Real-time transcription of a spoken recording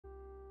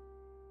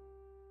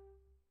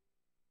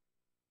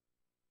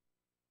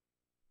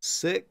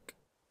Sick.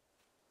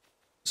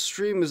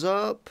 Stream is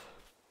up.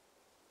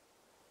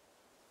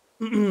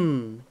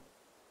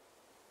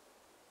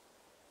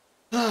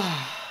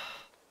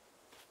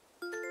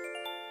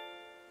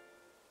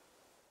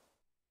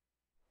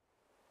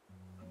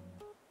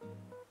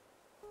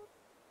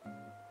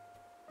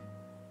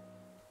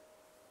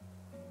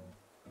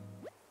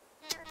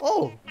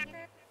 Oh!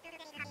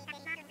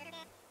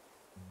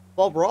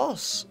 Bob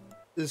Ross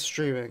is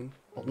streaming.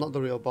 Well, not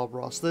the real Bob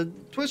Ross, the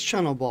Twitch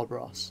channel Bob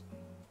Ross.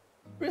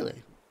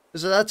 Really?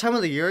 Is it that time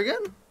of the year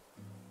again?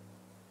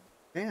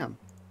 Damn.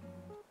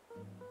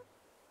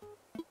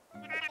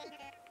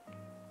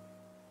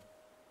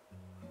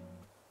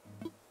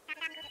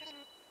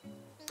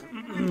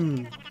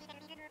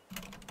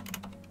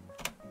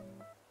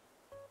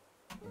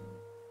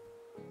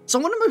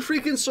 Someone on my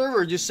freaking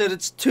server just said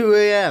it's 2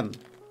 a.m.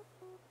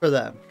 for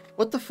them.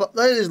 What the fuck?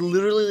 That is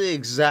literally the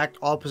exact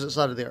opposite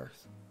side of the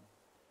earth.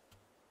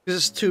 Because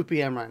it's 2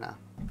 p.m. right now.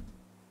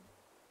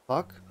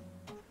 Fuck.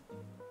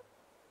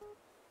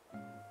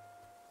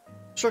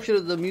 Structure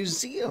of the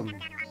museum.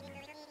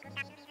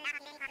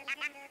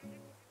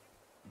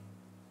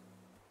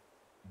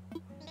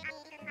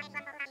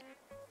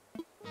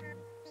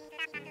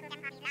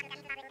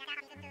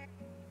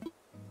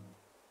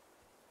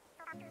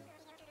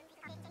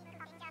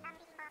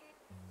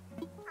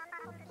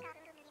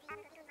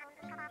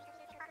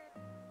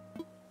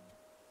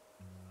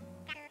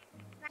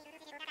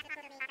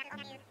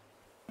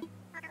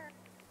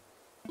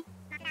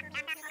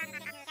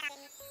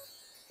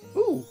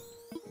 Ooh.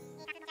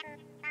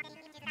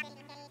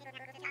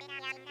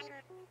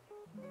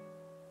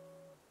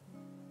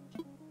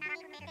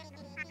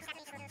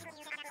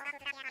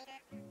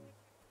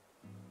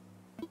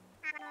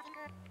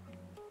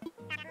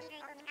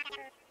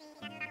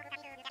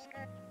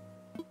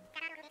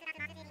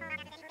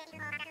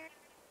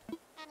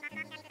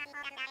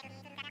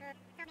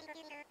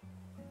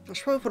 I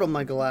should probably put on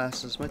my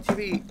glasses. My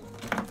TV,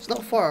 it's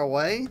not far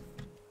away,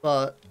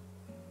 but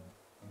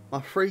my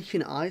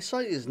freaking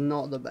eyesight is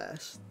not the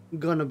best. I'm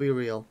gonna be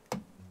real.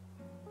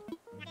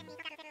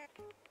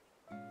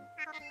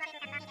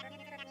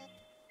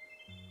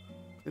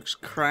 Looks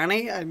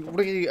cranny? I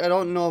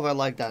don't know if I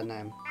like that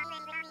name.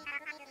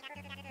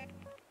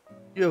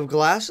 You have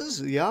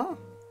glasses? Yeah?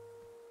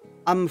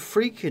 I'm a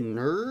freaking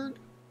nerd.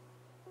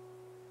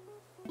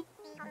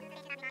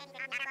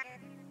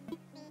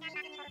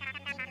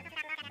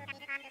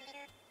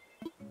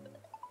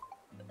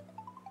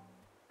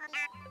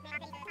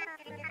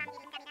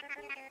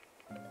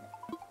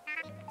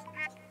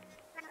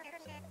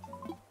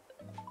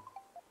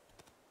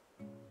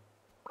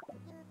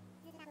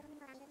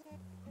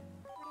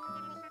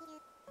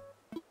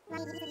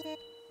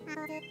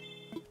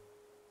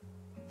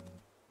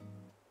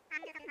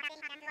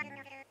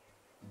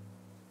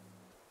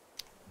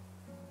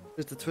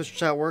 Is the Twitch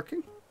chat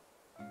working?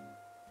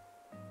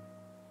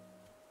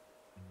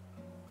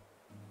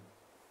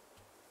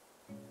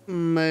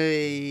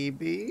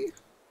 Maybe.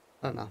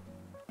 I don't know.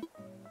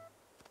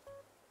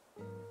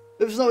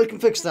 If so, we can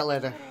fix that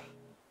later.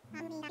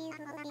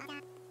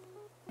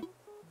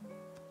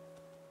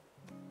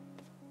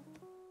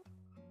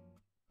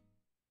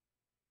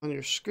 On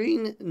your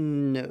screen?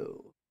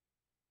 No.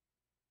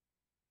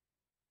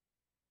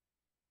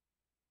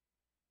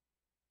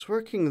 It's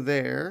working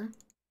there.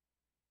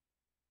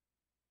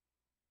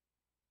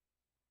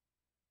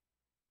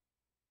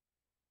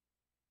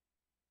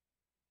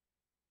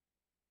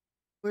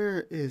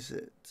 Where is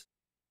it?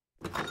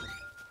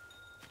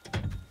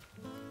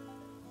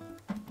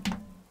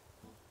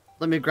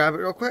 Let me grab it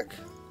real quick.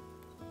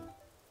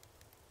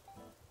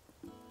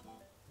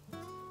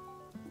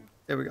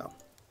 There we go.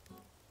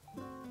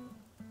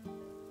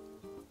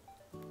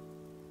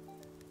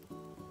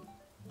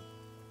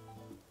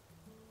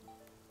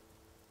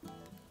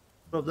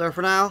 Put up there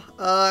for now.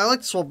 I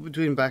like to swap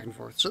between back and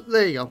forth. So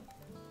there you go.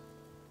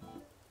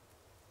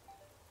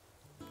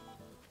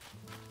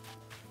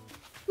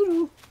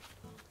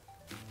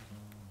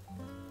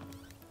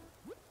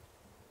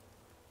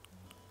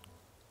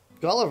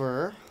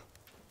 Gulliver?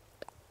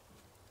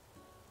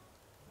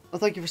 Oh,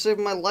 thank you for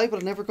saving my life,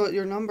 but I never got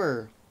your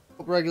number.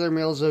 Hope regular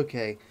mail is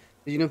okay.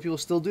 Did you know people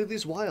still do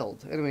these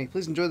wild? Anyway,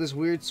 please enjoy this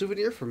weird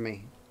souvenir from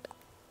me.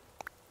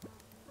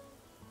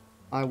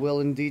 I will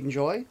indeed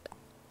enjoy.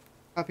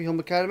 Happy Home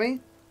Academy.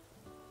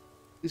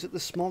 Please hit the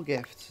small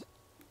gift.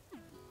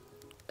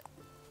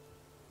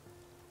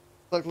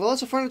 Like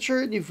lots of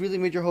furniture, and you've really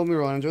made your home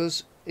your own. Enjoy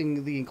this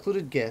in the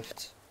included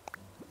gift.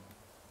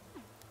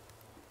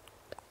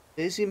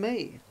 Daisy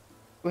May.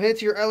 Go head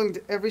to your island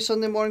every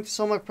Sunday morning to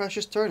sell my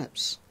precious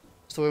turnips.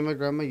 That's the way my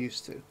grandma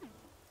used to.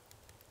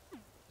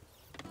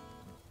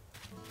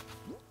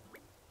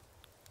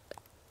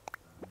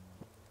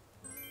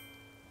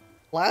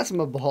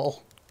 Plasma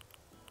ball.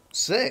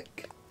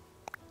 Sick.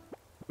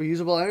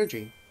 Reusable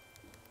energy.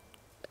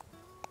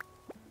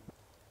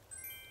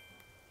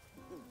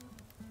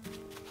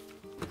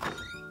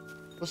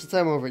 What's the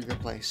time over at your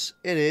place?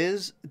 It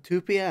is 2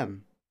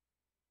 p.m.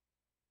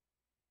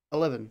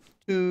 11.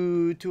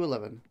 2 to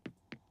 11.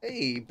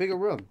 Hey, bigger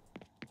room.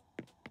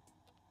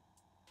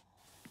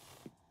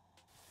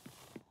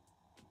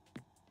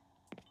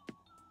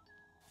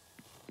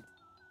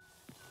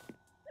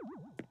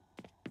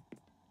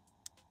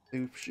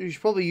 You should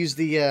probably use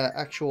the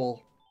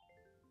actual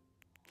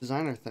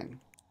designer thing.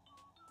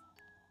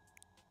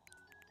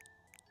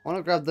 I want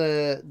to grab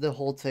the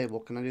whole table.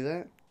 Can I do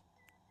that?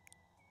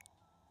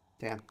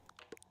 Damn.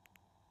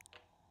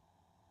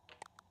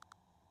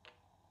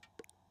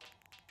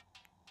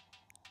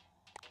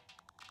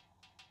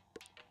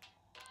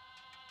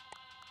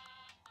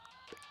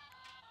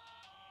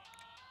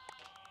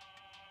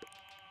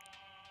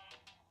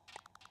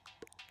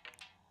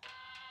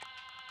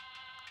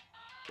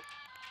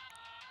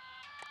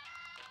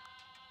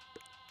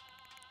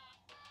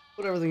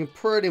 Put everything in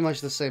pretty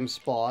much the same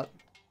spot.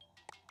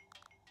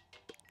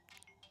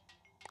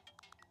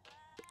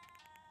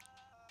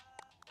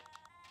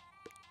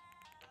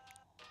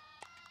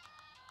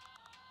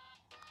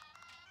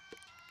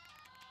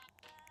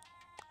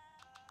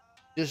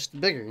 Just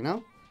bigger, you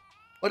know?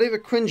 But I have a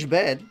cringe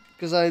bed,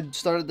 because I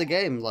started the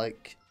game,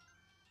 like,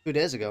 2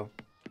 days ago.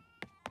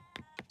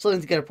 Still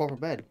need to get a proper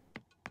bed.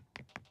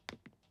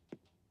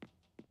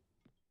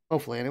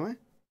 Hopefully, anyway.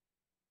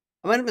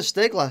 I made a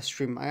mistake last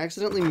stream. I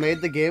accidentally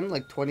made the game,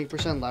 like,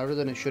 20% louder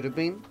than it should have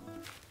been.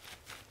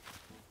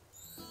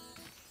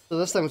 So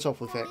this time it's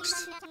hopefully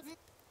fixed.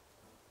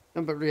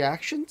 Know about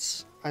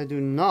reactions? I do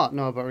not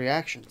know about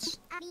reactions.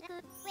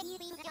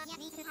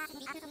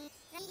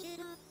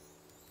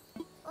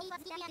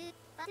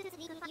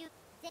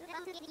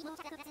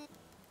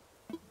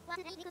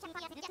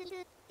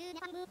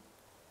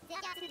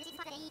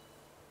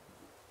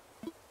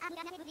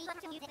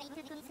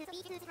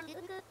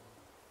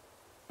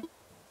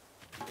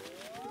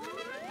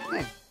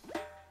 Hey.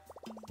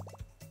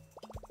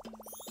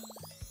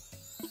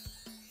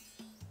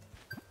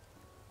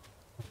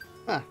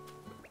 Ah.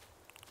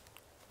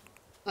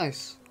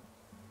 Nice.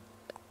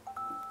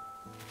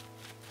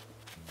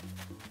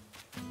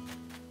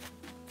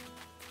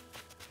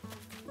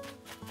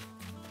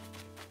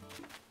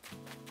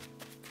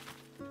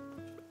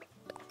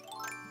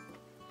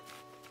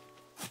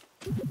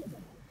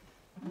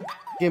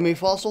 Give me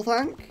fossil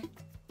tank.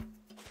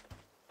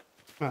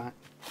 Right.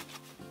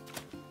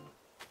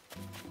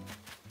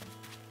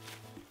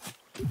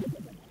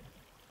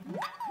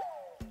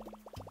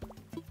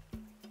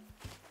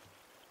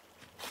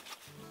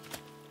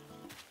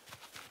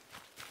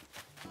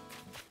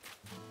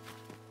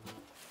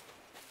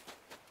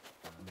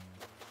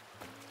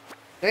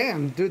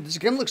 Damn, dude, this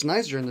game looks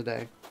nice during the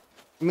day.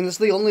 I mean, that's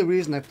the only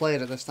reason I play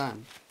it at this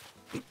time.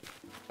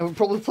 I would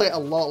probably play it a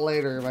lot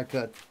later if I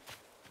could.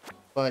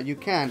 But you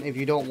can if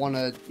you don't want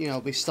to, you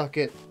know, be stuck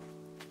at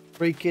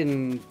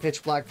freaking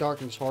pitch black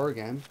darkness horror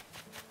game.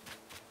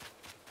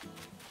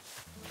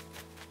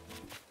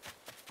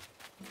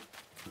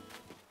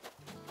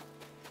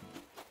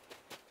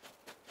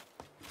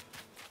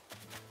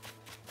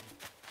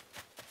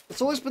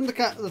 It's always been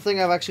the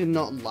thing I've actually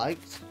not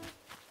liked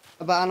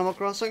about Animal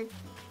Crossing.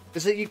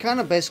 Is that you kind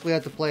of basically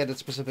had to play it at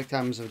specific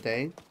times of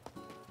day.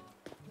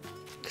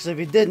 Because if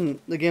you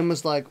didn't, the game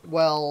was like,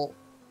 well,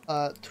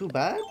 too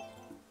bad?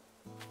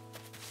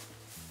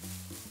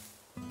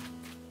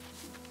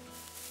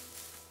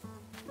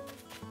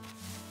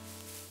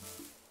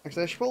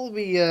 Actually, I should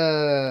probably be,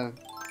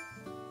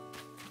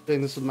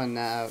 doing this with my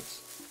net out.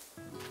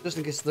 Just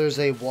in case there's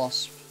a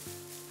wasp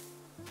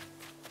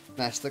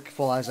nest that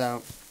flies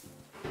out.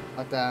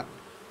 Like that.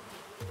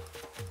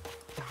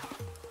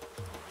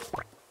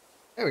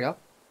 There we go.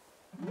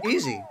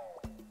 Easy.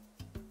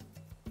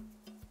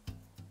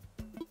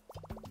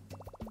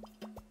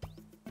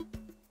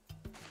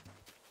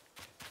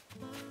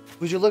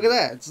 Would you look at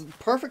that? It's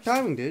perfect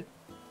timing, dude.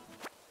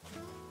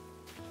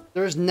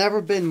 There's never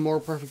been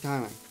more perfect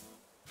timing.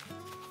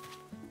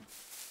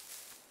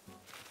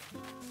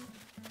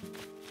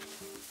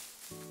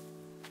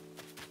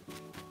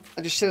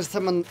 I just says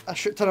a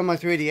shit ton on my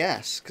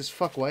 3DS, because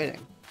fuck waiting.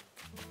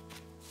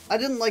 I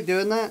didn't like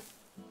doing that,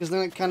 because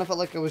then it kind of felt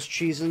like I was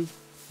cheesing.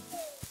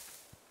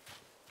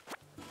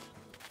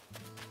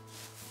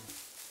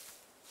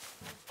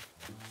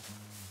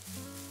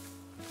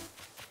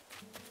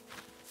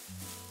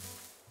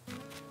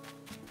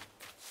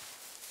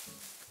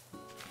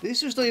 These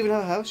two don't even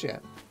have a house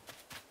yet.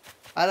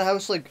 I had a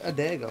house like a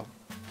day ago.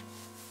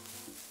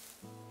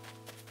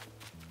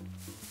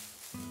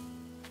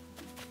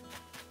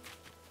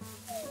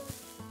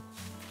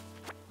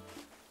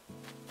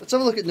 Let's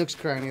have a look at Nook's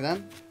Cranny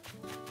then.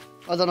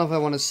 I don't know if I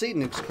want to see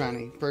Nook's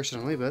Cranny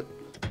personally, but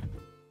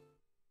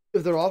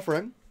if they're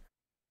offering.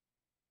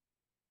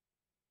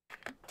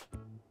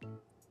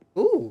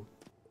 Ooh.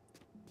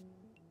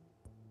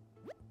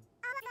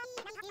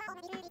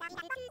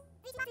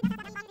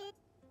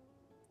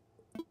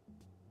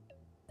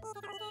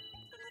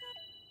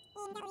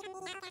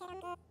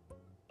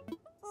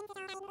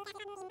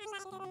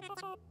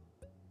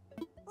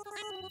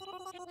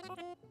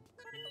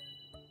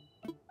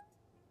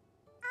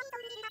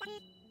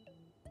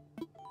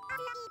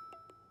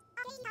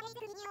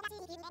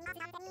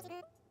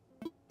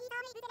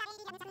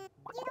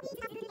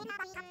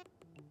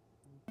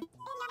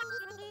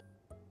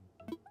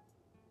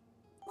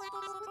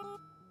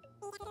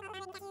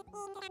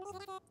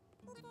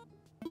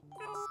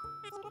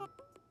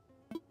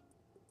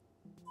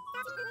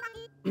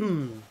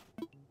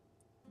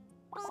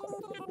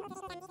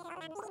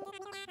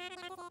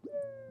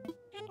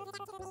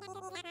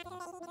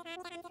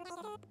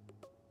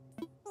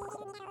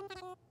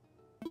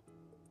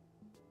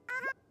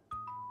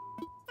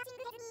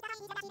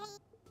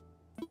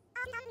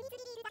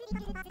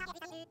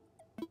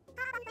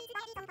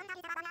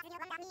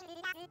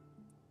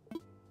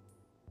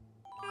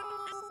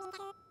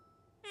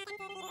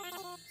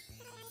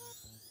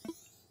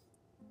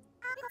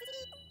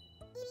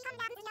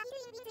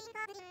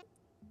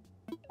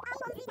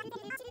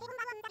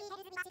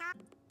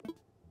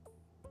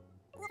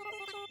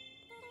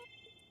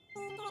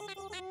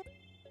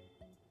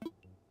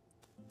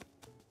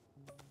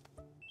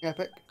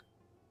 Epic.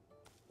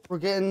 We're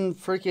getting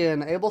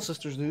freaking Able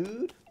Sisters,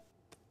 dude.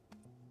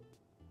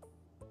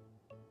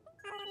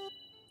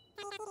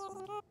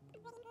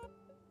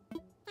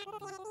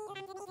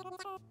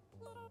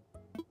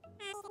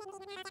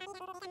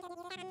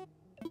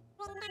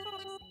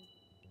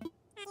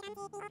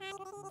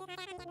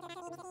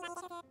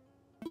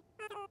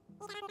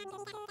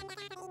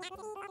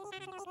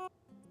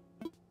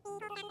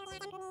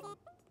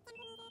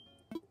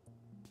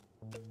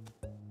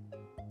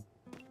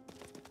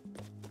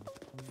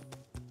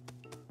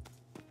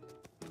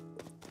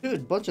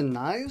 Dude, bunch of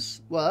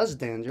knives? Well, that's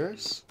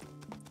dangerous.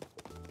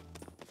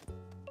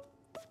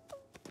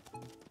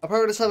 I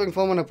probably was having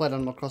fun when I played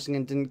Animal Crossing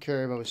and didn't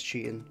care if I was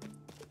cheating.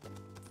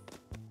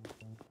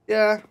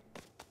 Yeah.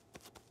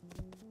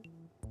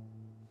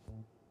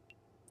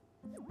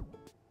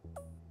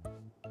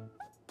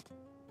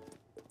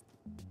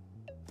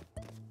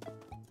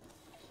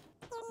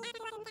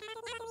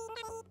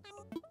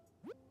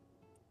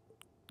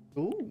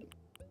 Ooh.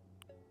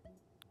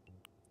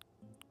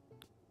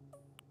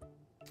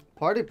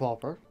 Party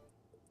popper?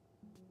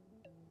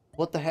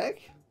 What the heck?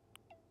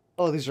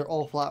 Oh, these are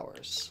all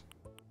flowers.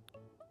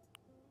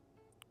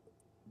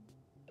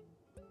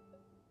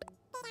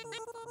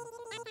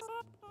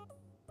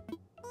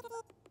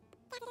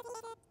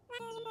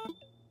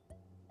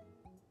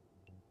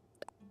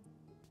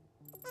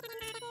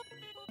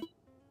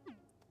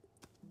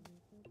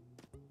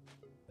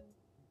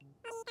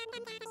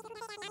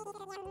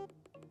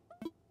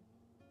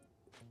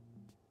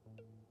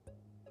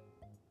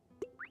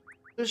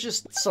 There's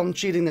just some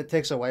cheating that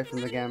takes away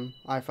from the game,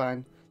 I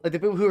find. Like the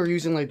people who are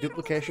using like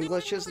duplication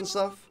glitches and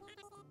stuff.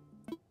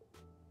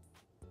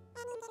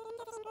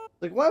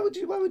 Like why would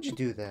you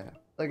do that?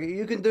 Like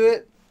you can do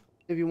it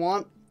if you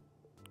want.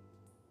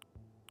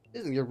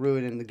 Isn't you're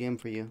ruining the game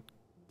for you?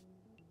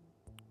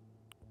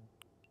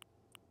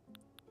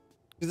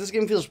 Because this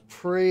game feels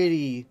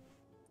pretty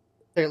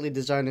tightly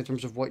designed in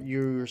terms of what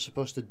you're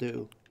supposed to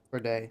do per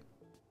day.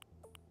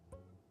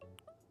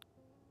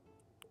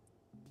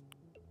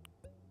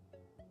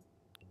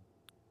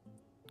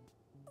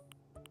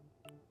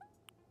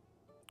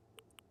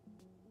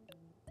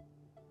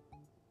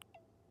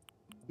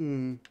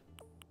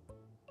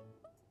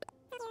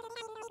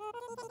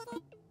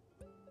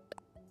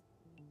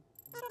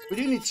 We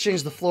do need to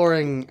change the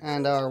flooring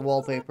and our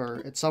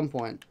wallpaper at some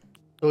point,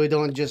 so we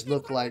don't just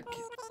look like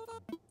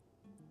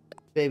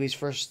baby's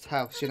first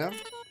house, you know?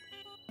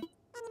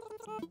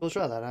 We'll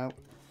try that out.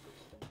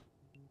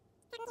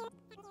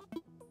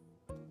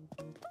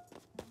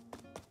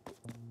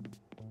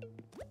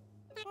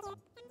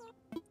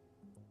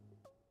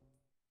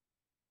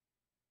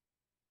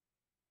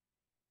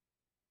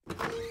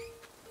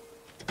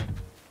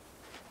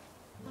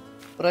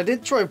 But I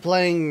did try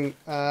playing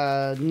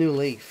New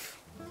Leaf,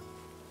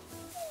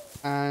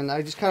 and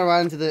I just kind of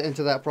ran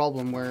into that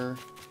problem where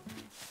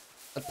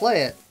I'd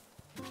play it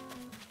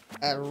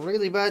at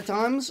really bad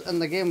times,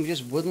 and the game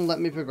just wouldn't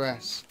let me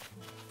progress.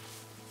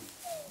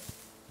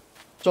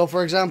 So,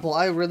 for example,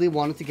 I really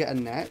wanted to get a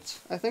net,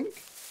 I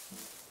think,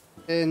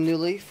 in New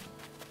Leaf,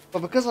 but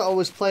because I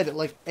always played at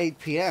like 8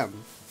 PM,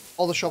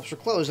 all the shops were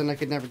closed and I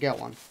could never get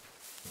one.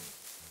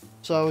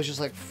 So I was just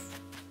like,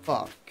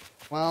 fuck.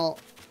 Well,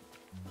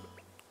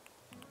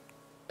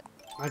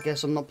 I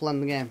guess I'm not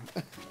playing the game.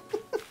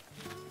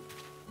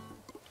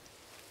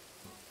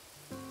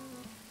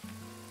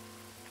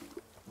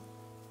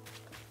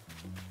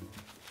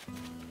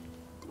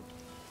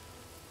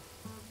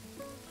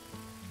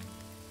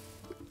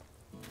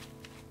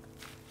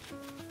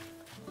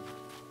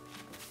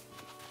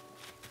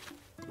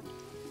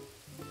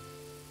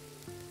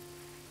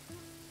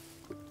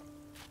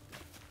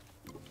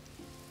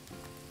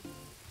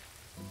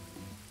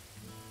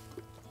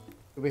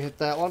 Did we hit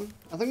that one?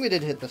 I think we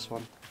did hit this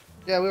one.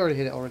 Yeah, we already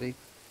hit it already.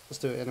 Let's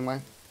do it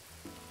anyway.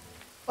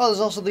 Oh,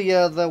 there's also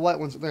the white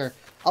ones there.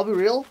 I'll be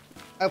real,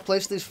 I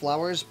placed these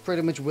flowers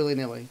pretty much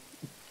willy-nilly.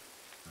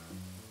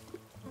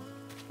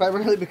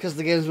 Primarily because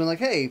the game's been like,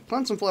 hey,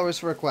 plant some flowers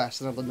for a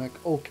quest, and I've been like,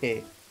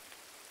 okay.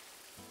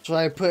 So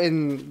I put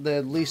in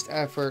the least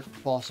effort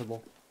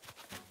possible,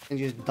 and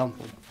just dump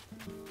them.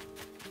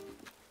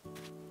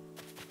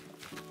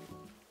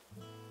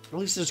 At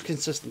least there's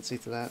consistency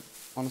to that,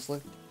 honestly.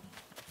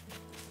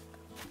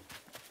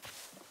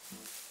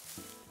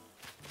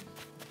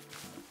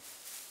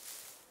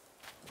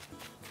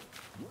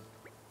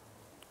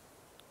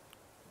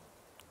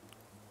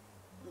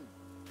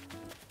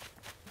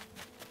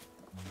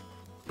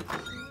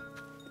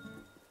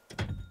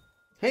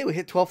 Hey, we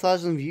hit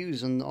 12,000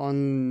 views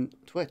on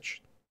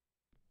Twitch.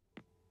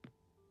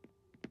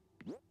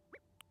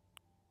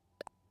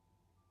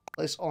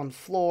 Place on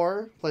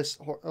floor. Place...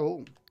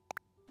 Oh.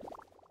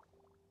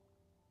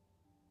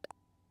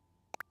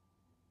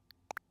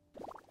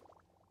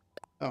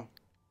 Oh.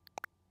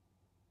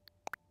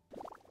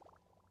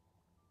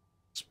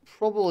 It's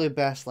probably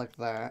best like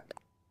that.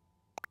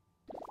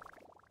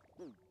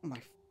 Oh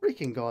my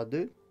freaking god,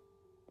 dude.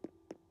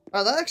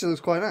 Oh, that actually looks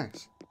quite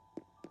nice.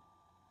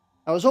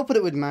 I was hoping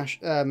it would mesh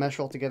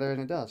all together,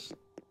 and it does.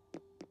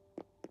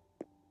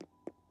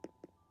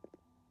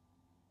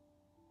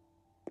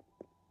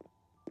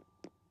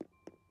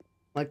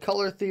 My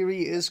color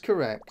theory is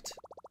correct.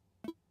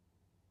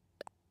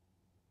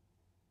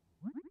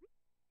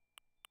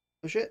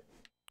 Oh shit.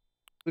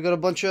 We got a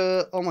bunch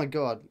of... Oh my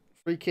god.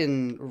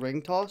 Freaking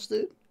ring toss,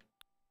 dude.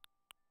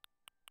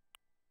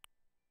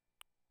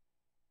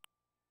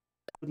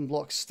 Wooden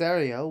block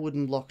stereo.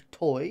 Wooden block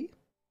toy.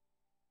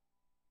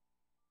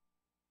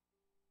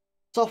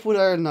 Softwood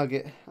iron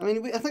nugget. I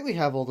mean, I think we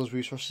have all those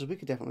resources. We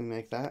could definitely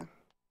make that.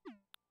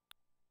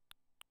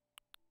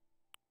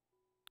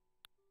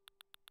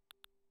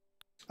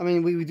 I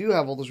mean, we do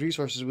have all those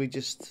resources. We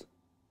just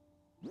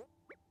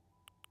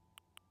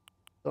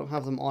don't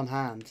have them on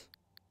hand.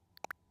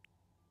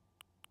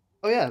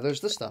 Oh yeah,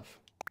 there's this stuff.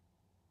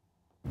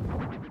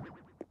 The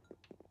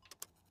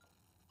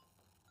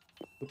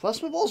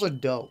plasma balls are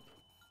dope.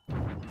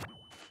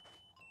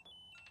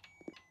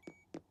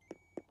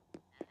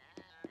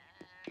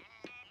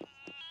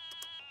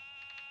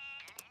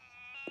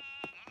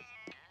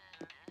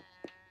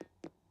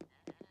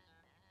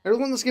 I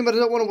really want this game, but I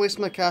don't want to waste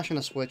my cash on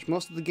a Switch.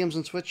 Most of the games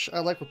on Switch I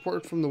like were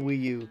ported from the Wii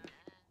U,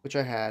 which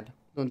I had.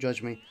 Don't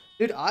judge me.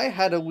 Dude, I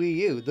had a Wii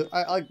U.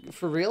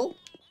 For real?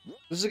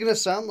 This is gonna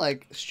sound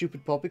like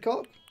stupid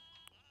poppycock.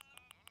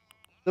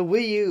 The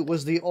Wii U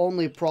was the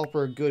only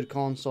proper good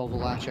console of the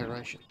last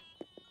generation.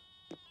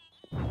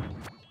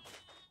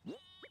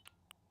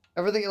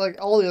 Everything,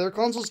 like, all the other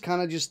consoles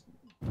kind of just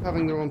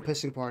having their own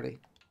pissing party.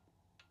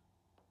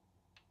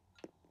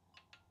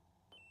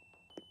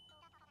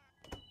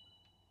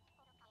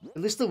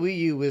 At least the Wii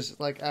U was,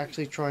 like,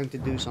 actually trying to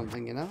do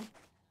something, you know?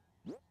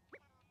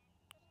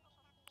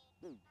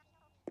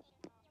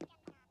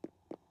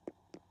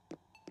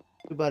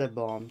 Too bad it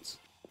bombed.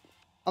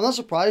 I'm not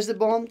surprised it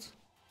bombed.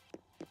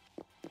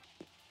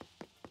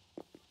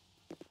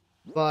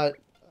 But,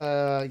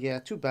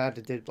 yeah, too bad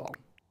it did bomb.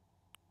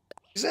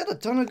 Because it had a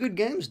ton of good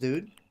games,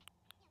 dude.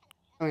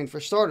 I mean, for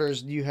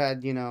starters, you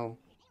had, you know...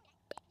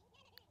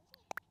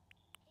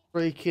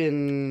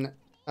 freaking,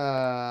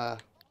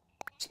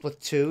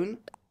 Splatoon.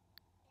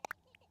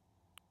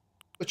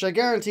 Which I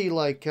guarantee,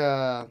 like,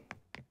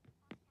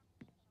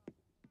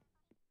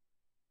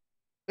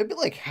 maybe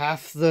like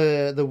half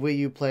the Wii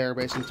U player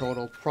base in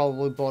total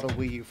probably bought a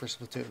Wii U for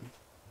Splatoon.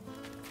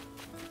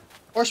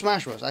 Or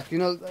Smash Bros. Actually,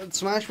 you know,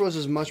 Smash Bros.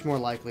 Is much more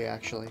likely,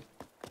 actually.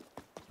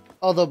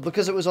 Although,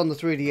 because it was on the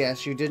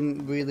 3DS, you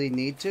didn't really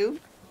need to.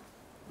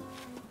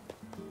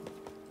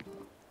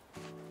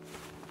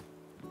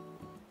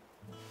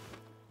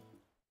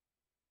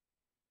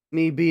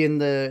 Me being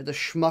the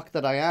schmuck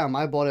that I am,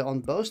 I bought it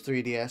on both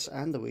 3DS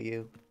and the Wii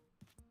U.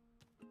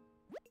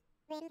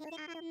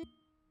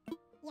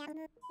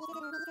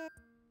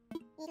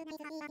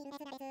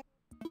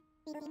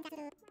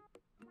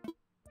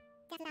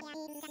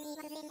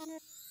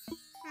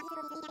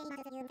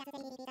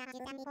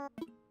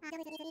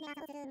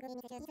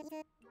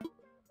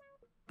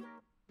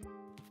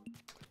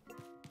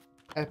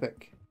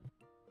 Epic.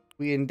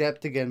 We in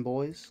depth again,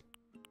 boys.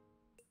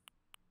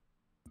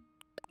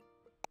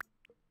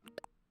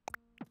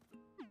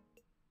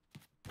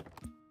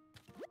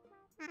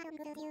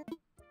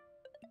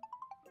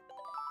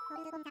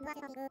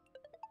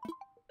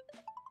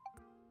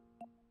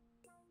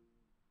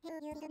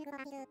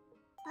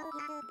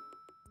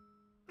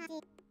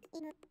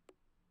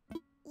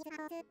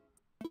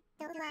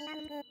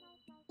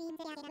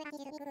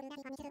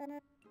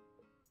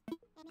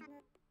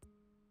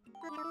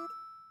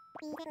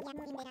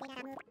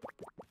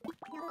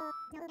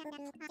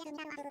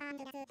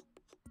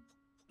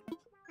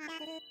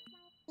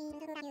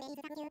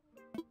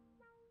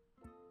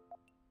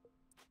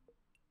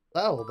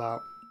 That all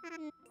about?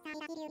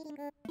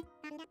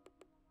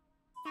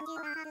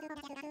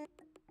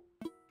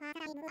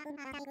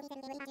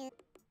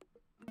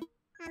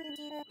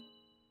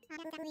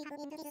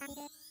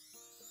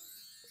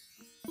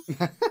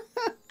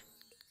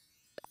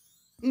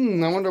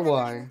 I wonder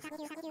why.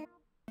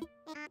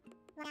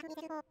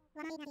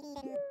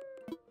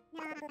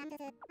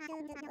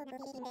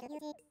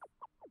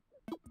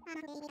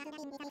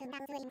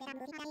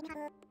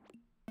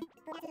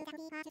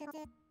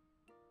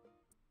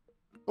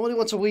 Nobody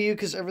wants a Wii U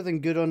because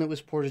everything good on it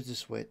was ported to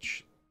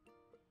Switch.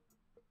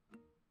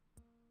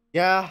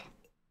 Yeah.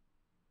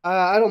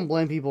 I don't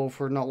blame people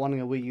for not wanting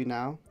a Wii U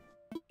now.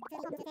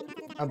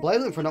 I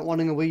blame them for not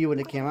wanting a Wii U when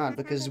it came out,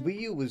 because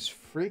Wii U was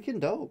freaking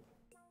dope.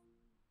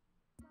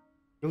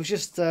 It was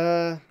just,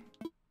 you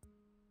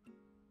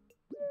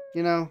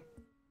know,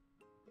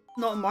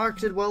 Not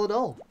marketed well at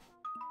all.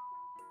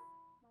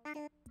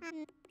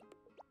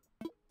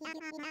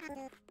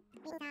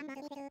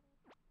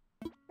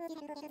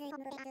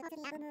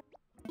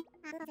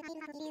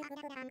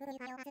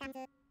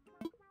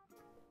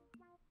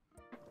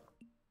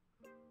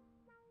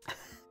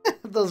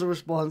 Those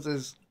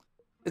responses.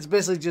 It's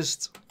basically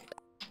just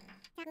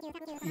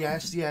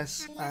yes,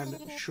 yes, and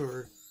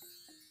sure.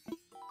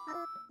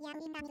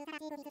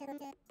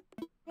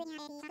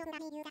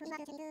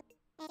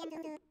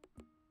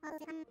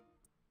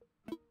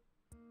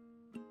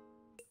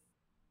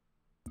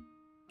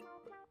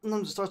 And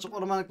then it starts up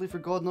automatically for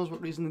God knows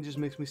what reason. It just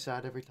makes me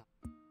sad every time.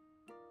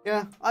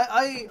 Yeah,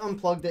 I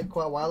unplugged it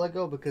quite a while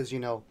ago because, you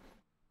know,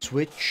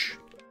 Switch.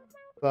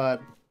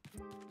 But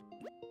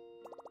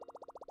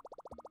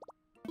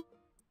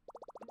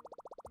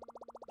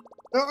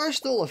there are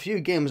still a few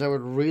games I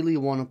would really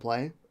want to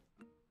play.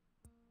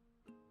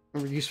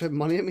 Remember, you spent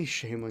money at me?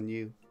 Shame on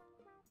you.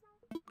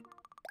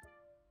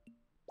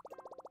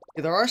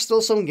 Yeah, there are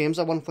still some games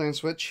I want to play on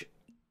Switch.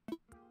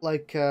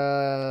 Like,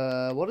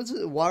 what is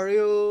it?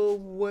 Wario...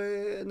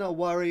 No,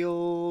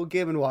 Wario...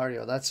 Game &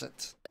 Wario, that's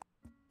it.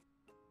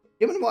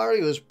 Game &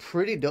 Wario is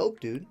pretty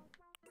dope, dude.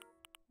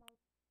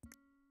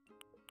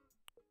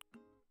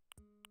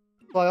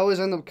 So I always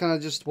end up kind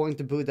of just wanting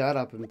to boot that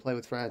up and play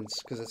with friends,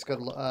 because it's got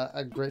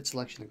a great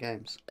selection of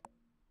games.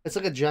 It's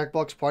like a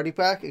Jackbox party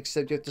pack,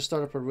 except you have to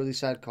start up a really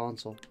sad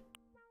console.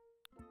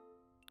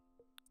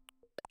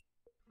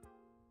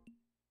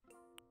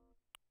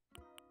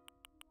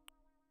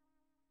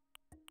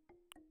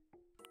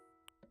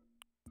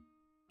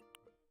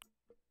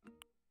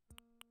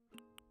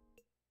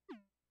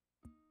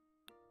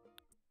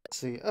 Let's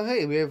see. Oh,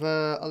 hey, we have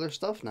other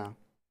stuff now.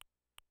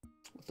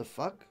 What the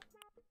fuck?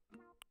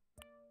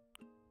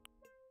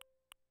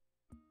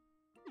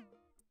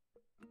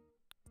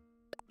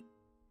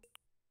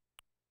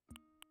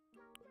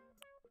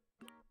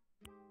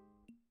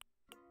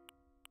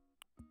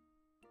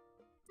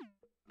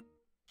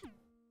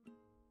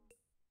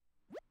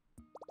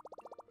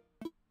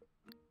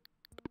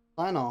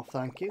 Sign off,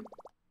 thank you.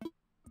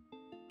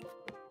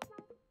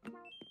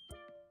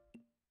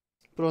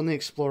 Put on the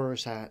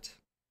explorer's hat.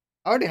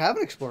 I already have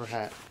an explorer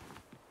hat.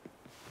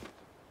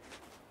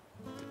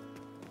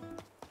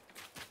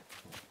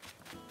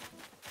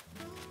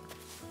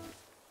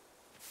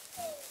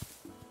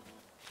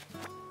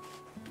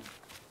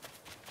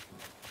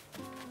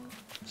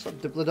 What's up,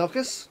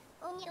 Diplodocus?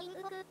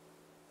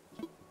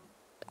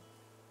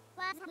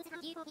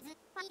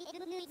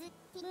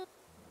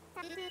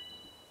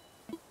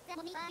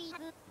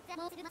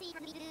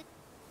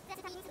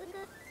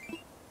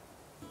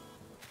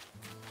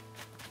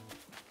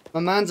 My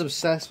man's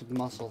obsessed with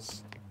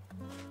muscles.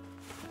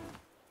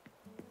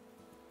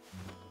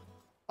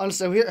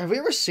 Honestly, have we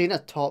ever seen a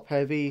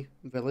top-heavy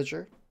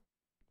villager?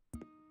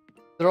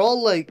 They're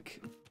all,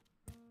 like,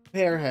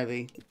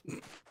 hair-heavy.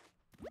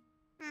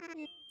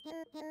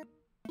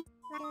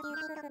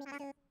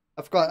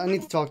 I forgot, I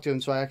need to talk to him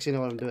so I actually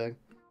know what I'm doing.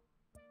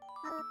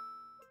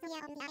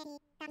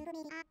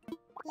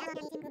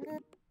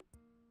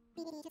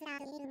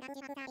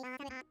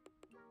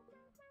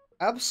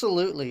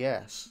 Absolutely,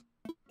 yes.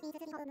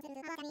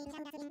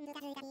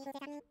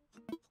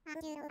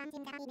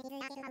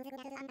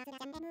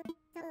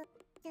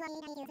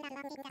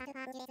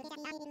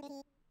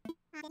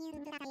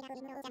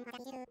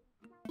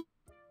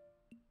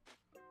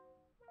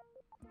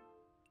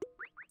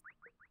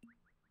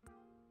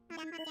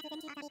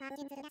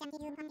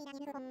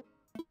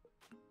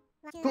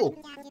 Cool.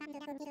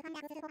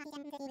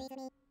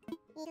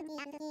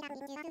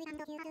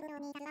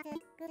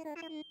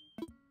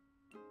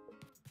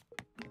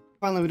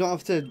 Finally, we don't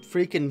have to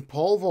freaking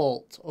pole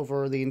vault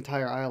over the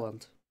entire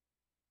island.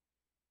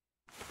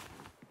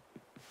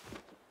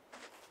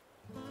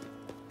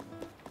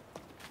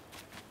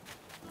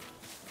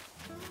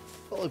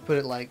 Probably put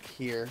it like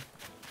here.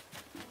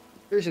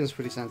 Here seems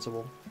pretty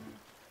sensible.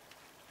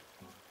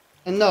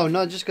 And no,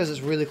 not just because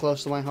it's really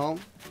close to my home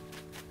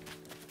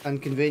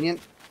and convenient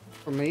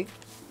for me.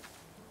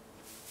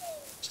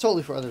 It's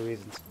totally for other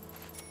reasons.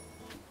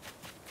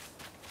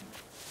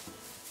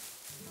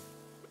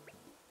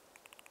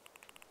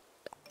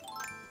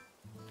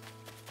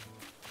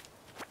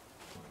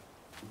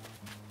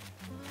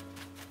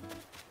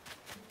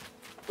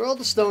 Where are all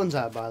the stones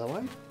at, by the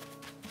way?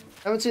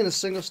 I haven't seen a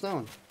single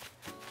stone.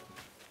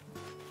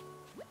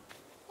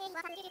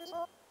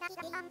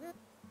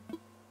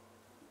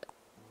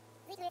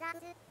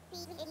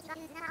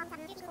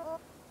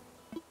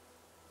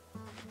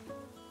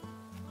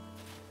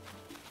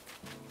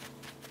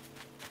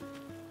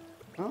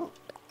 Oh.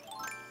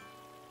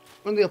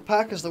 One of the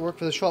alpacas that work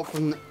for the shop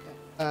from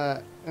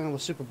Animal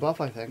Super Buff,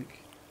 I think.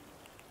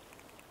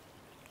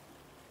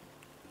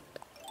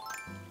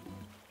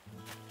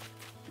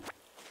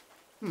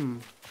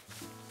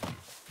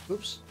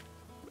 Oops.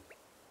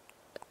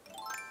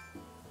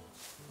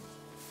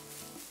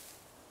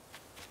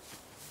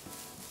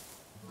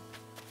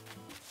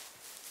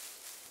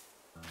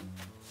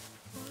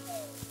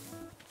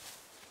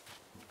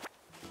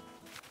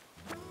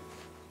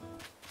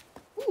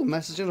 Ooh,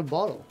 message in a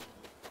bottle.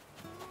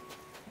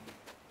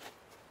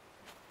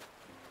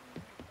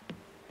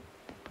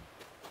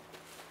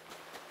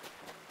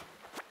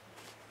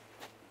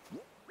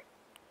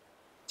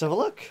 Let's have a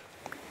look.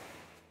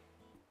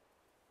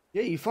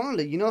 Yeah, you found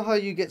it. You know how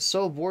you get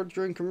so bored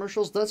during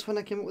commercials? That's when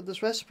I came up with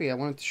this recipe. I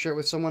wanted to share it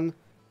with someone.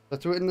 I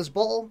threw it in this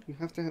bottle. You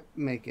have to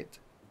make it.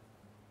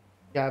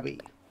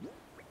 Gabby.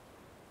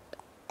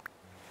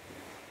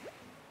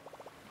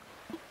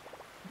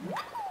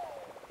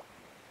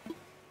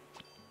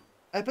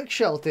 Epic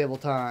shell table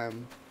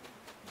time.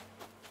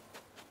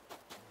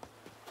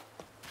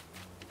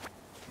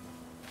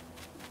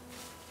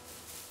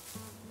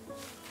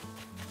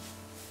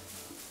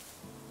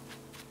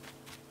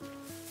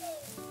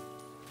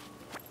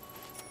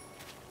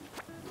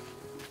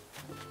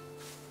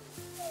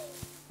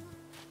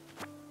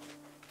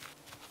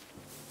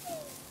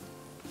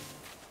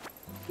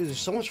 Dude, there's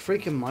so much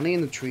freaking money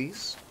in the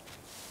trees.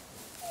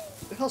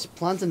 Who the hell's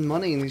planting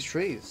money in these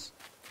trees?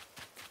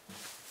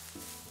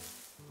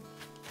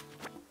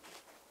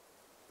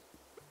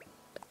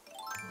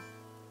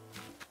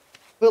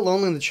 A bit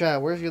lonely in the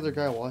chat. Where's the other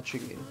guy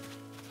watching you?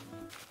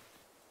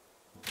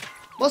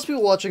 Most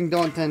people watching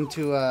don't tend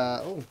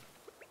to,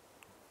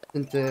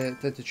 tend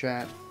to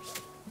chat.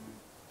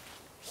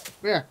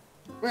 Where?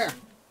 Where?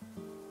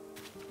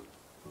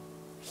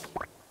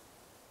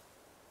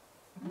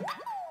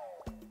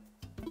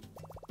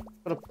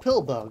 What a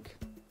pill bug.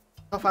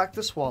 Tough act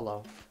to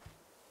swallow.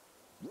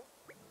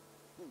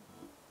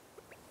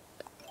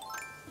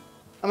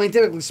 I mean,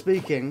 typically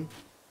speaking,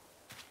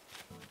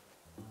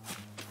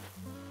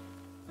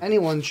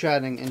 anyone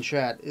chatting in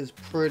chat is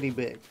pretty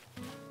big.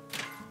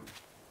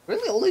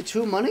 Really? Only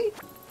 2 money?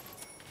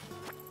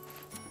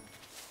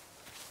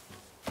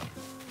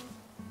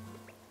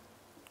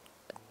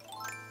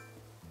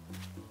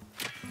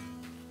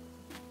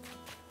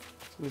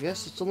 I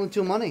guess it's only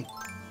 2 money.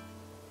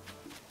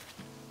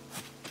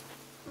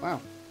 Wow.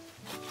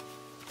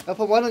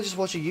 But why not just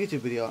watch a YouTube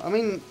video? I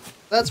mean,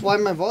 that's why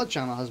my VOD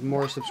channel has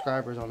more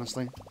subscribers,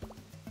 honestly.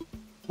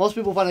 Most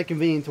people find it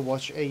convenient to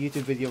watch a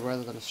YouTube video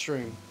rather than a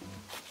stream.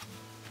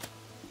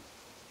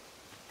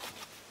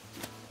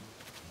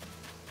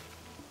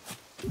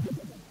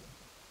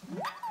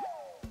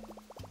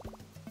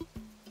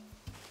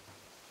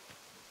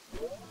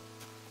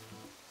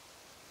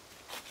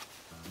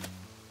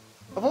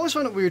 I've always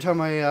found it weird how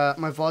my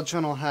my VOD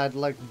channel had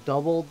like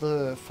double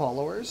the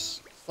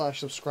followers /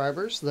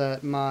 subscribers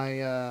that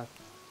my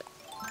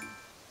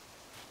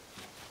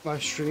my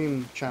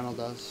stream channel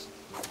does.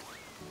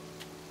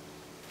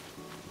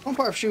 One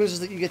part of streamers is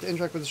that you get to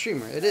interact with the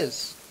streamer. It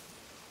is.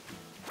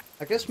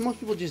 I guess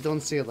most people just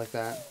don't see it like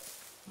that.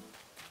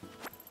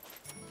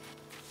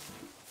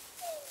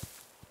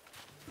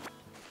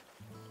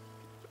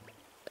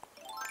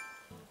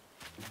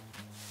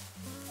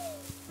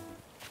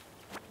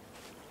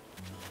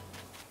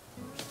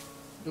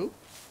 Ooh.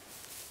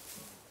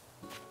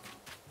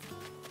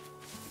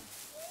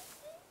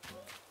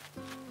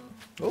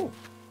 Oh.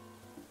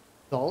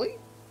 Dolly?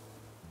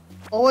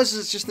 Always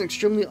it's just an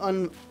extremely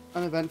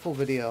uneventful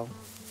video.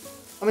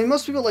 I mean,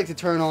 most people like to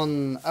turn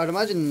on... I would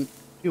imagine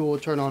people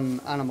would turn on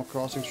Animal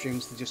Crossing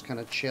streams to just kind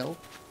of chill.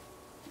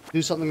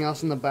 Do something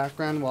else in the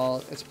background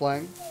while it's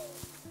playing.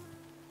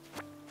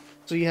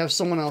 So you have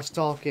someone else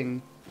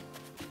talking.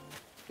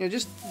 You know,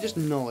 just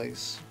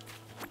noise.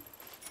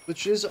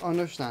 Which is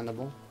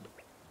understandable.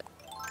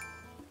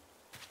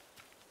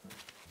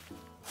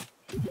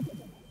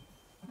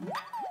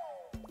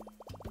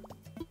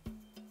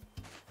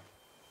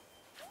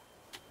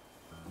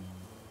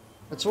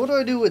 So what do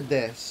I do with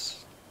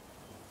this?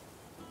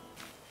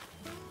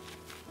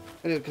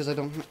 Because I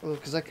don't,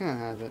 because I can't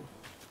have it.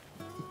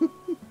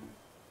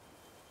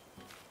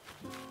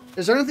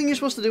 Is there anything you're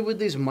supposed to do with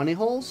these money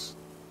holes?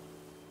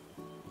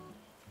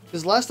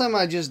 Because last time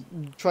I just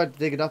tried to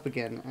dig it up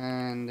again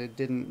and it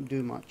didn't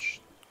do much.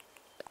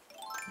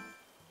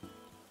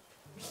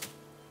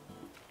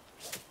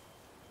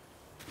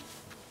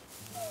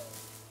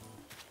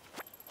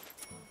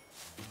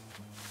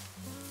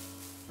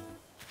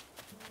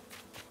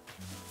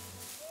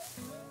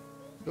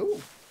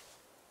 Ooh.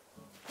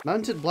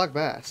 Mounted black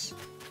bass.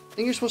 I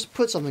think you're supposed to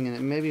put something in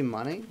it, maybe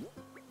money?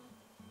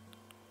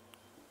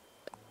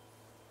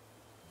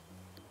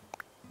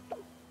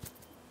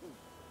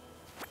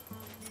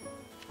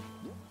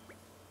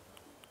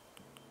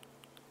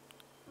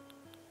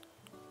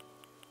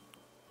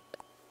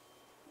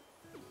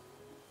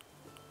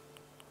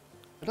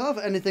 I don't have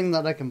anything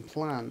that I can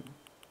plant.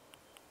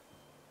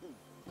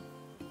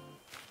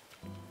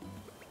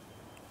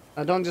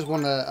 I don't just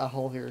want a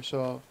hole here,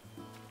 so...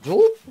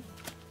 Zoop.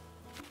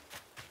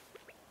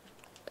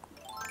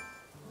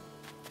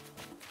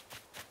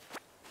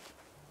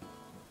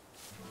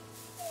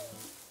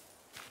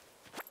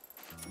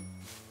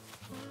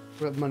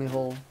 Red money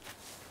hole.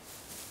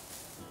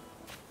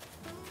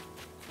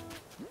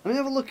 Let me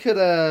have a look at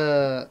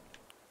oh,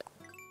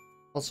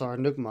 sorry,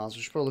 Nuke Miles.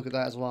 We should probably look at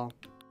that as well.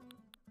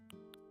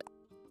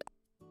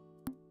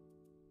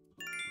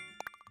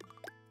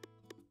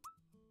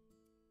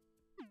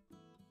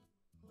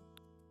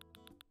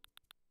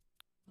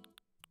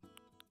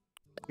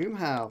 Dream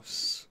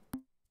house.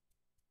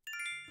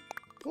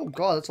 Oh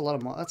god, that's a lot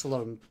of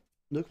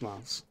nuke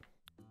miles.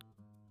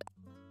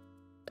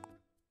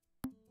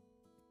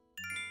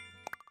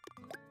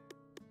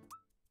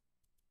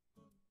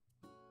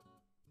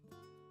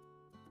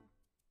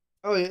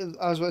 Oh yeah,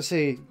 I was about to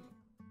say,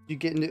 you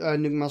get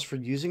nuke miles for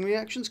using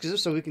reactions? Because if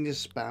so, we can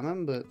just spam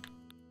them, but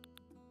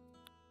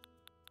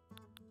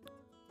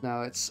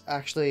no, it's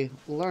actually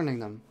learning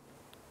them.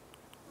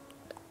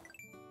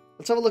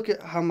 Let's have a look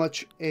at how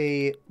much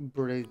a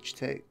bridge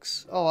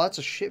takes. Oh, that's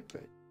a ship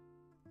bridge.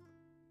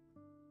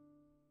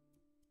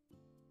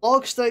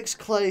 Log stakes,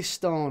 clay,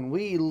 stone.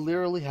 We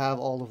literally have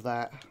all of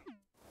that.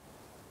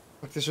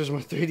 Look, this was my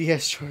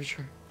 3DS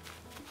charger.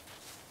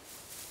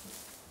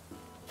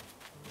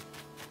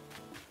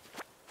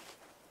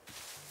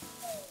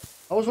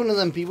 I was one of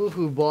them people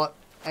who bought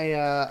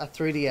a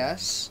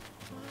 3DS.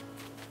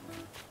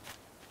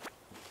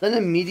 Then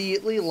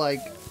immediately,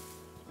 like,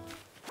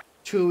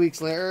 2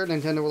 weeks later,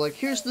 Nintendo were like,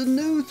 here's the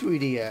new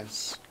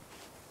 3DS.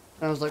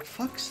 And I was like,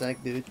 fuck's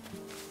sake, dude.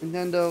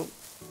 Nintendo,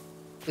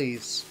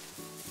 please.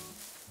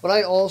 But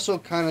I also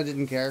kind of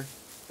didn't care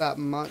that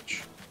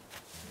much.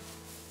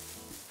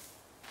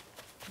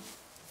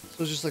 So it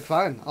was just like,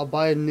 fine, I'll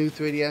buy a new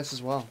 3DS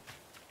as well.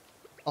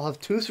 I'll have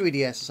 2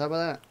 3DSs, how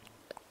about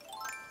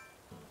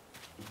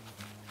that?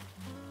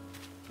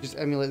 Just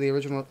emulate the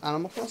original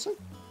Animal Crossing?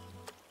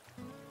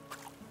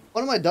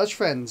 One of my Dutch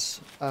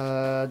friends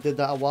did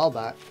that a while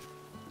back.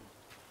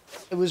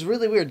 It was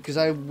really weird because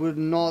I would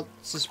not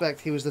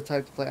suspect he was the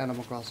type to play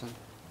Animal Crossing.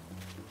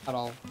 At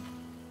all.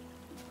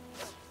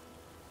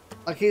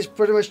 Like, he's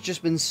pretty much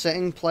just been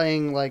sitting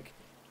playing like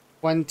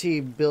 20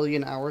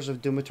 billion hours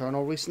of Doom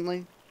Eternal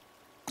recently.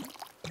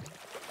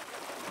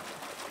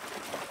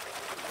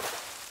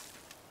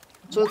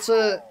 So it's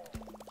a...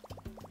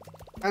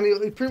 And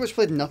he pretty much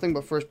played nothing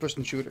but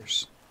first-person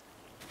shooters.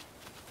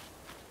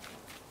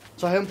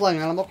 So him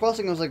playing Animal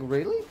Crossing, I was like,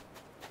 really?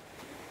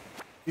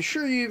 You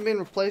sure you've been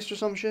replaced or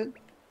some shit?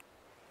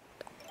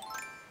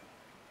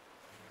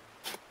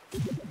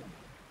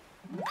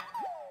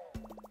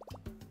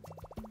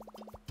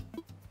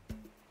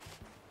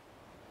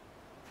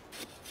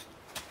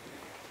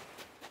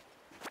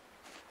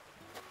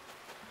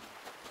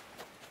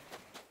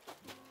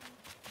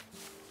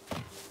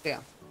 Yeah.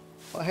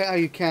 Well, how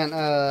you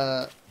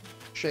can't,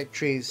 shake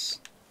trees.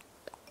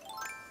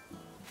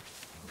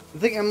 I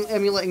think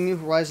emulating New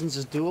Horizons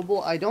is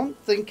doable. I don't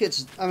think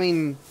it's... I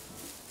mean...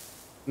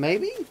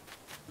 Maybe?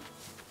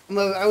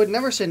 I would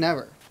never say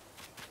never.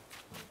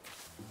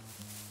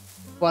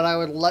 But I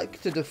would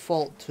like to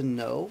default to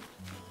no.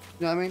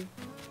 You know what I mean?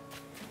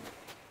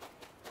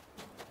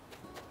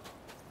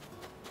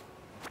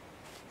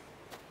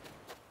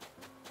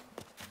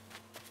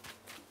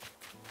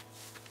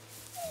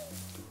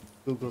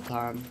 Google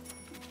time.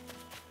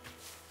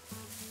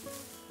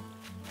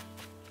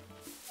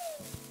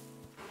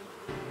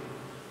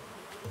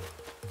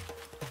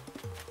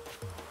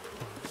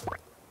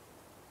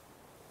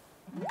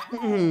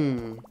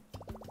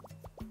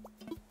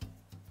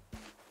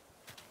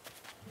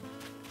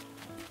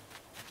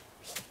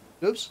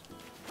 Oops.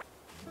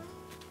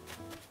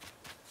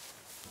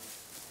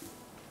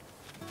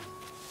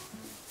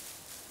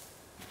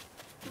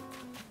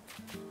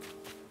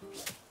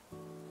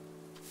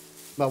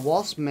 My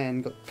wasp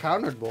man got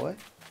countered, boy.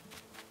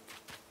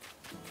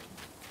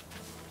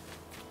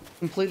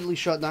 Completely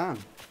shut down.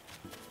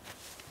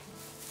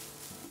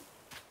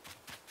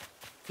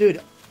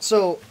 Dude,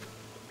 so...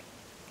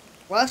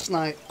 last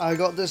night, I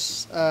got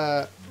this,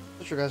 what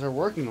you guys are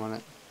working on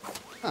it.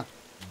 Huh.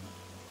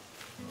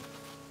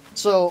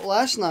 So,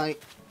 last night,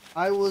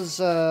 I was,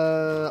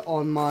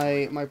 on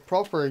my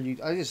proper,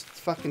 I just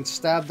fucking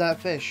stabbed that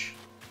fish.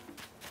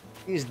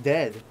 He's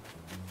dead.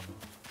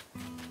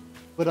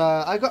 But,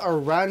 I got a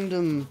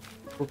random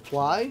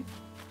reply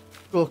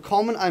to a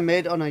comment I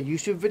made on a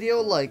YouTube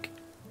video, like,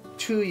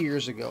 2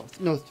 years ago.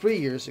 No, 3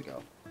 years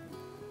ago.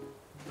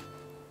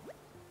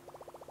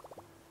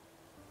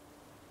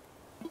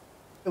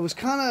 It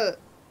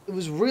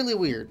was really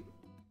weird,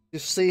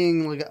 just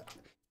seeing like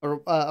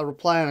a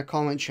reply on a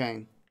comment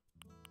chain.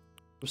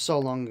 It was so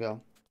long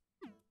ago.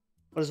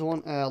 What is the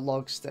one?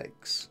 Log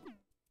stakes.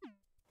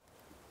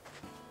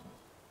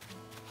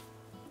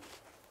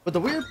 But the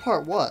weird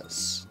part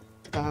was,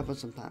 that happens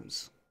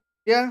sometimes.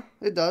 Yeah,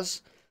 it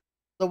does.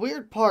 The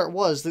weird part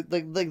was that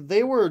like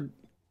they were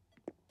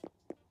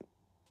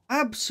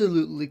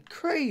absolutely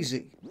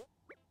crazy.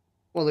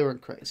 Well, they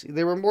weren't crazy.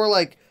 They were more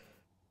like,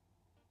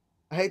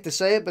 I hate to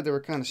say it, but they were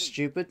kind of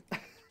stupid.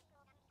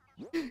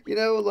 You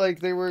know,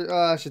 like they were,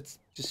 I should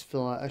just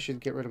fill out, I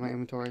should get rid of my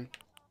inventory.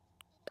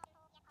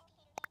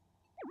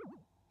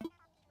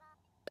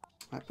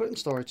 Alright, put it in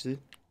storage, dude.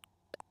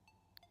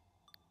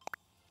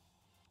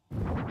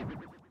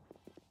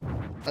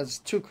 That's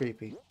too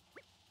creepy.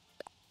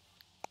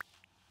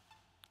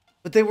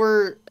 But they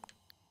were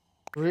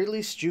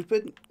really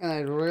stupid, and I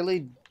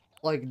really,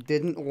 like,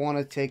 didn't want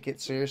to take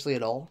it seriously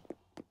at all.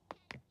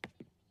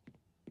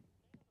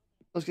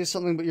 Let's get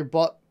something, but your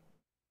bot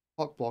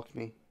blocked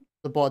me.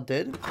 The bot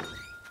did?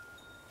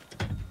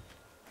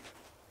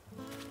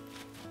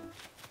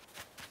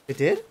 It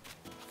did?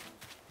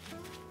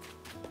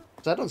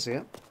 'Cause I don't see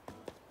it.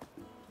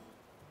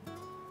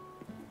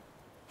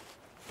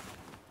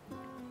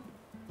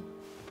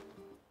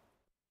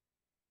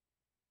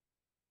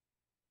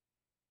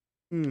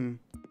 Hmm.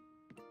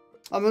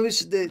 Oh, maybe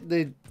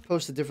they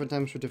post at different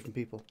times for different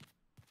people.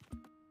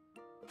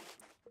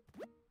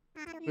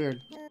 Weird.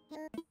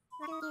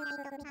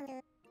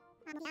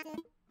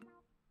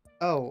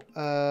 Oh,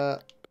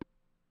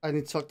 I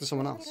need to talk to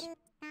someone else.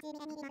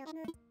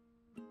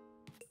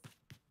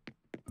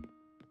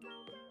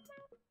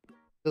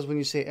 That's when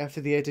you say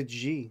after the A to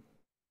G.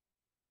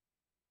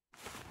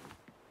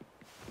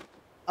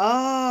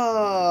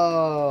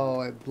 Oh,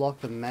 I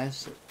blocked the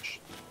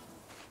message.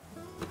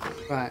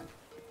 Right.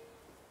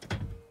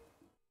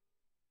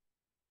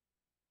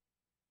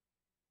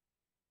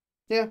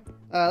 Yeah,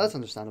 that's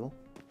understandable.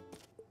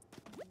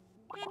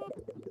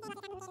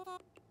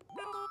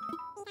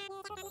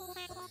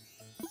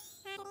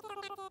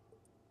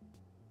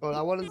 Well,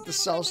 I wanted to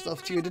sell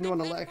stuff to you. I didn't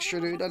want to lecture,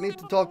 dude. I need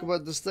to talk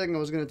about this thing I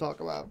was going to talk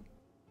about.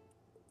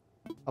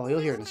 Oh, you'll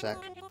hear in a sec.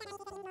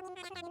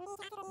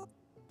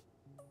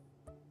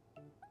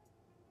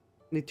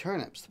 Need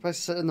turnips. The price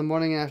is set in the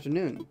morning and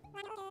afternoon.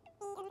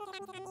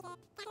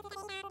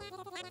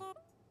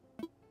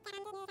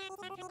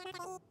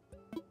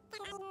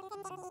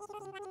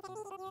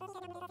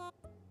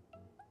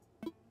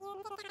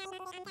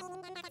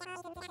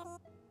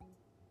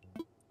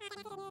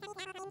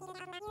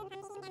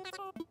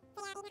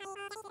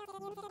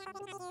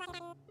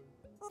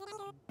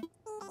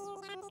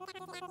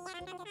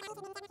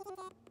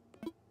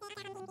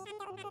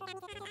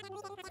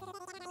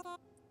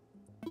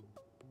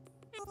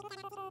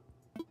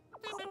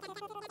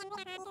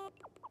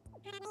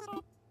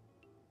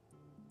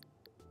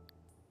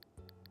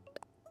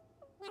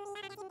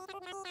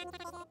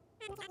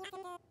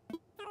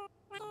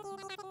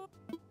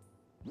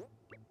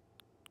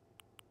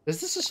 Is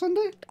this a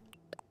Sunday?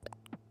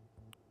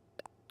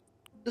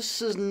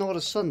 This is not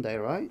a Sunday,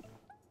 right?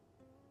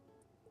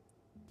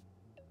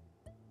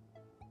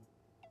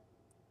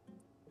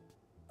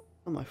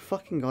 Oh my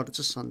fucking god, it's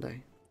a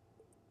Sunday.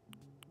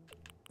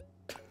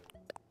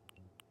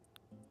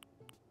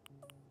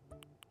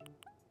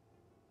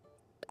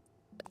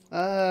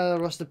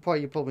 Rusted part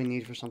you probably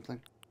need for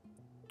something.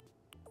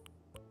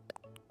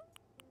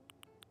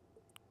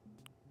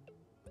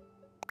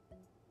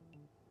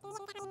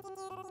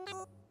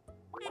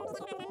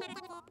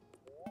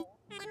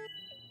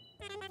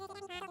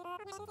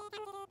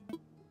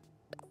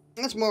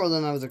 That's more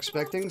than I was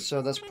expecting,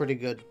 so that's pretty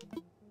good.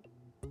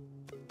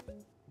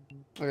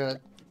 Okay,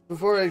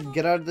 before I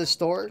get out of this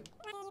store,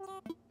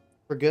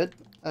 we're good.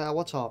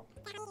 What's up?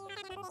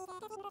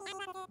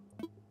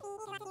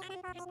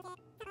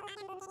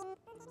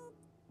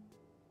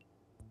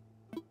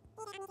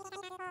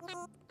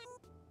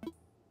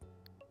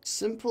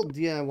 Simple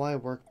DIY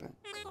workbench.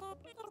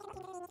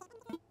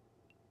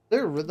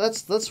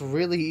 That's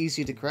really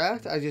easy to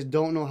craft. I just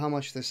don't know how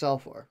much they sell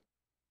for.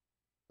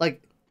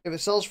 Like, if it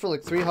sells for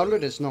like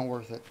 300, it's not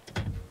worth it.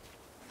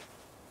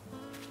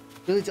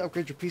 You need to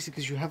upgrade your PC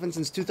because you haven't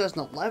since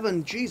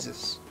 2011.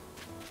 Jesus.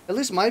 At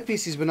least my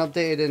PC's been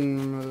updated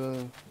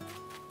in...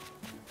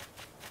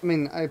 I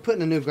mean, I put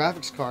in a new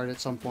graphics card at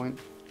some point.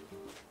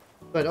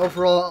 But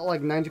overall,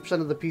 like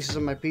 90% of the pieces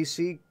on my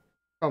PC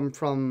come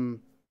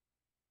from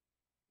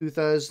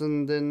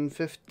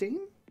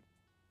 2015?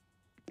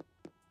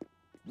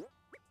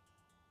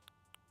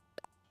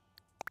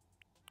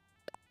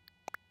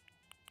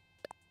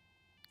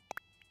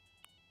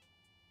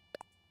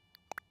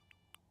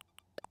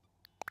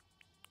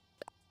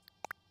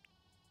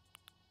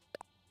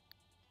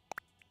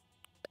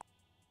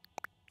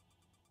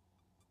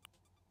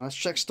 Let's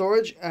check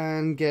storage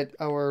and get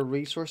our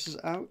resources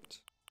out.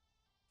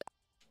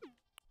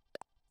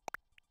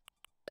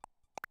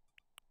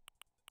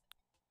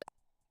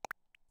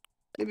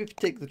 Maybe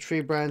take the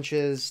tree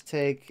branches,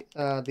 take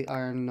the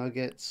iron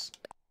nuggets,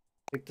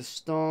 take the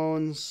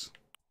stones.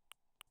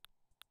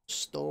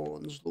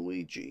 Stones,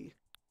 Luigi.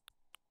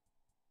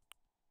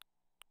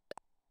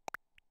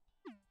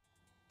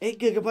 8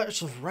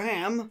 gigabytes of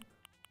RAM?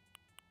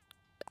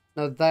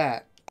 Now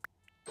that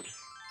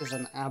is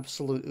an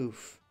absolute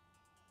oof.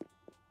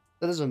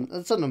 That's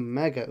an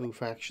omega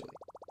oof, actually.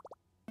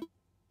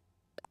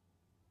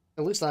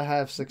 At least I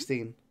have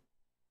 16.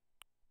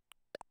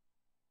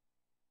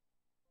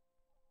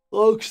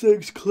 Log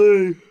sticks,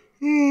 clay.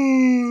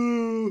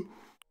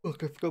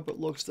 Fuck, I forgot about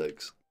log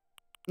sticks.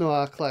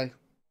 No, clay.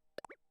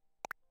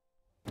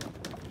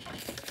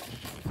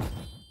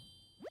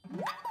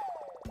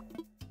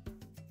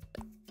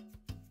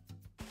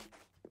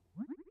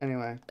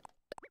 Anyway,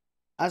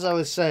 as I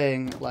was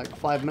saying like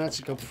 5 minutes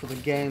ago before the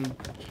game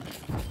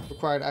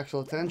required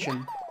actual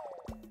attention,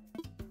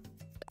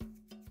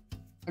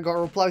 I got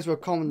a reply to a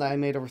comment that I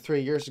made over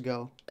 3 years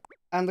ago.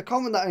 And the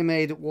comment that I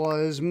made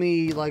was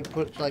me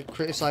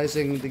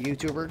criticizing the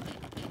YouTuber.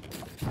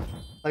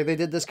 Like, they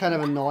did this kind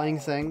of annoying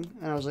thing,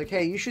 and I was like,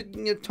 hey, you should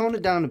tone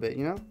it down a bit,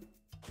 you know?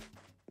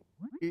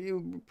 It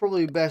would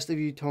probably be best if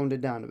you toned it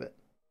down a bit.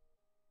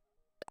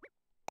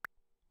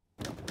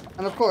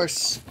 And of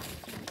course,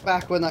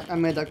 back when I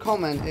made that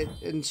comment, it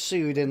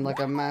ensued in like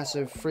a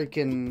massive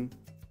freaking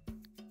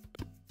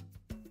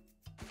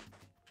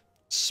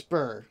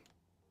spur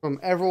from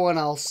everyone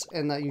else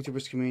in that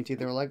YouTuber's community.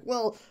 They were like,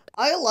 well,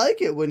 I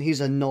like it when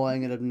he's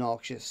annoying and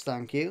obnoxious,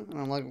 thank you. And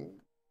I'm like,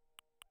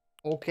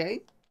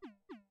 okay.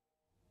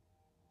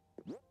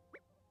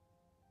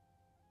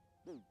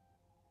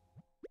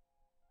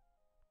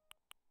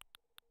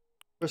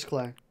 Where's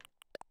Clay?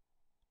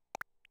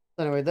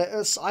 Anyway,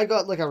 I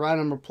got like a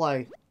random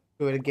reply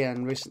to it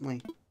again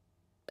recently.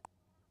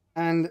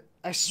 And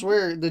I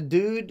swear, the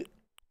dude,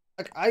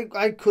 like,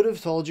 I could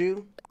have told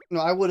you, no,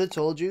 I would have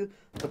told you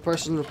the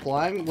person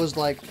replying was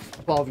like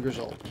 12 years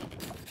old.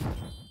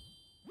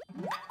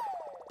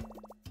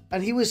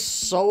 And he was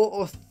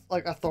so,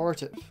 like,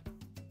 authoritative.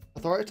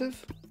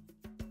 Authoritative?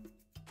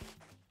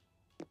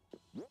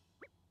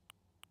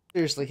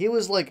 Seriously, he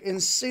was like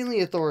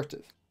insanely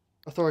authoritative.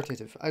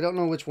 Authoritative. I don't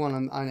know which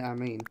one I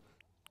mean.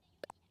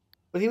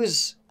 But he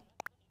was...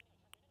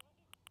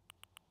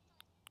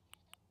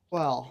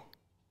 Well...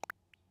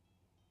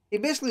 He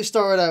basically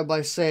started out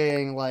by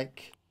saying,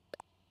 like...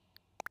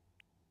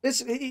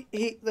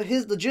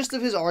 The gist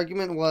of his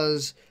argument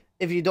was,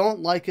 if you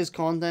don't like his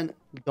content,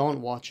 don't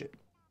watch it.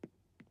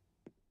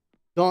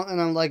 And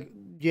I'm like,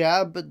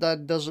 yeah, but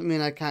that doesn't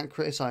mean I can't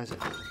criticize it.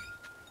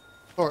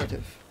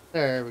 Authoritative.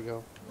 There we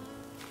go.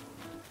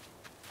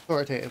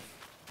 Authoritative.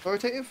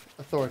 Authoritative?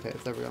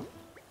 Authoritative. There we go.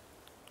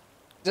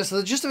 Just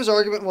the gist of his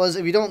argument was,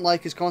 if you don't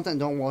like his content,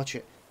 don't watch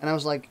it. And I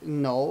was like,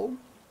 no.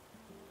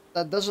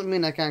 That doesn't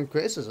mean I can't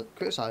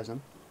criticize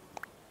him.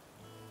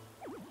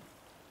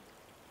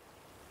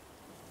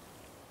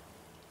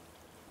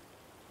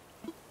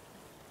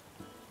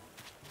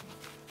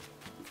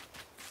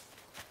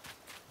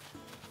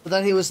 But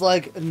then he was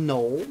like,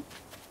 no.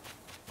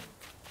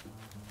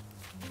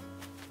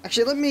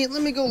 Actually,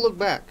 let me go look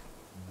back.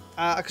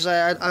 Because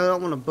I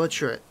don't want to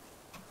butcher it.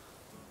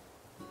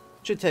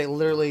 Should take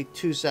literally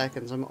 2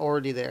 seconds. I'm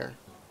already there.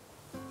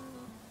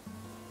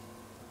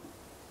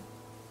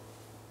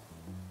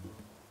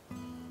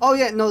 Oh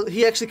yeah, no,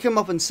 he actually came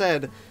up and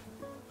said,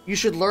 you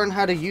should learn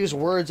how to use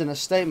words in a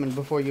statement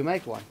before you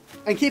make one.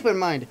 And keep in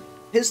mind,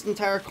 his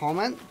entire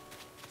comment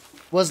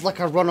was like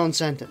a run-on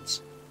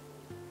sentence.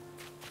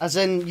 As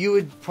in, you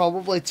would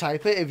probably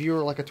type it if you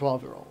were like a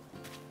 12-year-old.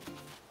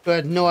 Who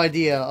had no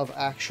idea of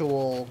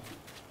actual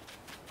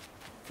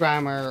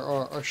grammar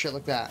or shit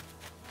like that.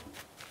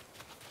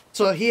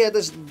 So he had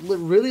this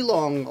really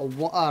long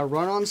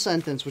run-on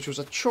sentence, which was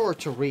a chore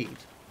to read.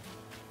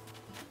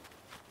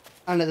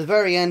 And at the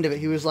very end of it,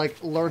 he was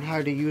like, learn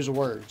how to use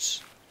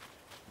words.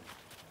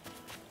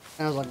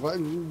 And I was like, what?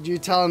 You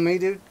telling me,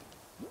 dude?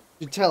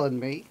 You telling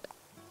me?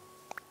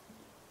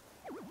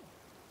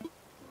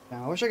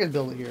 Now, I wish I could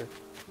build it here.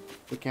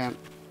 We can't.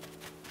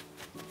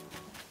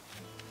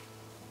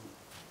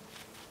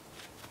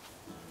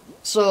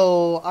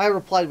 So, I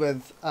replied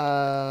with,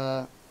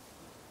 for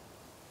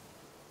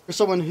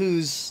someone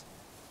who's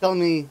telling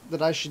me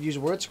that I should use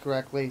words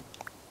correctly,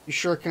 you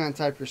sure can't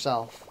type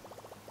yourself.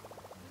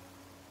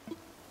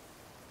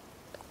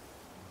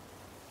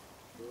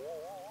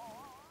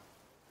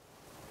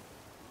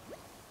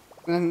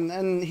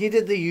 And he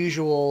did the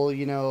usual,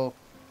 you know,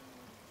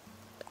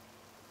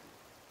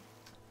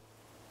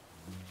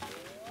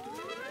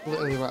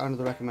 literally right under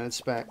the recommended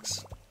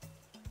specs.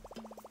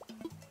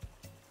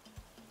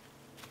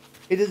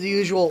 He did the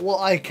usual, well,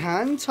 I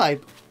can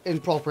type in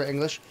proper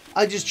English,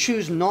 I just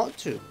choose not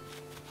to.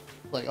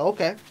 Like,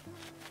 okay,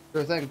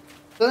 sure thing.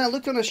 Then I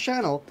looked on his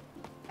channel,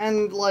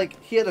 and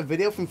like, he had a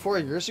video from 4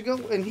 years ago,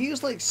 and he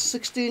was like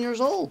 16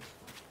 years old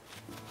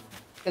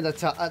at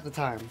the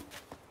time.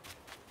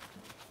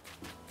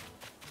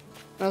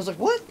 And I was like,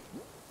 what?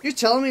 You're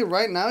telling me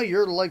right now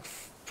you're like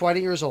 20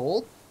 years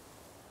old?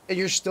 And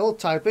you're still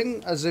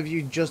typing as if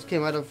you just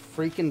came out of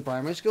freaking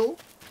primary school?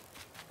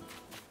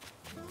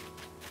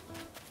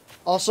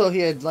 Also, he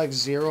had like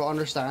zero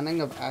understanding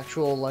of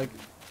actual like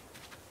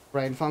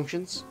brain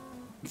functions.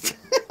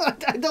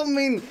 I don't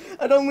mean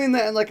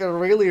that in like a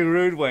really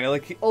rude way.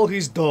 Like, oh,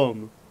 he's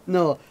dumb.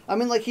 No, I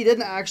mean like he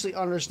didn't actually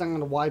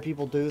understand why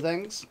people do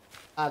things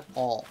at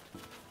all,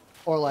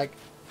 or like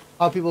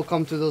how people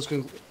come to those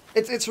conclusions.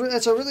 It's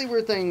a really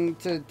weird thing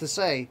to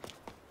say,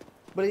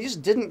 but he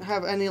just didn't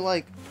have any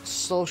like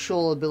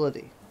social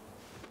ability.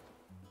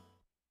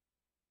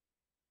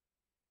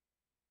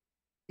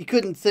 He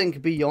couldn't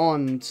think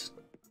beyond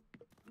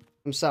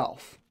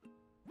himself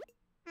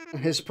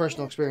and his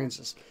personal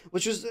experiences,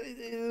 which was,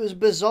 it was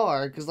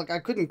bizarre because like I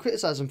couldn't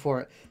criticize him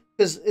for it,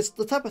 because it's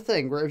the type of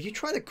thing where if you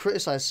try to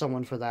criticize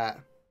someone for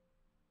that,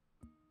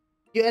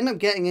 you end up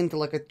getting into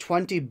like a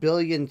 20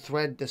 billion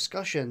thread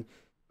discussion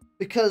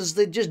because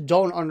they just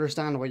don't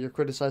understand what you're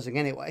criticizing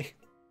anyway.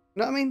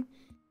 You know what I mean?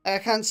 I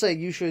can't say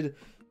you should,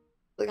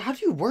 like, how do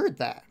you word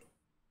that?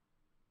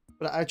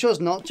 But I chose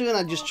not to, and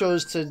I just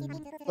chose to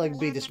like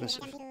be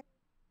dismissive.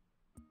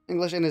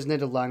 English in his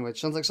native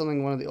language. Sounds like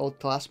something one of the old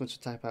classmates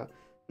would type out.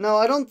 No,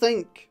 I don't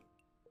think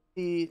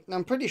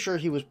I'm pretty sure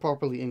he was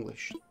properly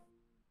English.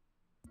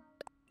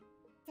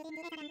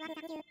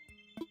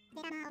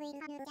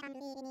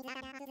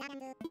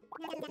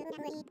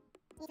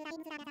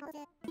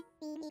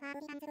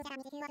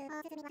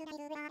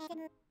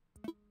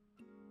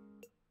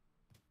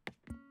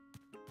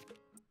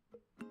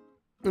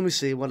 Let me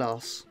see, what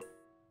else?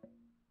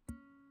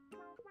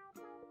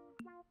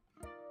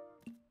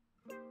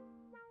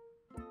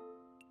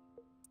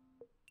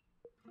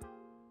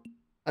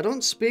 I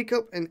don't speak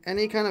up in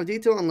any kind of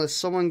detail unless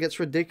someone gets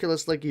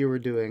ridiculous like you were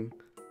doing.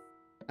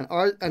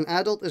 An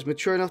adult is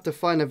mature enough to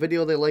find a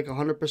video they like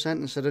 100%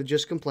 instead of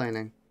just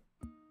complaining.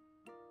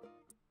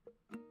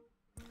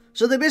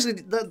 So they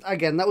basically,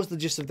 again, that was the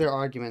gist of their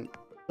argument.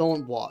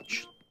 Don't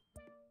watch.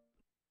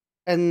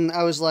 And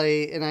I was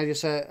like, and I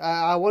just said,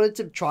 I wanted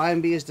to try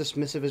and be as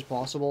dismissive as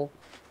possible.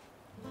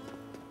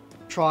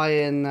 Try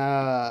and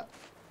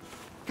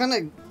kind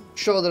of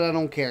show that I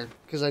don't care,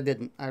 because I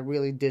didn't. I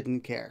really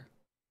didn't care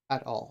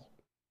at all.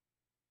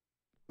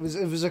 It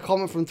was a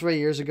comment from 3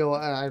 years ago,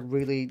 and I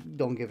really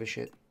don't give a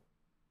shit.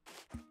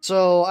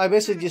 So I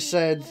basically just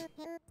said,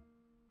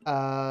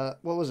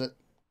 what was it?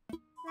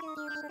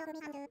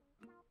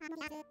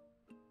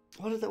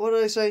 What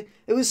did I say?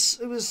 It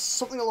was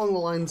something along the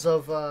lines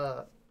of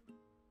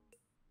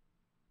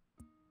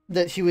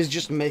that he was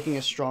just making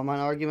a straw man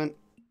argument.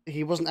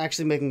 He wasn't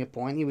actually making a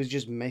point. He was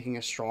just making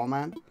a straw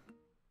man.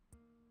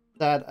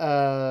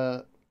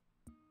 That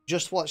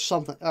just watch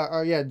something,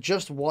 or yeah,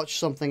 just watch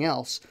something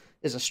else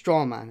is a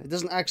straw man. It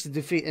doesn't actually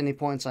defeat any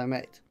points I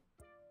made.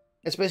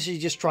 It's basically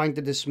just trying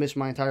to dismiss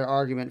my entire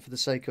argument for the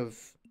sake of,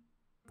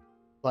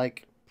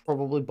 like,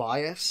 probably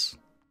bias.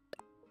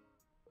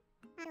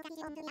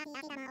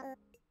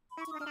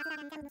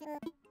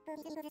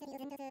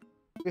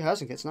 Your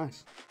housing kit's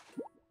nice.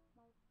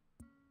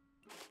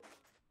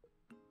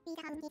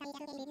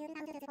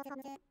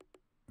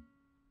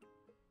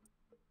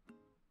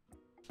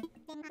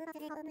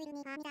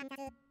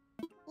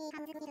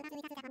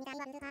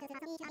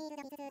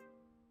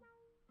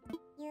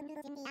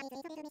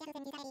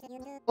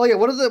 Oh yeah,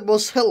 one of the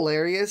most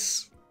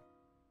hilarious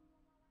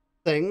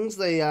things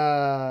they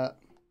let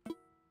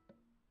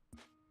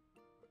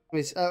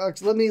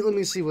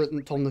me see what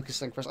Tom Nook is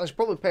saying first. I should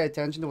probably pay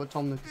attention to what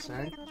Tom Nook is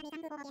saying.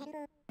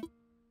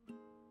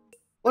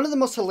 One of the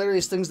most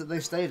hilarious things that they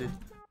stated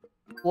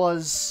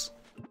was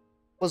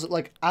it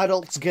like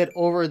adults get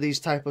over these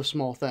type of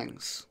small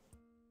things.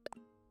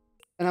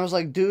 And I was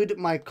like, dude,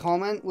 my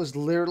comment was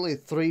literally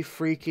 3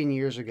 freaking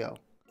years ago.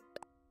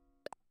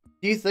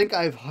 Do you think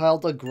I've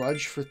held a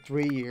grudge for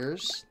 3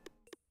 years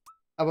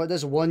about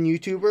this one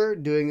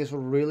YouTuber doing this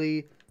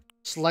really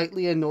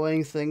slightly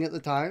annoying thing at the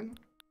time?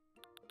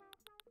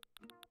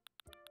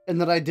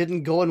 And that I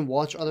didn't go and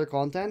watch other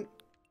content?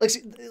 Like,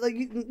 see, like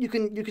you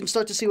can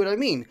start to see what I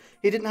mean.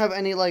 He didn't have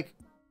any, like,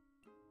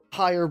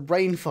 higher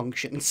brain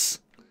functions.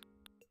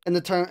 In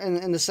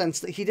the sense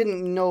that he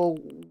didn't know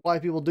why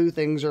people do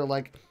things, or,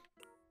 like,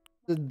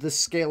 the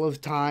scale of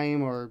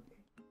time, or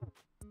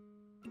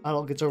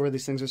adult gets over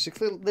these things.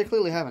 They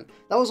clearly haven't.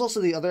 That was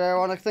also the other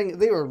ironic thing.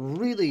 They were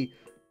really,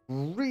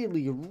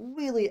 really,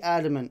 really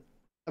adamant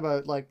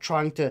about, like,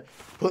 trying to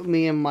put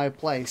me in my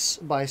place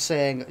by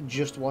saying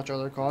just watch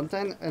other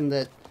content, and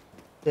that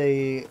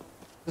the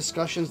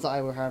discussions that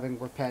I were having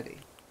were petty.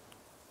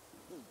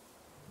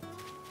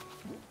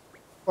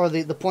 Or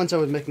the points I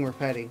was making were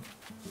petty.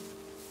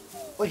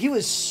 But he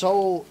was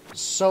so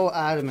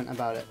adamant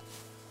about it.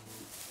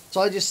 So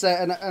I just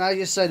said, and I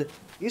just said,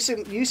 you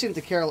seem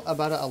to care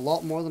about it a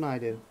lot more than I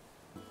do.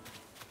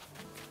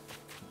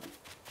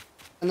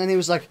 And then he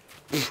was like,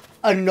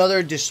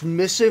 another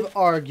dismissive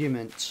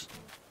argument.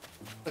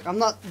 Like, I'm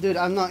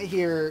not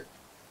here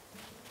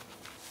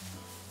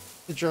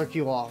to jerk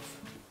you off,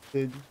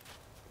 dude.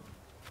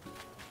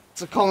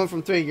 It's a comment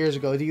from 3 years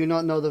ago. Do you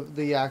not know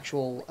the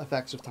actual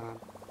effects of time?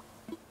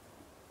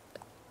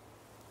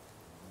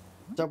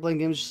 Start playing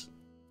games,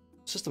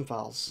 system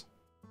files.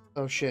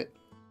 Oh shit.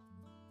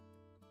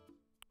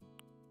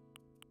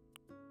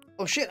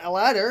 Oh shit, a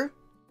ladder?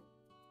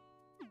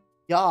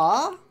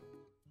 Yeah?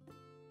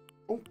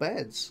 Oh,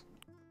 beds.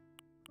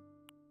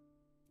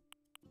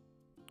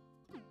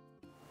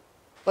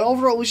 But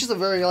overall, it was just a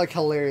very, like,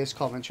 hilarious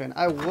comment chain.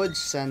 I would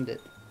send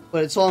it,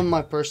 but it's on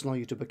my personal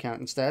YouTube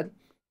account instead.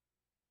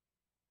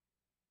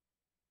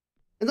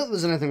 And not that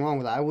there's anything wrong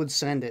with that. I would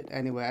send it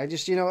anyway. I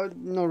just, you know,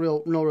 no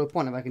real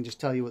point if I can just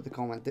tell you what the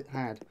comment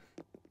had.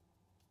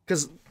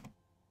 Because,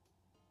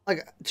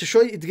 like,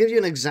 to give you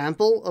an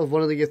example of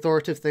one of the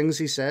authoritative things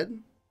he said.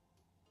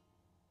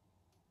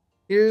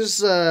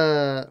 Here's,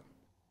 again,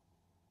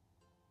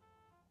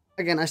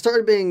 I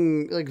started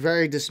being, like,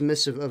 very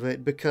dismissive of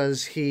it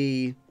because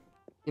he,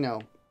 you know,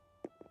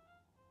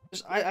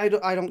 just, I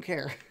don't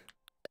care.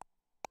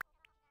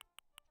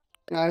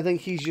 You know, I think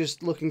he's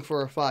just looking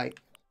for a fight.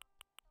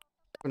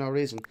 For no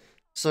reason.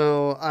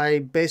 So I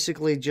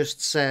basically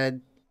just said,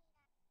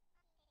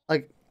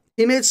 like,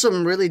 he made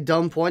some really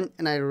dumb point,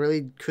 and I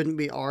really couldn't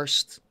be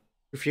arsed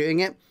refuting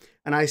it.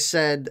 And I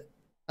said,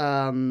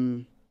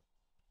 let's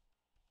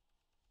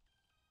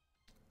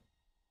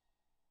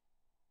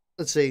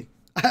see.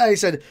 I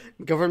said,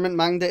 government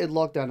mandated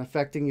lockdown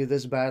affecting you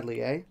this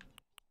badly, eh?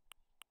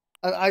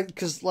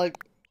 Cause like,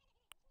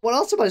 what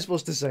else am I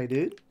supposed to say,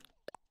 dude?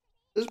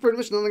 There's pretty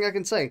much nothing I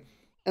can say.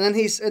 And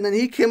then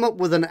he came up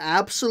with an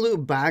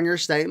absolute banger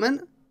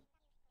statement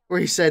where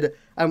he said,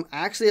 I'm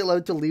actually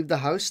allowed to leave the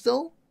house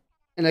still.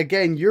 And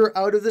again, you're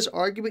out of this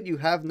argument. You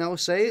have no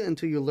say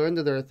until you learn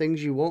that there are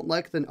things you won't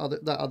like that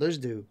others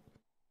do.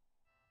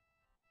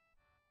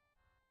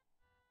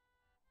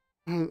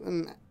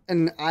 And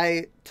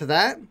to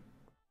that,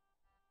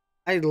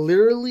 I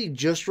literally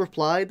just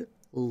replied,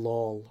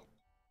 lol.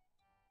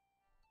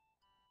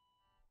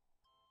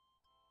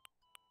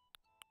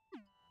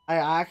 I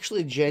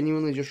actually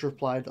genuinely just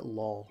replied,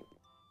 lol.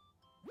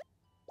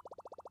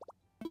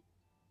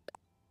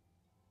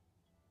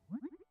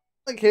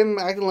 Like him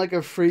acting like a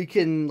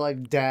freaking,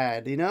 like,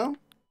 dad, you know?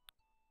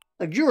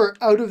 Like, you're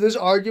out of this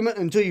argument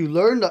until you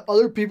learn that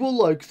other people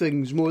like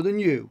things more than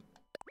you.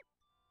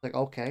 Like,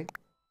 okay.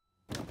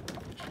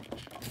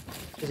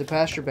 Is it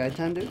past your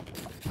bedtime, dude?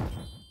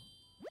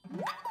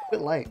 A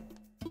bit late.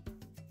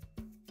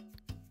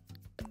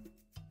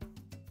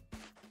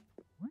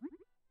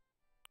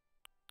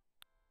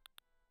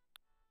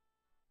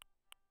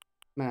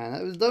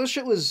 Man, that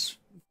shit was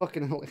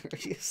fucking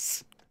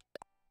hilarious.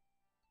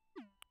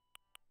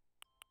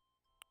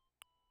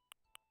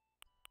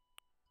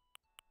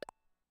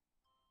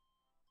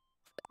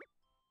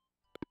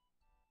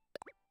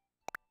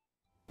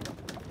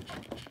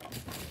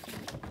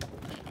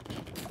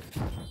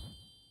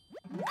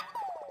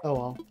 Oh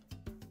well.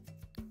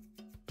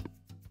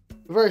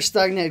 A very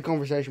stagnated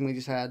conversation we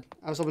just had.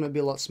 I was hoping it'd be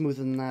a lot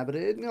smoother than that, but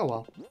oh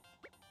well.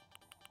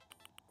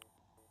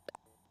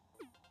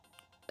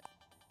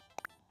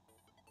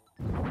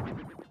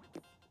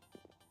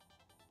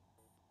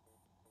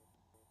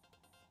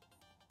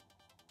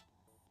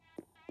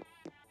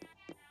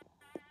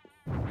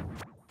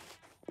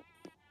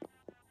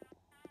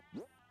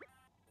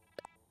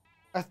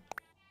 I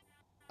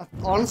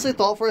honestly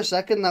thought for a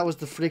second that was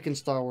the freaking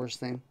Star Wars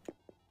theme.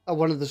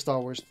 One of the Star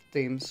Wars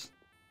themes.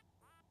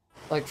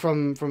 Like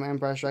from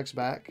Empire Strikes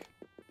Back.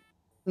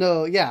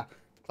 No, yeah.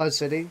 Cloud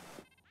City.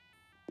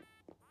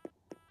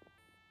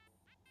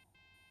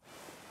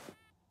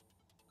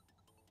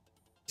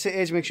 Say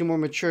age makes you more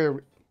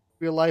mature.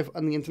 Real life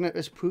on the internet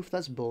is proof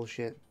that's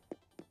bullshit.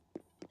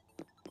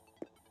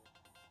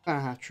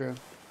 True.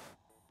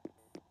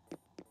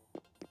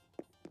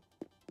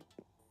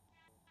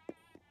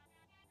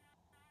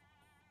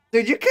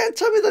 Dude, you can't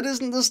tell me that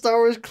isn't the Star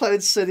Wars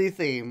Cloud City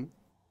theme.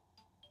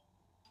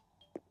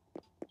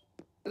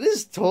 It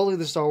is totally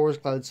the Star Wars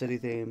Cloud City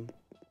theme.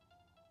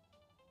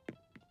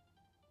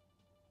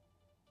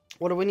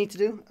 What do we need to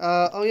do?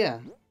 Oh yeah.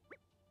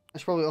 I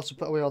should probably also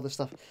put away all this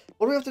stuff.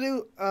 What do we have to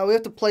do? We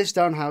have to place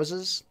down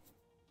houses.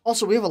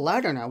 Also, we have a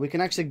ladder now. We can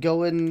actually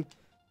go and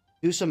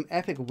do some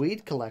epic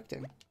weed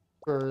collecting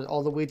for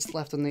all the weeds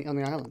left on the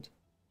island.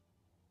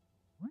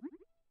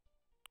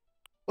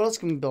 What else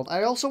can we build?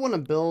 I also want to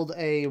build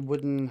a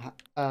wooden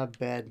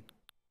bed.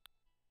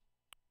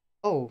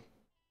 Oh,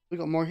 we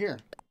got more here.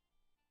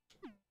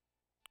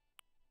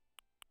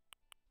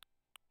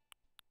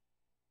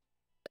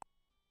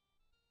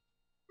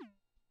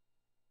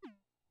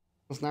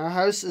 Listen, our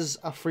house is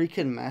a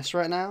freaking mess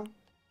right now.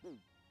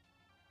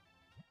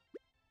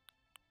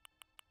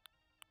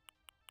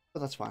 But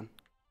that's fine.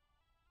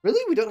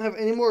 Really? We don't have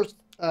any more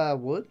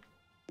wood?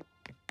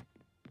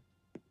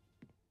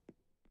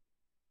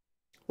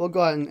 We'll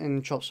go out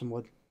and chop some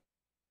wood.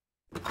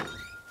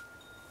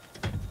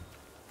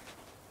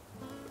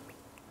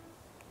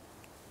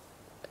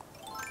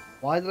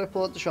 Why did I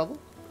pull out the shovel?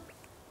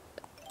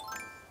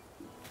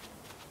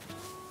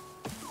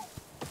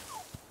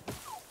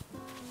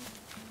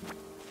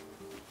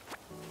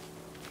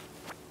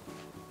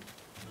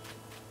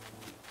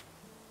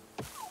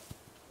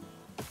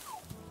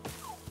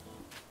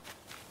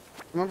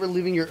 I remember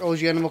leaving your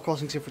OG Animal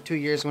Crossing here for 2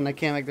 years. When I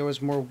came back, there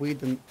was more weed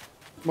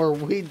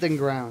than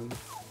ground.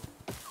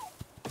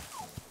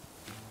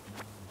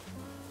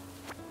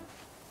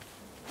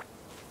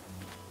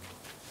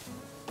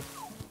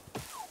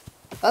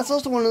 That's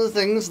also one of the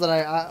things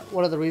that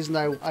one of the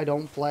reasons I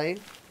don't play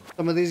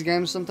some of these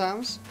games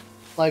sometimes,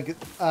 like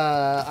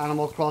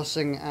Animal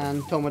Crossing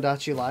and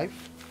Tomodachi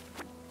Life,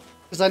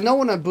 because I know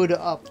when I boot it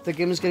up, the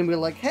game is gonna be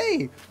like,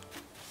 "Hey,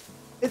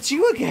 it's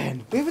you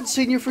again. We haven't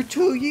seen you for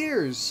 2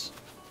 years."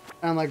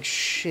 And I'm like,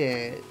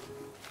 shit.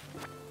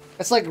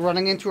 It's like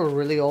running into a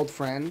really old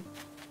friend.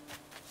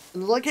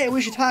 And they're like, hey,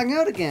 we should hang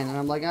out again. And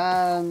I'm like,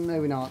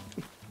 maybe not.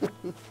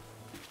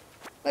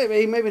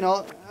 maybe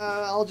not.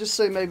 I'll just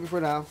say maybe for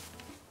now.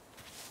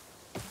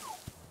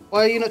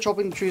 Why are you not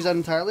chopping the trees out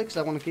entirely? Because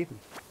I want to keep them.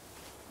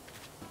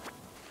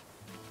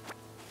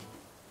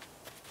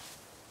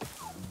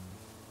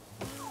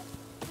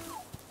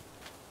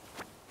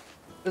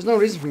 There's no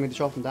reason for me to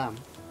chop them down.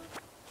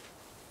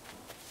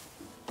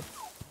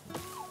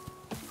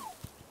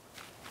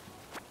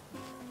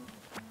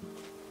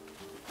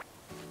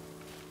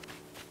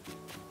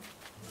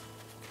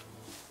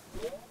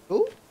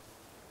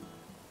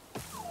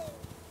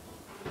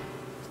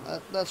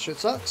 that shit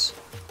sucks.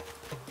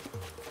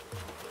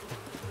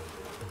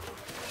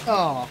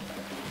 Oh.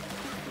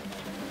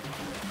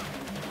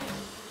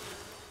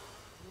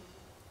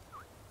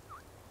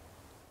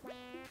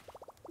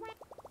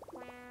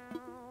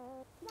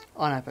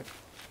 On epic.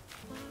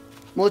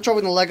 I'm only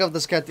chopping the leg off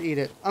this cat to eat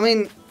it. I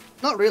mean,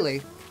 not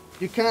really.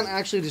 You can't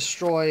actually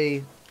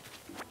destroy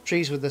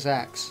trees with this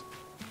axe.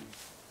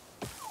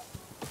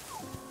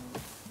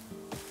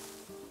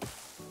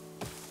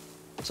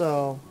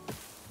 So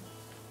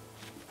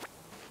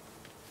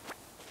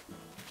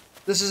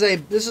this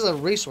is a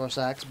resource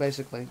axe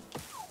basically.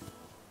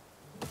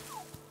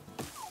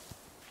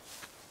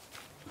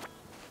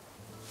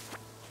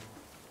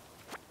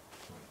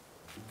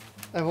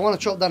 If I want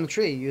to chop down a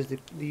tree,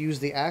 use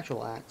the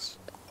actual axe.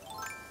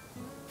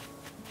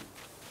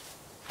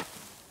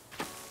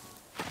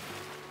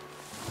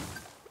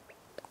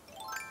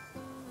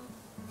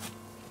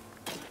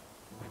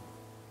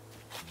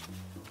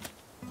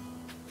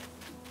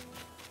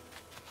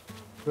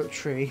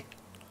 Tree.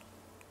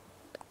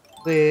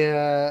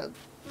 They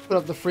put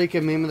up the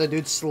freaking meme of the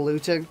dude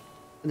saluting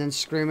and then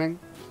screaming.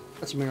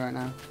 That's me right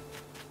now.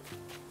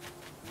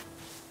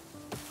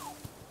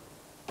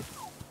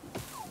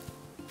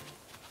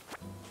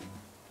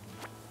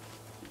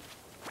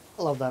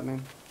 I love that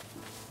meme.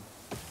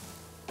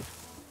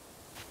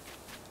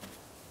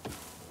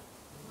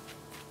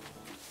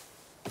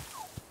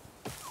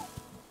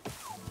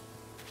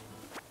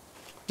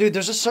 Dude,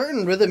 there's a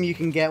certain rhythm you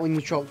can get when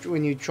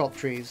you chop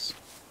trees.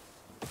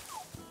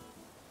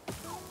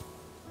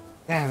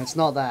 Damn, it's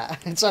not that.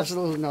 It's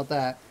absolutely not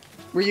that.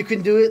 Where you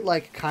can do it,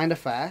 like, kind of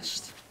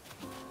fast.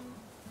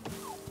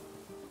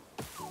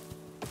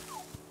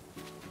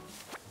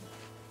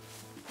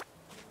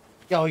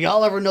 Yo,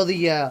 y'all ever know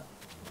the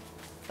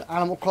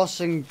Animal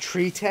Crossing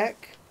tree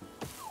tech?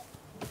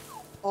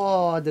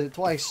 Oh, I did it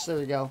twice. There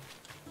we go.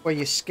 Where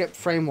you skip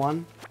frame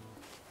 1.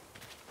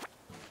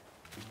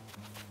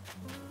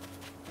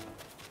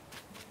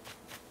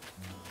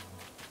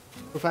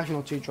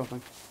 Professional tree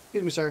chopping.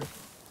 Excuse me, sir.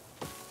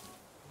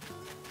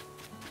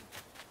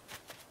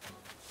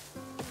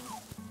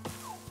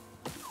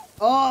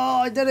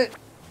 Oh, I did it!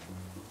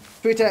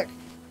 Tree tech.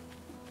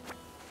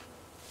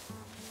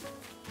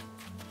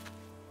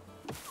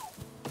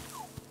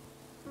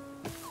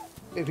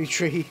 Baby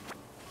tree.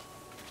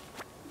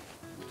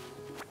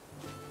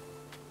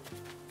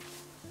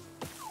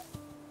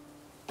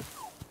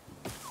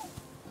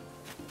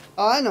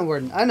 Oh, I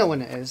know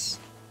when it is.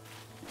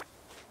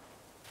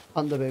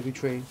 Hunt the baby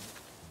tree.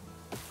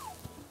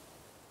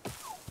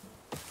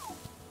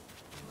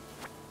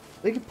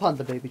 We can punt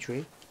the baby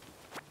tree.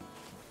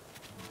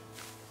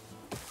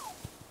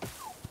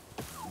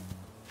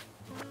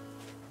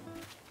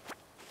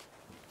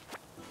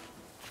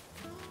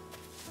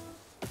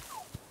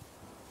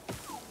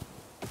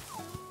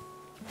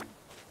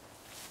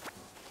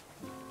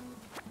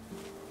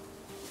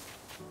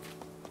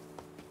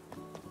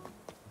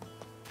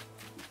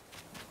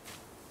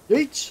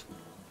 Yeet!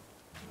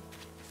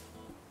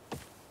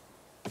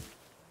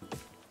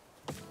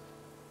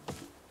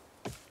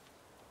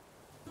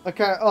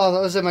 Okay, oh, that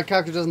was it. My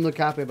character doesn't look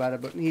happy about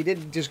it, but he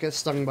did just get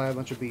stung by a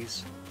bunch of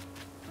bees.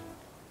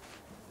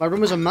 My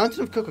room is a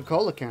mountain of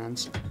Coca-Cola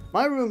cans.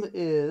 My room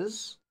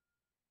is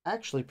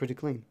actually pretty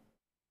clean.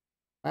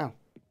 Wow.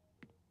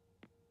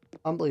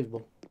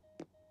 Unbelievable.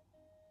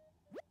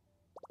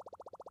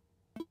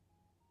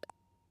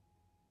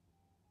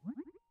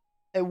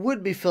 It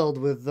would be filled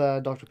with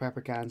Dr.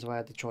 Pepper cans if I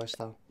had the choice,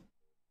 though.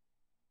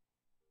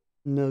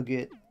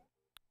 Nugget.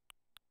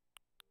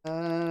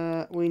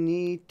 We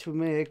need to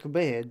make a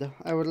bed.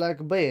 I would like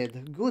a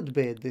bed. Good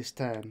bed this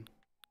time.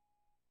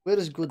 Where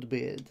is good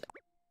bed?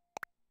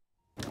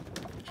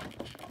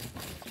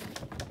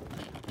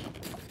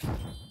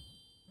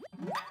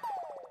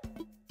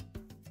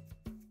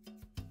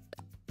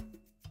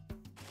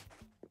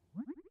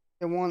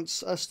 It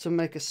wants us to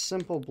make a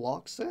simple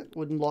block set.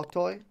 Wooden block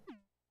toy.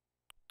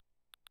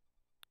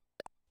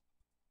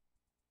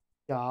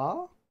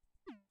 Yeah.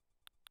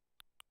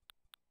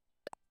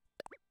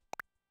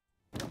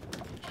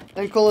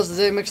 Then call us the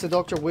day makes the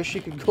doctor wish he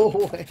could go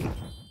away.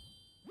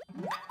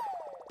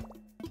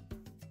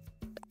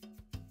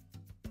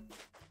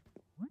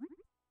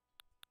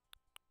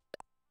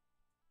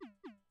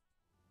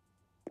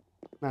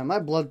 Man, my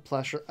blood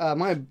pressure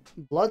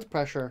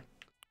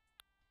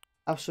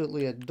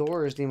absolutely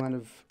adores the amount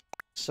of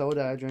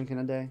soda I drink in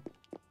a day.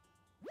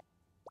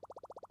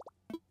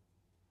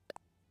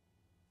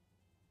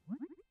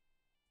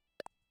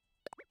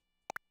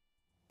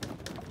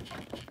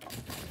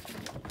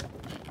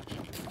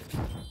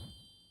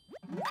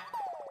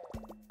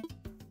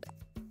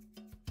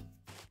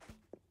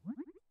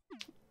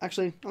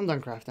 Actually, I'm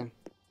done crafting.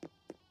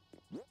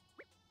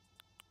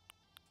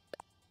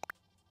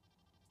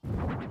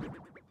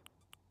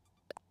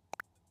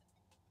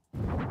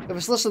 If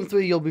it's less than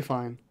 3, you'll be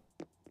fine.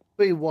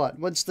 3 what?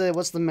 What's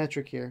the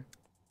metric here?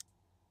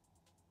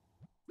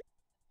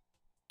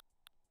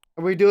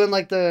 Are we doing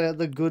like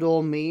the good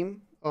old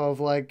meme of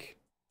like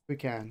 3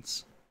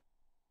 cans?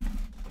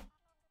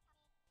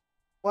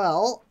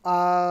 Well,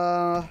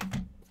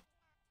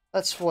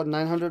 that's what,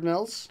 900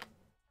 mils?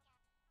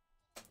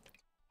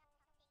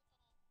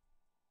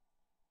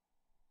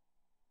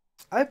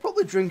 I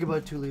probably drink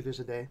about 2 liters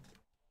a day,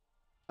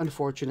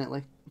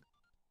 unfortunately.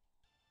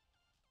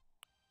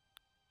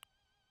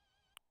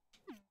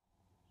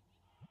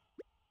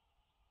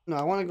 No,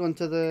 I want to go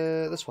into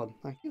this one.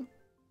 Thank you.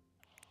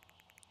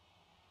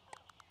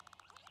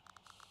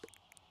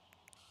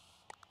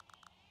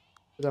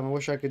 Damn, I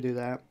wish I could do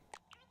that.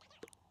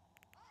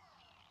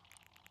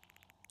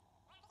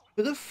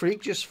 Who the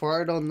freak just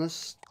fired on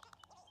this?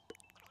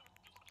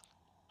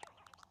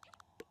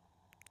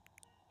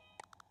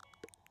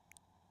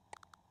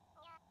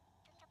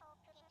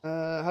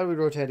 How do we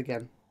rotate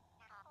again?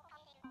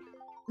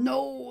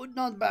 No,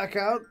 not back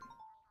out.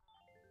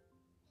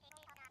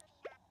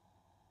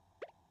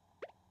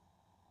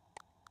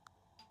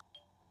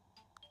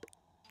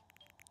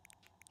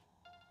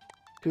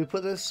 Can we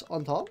put this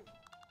on top?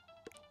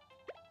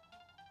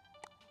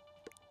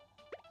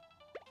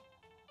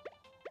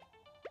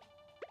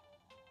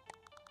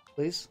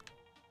 Please?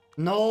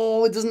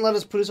 No, it doesn't let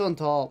us put us on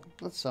top.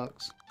 That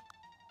sucks.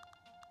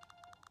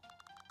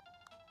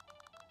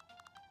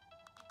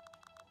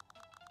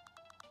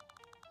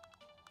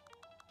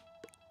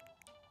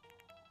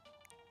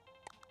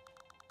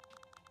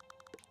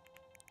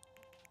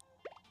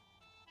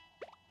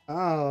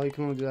 Oh, you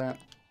can only do that.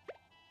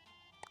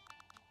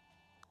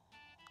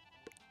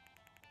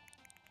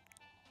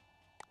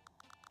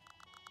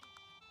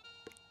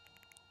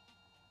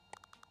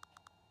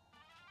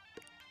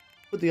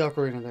 Put the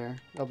ocarina there.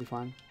 That'll be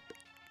fine.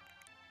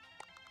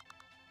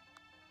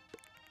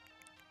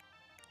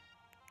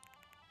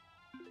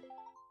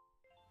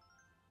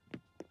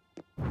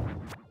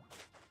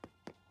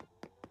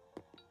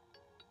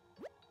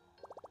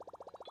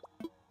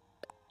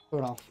 Turn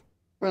it off.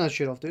 Turn that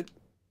shit off, dude.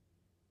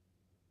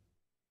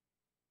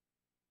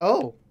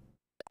 Oh.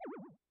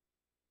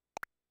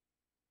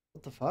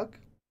 What the fuck?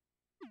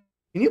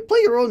 Can you play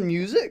your own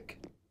music?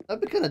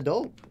 That'd be kind of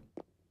dope.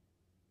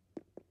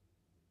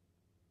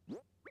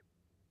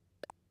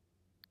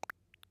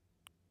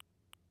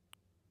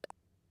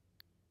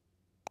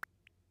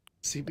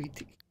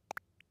 CBT.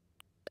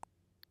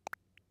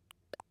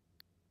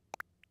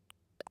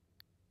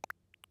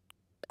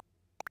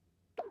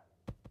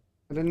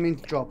 I didn't mean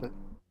to drop it.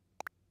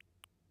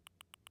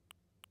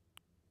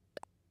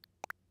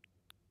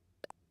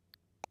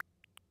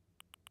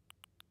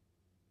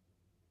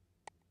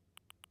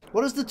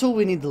 What is the tool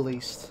we need the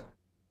least?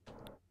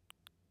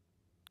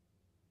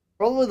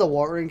 Probably the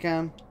watering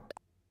can.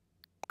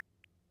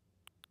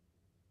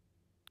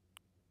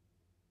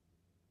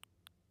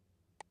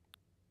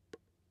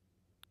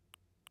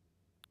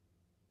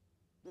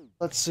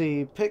 Let's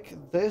see, pick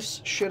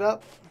this shit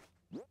up.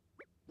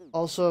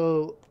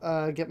 Also,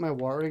 get my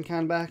watering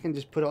can back and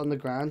just put it on the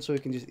ground so we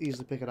can just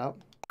easily pick it up.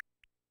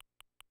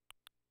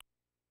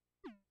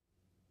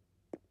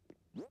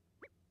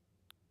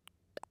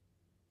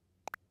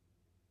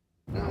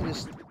 No,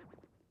 just...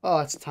 Oh,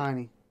 it's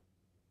tiny.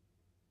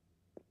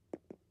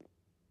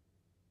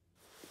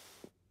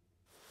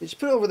 Just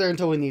put it over there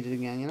until we need it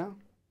again, you know?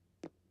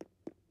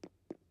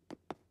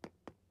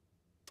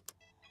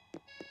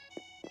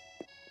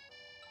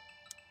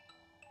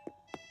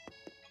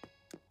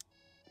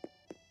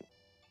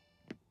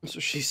 That's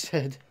what she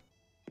said.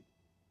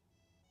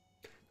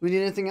 Do we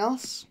need anything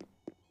else?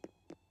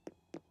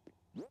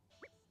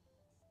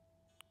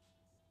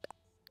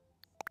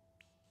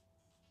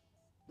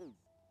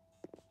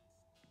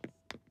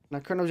 My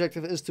current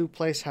objective is to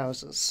place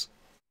houses.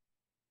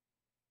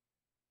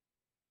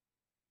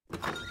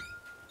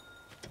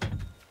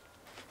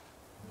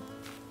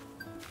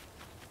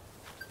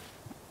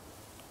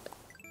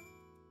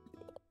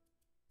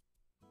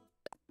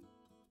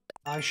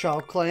 I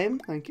shall claim,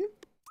 thank you.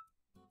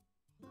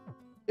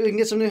 Maybe we can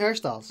get some new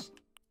hairstyles.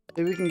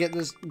 Maybe we can get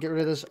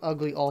rid of this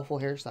ugly, awful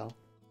hairstyle.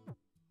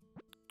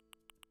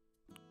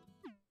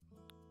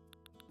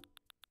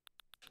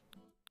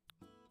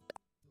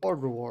 Or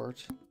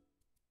reward.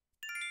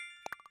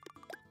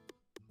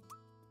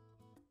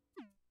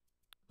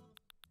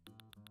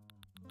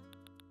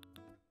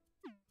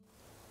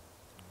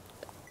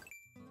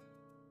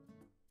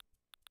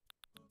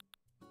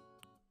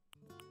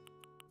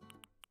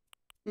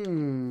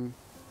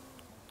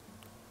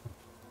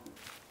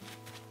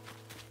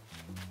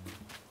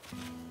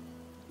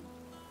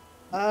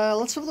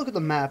 Let's have a look at the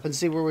map and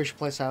see where we should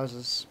place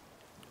houses.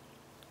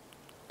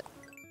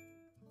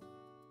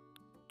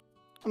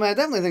 I mean, I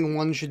definitely think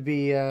one should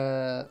be,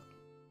 up,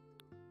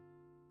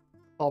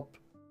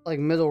 like,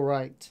 middle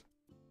right.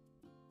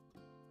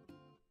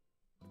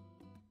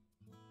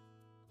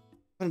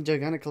 What a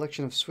gigantic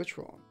collection of switch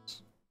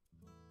ROMs.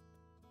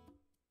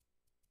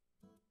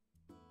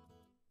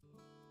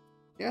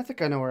 Yeah, I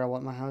think I know where I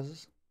want my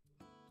houses.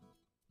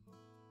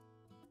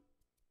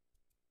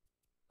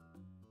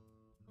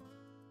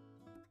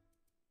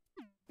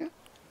 Yeah.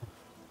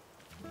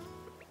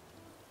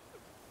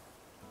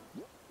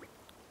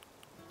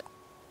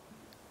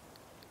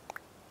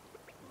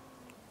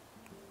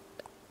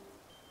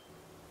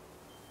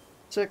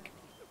 Sick.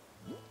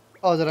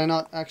 Oh, did I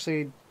not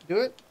actually do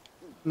it?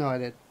 No, I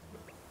did.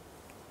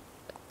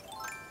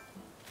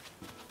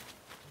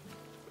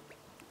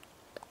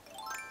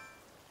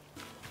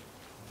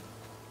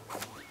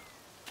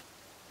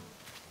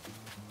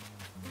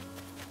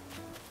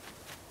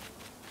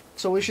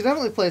 So we should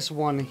definitely place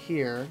one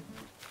here.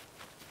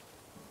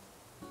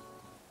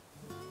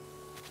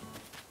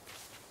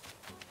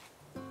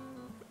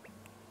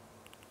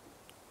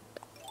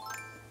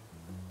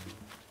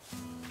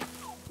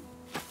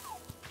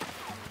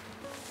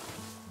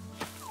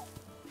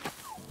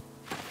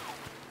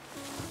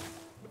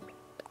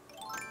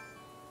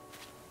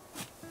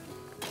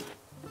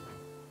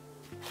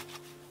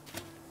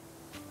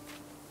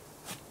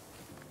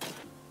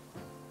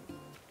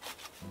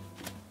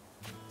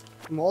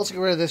 We'll also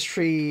get rid of this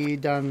tree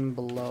down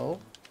below.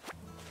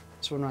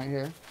 This one right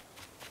here.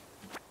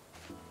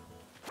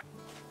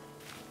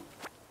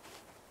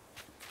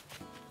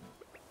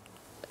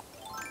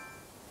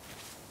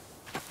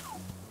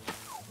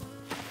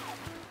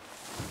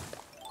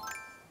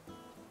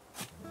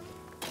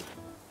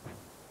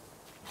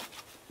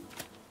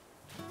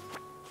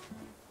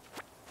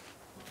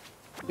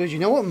 Dude, you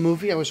know what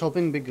movie I was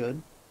hoping would be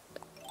good?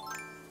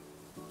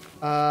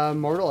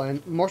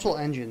 Mortal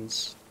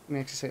Engines. Let me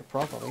actually say it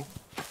properly.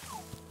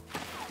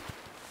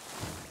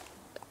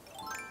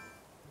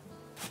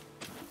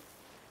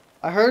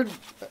 I heard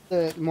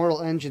that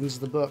Mortal Engines,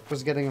 the book,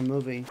 was getting a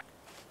movie. And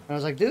I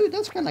was like, dude,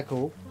 that's kind of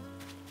cool.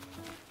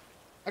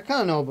 I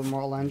kind of know about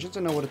Mortal Engines. I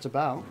know what it's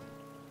about.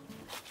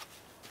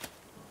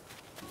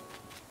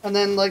 And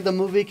then, like, the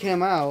movie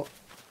came out,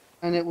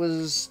 and I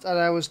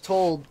was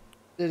told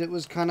that it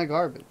was kind of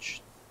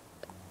garbage.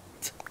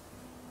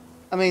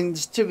 I mean,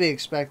 it's to be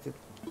expected.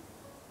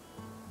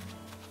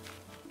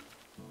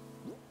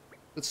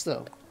 But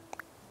still.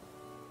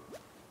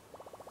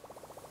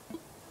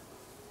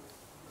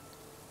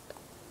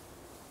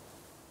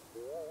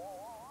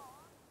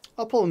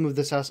 I'll probably move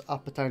this house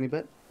up a tiny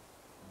bit.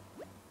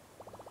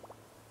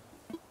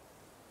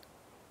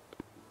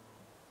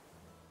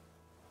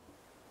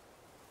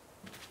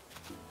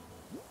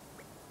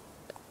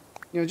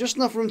 You know, just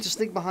enough room to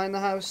sneak behind the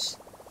house.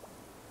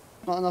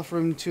 Not enough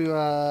room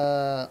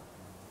to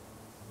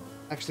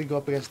actually go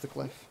up against the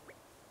cliff.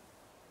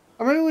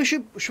 Or maybe we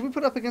should we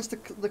put up against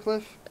the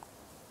cliff?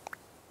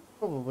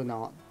 Probably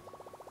not.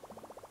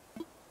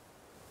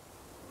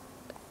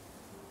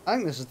 I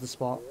think this is the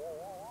spot.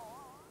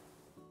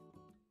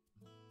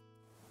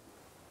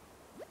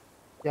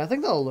 Yeah, I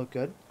think that'll look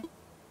good.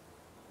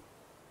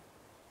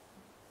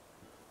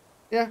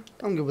 Yeah,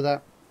 I'm good with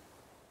that.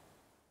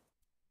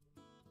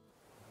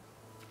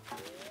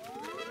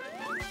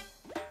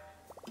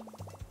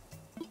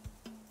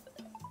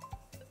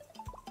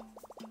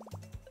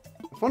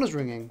 My phone is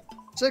ringing.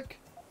 Sick.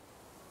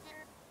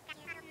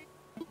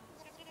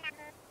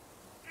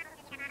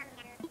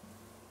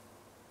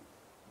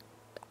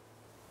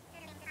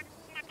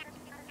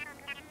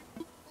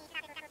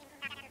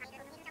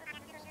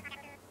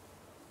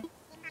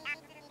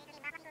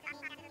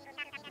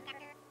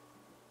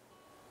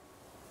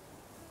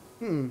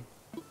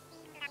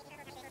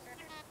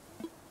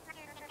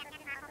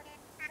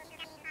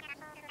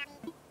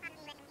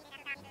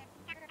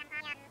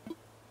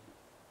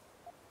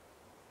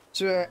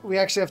 So we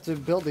actually have to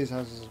build these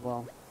houses as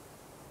well.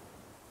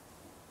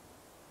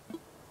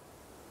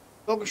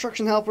 Well,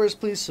 construction helpers,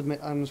 please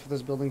submit items for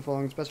this building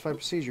following specified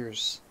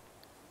procedures.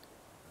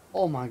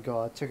 Oh my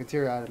god, took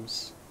interior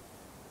items.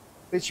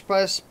 Beach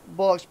price,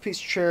 box, piece,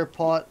 chair,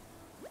 pot.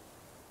 Is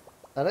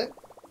that it?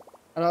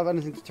 I don't have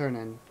anything to turn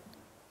in.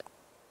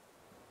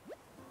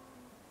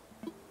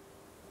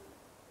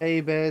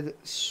 A bed,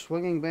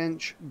 swinging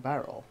bench,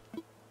 barrel.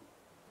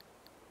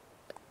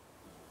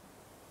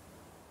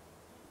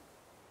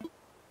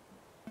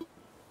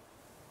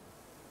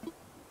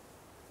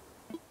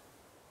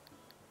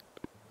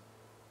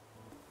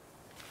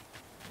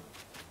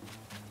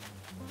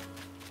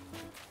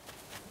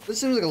 This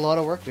seems like a lot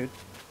of work, dude.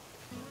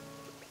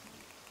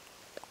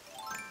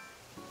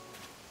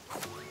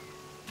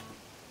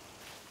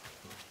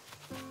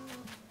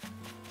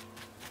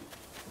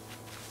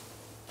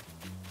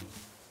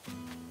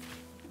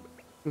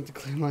 I have to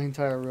clean my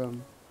entire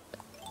room.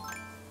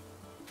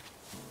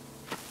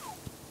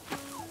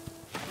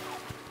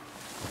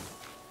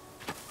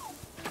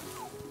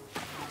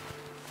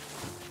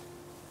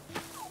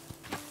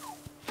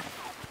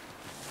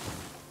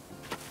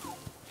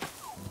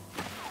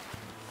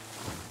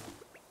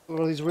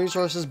 What are these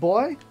resources,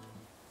 boy?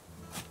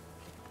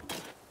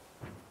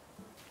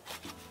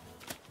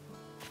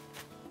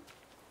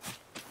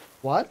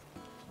 What?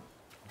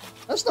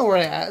 That's not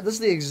where this is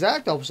the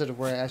exact opposite of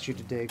where I asked you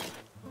to dig.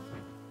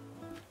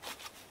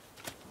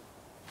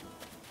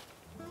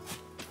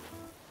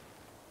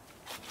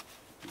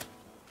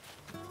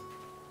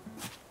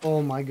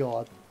 Oh my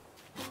god.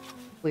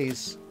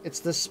 Please,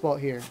 it's this spot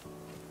here.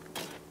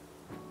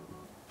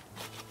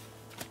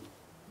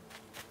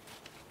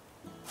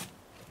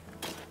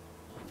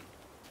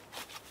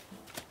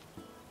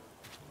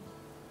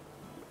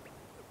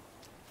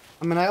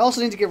 I mean, I also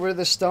need to get rid of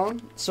this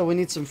stone, so we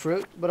need some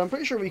fruit, but I'm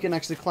pretty sure we can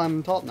actually climb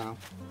on top now.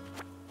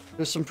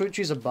 There's some fruit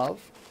trees above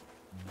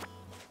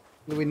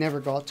that we never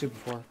got to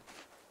before.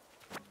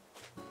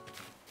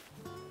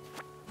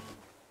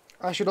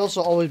 I should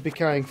also always be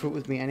carrying fruit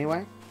with me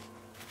anyway.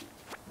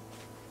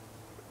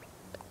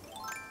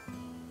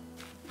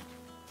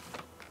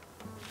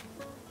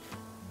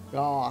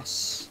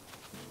 Goss.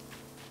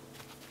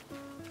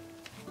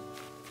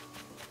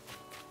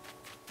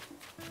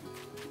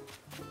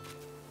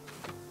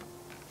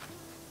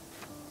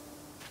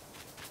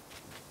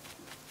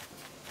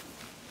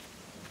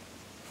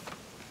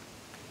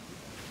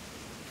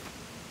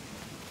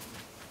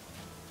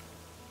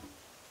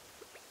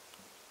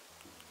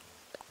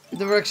 I've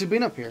never actually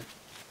been up here.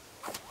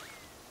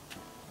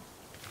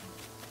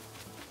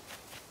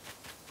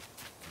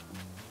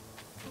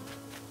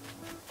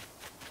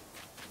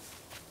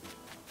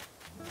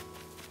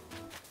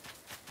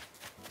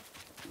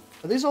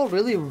 Are these all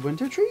really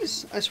winter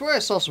trees? I swear I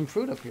saw some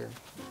fruit up here.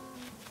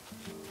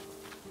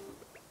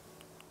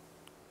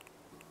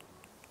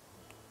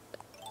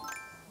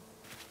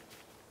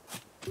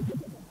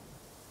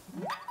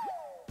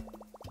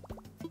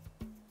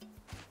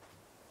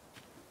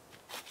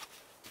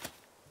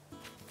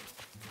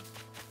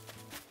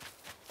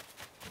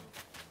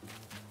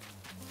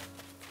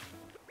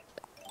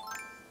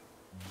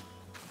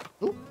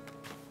 Ooh.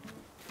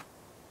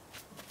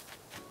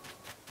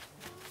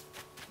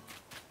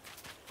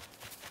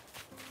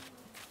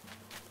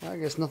 I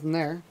guess nothing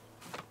there.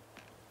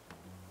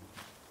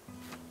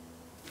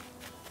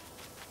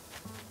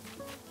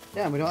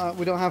 Yeah, we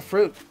don't have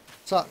fruit.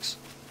 Sucks.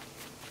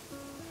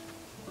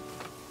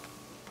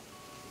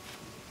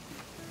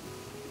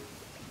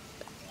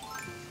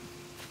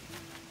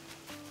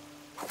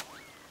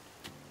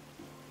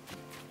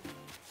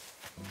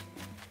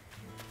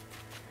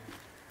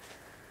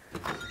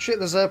 Shit,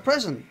 there's a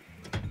present.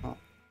 Oh.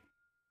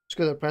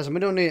 Screw the present. We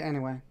don't need it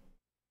anyway.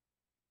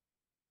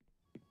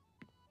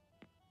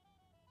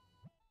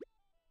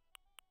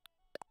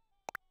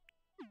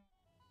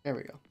 There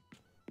we go.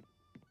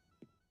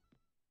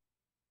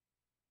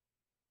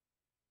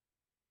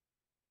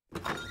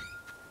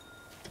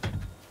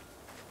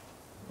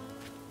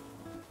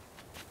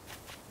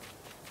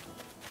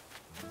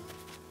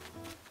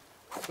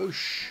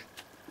 Boosh.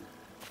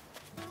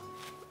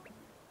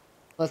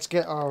 Let's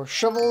get our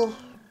shovel.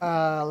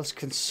 Let's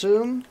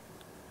consume.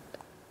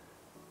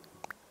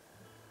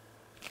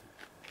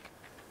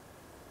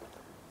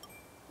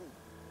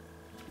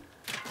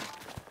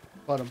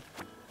 Bottom.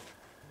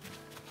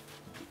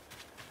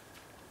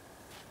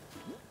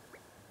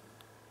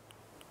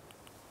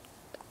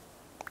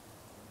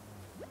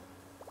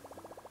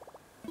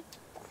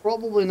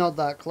 Probably not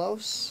that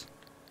close.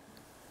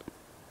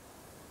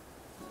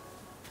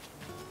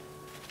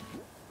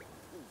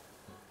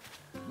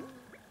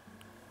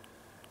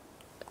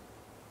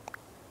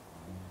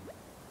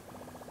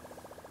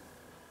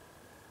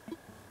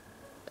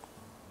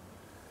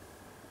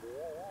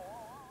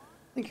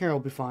 I think here will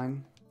be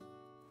fine.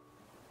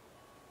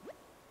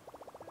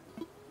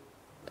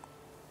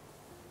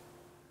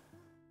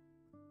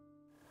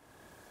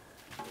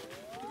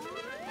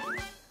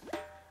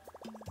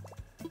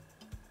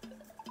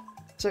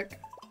 Sick.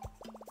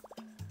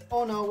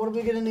 Oh no, what are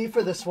we gonna need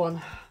for this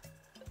one?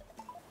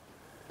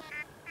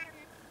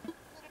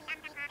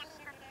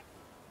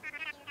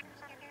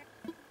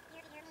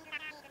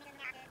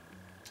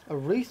 A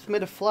wreath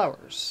made of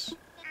flowers.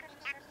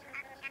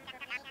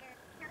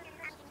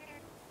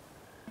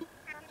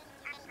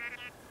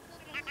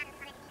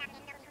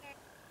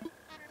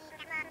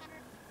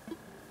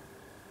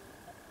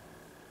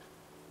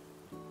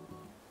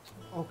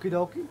 Okie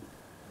dokie.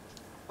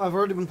 I've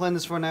already been playing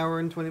this for an hour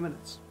and 20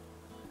 minutes.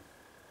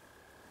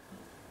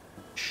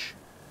 Shh.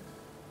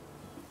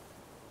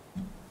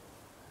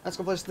 Let's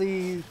go place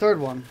the third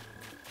one.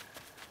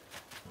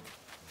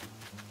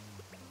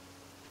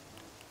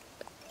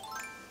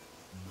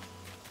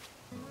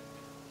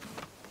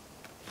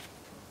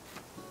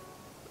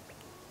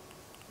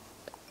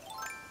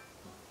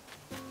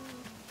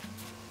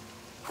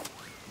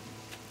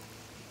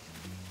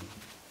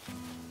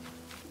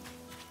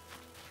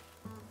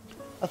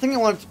 I think I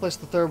wanted to place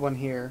the third one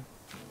here.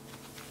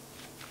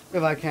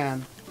 If I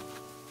can.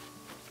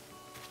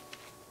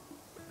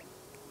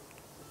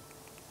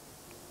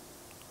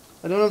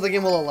 I don't know if the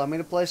game will allow me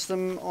to place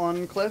them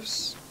on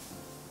cliffs.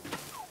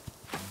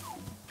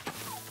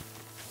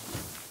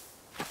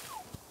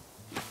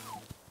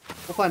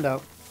 We'll find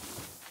out.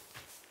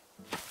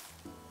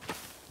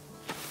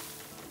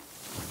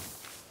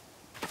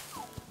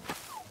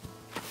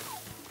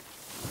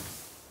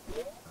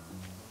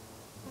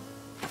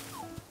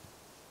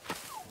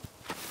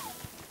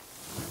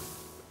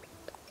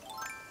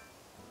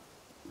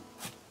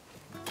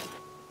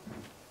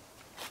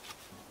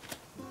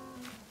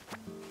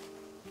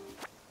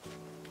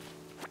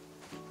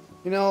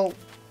 You know,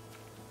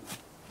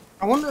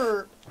 I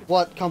wonder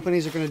what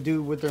companies are going to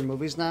do with their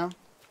movies now.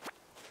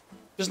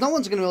 Because no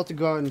one's going to be able to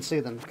go out and see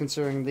them,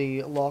 considering the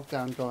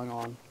lockdown going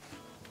on.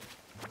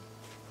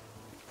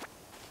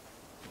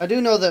 I do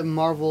know that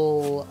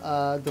Marvel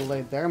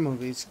delayed their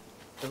movies.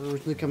 They were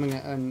originally coming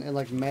in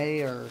like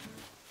May or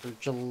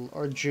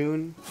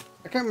June.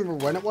 I can't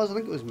remember when it was. I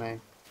think it was May.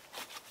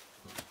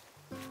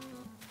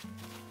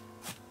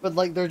 But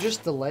like they're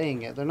just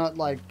delaying it. They're not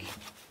like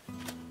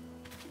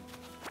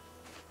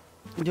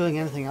doing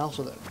anything else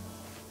with it.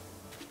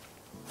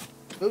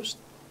 Boost.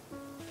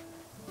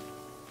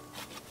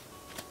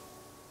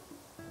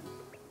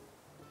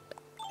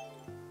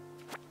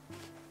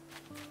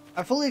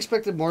 I fully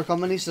expected more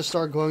companies to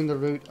start going the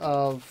route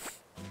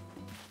of,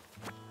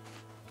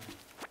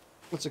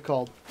 what's it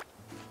called?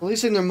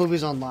 Releasing their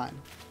movies online.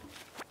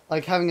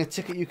 Like having a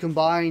ticket you can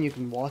buy and you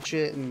can watch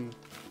it, and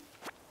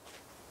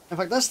in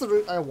fact that's the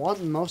route I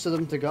want most of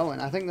them to go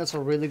in. I think that's a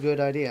really good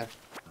idea.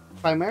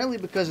 Primarily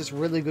because it's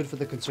really good for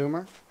the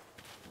consumer.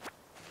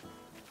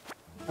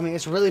 I mean,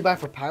 it's really bad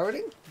for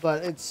pirating,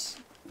 but it's...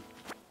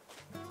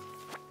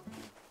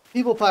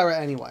 people pirate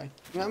anyway.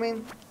 You know what I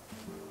mean?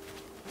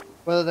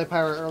 Whether they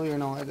pirate early or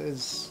not, it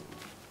is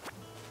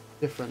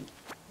different,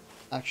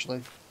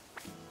 actually.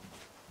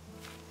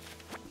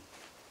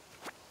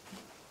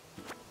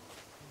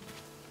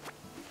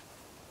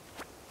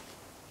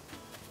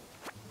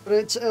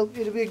 But it'll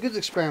be a good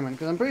experiment,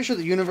 because I'm pretty sure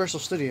that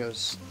Universal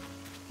Pictures?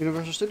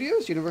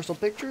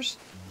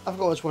 I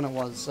forgot which one it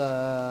was,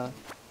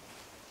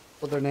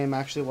 what their name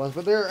actually was,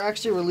 but they're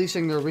actually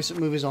releasing their recent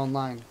movies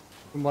online,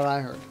 from what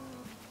I heard.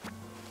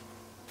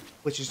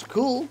 Which is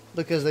cool,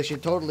 because they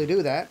should totally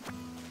do that.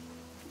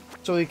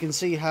 So we can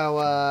see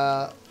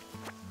how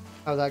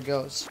that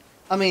goes.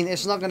 I mean,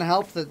 it's not going to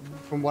help that,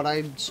 from what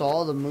I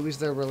saw, the movies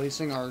they're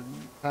releasing are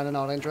kind of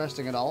not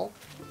interesting at all.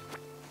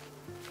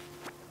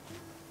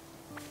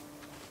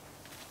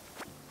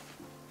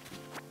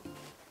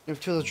 You have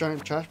two of those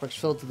giant trash bags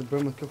filled to the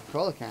brim with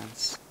Coca-Cola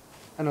cans.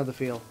 I know the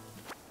feel.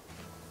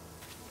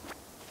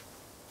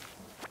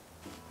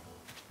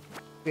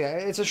 Yeah,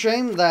 it's a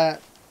shame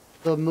that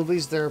the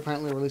movies they're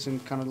apparently releasing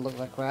kind of look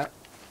like crap.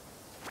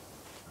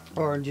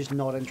 Or just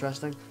not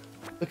interesting.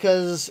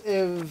 Because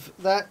if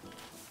that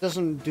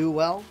doesn't do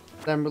well,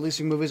 them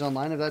releasing movies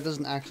online, if that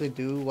doesn't actually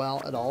do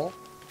well at all,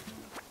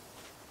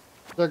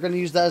 they're going to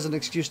use that as an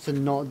excuse to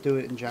not do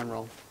it in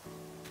general.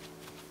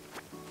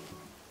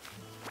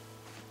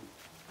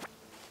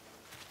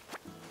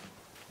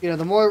 You know,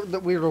 the more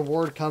that we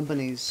reward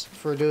companies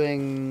for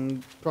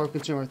doing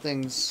pro-consumer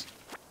things,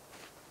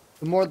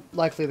 the more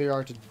likely they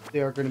are going to be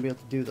able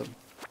to do them.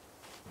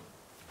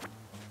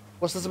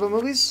 What's this about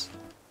movies?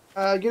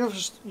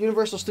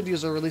 Universal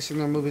Studios are releasing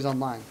their movies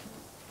online,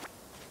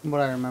 from what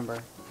I remember.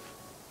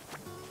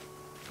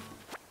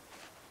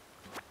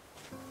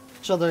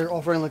 So they're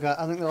offering like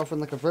I think they're offering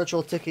like a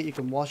virtual ticket. You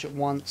can watch it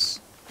once,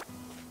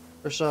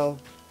 or so.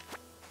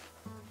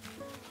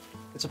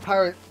 It's a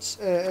pirate's.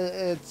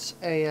 It's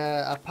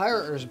a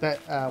pirater's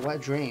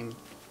wet dream.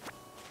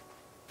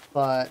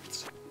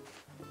 But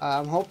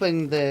I'm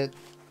hoping that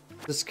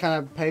this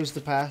kind of paves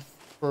the path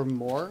for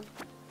more.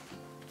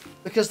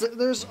 Because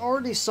there's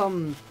already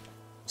some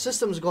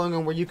systems going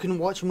on where you can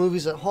watch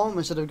movies at home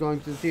instead of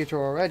going to the theater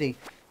already.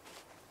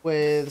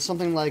 With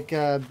something like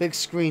Big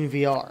Screen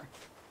VR.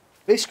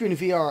 Big Screen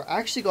VR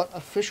actually got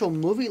official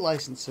movie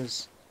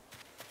licenses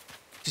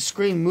to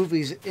screen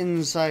movies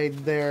inside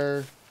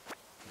their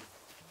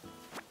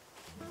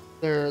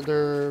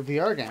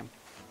VR game.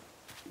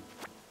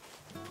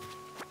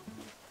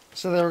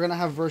 So they were going to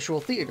have virtual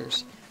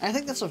theaters. And I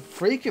think that's a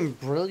freaking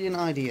brilliant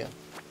idea.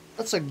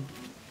 That's a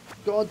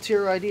god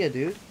tier idea,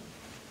 dude.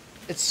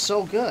 It's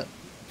so good.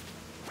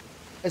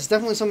 It's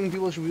definitely something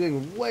people should be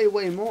doing way,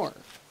 way more.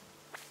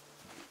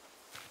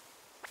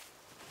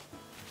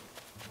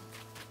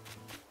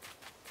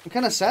 I'm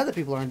kind of sad that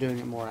people aren't doing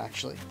it more,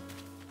 actually.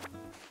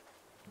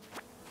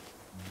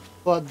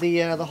 But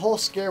the whole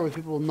scare with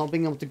people not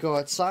being able to go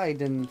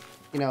outside and,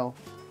 you know,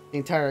 the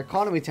entire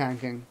economy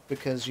tanking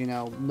because, you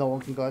know, no one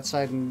can go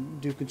outside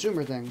and do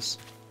consumer things.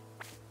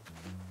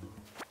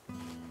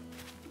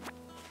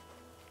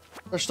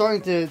 They're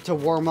starting to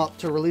warm up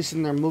to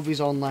releasing their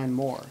movies online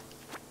more.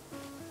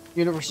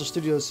 Universal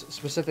Studios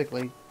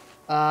specifically.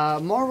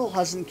 Marvel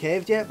hasn't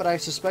caved yet, but I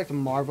suspect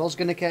Marvel's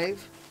gonna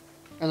cave.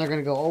 And they're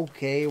gonna go,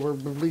 okay, we're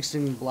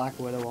releasing Black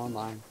Widow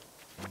online.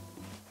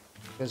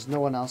 Because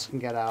no one else can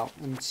get out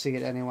and see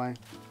it anyway.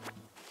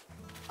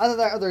 Either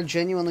that or they're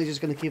genuinely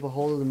just gonna keep a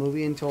hold of the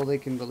movie until they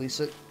can release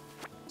it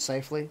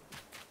safely.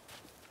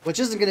 Which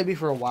isn't gonna be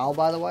for a while,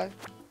 by the way.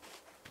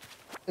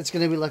 It's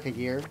gonna be like a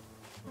year.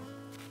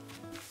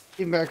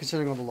 Even better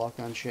considering all the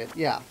lockdown shit.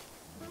 Yeah.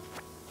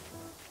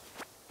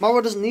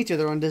 Marvel doesn't need to,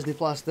 they're on Disney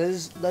Plus. That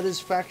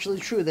is factually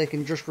true, they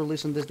can just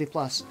release on Disney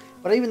Plus.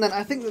 But even then,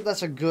 I think that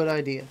that's a good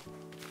idea.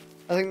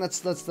 I think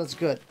that's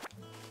good.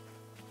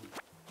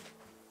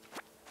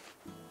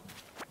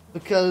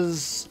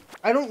 Because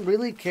I don't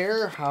really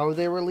care how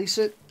they release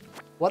it.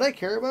 What I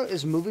care about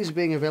is movies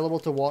being available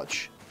to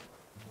watch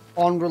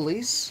on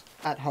release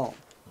at home.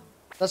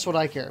 That's what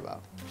I care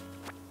about.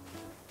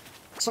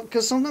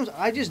 because sometimes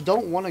I just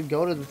don't want to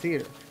go to the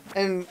theater.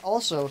 And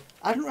also,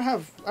 I don't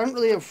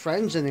really have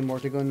friends anymore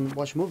to go and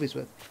watch movies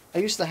with. I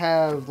used to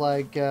have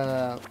like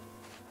a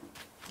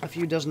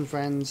few dozen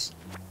friends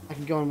I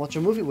could go and watch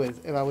a movie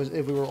with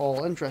if we were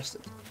all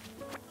interested.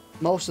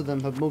 Most of them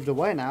have moved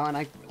away now, and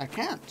I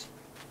can't.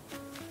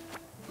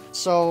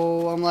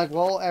 So I'm like,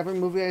 well, every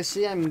movie I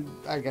see,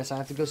 I guess I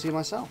have to go see it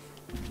myself,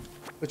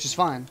 which is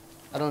fine.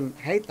 I don't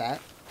hate that.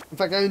 In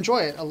fact, I enjoy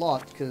it a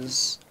lot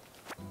because,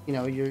 you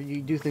know,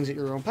 you do things at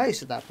your own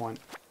pace at that point.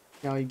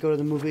 You know, you go to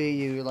the movie,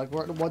 you're like,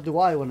 what do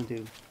I want to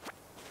do?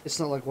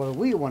 It's not like, what do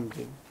we want to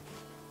do?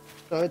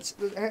 So it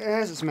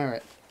has its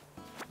merit.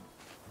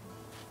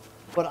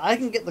 But I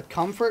can get the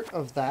comfort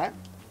of that,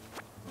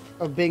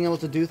 of being able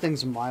to do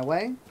things my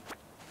way,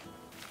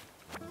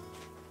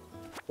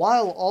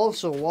 while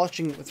also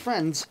watching it with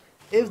friends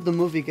if the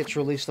movie gets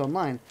released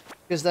online.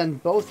 Because then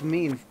both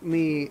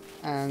me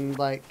and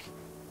like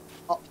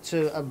up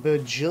to a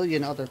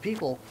bajillion other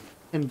people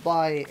can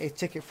buy a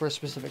ticket for a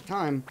specific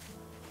time,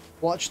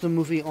 watch the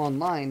movie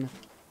online,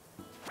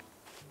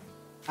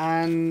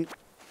 and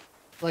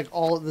like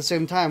all at the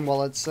same time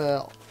while it's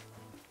you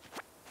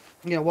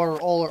know, while we're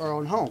all at our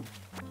own home.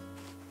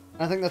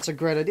 And I think that's a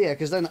great idea,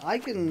 because then I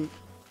can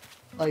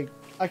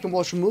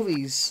watch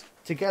movies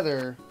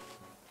together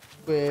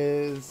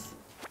with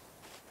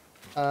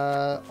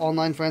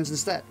online friends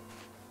instead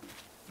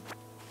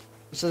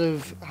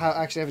of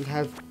actually having to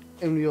have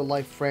in real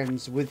life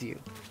friends with you.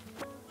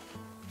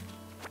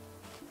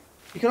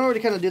 You can already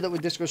kind of do that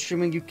with Discord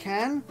streaming. You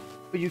can,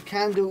 but you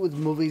can do it with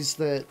movies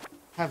that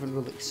haven't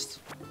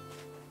released.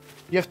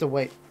 You have to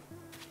wait.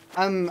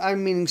 I'm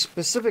meaning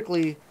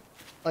specifically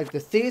like the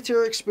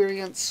theater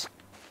experience,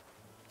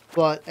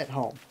 but at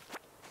home.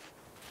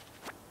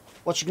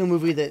 Watching a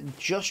movie that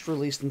just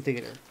released in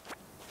theater.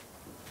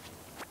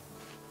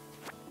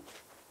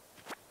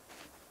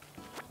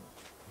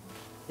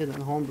 In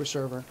a homebrew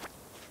server.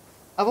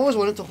 I've always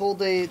wanted to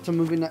hold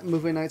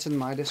movie nights in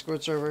my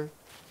Discord server.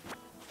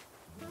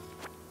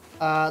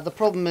 The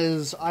problem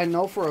is, I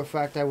know for a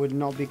fact I would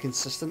not be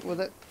consistent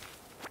with it.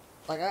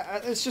 Like,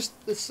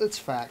 it's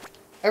fact.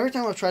 Every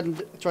time I've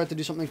tried to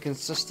do something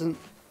consistent,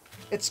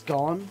 it's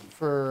gone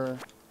for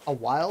a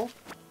while,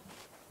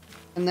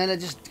 and then it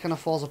just kind of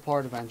falls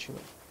apart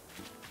eventually.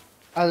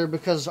 Either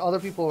because other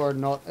people are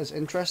not as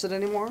interested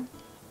anymore,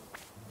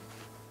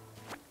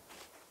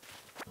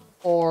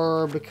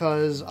 or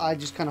because I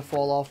just kind of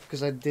fall off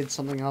because I did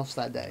something else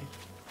that day.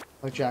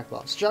 Like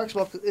Jackbox.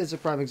 Jackbox is a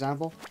prime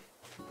example.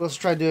 We also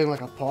tried doing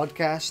like a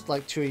podcast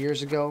like 2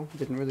 years ago.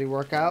 Didn't really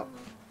work out.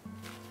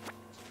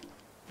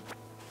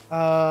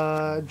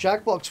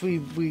 Jackbox we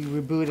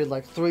rebooted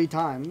like 3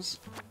 times.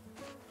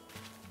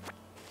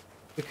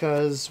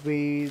 Because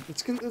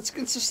it's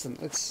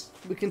consistent.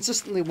 We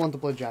consistently want to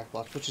play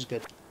Jackbox, which is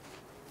good.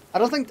 I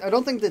don't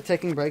think that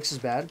taking breaks is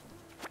bad.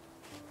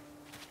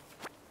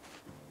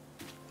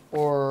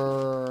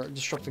 Or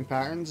disrupting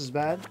patterns is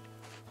bad.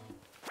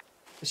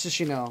 It's just,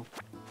 you know,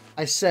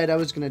 I said I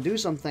was going to do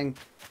something,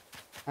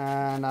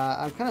 and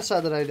I'm kind of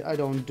sad that I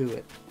don't do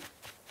it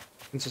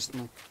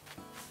consistently.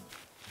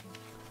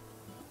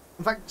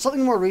 In fact,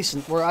 something more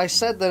recent, where I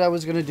said that I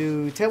was going to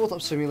do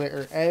Tabletop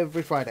Simulator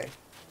every Friday.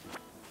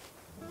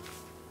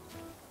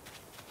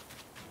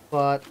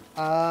 But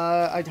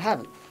I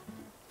haven't.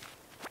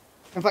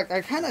 In fact,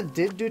 I kind of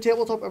did do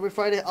Tabletop every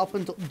Friday up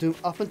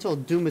until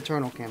Doom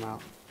Eternal came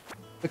out.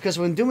 Because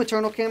when Doom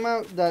Eternal came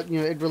out,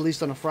 it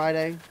released on a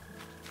Friday.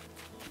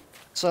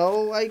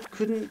 So I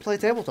couldn't play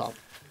Tabletop.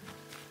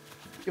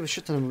 Give a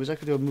shit ton of movies. I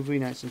could do a movie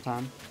night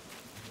sometime.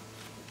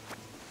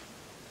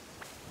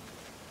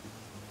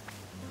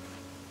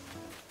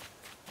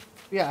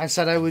 Yeah, I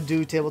said I would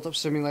do Tabletop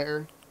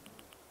Simulator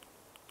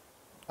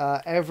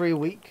every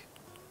week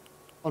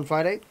on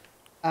Friday,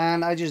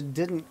 and I just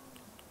didn't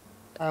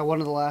for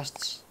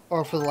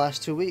the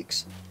last 2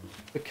 weeks,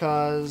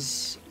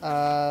 because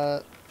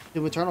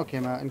Doom Eternal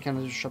came out and kind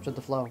of disrupted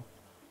the flow.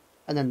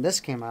 And then this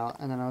came out,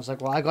 and then I was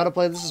like, well, I gotta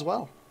play this as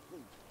well.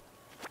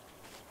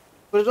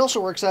 But it also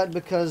works out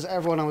because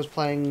everyone I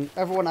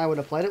would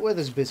have played it with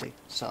is busy,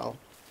 so...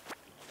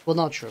 Well,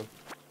 not true.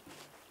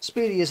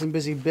 Speedy isn't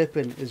busy,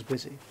 Bippin is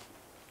busy.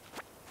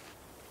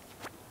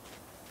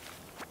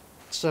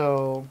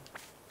 So...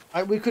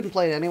 we couldn't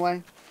play it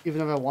anyway,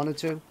 even if I wanted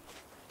to.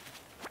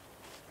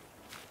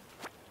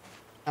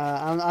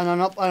 And I'm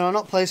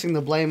not placing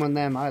the blame on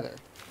them either.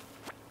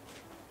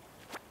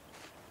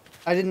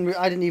 I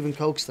didn't even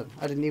coax them.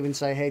 I didn't even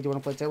say, hey, do you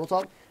want to play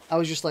Tabletop? I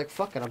was just like,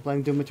 fuck it, I'm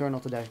playing Doom Eternal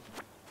today.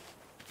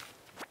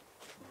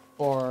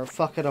 Or,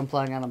 fuck it, I'm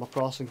playing Animal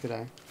Crossing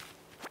today.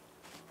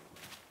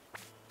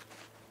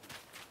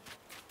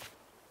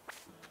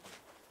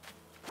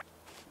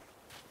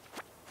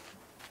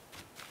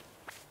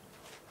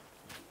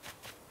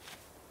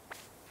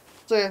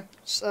 So yeah,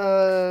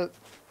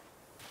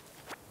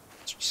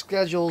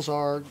 schedules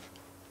are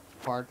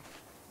hard.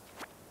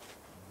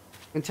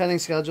 Maintaining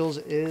schedules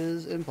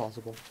is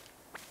impossible.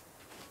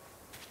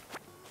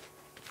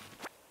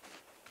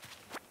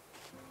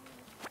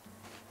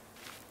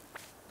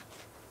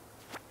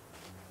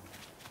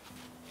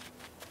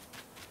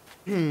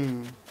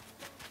 I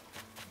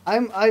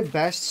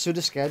best suit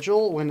a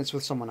schedule when it's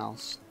with someone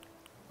else.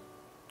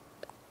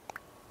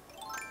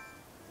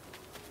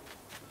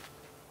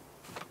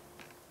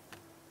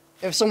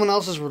 If someone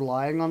else is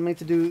relying on me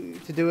to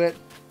do it,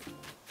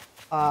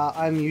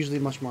 I'm usually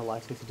much more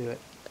likely to do it.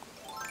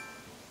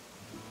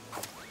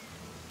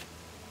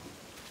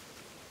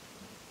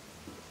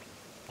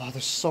 Oh,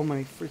 there's so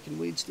many freaking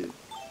weeds, dude.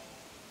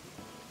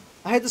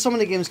 I hate that so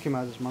many games came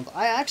out this month.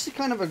 I actually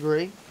kind of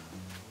agree.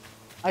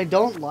 I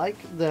don't like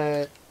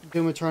that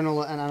Doom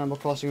Eternal and Animal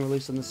Crossing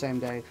released on the same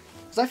day.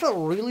 Because I felt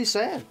really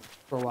sad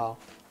for a while.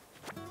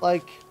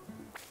 Like,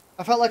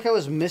 I felt like I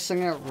was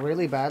missing out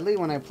really badly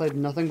when I played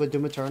nothing but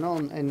Doom Eternal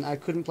and I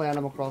couldn't play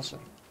Animal Crossing.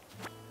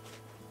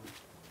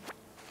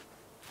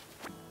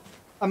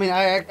 I mean,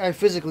 I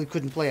physically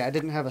couldn't play it. I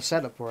didn't have a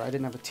setup for it. I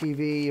didn't have a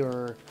TV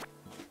or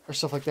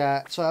stuff like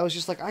that. So I was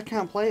just like, I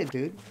can't play it,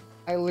 dude.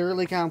 I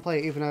literally can't play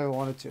it even if I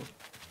wanted to.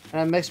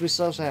 And it makes me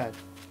so sad.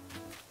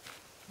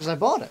 Because I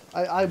bought it.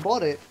 I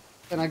bought it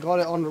and I got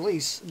it on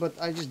release, but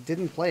I just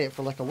didn't play it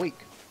for like a week.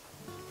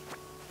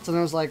 So then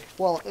I was like,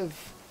 well,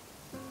 if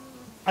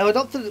I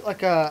adopted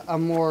like a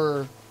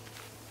more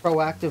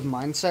proactive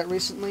mindset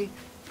recently,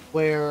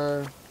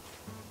 where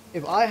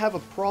if I have a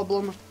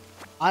problem,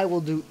 I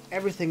will do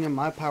everything in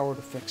my power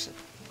to fix it.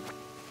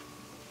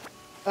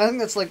 I think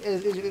that's like, I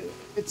think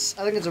it's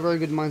a very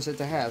good mindset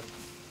to have.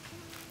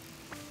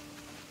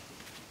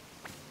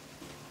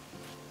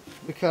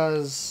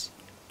 Because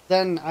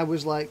then I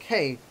was like,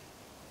 hey,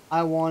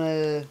 I want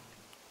to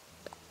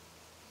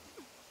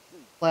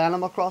play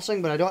Animal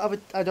Crossing, but I don't have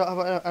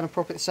an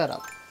appropriate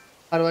setup.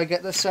 How do I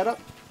get this set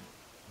up?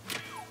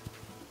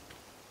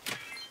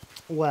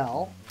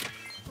 Well,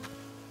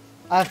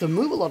 I have to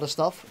move a lot of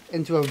stuff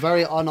into a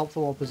very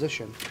unoptimal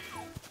position.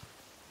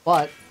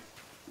 But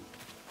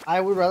I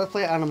would rather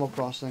play Animal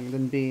Crossing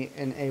than be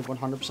in a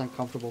 100%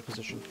 comfortable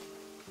position,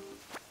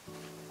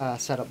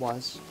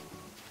 setup-wise.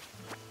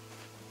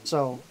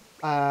 So,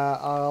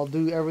 I'll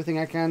do everything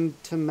I can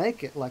to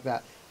make it like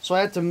that. So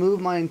I had to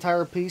move my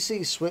entire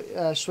PC,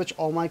 switch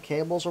all my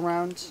cables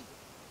around.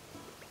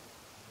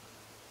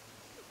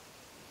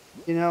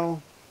 You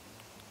know?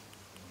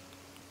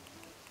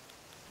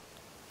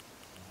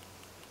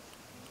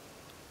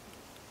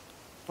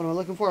 What am I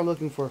looking for? I'm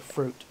looking for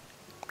fruit.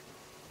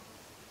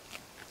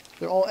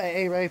 They're all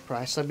AA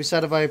price. I'd be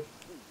sad if I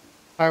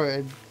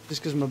pirated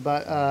just because I'm a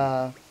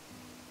bad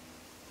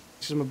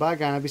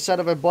guy. And I'd be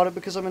sad if I bought it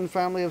because I'm in a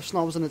family of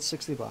snobs and it's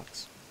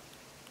 $60.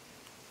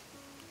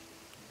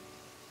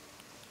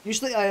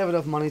 Usually I have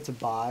enough money to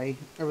buy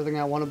everything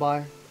I want to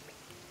buy.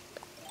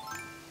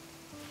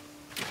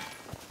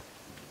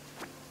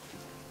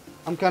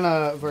 I'm kind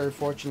of very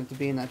fortunate to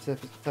be in that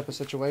type of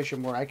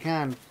situation where I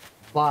can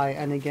buy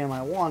any game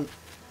I want.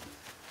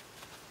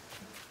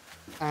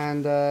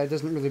 And it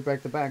doesn't really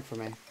break the bank for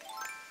me.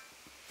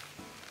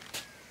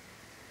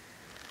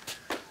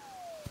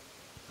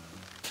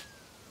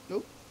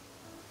 Nope.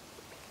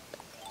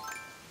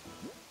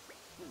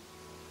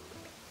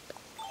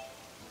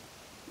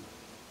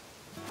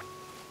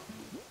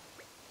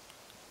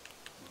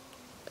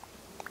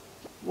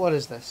 What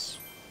is this?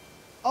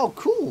 Oh,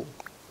 cool!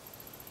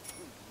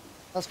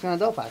 That's kind of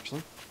dope,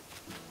 actually.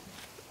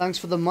 Thanks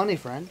for the money,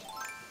 friend.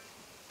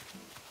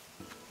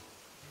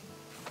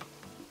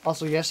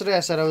 Also, yesterday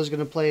I said I was going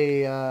to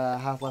play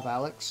Half-Life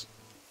Alyx.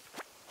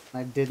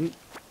 And I didn't.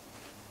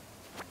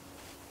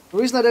 The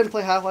reason I didn't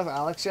play Half-Life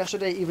Alyx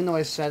yesterday, even though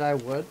I said I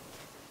would,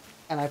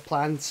 and I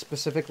planned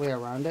specifically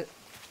around it,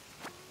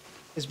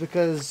 is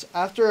because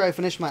after I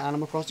finished my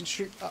Animal Crossing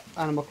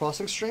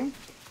stream,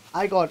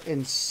 I got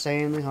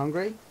insanely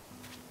hungry.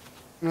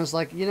 And I was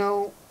like, you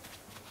know,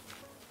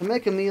 to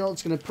make a meal,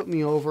 it's going to put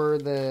me over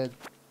the...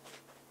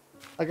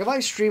 Like, if I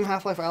stream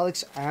Half-Life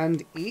Alyx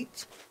and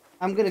eat,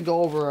 I'm going to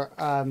go over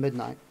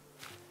midnight.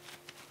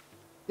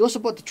 You also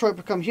bought Detroit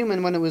Become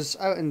Human when it was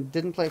out and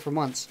didn't play it for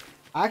months.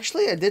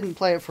 Actually, I didn't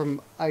play it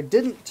from...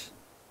 This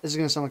is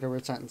going to sound like a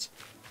weird sentence.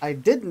 I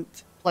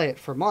didn't play it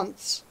for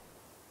months.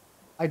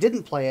 I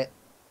didn't play it.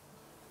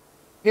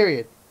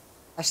 Period.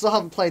 I still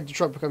haven't played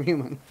Detroit Become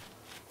Human.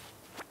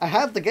 I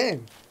have the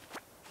game.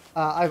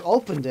 I've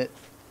opened it,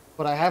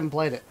 but I haven't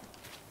played it.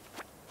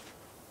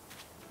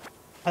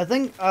 I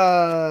think,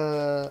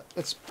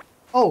 it's...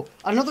 Oh,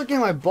 another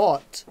game I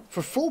bought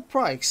for full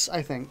price,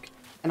 I think,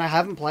 and I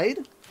haven't played.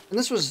 And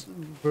this was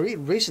very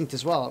recent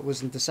as well. It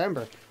was in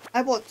December.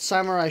 I bought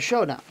Samurai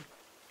Showdown.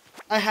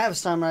 I have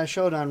Samurai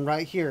Showdown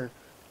right here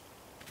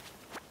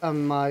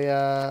on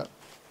my,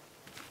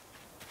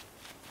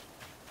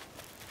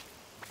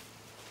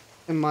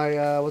 in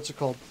my, what's it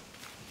called?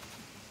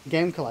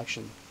 Game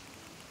collection.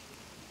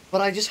 But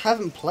I just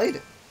haven't played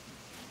it.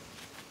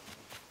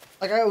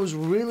 Like, I was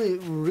really,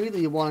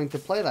 really wanting to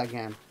play that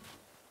game.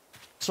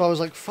 So I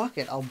was like, fuck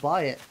it, I'll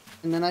buy it.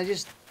 And then I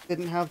just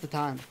didn't have the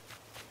time.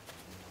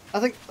 I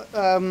think,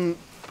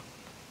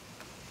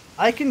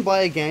 I can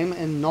buy a game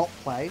and not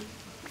play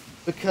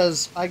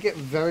because I get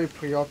very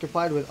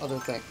preoccupied with other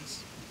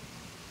things.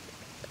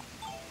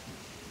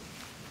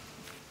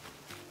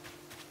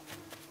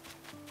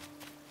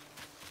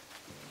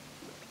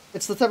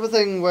 It's the type of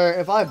thing where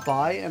if I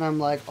buy and I'm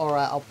like,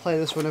 alright, I'll play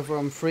this whenever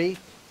I'm free,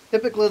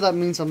 typically that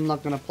means I'm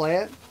not going to play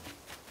it.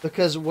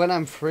 Because when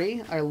I'm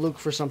free, I look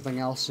for something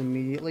else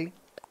immediately.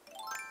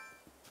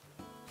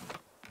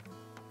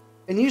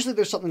 And usually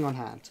there's something on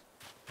hand.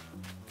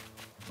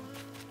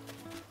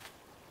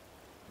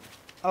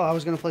 Oh, I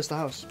was going to place the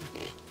house.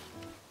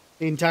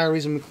 The entire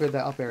reason we cleared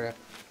that up area.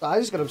 So I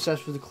just got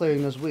obsessed with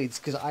clearing those weeds,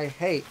 because I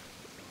hate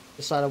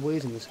the sight of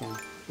weeds in this game.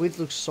 Weeds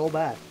look so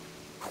bad.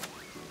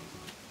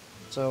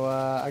 So,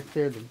 I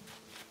cleared them.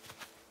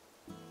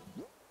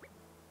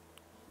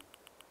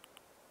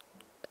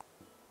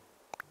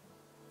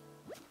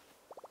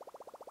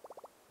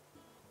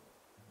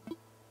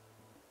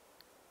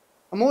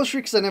 I'm always free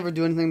because I never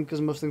do anything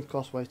because most things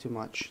cost way too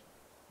much.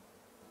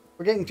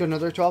 We're getting to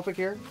another topic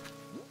here,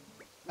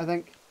 I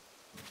think.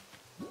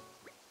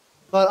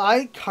 But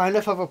I kind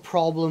of have a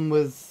problem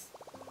with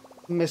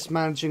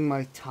mismanaging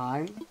my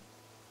time.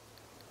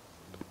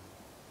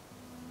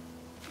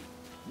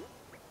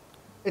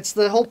 It's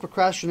the whole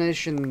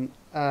procrastination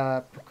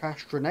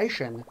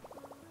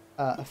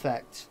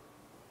effect,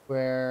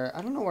 where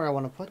I don't know where I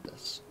want to put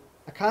this.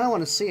 I kind of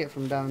want to see it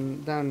from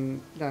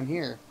down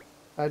here.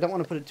 I don't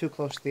want to put it too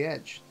close to the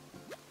edge,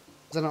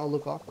 because then it'll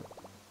look awkward.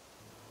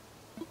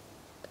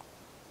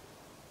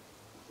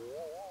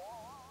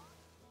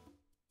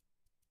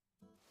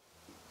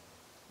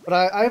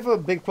 But I have a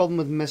big problem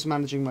with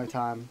mismanaging my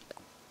time.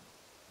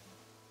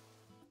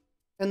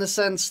 In the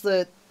sense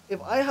that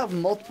if I have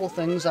multiple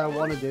things I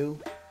want to do,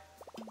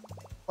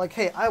 like,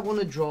 hey, I want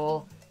to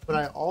draw, but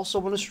I also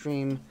want to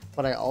stream,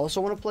 but I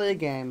also want to play a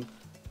game,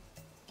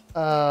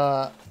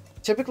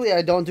 typically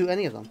I don't do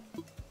any of them.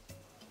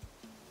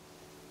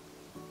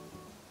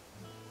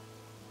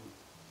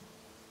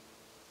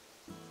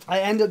 I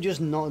end up just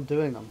not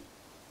doing them.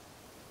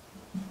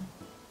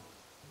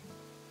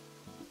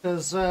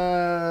 Because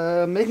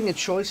making a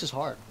choice is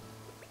hard.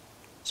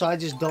 So I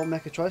just don't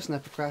make a choice and I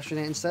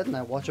procrastinate instead and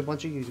I watch a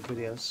bunch of YouTube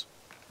videos.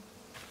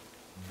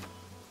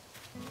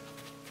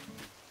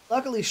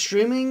 Luckily,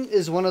 streaming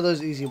is one of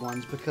those easy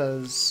ones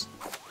because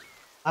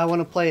I want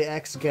to play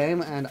X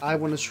game and I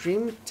want to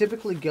stream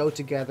typically go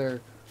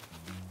together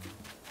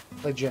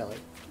like jelly.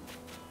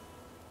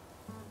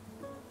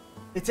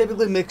 It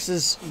typically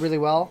mixes really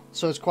well,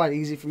 so it's quite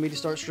easy for me to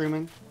start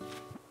streaming.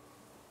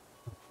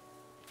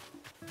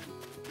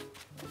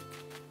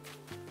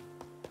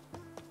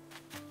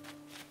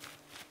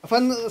 I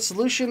find that the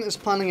solution is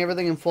planning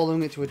everything and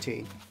following it to a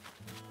T.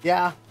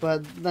 Yeah,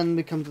 but then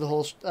we come to the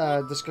whole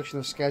discussion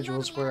of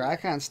schedules where I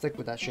can't stick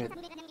with that shit.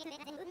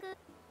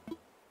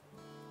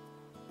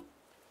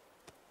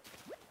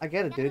 I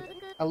get it, dude.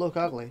 I look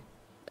ugly.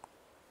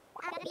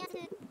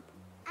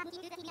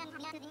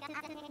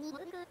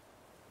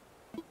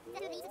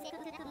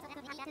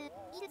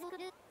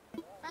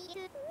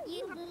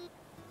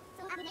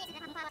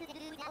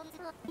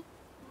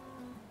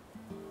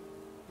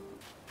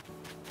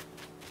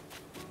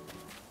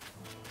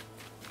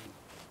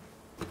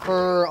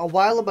 For a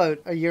while, about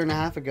a year and a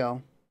half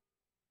ago,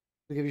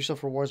 you give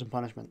yourself rewards and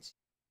punishments.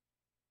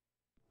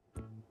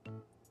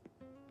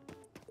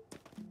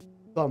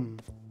 Come.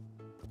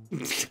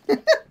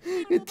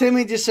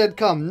 Timmy just said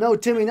come. No,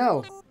 Timmy,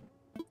 no.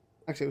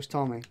 Actually, it was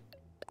Tommy.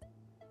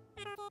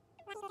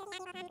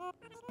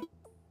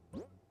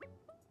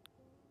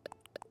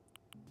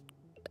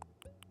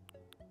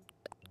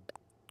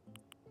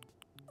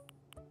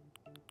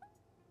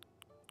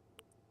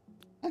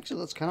 Actually,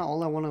 that's kind of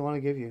all I want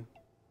to give you.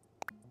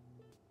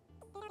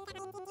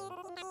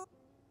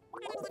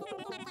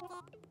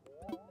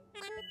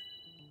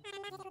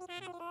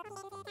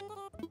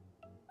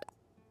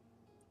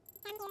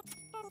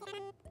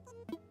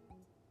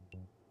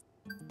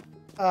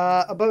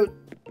 About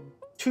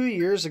 2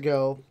 years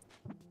ago,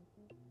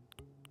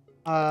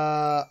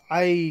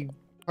 I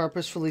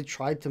purposefully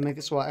tried to make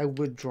it so I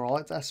would draw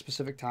at a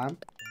specific time.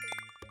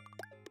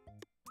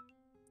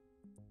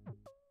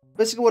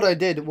 Basically what I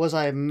did was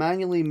I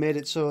manually made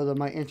it so that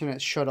my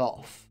internet shut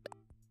off.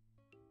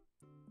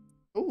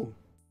 Ooh.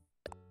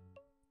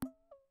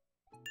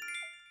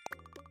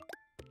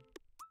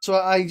 So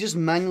I just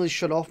manually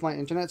shut off my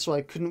internet so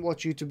I couldn't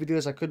watch YouTube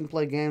videos, I couldn't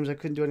play games, I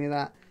couldn't do any of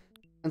that.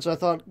 And so I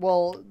thought,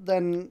 well,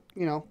 then,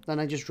 you know, then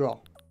I just draw.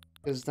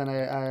 Because then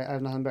I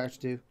have nothing better to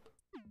do.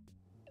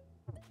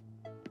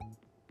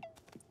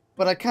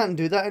 But I can't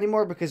do that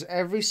anymore because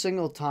every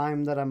single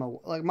time that I'm...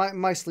 Like,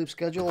 my sleep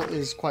schedule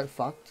is quite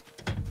fucked.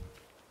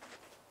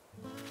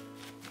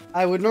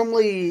 I would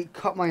normally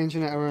cut my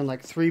internet around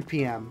like 3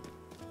 p.m.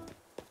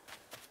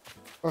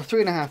 Or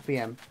 3:30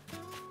 p.m.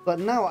 But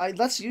now,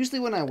 that's usually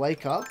when I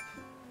wake up.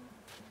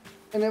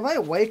 And if I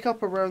wake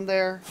up around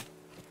there...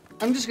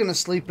 I'm just gonna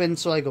sleep in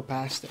so I go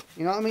past it.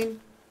 You know what I mean?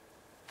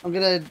 I'm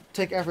gonna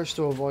take efforts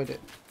to avoid it.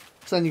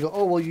 So then you go,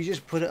 oh, well, you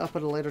just put it up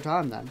at a later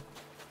time then.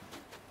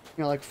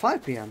 You know, like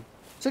 5 p.m.,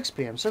 6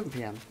 p.m., 7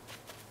 p.m.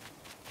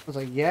 I was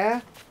like,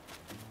 yeah.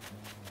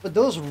 But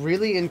those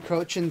really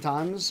encroaching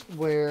times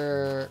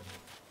where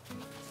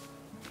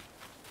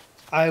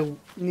I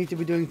need to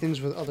be doing things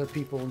with other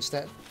people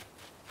instead.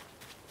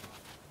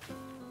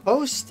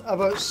 Post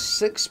about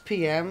 6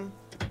 p.m.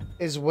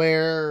 is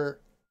where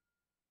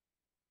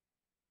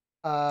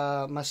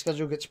my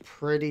schedule gets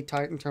pretty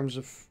tight in terms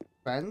of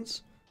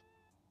friends.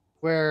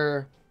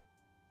 Where,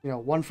 you know,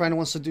 one friend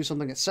wants to do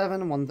something at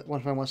 7,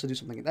 one friend wants to do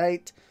something at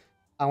 8.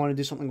 I want to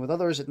do something with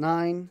others at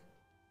 9.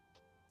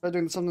 Start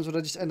doing something, so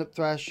I just end up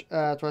thrashing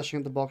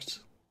at the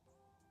box.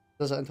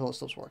 Does that until it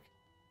stops working.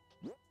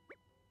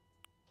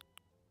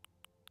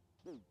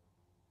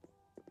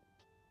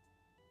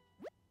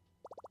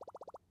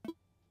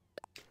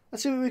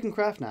 Let's see what we can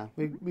craft now.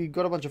 We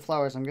got a bunch of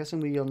flowers. I'm guessing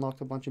we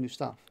unlocked a bunch of new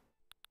stuff.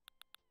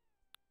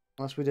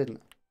 Unless we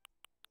didn't.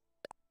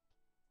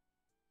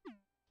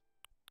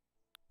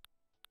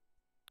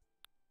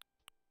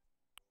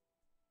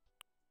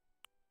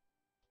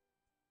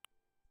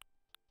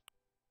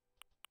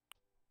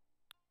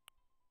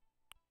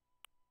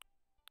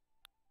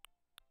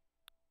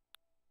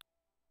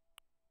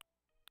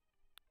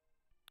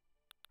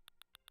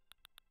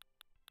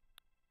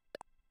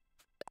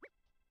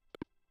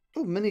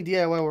 Oh, mini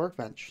DIY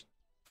workbench.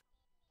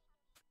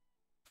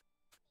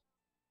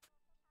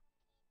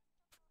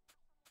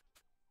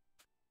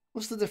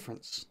 What's the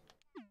difference?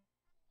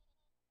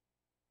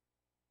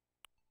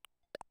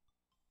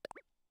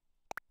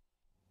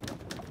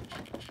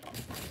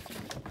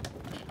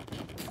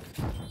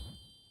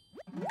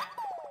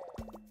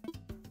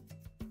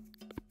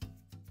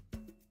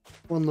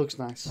 One looks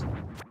nice,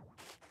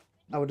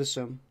 I would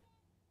assume.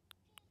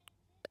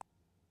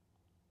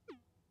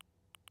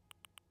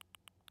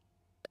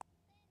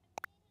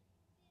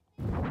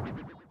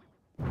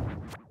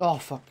 Oh,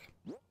 fuck.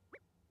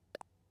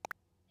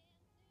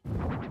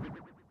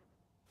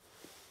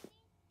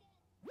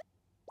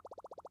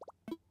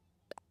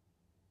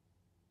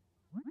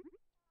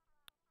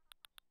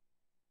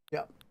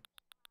 Yep.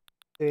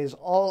 It is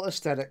all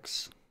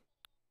aesthetics.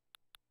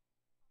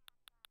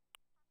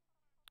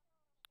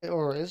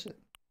 Or is it?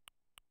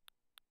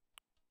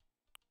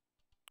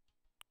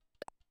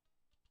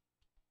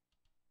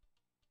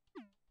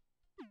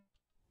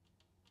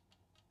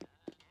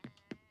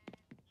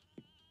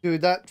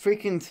 Dude, that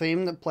freaking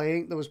theme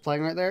that was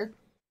playing right there,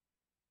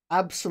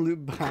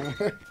 absolute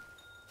banger.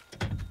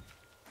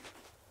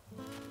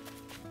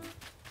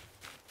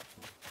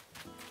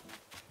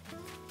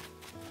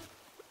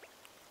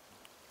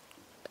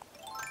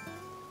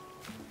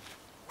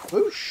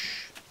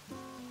 Whoosh.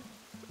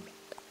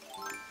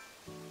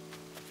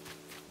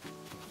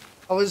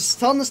 I was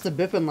telling this to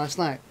Bippin last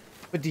night,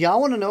 but do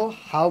y'all want to know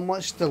how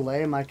much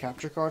delay my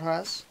capture card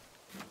has?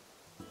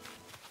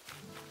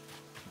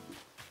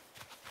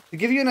 To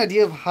give you an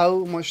idea of how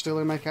much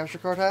delay my capture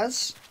card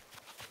has,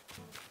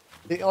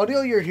 the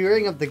audio you're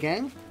hearing of the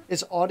game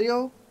is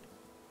audio,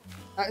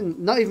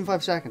 not even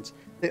 5 seconds.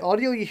 The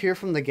audio you hear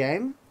from the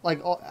game,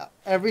 like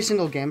every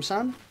single game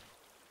sound,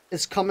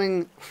 is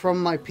coming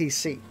from my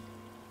PC.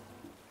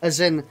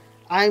 As in,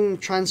 I'm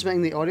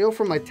transmitting the audio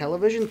from my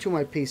television to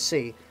my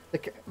PC.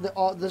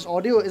 This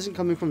audio isn't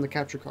coming from the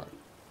capture card.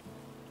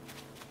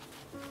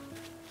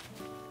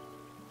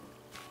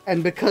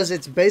 And because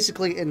it's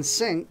basically in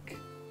sync,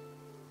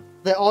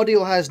 the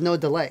audio has no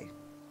delay.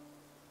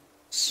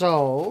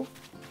 So,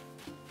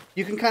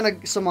 you can kind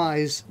of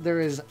surmise there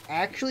is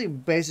actually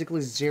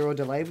basically zero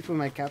delay between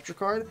my capture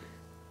card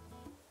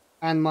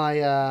and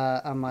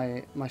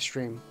my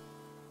stream.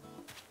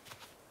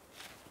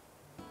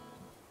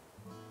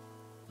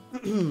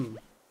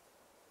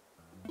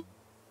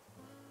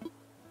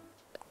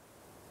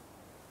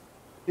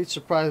 Pete's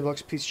surprise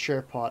box, Pete's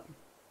chair pot.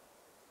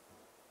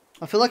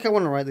 I feel like I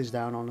want to write these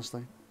down,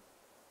 honestly.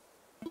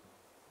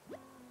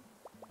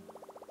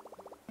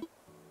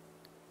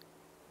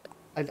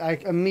 I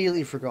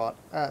immediately forgot.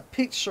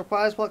 Pete's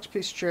surprise box,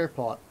 Pete's chair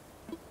pot.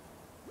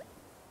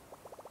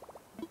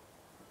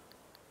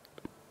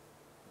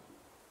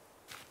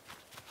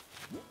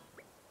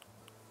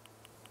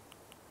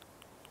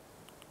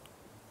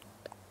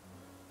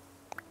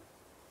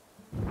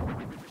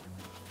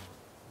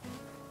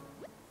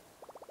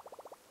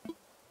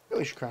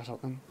 We should crash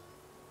something.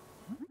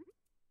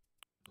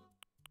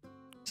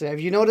 So have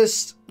you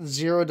noticed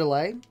zero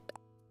delay?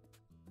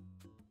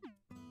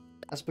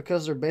 That's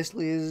because there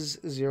basically is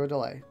zero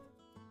delay.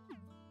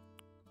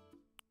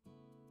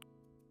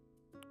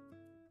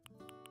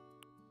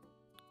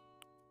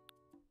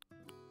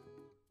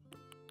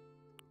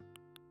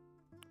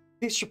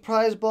 Peach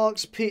surprise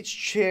box, peach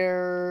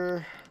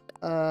chair,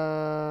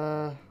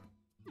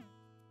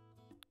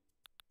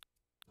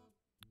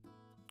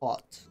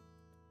 pot.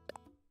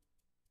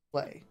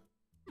 Play.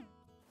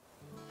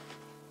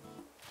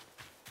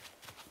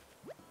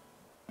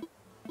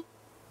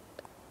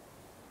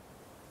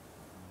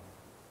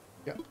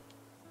 Yeah.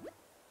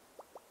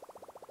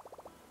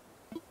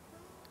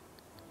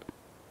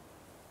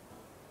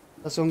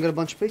 Let's go and get a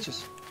bunch of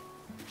peaches.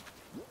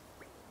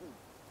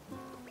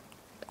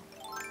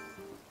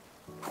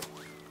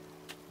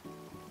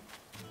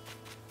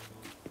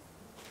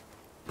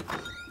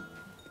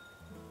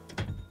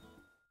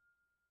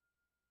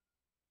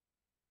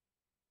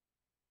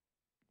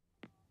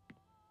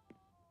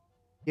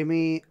 Give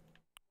me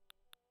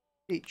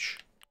peach.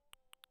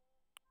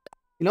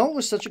 You know what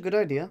was such a good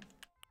idea?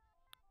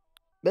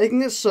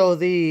 Making it so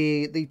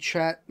the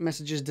chat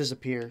messages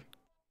disappear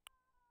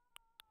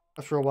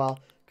after a while.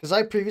 Because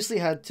I previously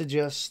had to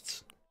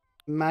just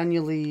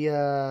manually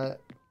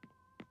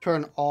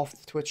turn off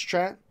the Twitch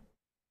chat.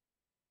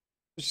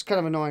 Which is kind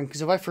of annoying,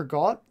 because if I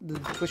forgot, the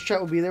Twitch chat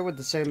would be there with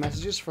the same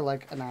messages for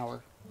like an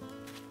hour.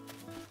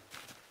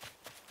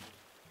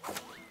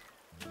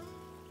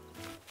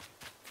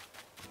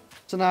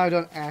 So now I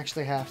don't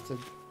actually have to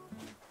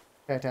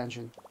pay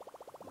attention.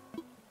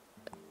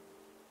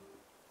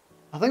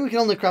 I think we can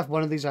only craft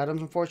one of these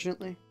items,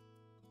 unfortunately.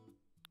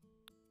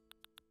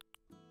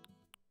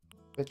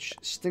 Which,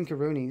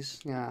 stinkeroonies,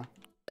 yeah.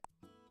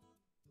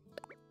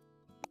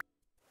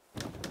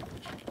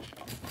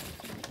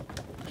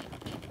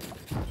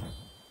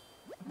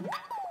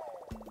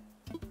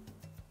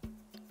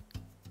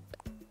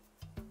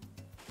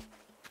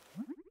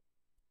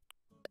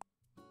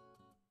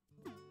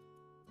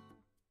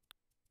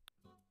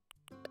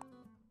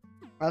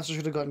 I also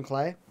should have gotten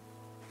clay.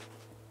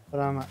 But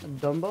I'm a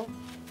Dumbo.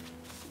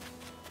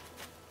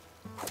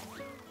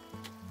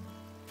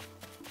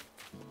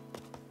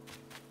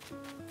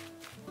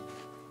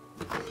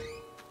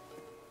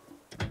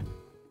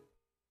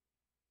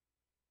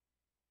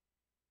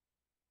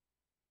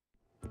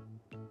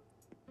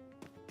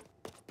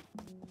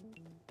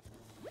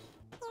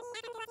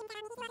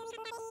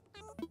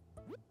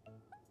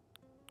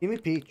 Give me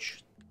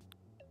peach.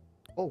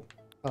 Oh.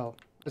 Oh.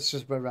 It's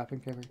just bread wrapping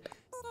paper.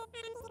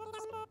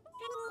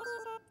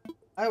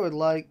 I would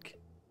like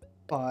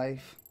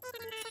 5.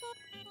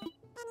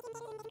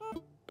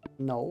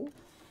 No.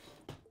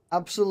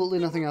 Absolutely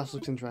nothing else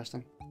looks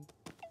interesting.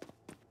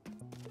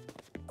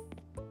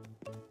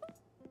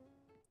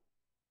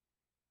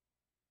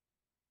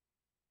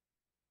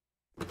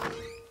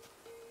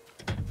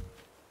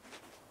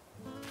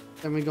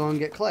 Then we go and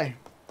get clay.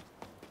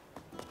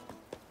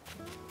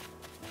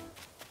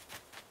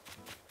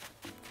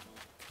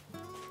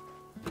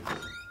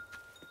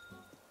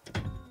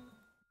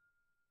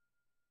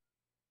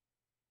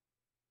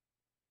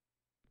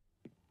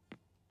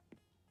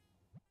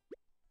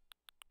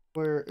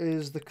 Where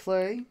is the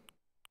clay?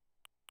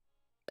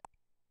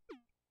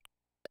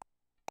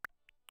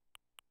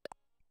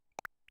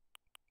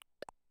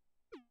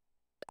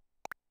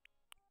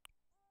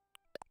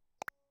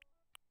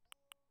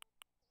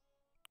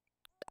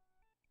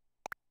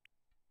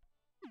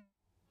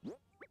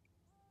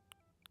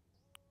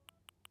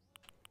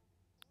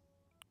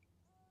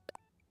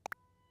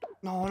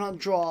 No, not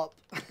drop.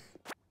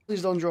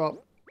 Please don't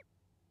drop.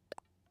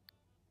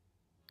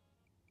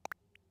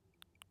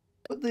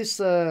 Put this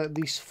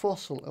these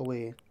fossil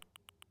away.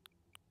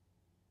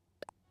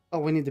 Oh,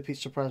 we need the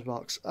peach surprise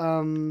box.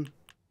 That's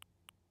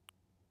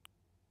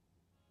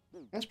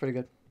pretty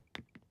good.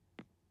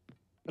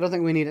 I don't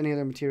think we need any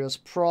other materials.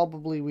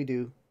 Probably we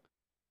do.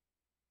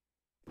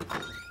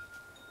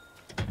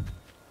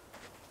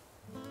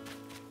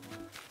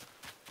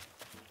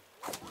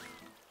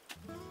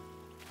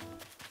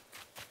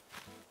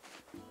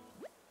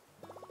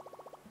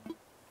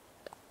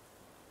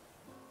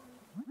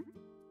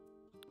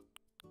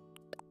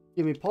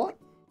 Give me pot.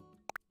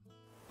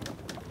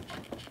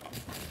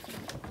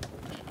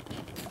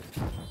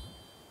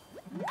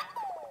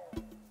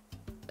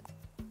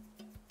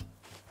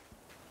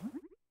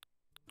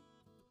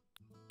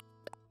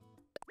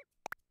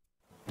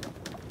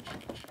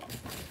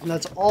 And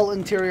that's all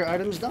interior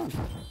items done.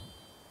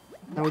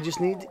 Now we just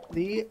need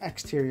the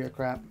exterior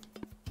crap.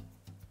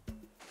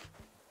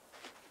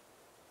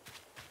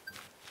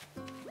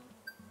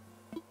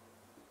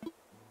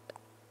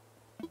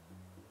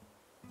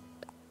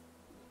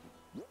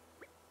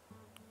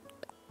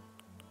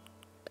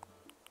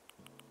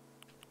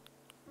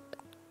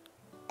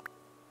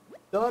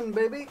 Done,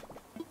 baby.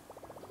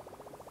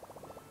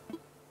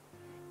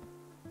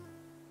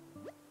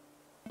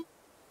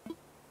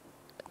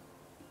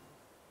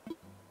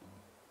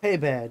 Hay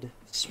bed,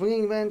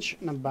 swinging bench,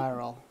 and a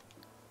barrel.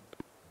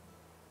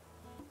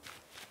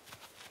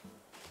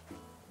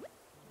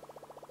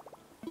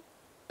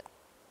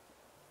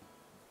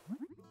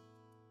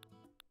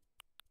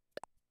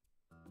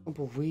 A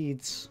couple of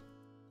weeds.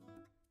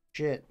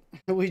 Shit.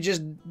 We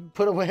just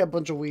put away a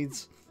bunch of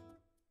weeds.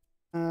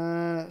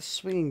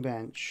 Swinging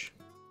bench.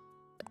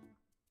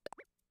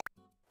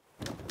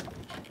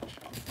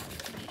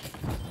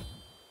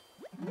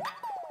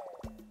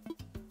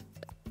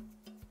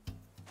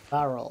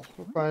 Barrel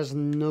requires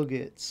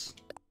nuggets.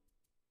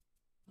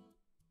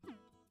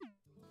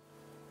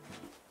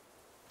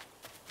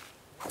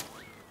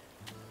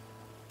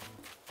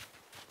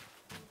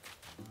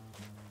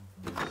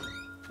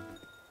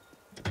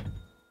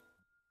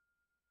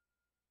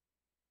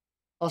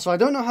 Also, I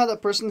don't know how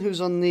that person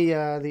who's on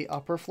the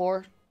upper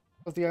floor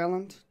of the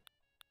island is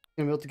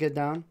gonna be able to get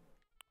down.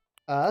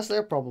 That's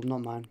their problem,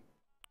 not mine.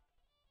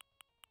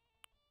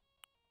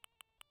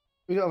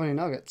 We don't have any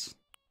nuggets.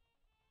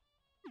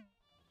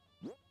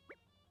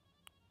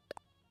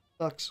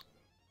 Sucks.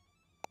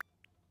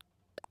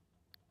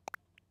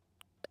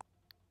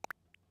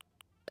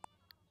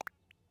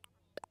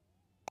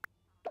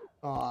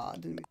 Aw,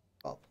 didn't mean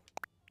to up.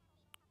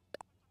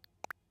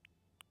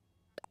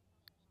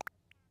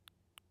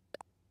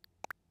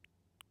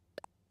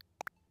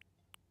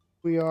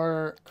 We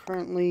are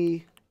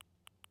currently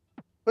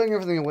putting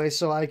everything away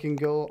so I can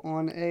go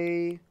on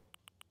a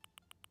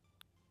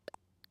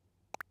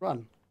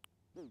run.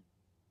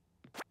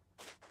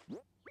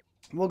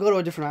 We'll go to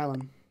a different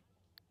island.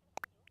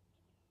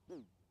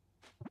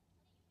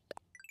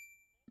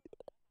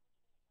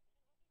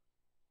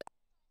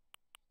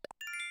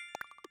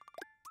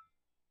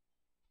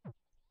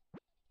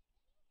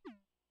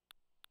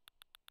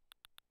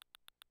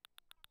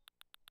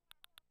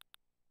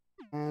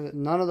 And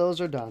none of those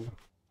are done.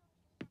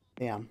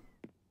 Damn.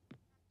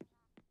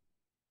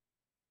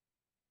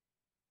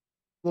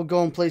 We'll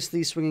go and place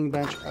the swinging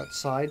bench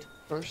outside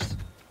first.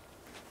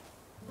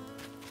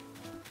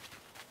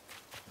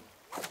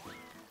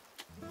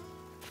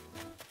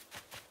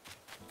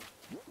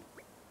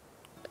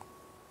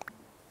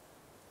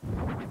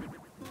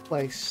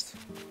 Placed.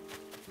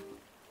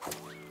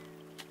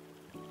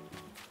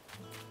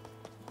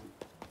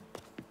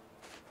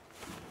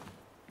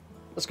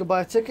 Let's go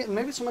buy a ticket and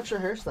maybe some extra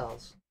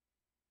hairstyles.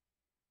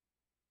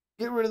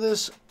 Get rid of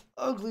this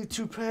ugly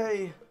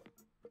toupee.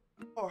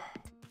 Oh.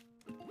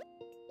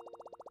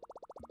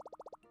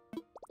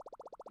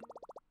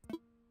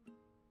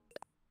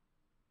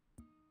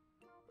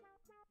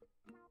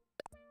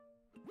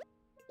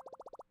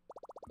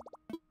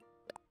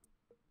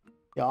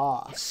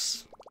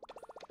 Yas.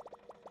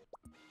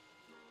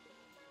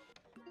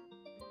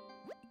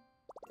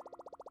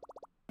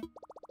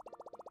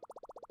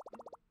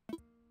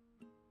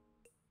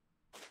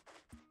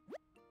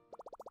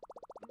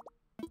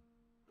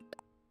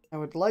 I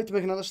would like to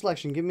make another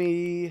selection. Give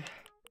me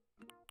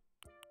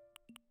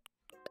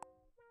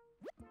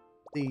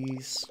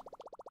these.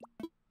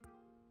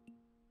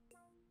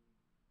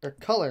 Hair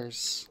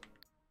colors.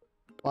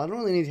 Well, I don't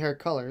really need hair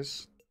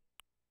colors.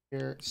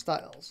 Hair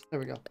styles. There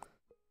we go.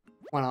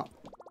 Why not?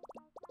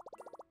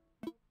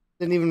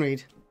 Didn't even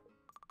read.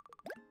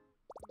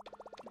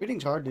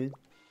 Reading's hard, dude.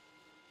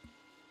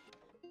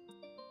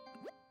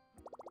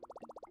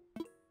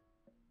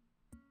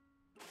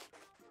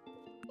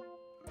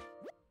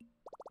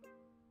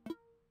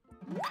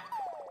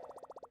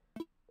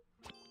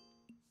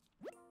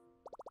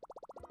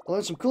 I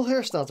learned some cool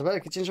hairstyles. I bet I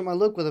could change up my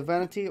look with a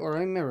vanity or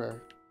a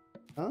mirror.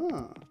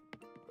 Ah.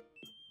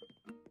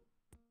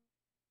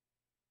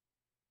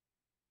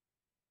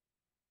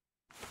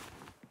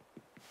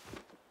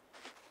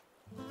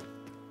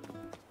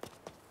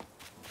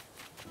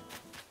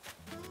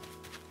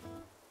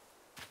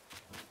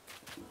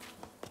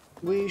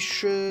 We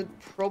should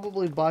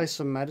probably buy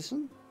some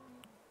medicine.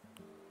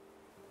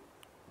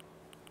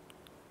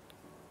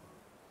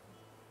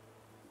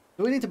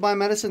 Do we need to buy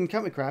medicine?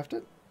 Can't we craft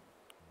it?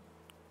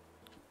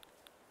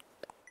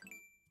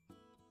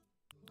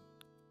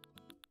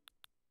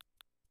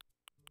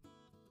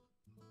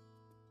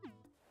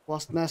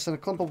 Lost nest and a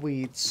clump of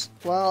weeds.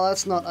 Well,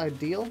 that's not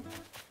ideal.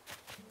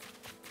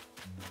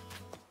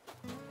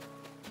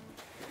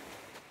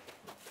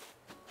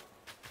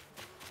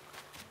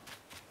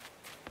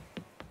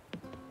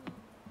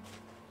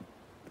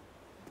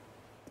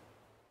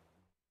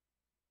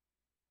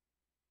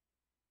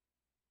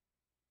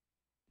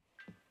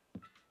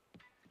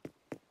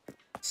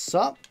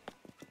 Sup?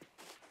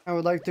 I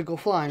would like to go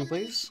flying,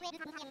 please.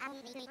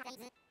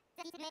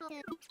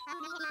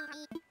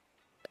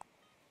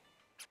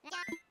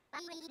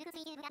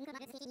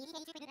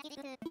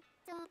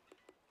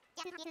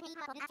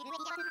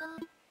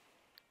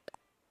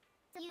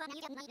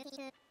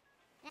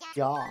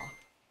 Yeah.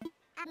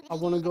 I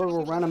want to go to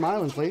a random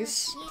island,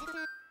 please.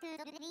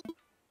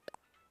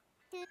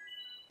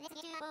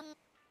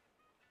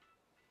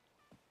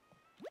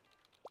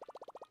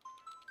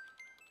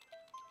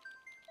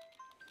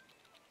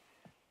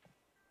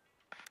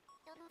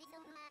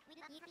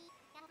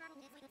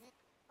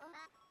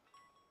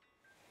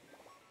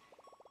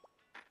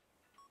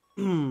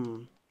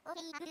 Hmm.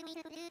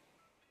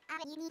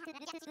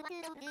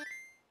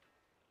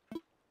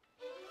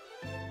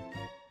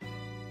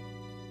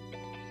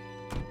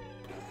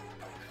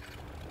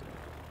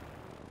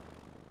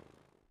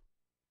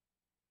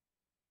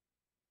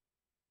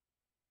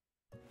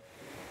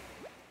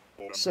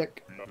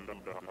 Sick.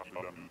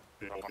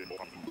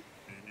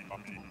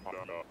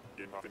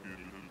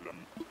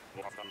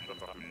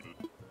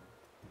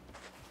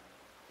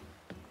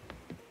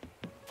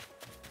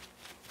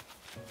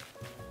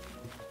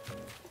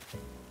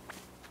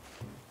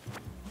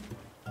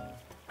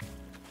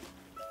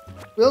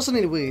 We also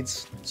need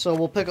weeds, so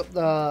we'll pick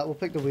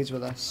the weeds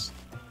with us.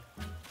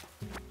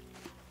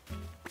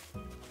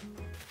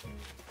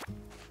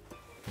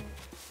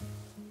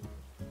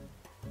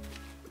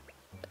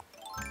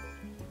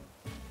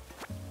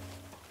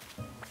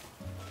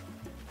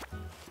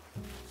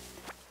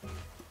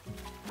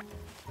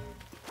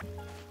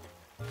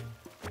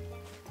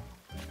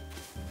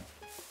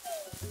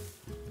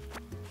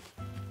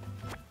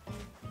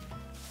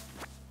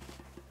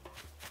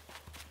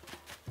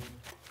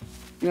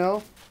 You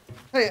know,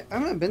 hey, I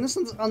haven't been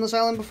on this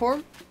island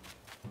before.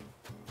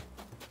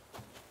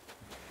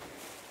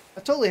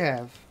 totally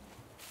have.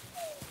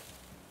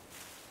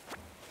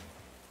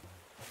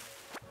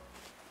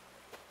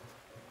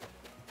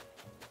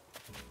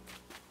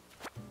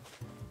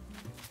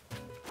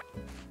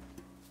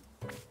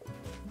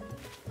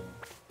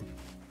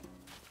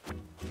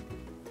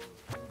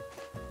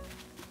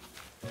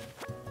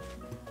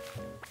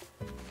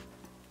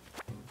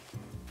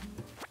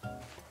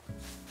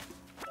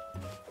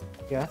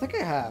 Yeah, I think I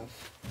have.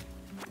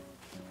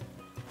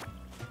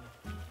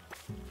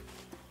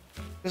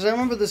 Because I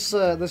remember this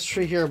this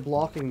tree here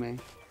blocking me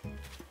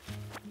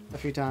a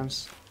few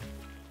times.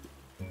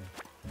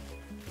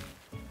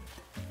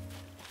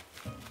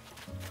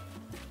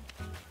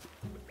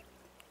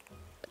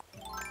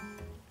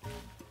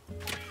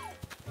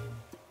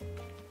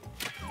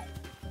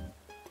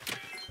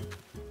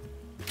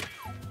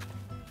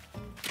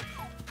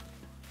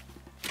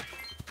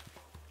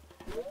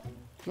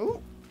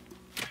 Ooh.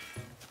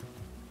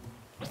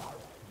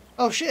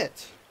 Oh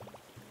shit.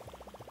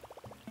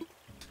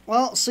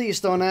 Well, see you,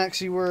 Stone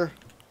Axe. You were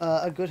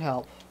a good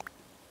help.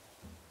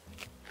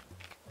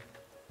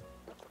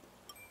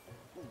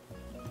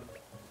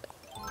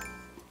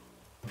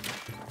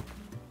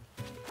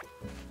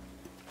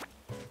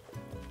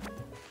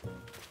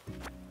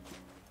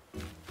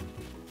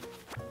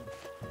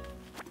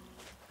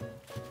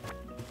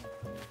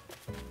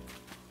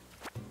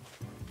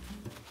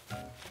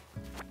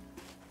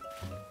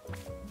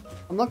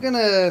 I'm not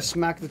gonna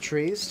smack the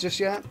trees just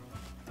yet,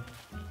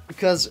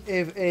 because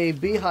if a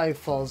beehive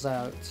falls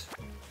out,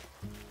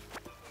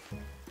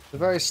 there's a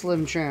very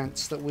slim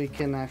chance that we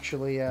can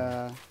actually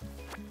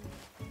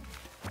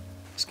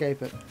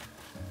escape it.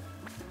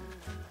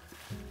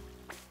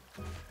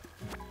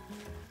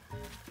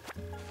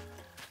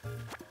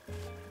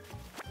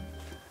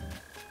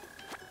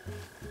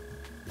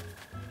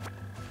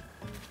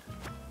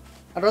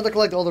 I'd rather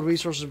collect all the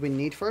resources we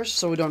need first,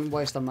 so we don't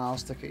waste a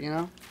mouse ticket, you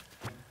know?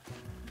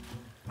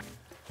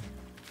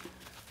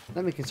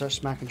 Then we can start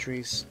smacking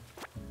trees.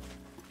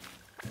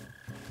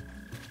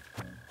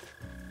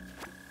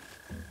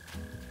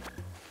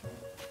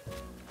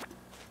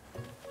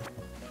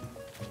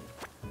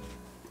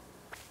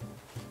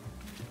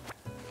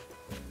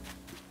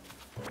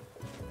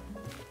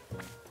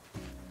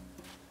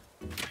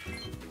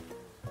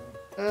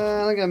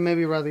 I think I'd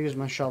maybe rather use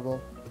my shovel.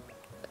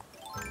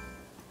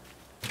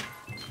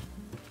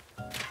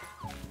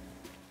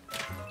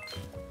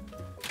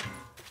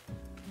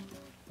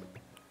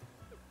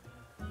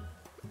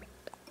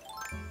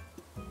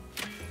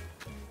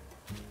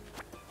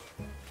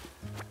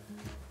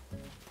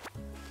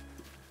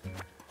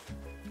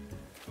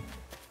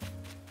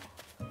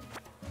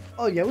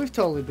 Oh yeah, we've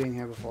totally been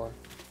here before.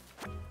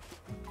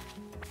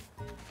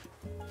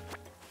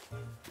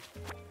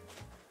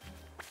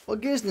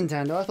 What gives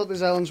Nintendo? I thought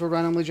these islands were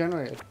randomly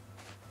generated.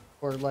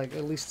 Or like,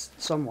 at least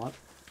somewhat.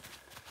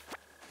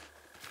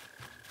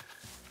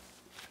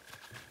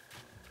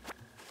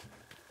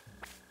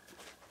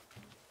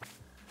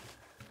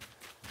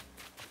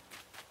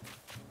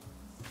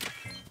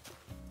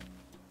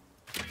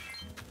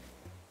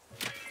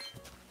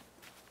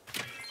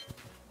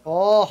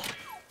 Oh!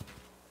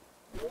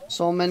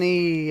 So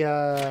many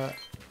iron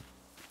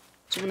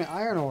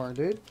ore,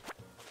 dude.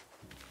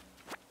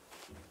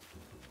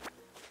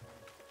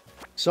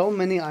 So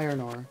many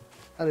iron ore.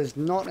 That is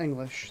not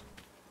English.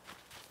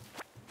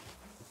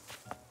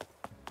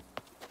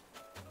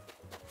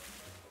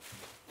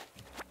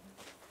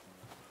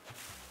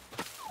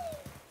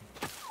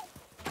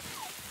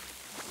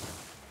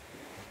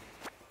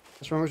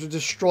 Just remember to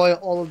destroy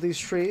all of these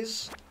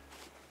trees.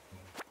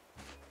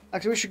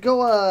 Actually, we should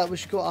go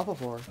up a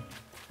floor.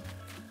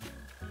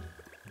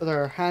 With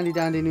our handy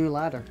dandy new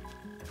ladder.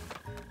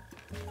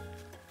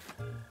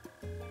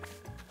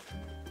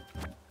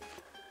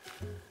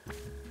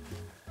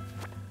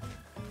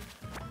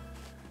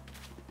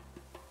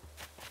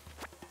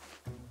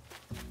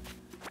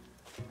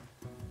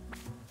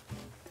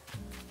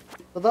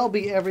 So that'll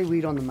be every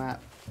weed on the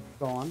map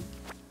gone.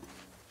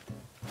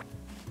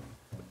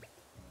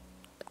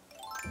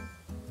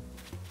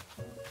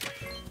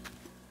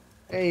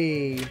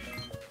 Hey.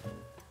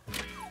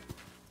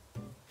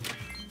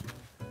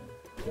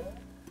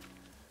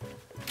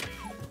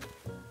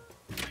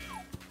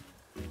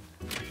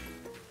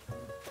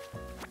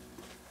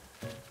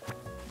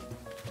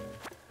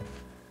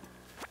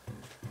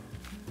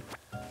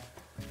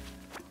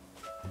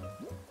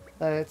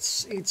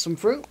 Let's eat some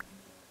fruit.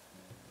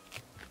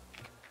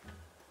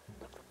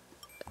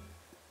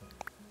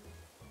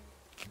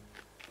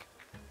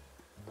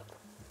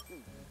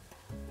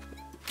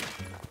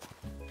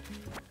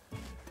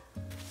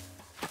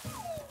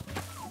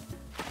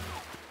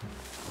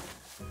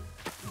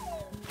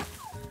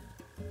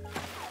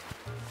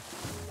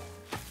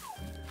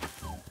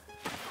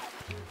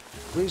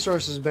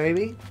 Resources,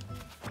 baby.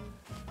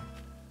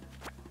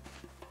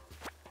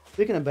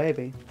 Speaking of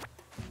baby,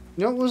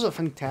 you know what was a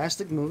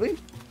fantastic movie?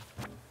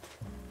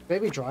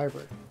 Baby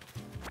Driver.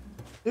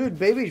 Dude,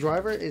 Baby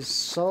Driver is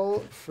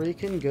so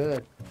freaking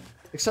good.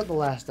 Except the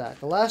last act.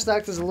 The last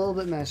act is a little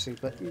bit messy,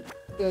 but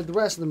the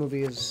rest of the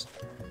movie is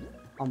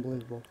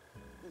Unbelievable.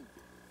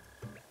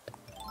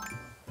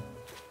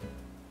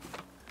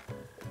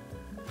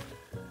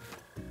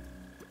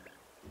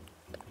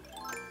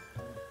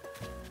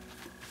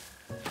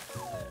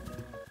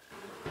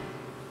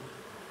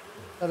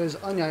 That is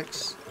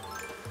yikes.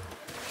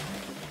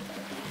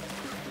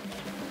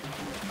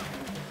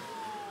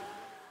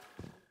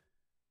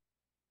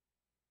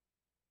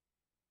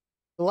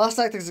 The last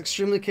act is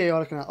extremely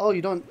chaotic now. Oh,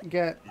 you don't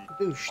get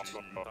douched.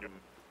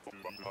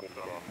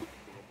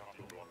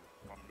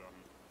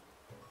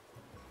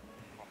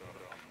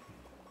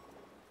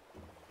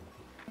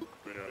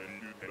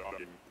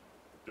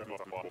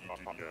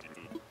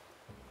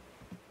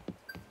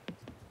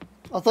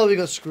 I thought we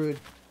got screwed.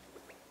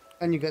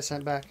 And you get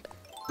sent back.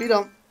 But you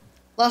don't.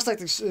 Last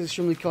act is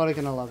extremely chaotic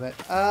and I love it.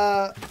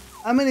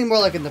 I'm meaning more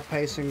like in the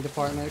pacing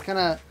department. It kind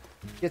of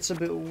gets a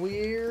bit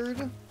weird.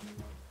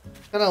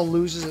 Kind of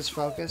loses its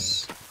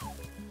focus.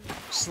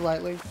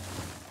 Slightly.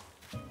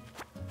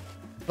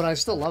 But I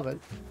still love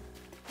it.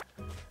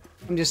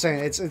 I'm just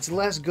saying, it's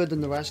less good than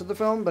the rest of the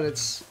film, but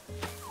it's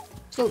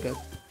still good.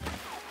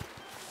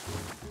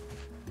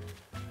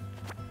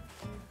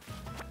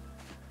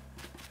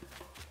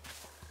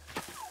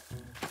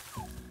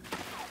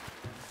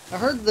 I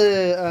heard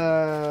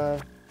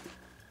they're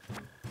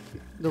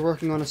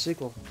working on a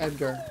sequel.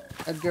 Edgar.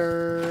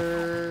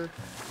 No,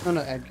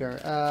 not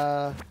Edgar.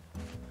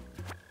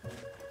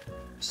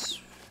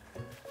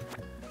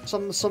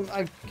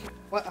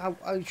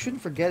 I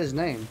shouldn't forget his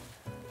name.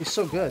 He's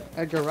so good.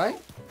 Edgar, right?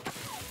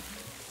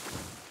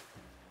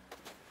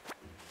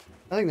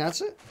 I think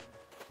that's it.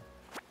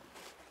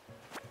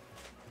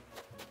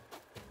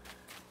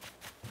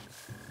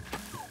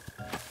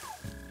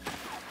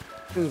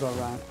 Seems about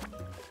right.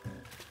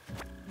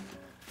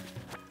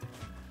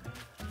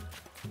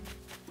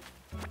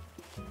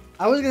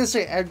 I was going to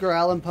say Edgar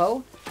Allan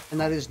Poe, and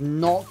that is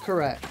not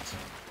correct.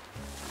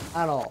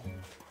 At all.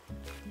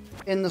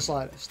 In the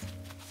slightest.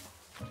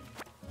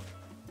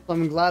 So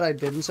I'm glad I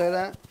didn't say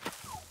that.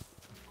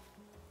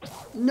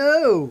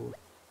 No!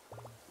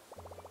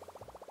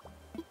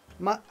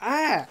 My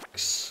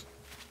axe!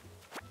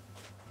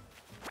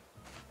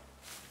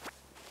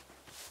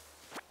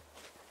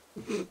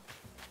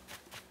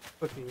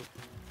 Fucking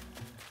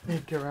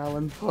Edgar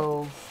Allan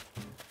Poe.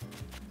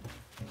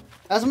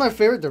 That's my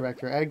favorite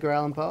director, Edgar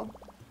Allan Poe.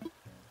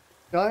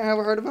 Y'all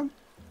ever heard of him?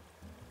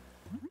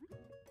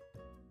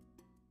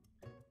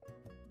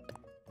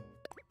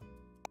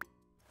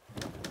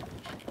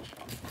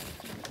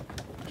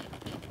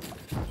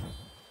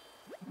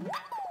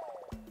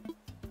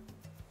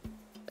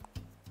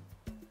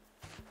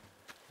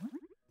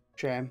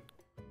 Shame.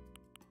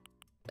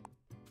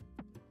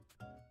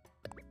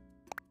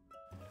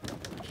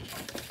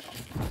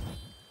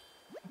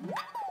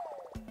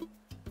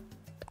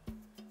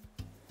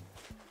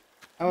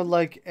 I would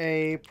like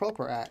a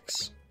proper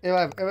axe. If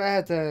I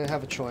had to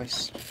have a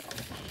choice.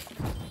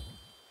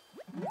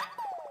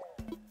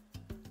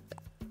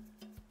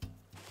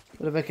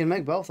 But if I can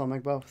make both, I'll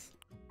make both.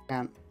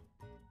 Can't.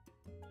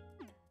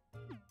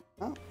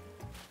 Oh.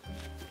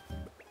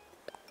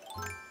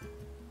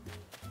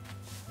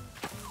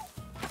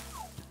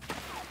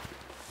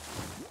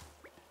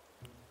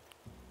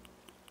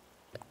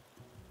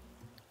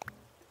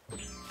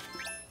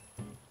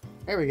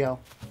 There we go.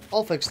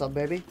 All fixed up,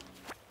 baby.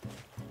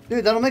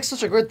 Dude, that'll make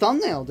such a good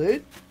thumbnail,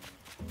 dude.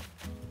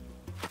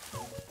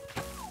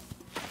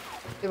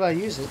 If I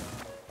use it.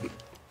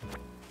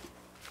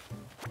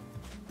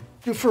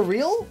 Dude, for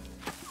real?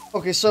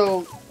 Okay,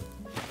 so...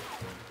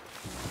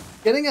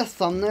 getting a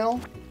thumbnail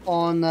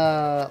on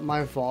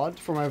my VOD,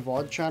 for my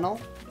VOD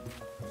channel,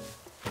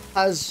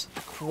 has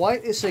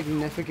quite a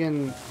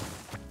significant...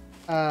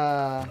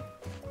 what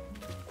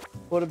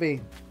would it be?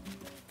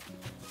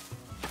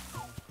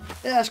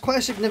 Yeah, it's quite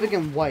a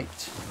significant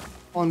weight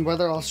on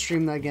whether I'll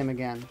stream that game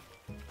again.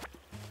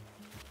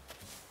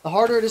 The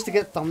harder it is to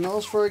get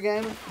thumbnails for a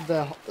game,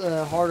 the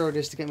harder it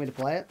is to get me to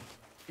play it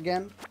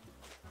again.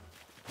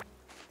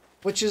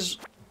 Which is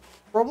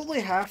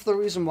probably half the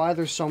reason why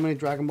there's so many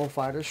Dragon Ball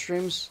FighterZ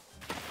streams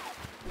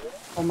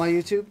on my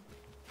YouTube.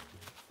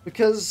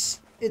 Because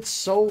it's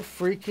so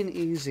freaking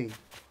easy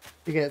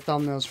to get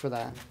thumbnails for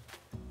that.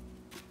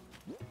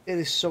 It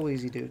is so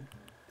easy, dude.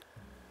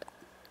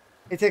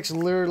 It takes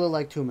literally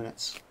like 2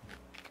 minutes.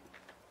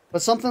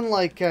 But something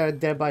like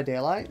Dead by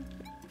Daylight.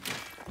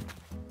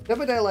 Dead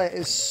by Daylight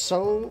is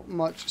so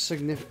much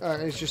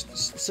it's just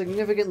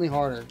significantly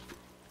harder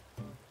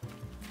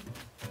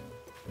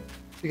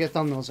to get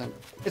thumbnails in.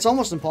 It's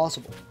almost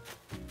impossible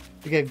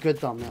to get good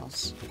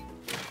thumbnails.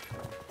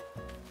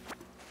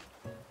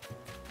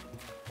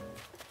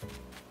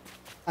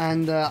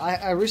 And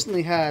I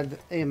recently had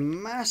a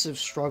massive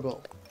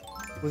struggle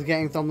with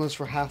getting thumbnails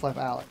for Half-Life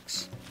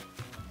Alyx.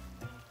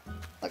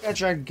 Like a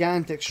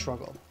gigantic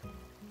struggle.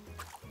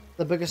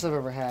 The biggest I've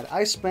ever had.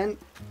 I spent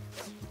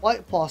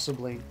quite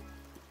possibly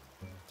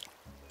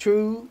what's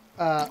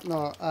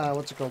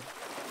it called?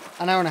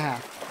 An hour and a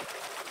half.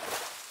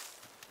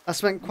 I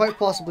spent quite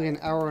possibly an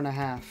hour and a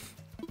half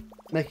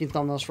making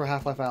thumbnails for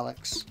Half-Life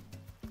Alyx.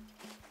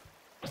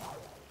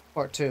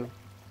 Part 2.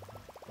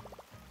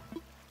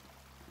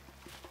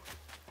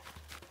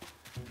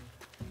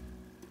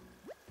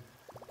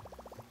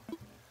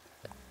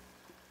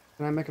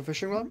 Can I make a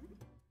fishing rod?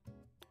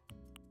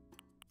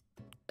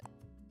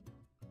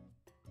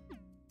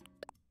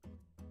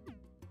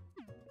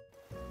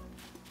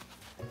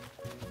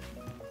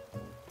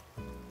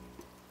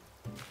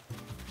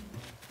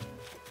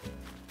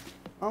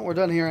 Oh, we're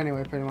done here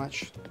anyway, pretty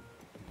much.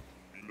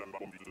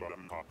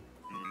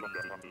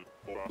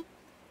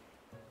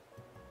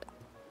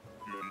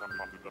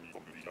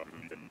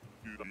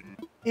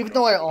 Even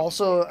though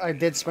I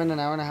did spend an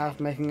hour and a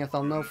half making a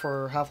thumbnail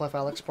for Half-Life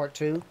Alyx Part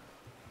 2,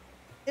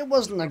 it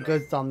wasn't a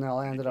good thumbnail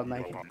I ended up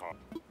making.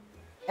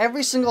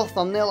 Every single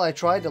thumbnail I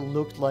tried, it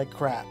looked like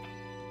crap.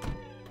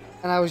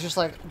 And I was just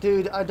like,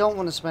 dude, I don't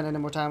want to spend any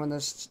more time on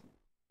this.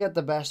 Get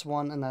the best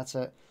one, and that's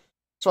it.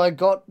 So I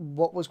got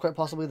what was quite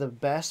possibly the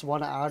best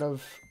one out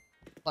of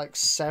like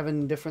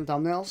 7 different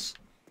thumbnails.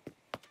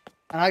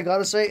 And I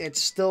gotta say, it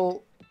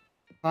still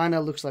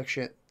kinda looks like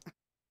shit.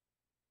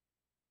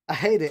 I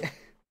hate it.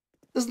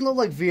 Doesn't look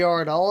like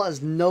VR at all. It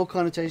has no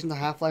connotation to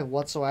Half-Life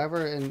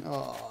whatsoever, and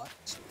oh,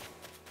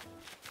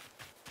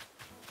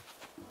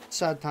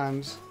 sad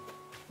times.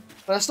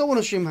 But I still want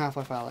to stream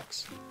Half-Life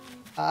Alyx.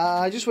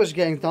 I just wish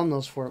getting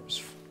thumbnails for it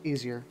was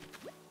easier.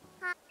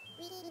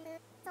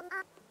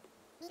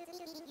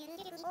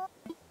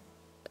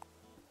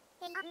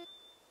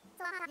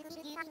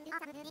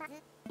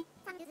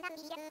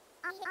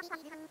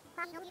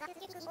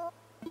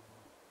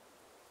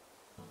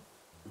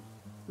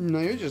 No,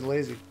 you're just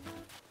lazy.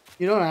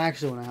 You don't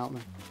actually want to help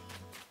me.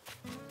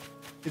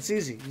 It's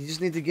easy. You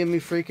just need to give me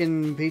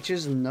freaking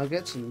peaches and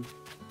nuggets and...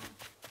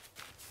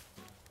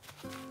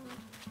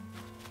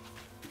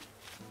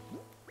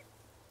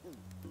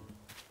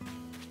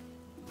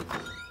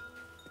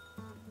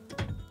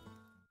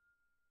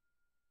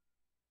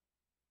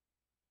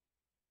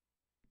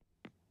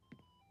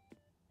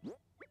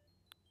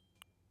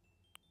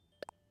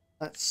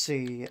 Let's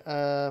see.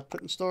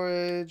 Put in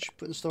storage.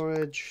 Put in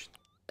storage.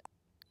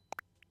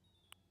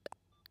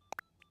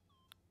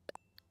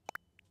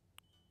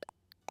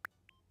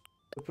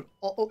 Put,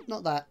 oh,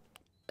 not that.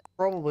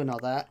 Probably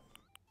not that.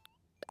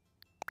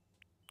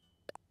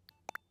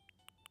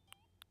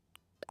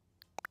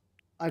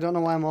 I don't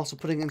know why I'm also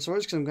putting it in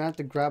storage, because I'm going to have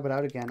to grab it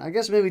out again. I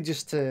guess maybe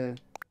just to...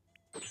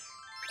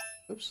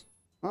 Oops.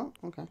 Oh,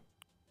 okay.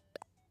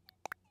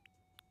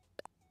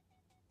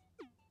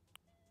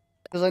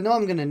 Because I know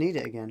I'm going to need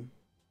it again.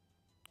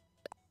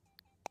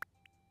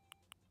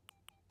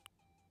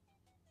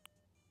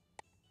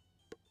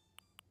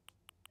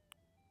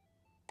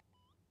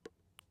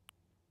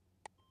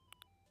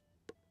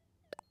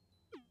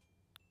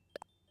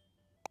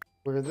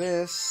 For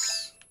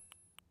this...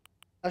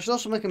 I should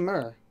also make a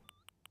mirror.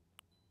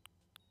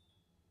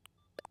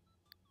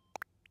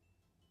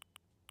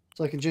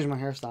 So I can change my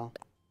hairstyle.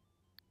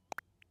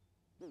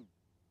 Look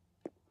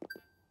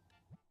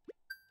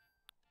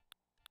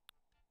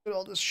at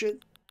all this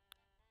shit.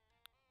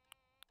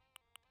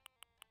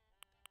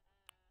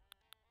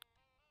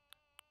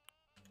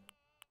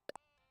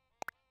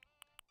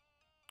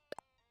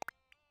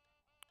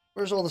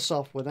 Where's all the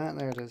softwood at?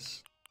 There it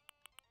is.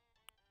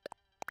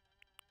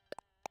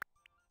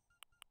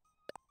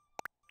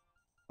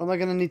 What am I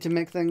gonna need to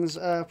make things?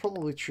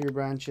 Probably tree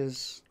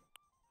branches.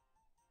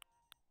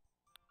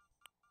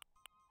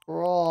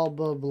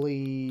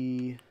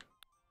 Probably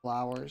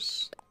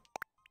flowers.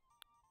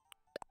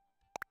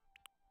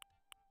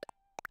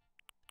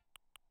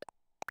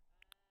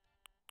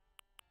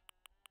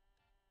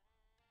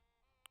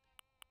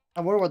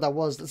 I wonder what that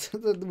was.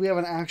 We have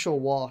an actual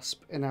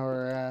wasp in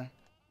our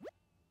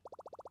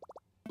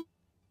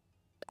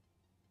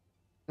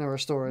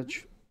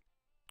storage.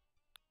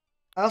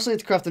 I also need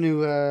to craft a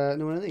new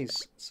new one of these,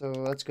 so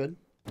that's good.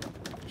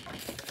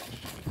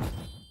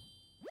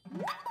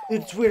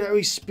 Dude, it's weird how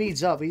he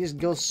speeds up. He just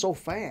goes so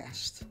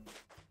fast.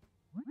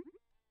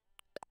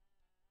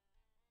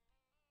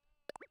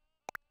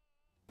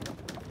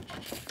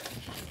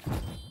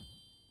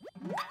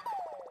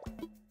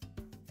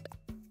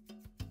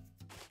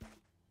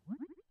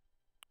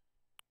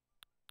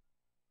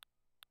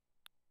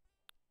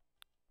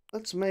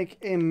 Let's make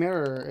a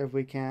mirror if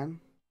we can.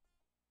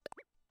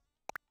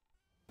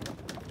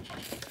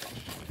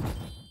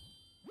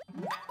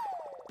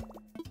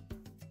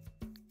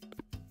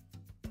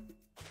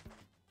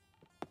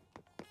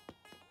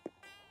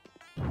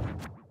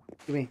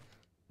 Give me.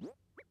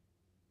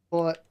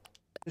 Put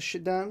this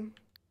shit down.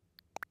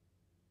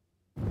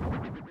 Did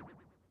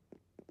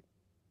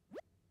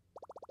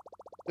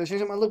I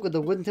change up my look with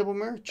the wooden table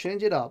mirror?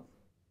 Change it up.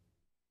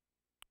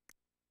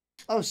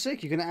 Oh,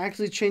 sick. You can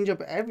actually change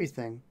up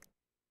everything.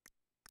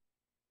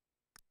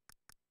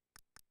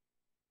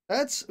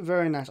 That's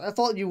very nice. I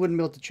thought you wouldn't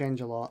be able to change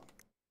a lot.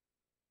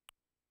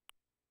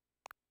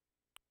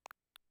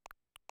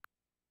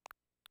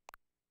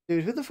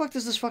 Dude, who the fuck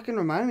does this fucking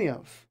remind me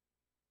of?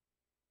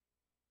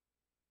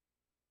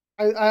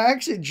 I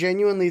actually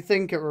genuinely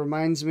think it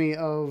reminds me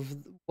of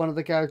one of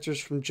the characters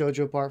from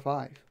JoJo Part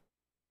 5.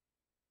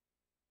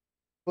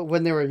 but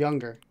when they were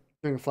younger,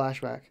 during a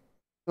flashback.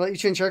 They let you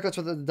change haircuts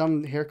with a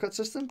dumb haircut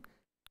system?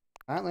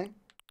 Apparently.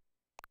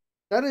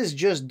 That is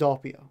just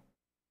Doppio.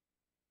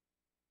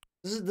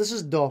 This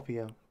is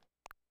Doppio.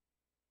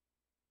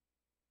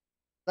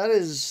 That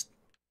is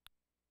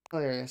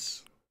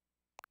hilarious.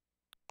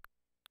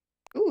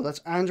 Ooh, that's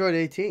Android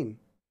 18.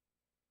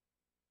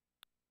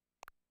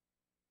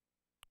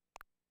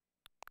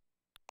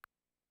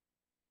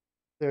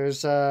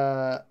 There's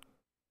what's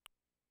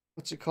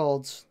it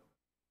called?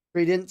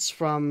 Ingredients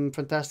from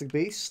Fantastic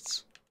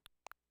Beasts.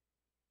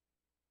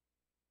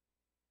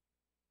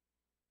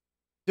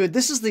 Dude,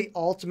 this is the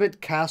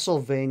ultimate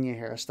Castlevania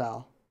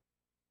hairstyle.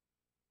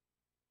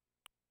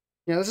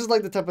 Yeah, this is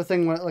like the type of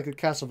thing like a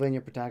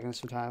Castlevania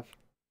protagonist would have.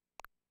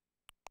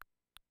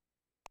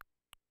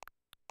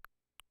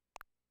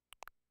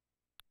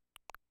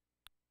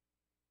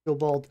 Go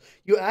bald.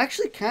 You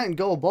actually can't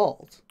go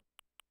bald.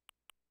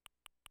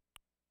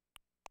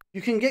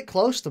 You can get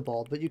close to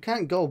bald, but you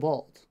can't go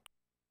bald.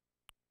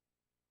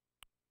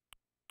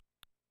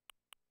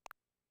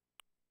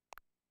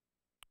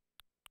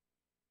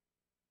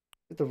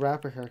 Get the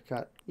rapper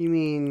haircut. You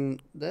mean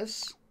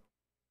this?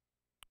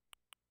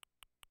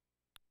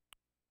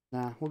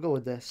 Nah, we'll go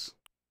with this.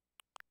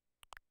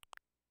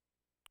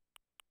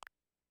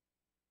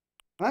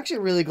 I'm actually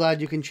really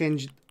glad you can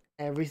change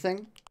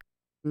everything,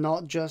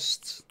 not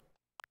just...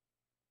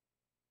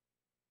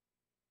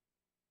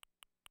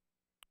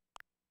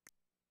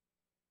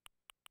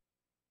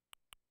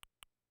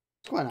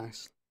 It's quite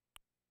nice.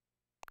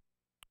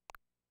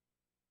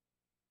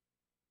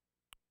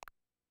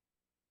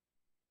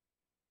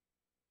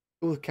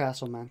 Go with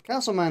Castleman.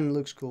 Castleman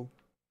looks cool.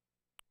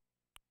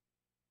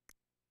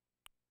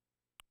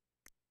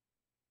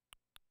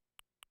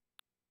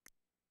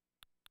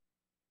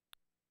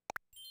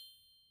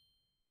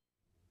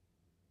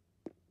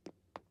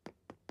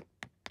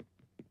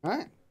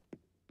 Alright.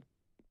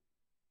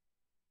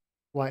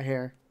 White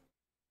hair.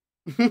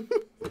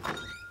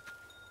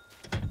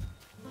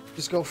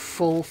 Just go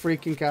full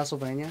freaking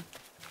Castlevania.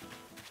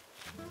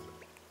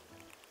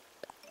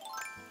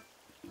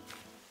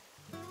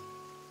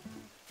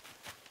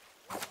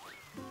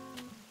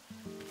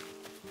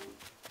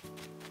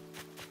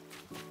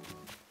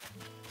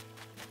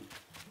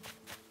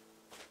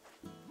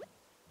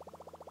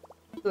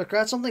 Should I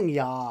craft something?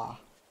 Yeah.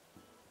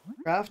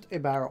 Craft a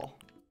barrel.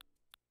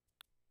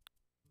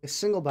 A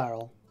single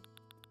barrel.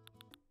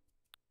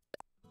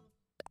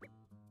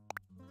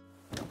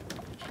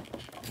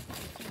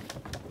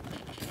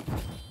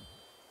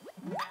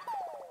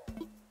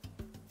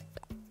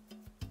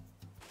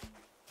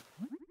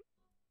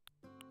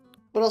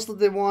 What else did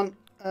they want?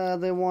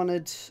 They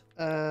wanted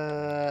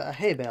a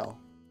hay bale.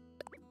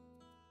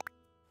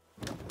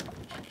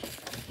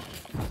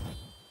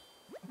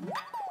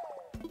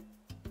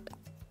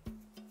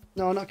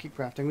 No, not keep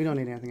crafting. We don't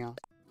need anything else.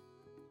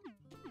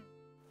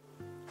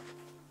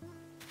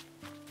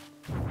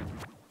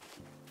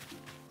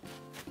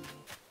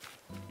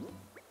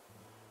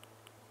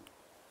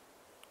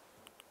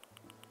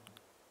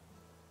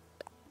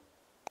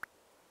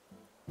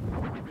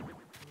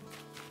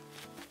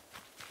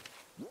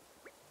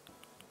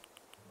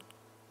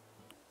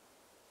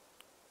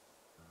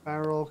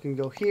 Barrel can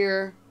go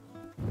here.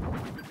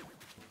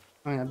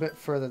 I mean, a bit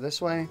further this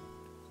way.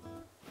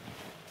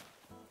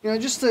 You know,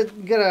 just to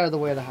get out of the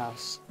way of the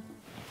house.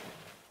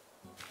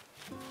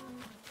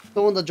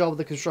 Don't want the job of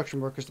the construction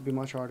workers to be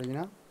much harder, you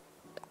know?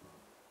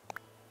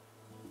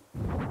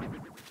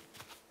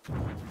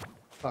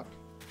 Fuck.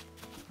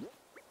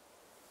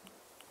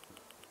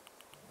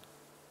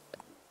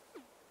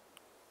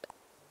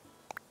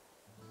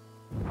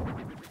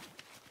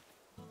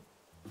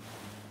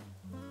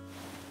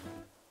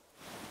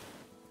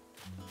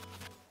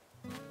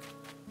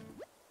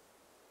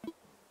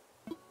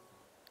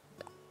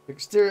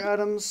 Exterior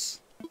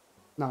items.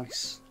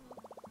 Nice.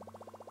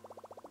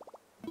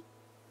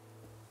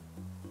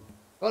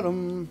 Got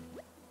 'em.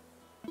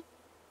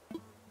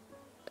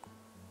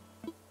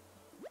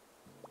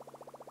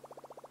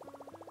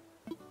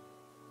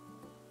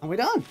 And we're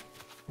done.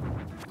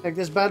 Take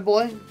this bad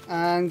boy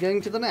and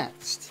getting to the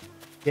next.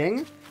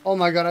 Ging? Oh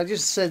my god, I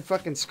just said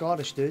fucking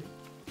Scottish, dude.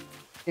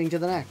 Getting to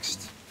the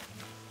next.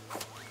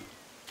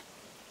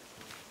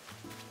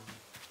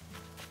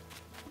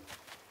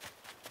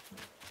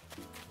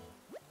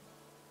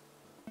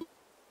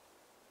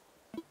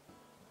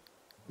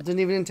 I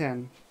didn't even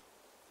intend.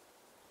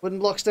 Wooden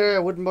block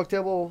stair, wooden block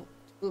table,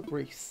 loop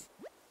wreath.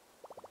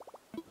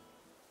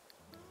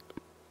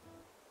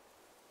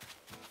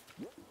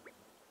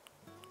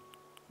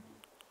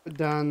 Put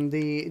down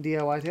the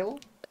DIY table.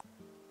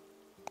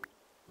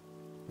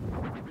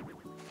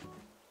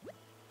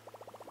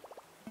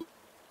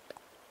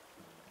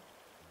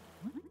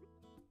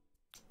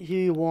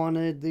 He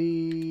wanted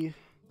the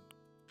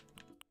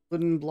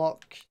wooden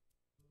block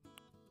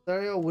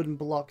stereo, wooden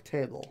block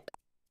table.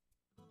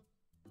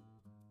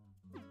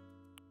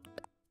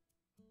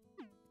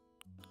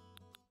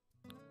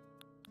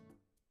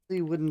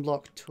 The wooden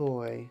block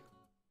toy.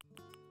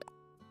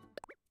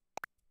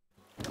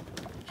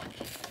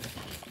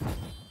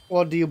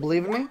 Well, do you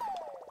believe in me?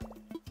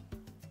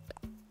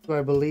 Do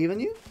I believe in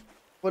you?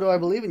 What do I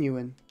believe in you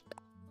in?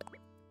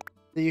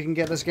 That you can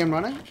get this game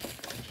running?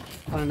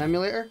 On an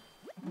emulator?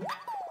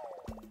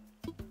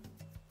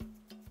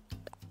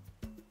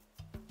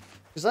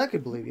 Because I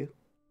could believe you.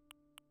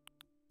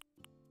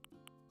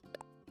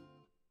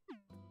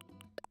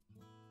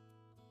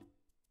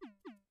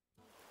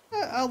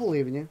 I'll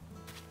believe in you.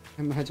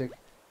 Magic.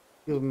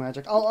 You'll be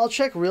magic. I'll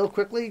check real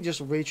quickly, just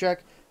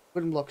recheck.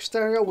 Wooden block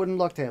stereo, wooden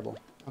block table.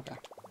 Okay.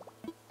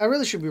 I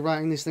really should be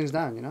writing these things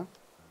down, you know?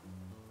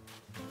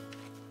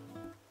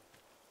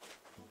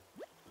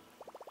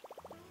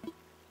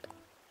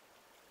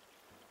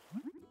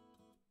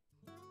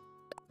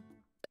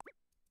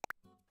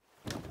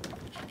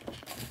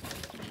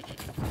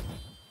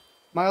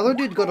 My other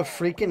dude got a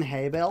freaking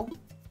hay bale,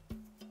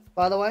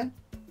 by the way.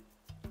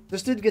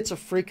 This dude gets a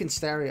freaking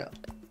stereo.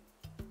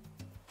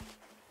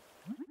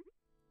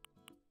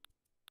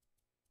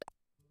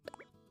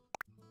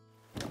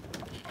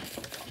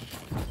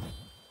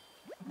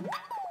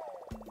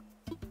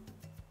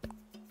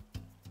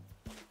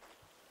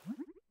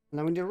 And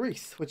then we need a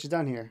wreath, which is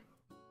down here.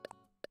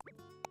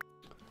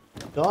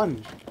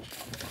 Done.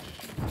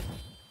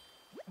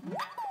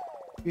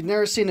 You've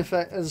never seen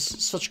as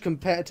such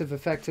competitive,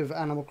 effective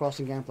Animal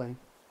Crossing gameplay.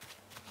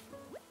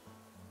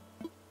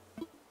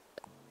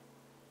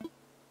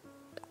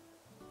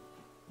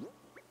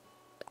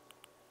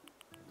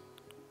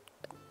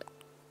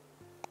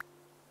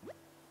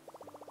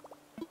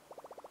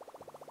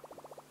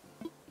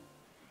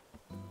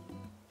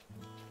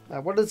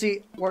 What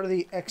are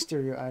the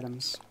exterior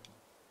items?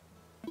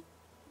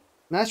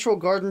 Natural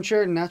garden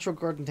chair, natural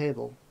garden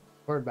table,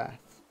 bird bath.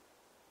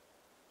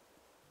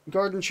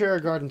 Garden chair,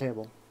 garden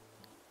table.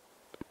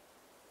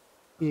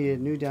 You need a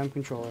new damn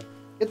controller.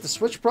 Get the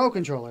Switch Pro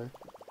controller.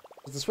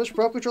 The Switch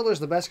Pro controller is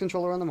the best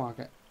controller on the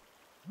market.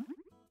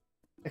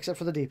 Except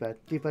for the D-pad.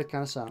 D-pad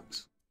kind of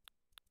sucks.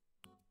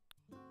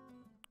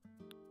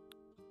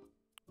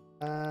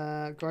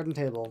 Garden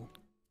table.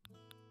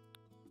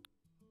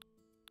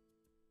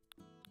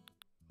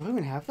 Do I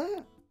even have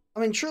that? I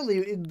mean,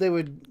 surely they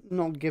would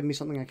not give me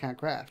something I can't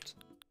craft.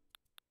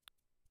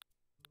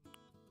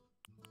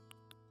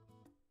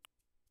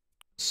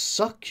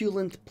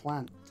 Succulent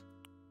plant.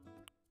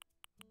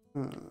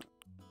 I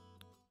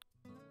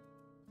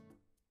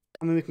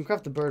mean, we can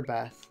craft the bird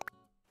bath.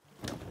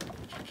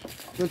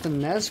 With the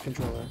NES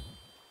controller.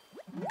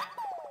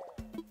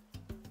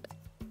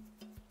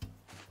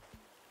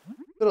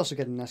 Could also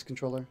get a NES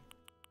controller.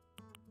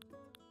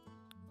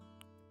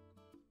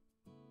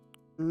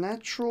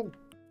 Natural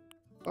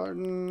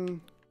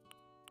garden.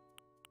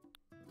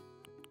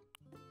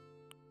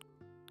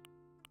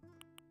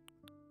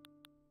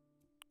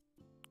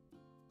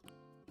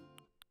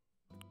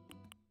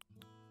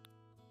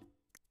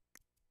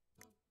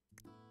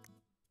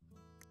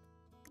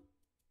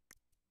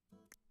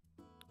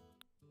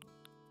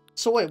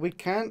 So wait, we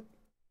can't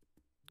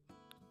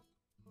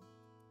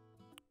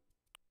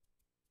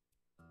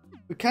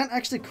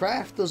actually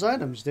craft those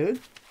items, dude.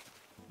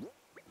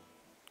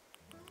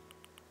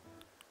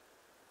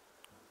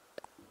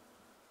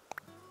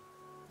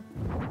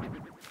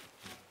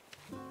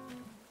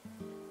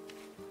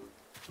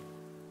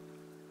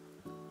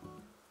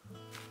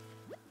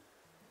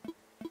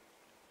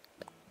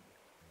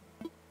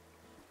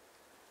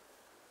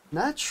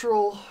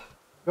 Natural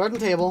garden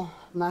table,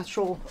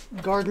 natural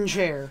garden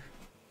chair.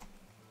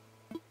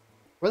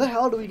 Where the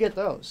hell do we get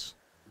those?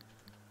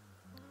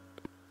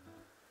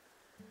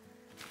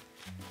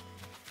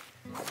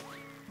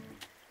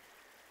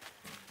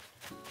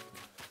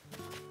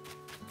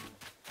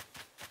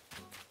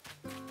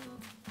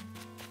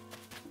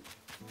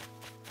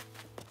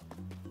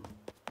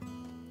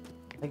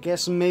 I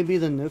guess maybe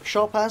the Nook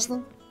shop has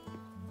them?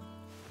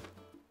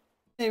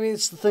 Maybe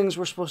it's the things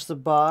we're supposed to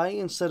buy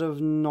instead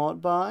of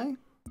not buy?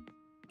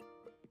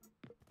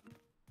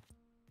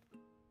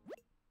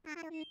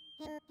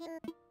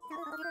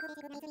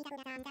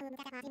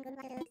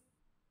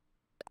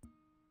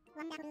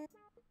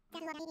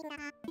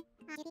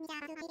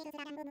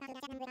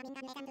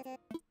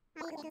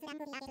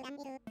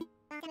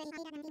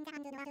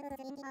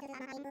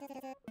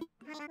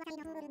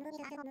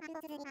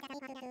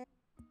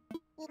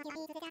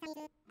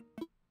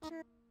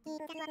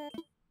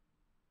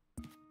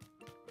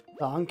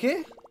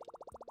 Donkey?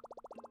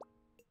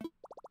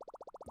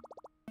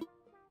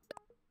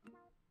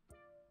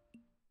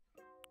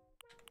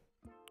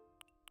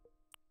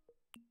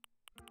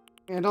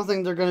 I don't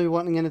think they're going to be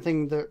wanting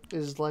anything that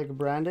is like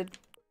branded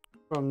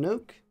from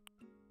Nook.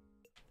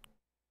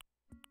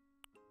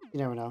 You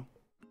never know.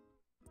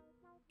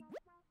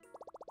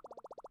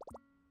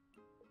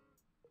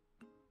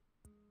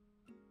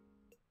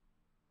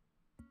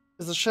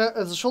 Is the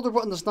shoulder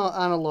button that's not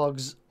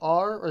analogs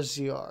R or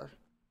ZR?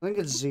 I think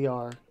it's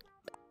ZR.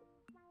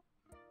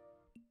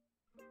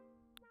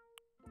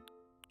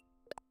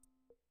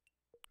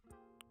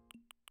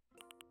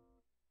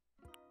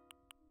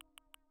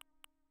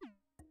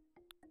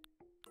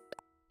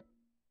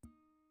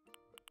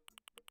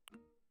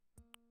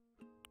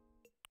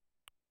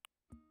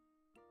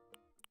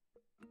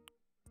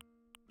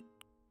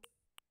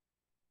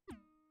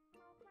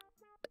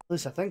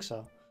 least I think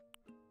so.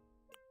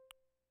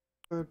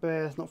 Bird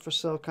bath, not for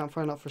sale.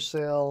 Campfire, not for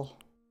sale.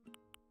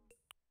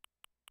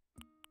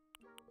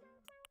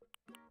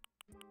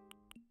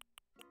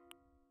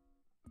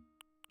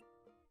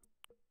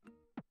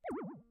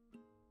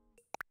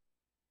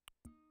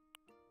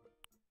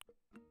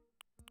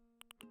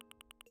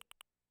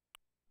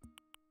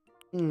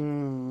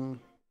 Hmm.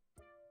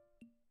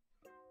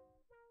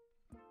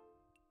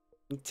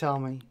 Tell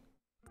me.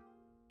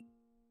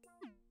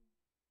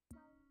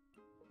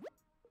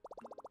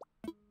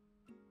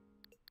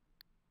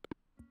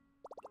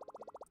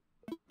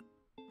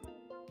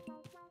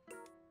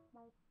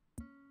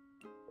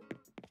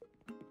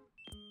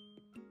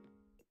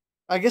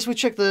 I guess we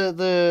check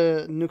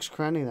the Nook's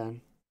Cranny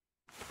then.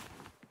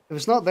 If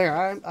it's not there,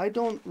 I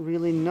don't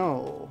really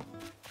know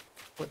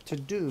what to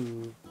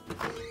do.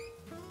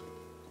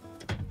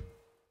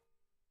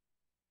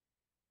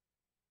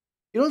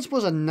 You don't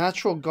suppose a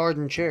natural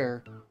garden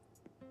chair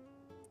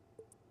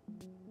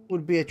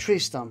would be a tree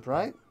stump,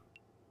 right?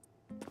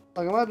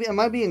 Like, am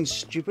I being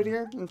stupid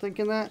here in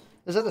thinking that?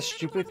 Is that a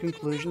stupid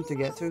conclusion to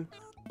get to?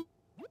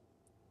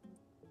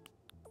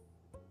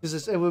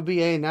 Because it would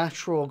be a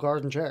natural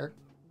garden chair.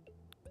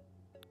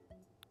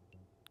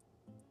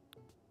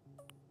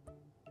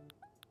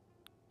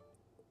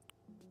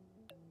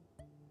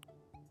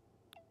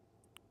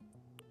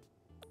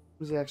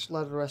 What's the X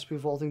ladder recipe,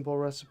 vaulting ball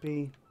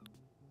recipe?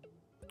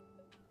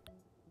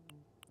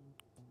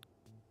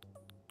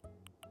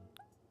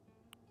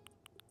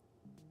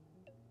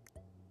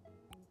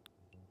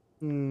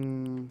 I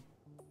mean,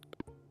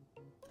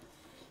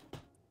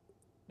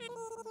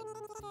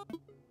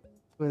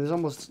 there's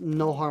almost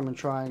no harm in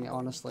trying it,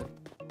 honestly.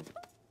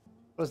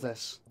 What is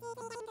this?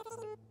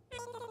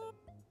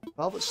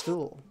 Velvet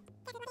stool.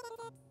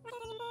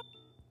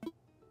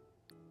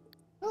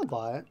 I'll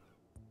buy it.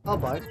 I'll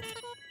buy it.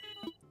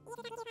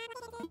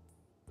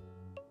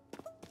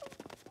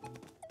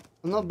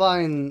 I'm not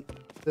buying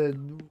the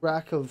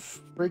rack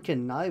of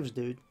freaking knives,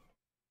 dude.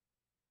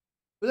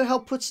 Who the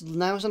hell puts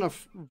knives on a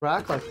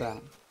rack like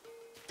that?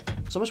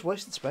 So much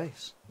wasted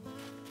space.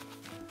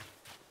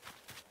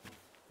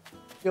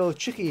 Yo,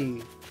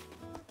 Chicky.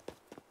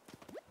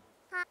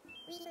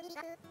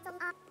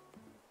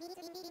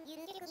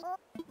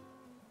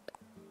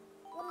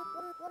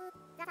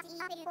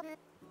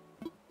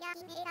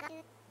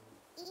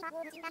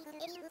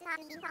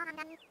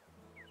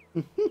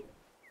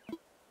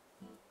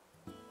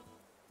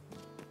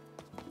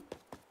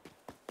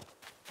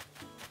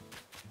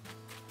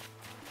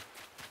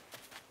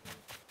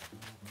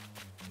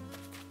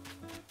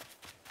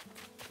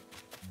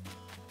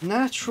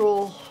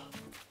 Natural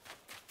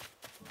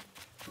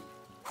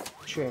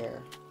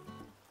chair.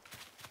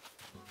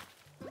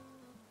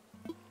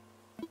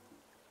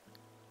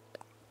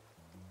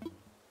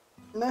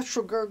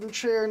 Natural garden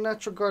chair,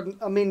 natural garden.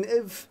 I mean,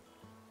 if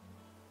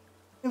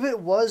it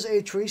was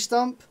a tree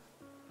stump,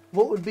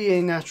 what would be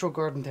a natural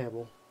garden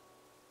table?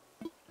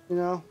 You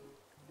know?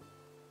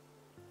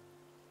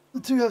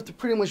 The two have to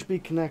pretty much be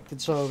connected,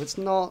 so if it's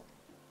not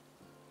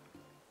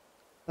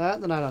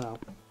that, then I don't know.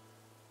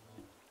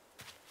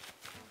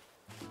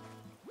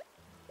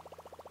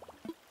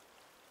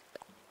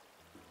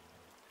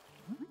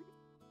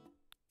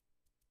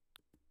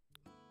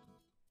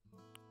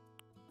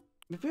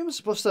 Maybe I'm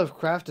supposed to have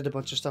crafted a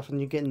bunch of stuff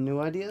and you get new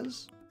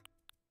ideas?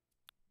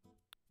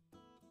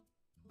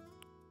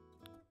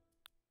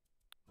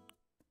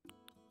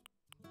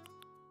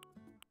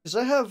 Because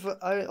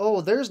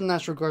oh, there's a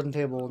natural garden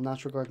table,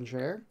 natural garden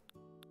chair.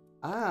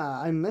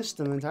 Ah, I missed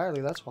them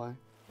entirely, that's why.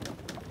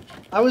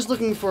 I was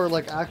looking for,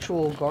 like,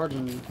 actual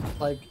garden,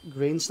 like,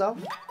 green stuff.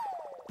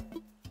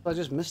 So I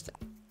just missed it.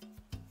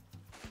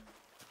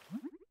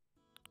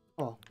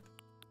 Oh.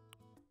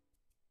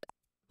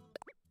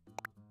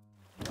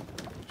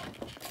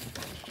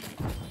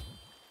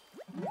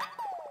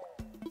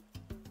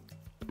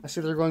 I see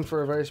they're going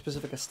for a very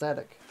specific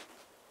aesthetic.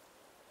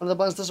 One of the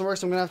buttons doesn't work,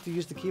 so I'm gonna have to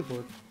use the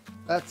keyboard.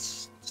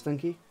 That's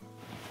stinky.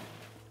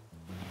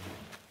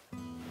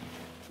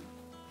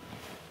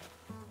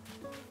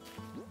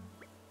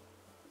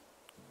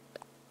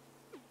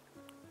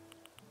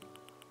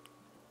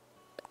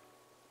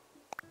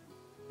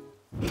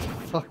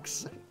 Fuck's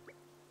sake.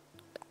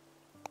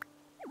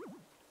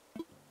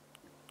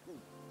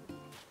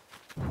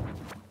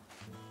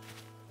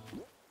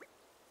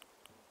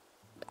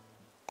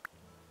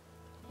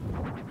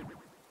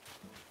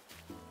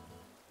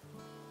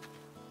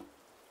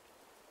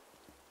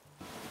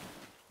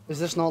 Is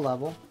this not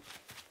level?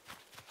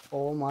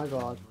 Oh my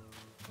god.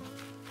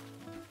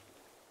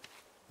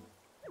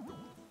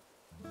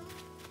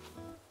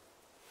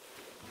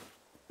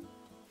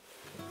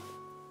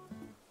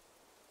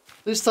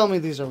 Please tell me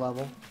these are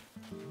level.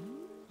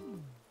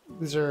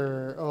 These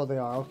are... oh, they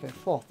are. Okay.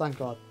 Oh, thank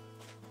god.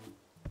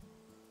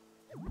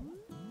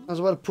 I was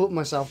about to poop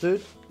myself,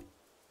 dude.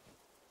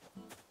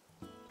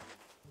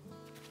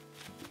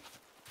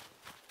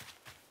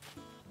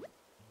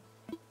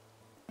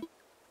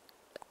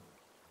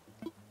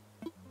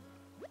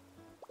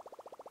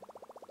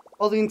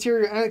 All the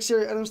interior and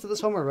exterior items to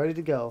this home are ready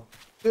to go.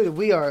 Dude,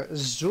 we are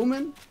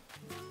zooming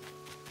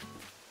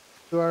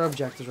to our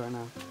objectives right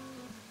now.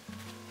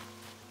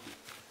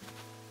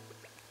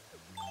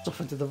 Off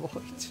into the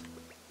void.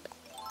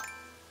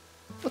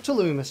 What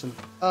tool are we missing?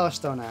 Oh,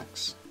 stone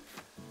axe.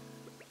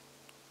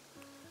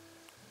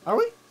 Are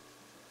we?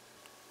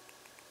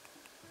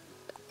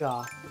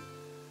 Yeah.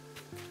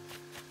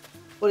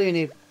 What do you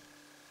need?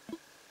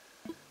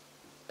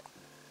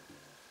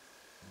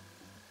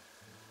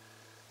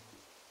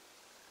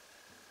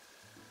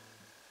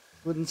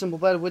 Wooden simple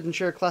bed, wooden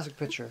chair, classic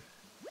picture.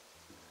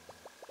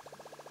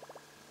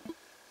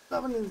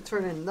 Nothing to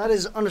turn in. That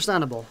is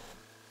understandable.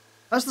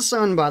 How's the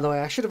sound, by the way?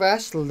 I should have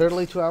asked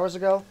literally 2 hours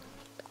ago.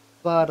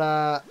 But,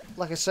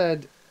 like I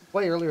said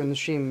way earlier in the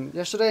stream,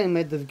 yesterday I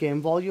made the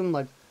game volume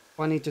like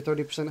 20 to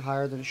 30%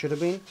 higher than it should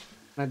have been.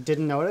 And I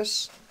didn't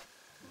notice.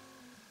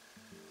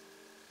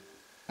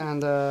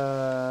 And, you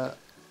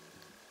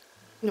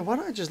know, why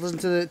don't I just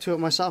listen to it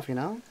myself, you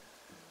know?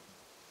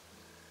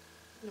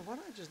 You know, why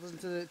don't I just listen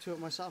to it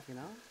myself, you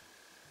know? You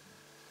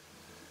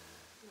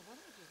know, why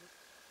don't I just...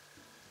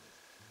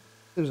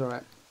 Seems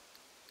alright.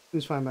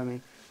 Seems fine by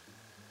me.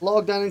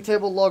 Log dining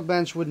table, log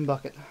bench, wooden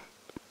bucket.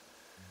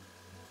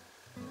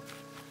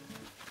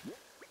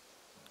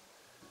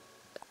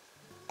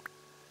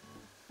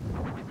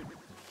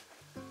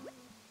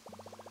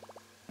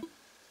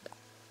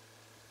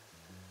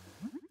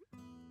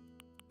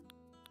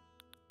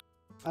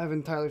 I've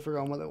entirely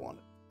forgotten what I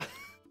wanted.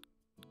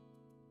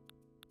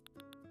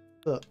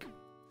 Look.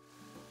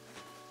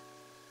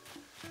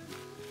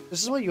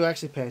 This is why you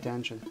actually pay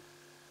attention.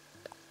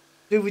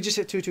 Dude, we just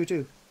hit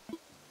 222.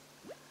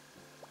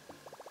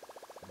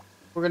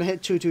 We're gonna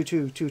hit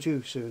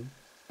 22222 soon.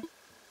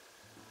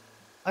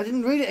 I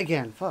didn't read it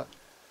again. Fuck.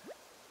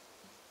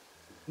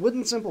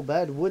 Wooden simple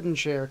bed, wooden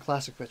chair,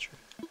 classic picture.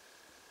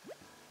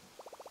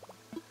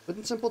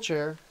 Wooden simple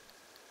chair,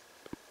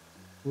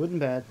 wooden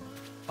bed,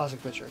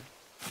 classic picture.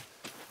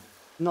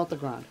 Not the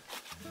ground.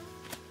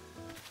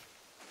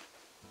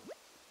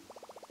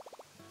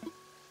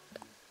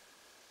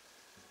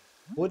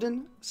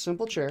 Wooden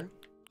simple chair.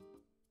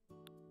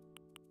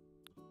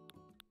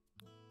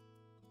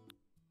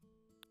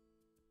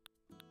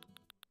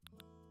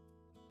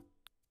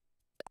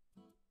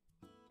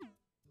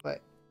 Wait.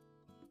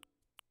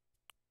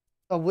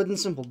 A wooden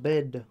simple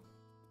bed.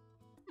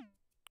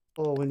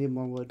 Oh, we need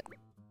more wood.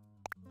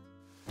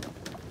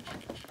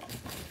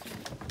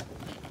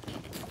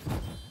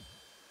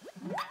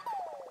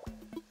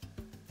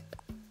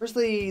 Where's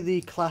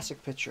the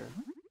classic picture?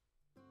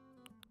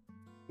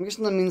 I'm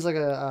guessing that means like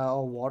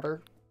a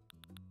water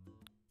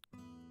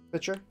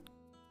pitcher.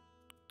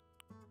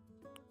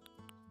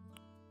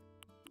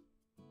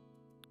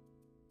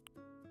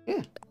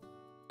 Yeah.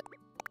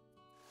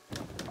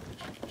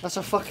 That's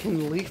a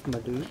fucking leaf, my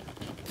dude.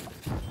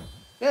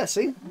 Yeah,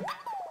 see?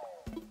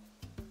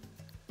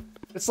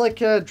 It's like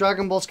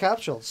Dragon Ball's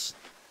capsules.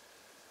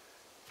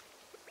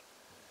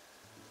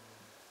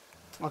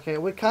 Okay,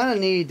 we kind of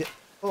need...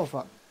 Oh,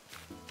 fuck.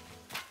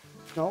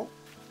 No.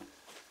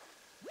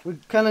 We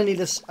kind of need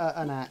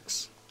an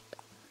axe.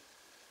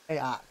 A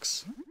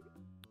axe.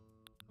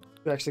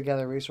 To actually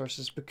gather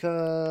resources,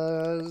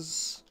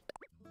 because...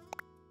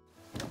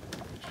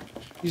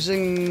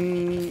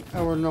 using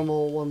our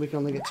normal one, we can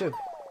only get 2.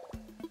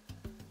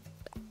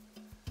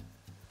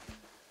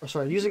 Or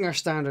sorry, using our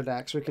standard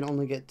axe, we can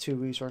only get 2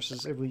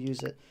 resources if we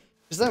use it.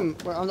 Because then,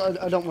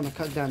 I don't want to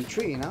cut down the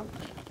tree, you know?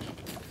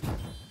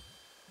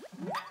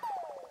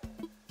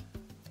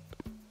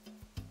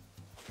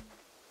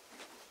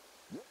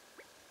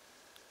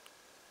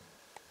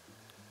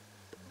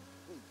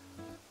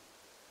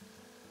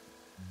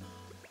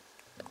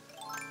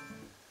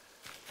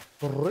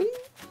 Ring?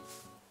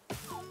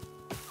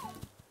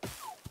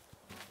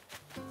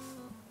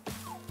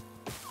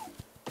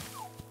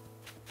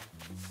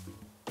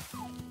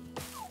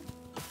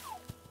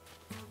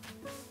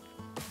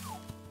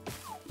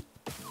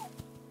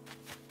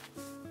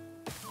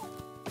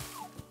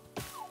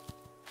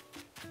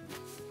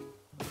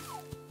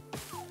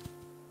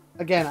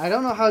 Again, I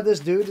don't know how this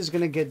dude is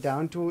gonna get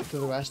down to the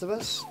rest of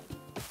us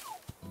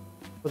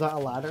without a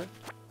ladder.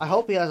 I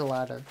hope he has a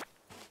ladder.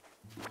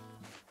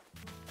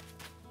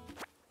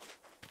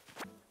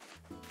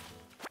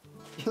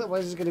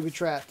 Otherwise he's gonna be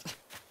trapped.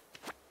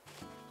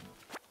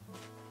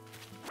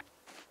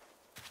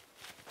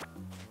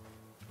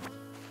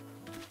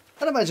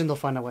 I'd imagine they'll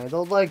find a way.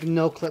 They'll like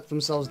no-clip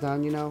themselves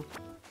down, you know,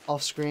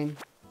 off screen.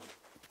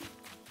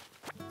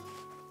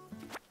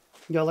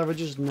 Y'all ever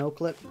just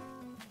no-clip?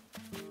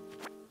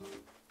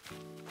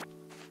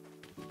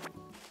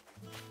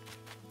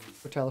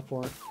 Or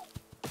teleport?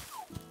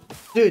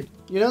 Dude,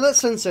 you know that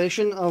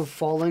sensation of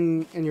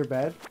falling in your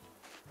bed?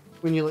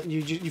 When you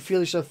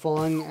feel yourself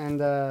falling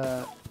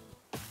and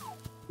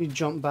you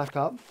jump back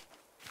up?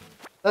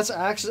 That's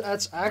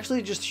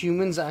actually just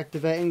humans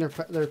activating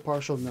their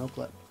partial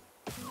no-clip.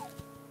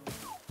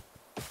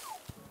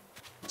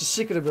 It's a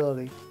secret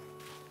ability.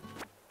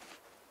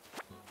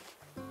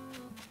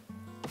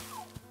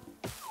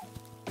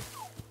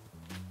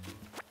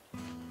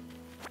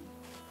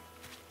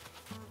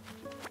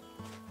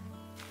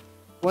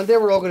 One day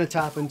we're all going to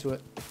tap into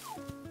it.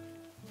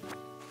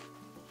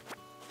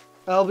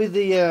 I'll be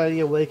the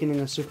awakening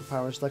of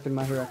superpowers like in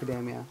My Hero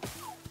Academia.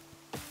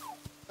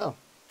 Oh.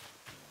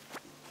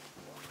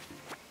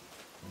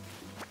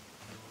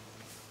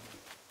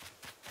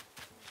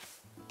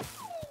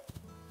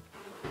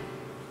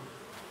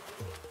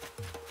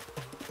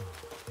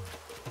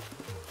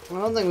 I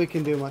don't think we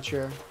can do much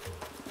here.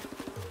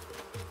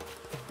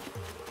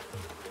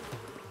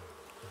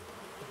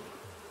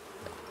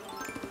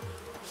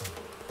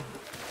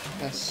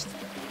 Yes.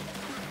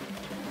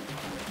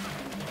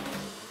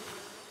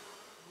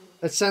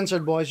 It's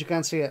censored, boys. You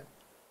can't see it.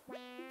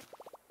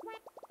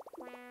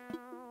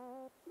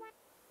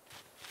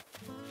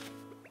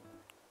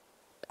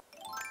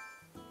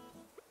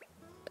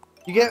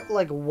 You get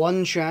like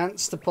one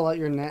chance to pull out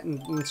your net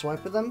and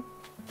swipe at them,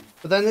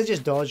 but then they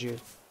just dodge you.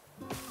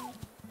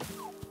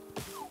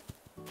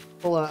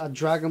 Pull a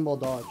Dragon Ball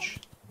dodge.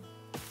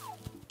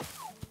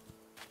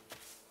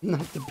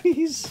 Not the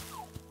bees.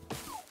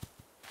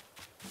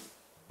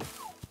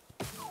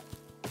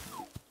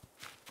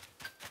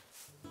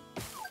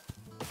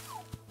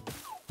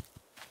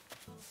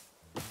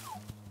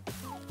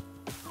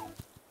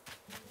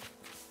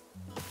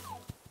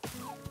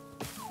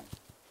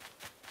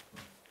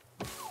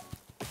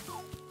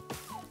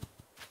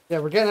 Yeah,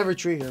 we're getting every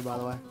tree here, by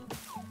the way.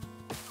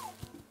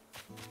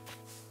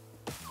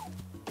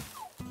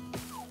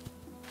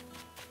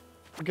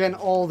 We're getting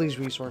all these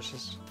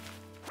resources.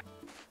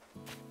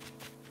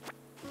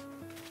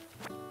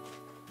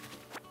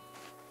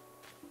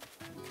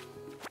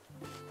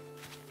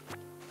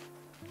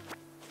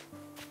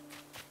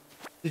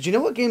 Did you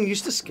know what game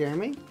used to scare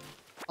me?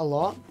 A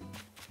lot?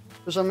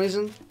 For some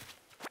reason?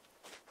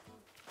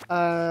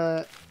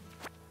 Toy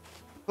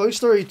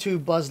Story 2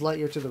 Buzz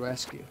Lightyear to the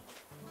Rescue.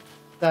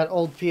 That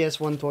old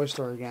PS1 Toy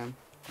Story game.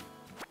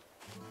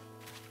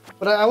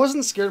 But I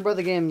wasn't scared by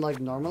the game like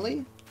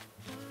normally.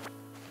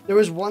 There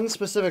was one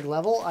specific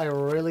level I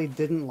really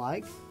didn't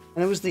like,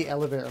 and it was the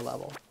elevator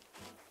level.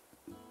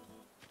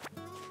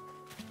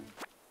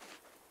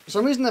 For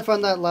some reason I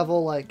found that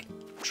level like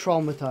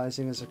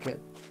traumatizing as a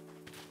kid.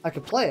 I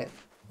could play it,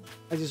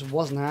 I just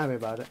wasn't happy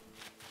about it.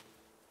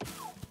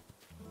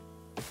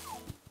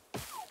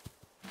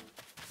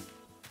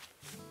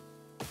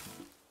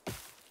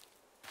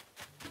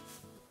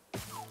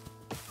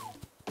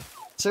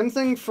 Same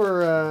thing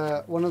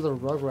for one of the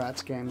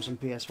Rugrats games on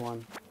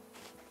PS1.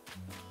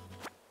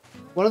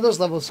 One of those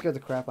levels scared the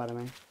crap out of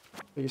me.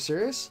 Are you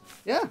serious?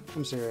 Yeah,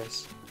 I'm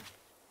serious.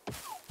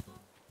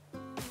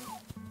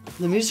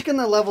 The music in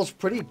that level's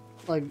pretty,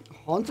 like,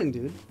 haunting,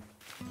 dude.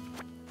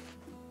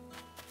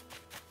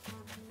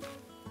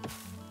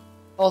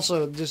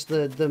 Also, just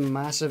the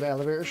massive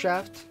elevator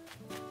shaft.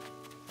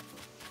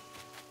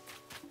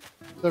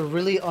 The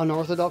really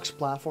unorthodox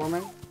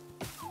platforming.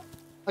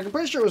 Like, I'm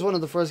pretty sure it was one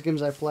of the first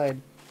games I played.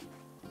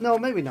 No,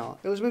 maybe not.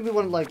 It was maybe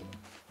one, like...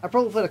 I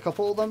probably played a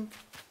couple of them.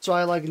 So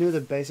I, like, knew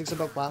the basics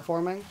about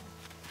platforming.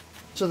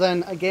 So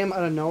then, a game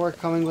out of nowhere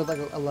coming with, like,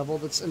 a level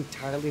that's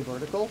entirely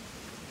vertical.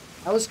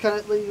 I was kind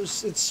of...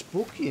 It's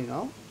spooky, you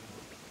know?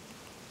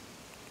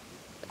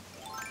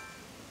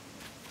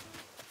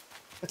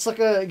 It's like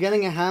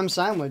getting a ham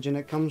sandwich and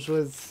it comes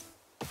with...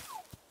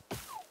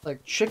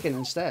 like, chicken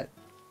instead.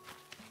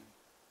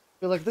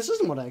 You're like, this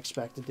isn't what I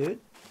expected, dude.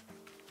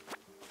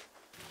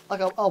 Like,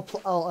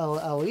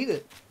 I'll eat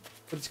it.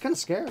 But it's kind of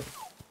scary.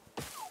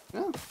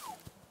 Yeah.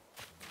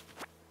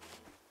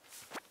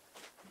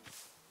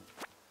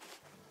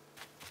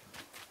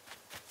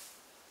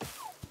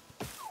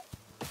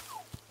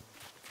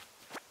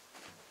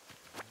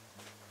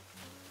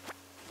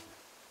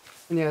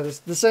 And yeah,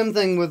 the same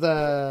thing with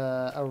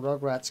a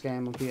Rugrats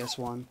game on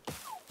PS1.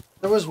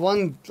 There was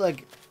one,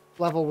 like,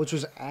 level which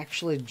was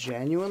actually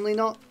genuinely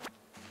not,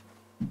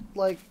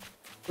 like,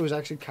 it was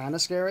actually kind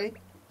of scary.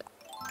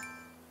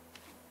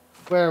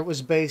 Where it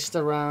was based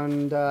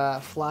around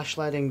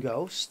flashlighting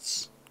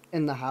ghosts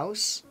in the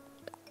house.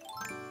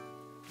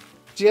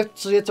 So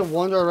you had to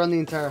wander around the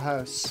entire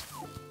house,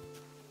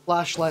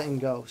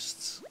 flashlighting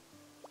ghosts.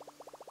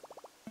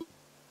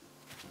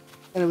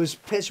 And it was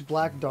pitch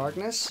black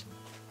darkness.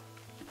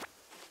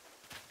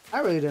 I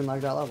really didn't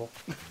like that level.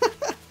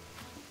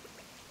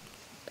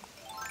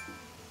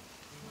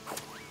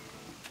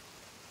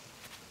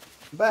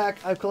 Back,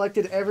 I've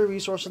collected every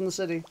resource in the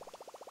city.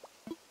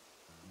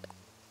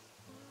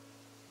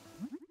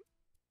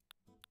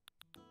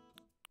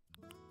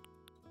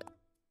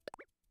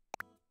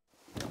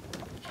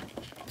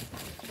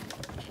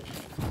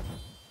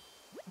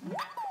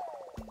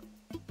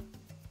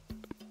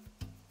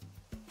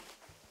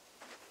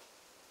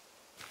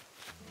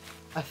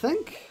 I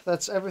think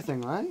that's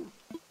everything, right?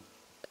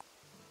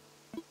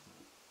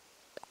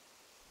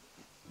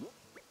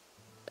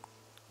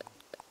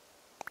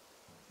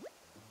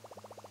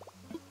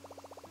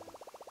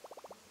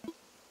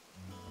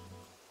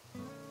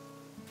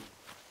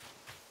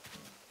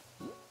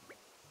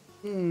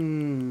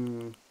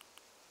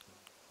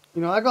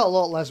 You know, I got a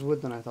lot less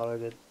wood than I thought I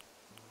did.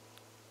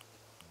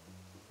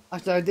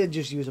 Actually, I did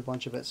just use a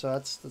bunch of it, so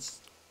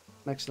that's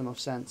makes the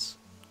most sense.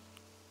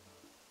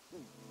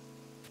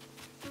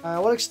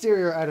 What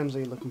exterior items are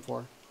you looking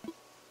for?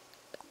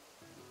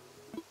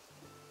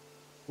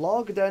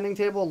 Log dining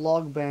table,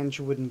 log bench,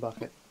 wooden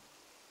bucket.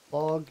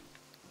 Log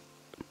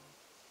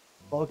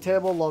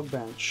table, log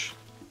bench.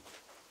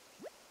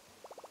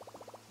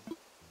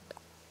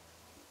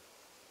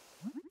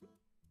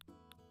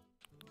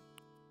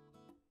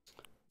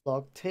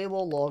 Log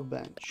table, log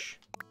bench.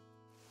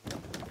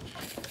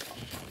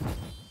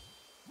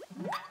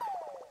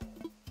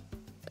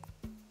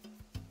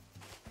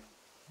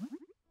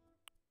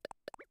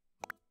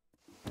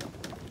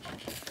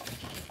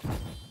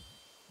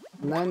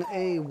 And then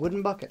a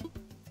wooden bucket.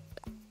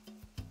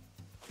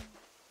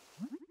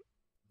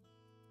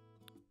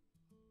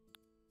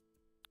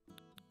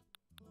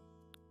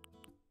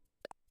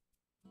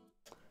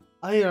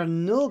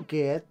 Iron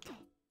nugget.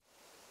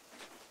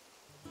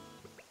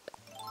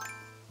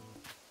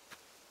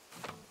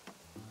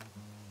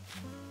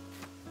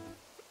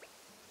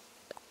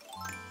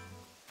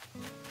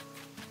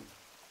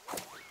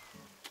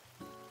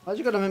 Why'd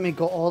you gotta make me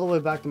go all the way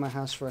back to my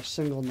house for a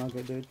single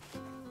nugget, dude?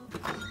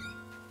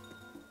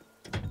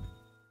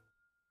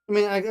 I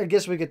mean, I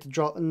guess we get to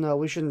drop... No,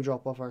 we shouldn't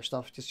drop off our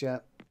stuff just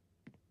yet.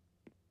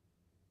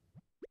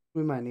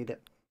 We might need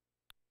it.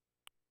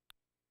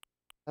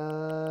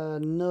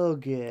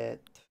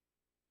 Nugget.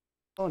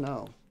 Oh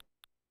no.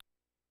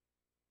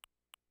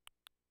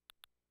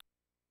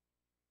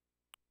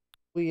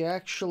 We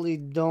actually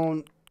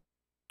don't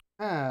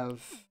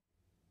have...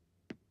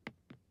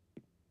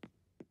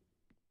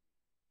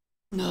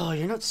 No,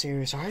 you're not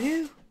serious, are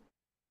you?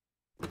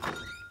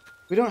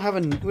 We don't have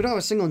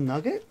a single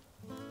nugget?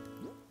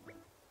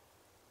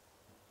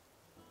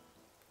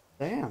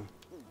 Damn.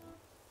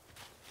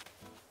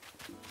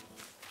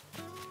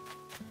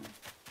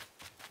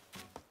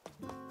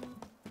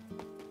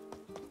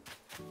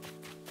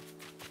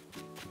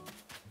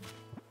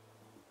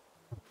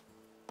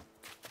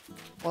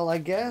 Well, I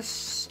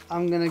guess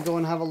I'm gonna go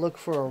and have a look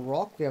for a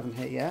rock we haven't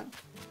hit yet.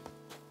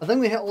 I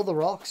think we hit all the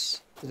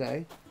rocks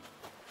today.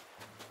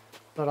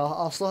 But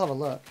I'll still have a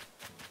look.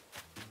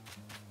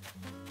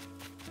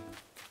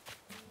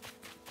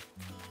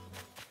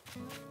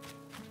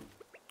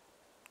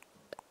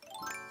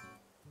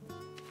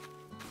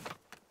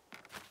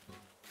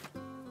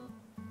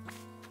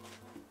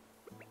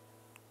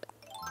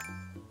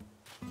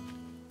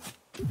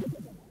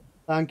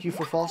 Thank you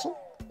for fossil.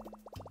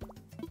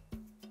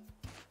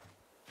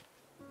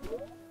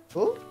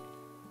 Oh.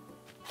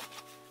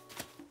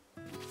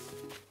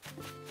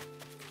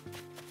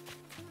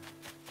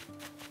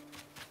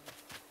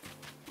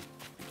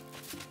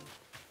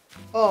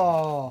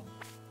 Oh.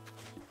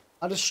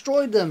 I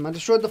destroyed them. I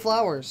destroyed the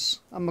flowers.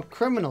 I'm a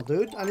criminal,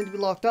 dude. I need to be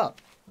locked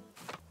up.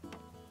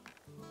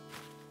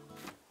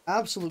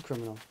 Absolute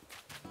criminal.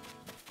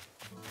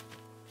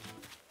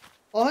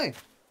 Oh, hey.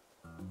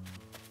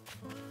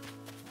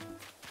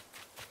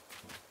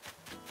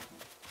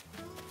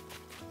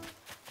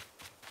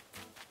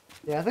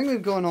 Yeah, I think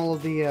we've gone all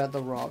of the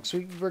rocks.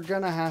 We're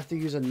gonna have to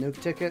use a nuke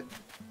ticket,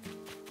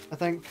 I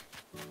think,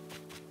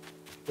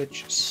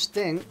 which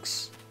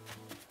stinks.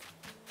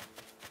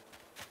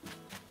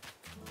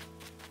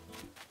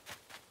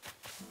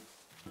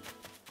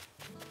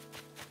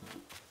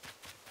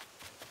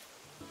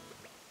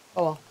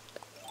 Oh well.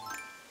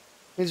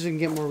 Means we can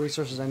get more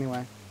resources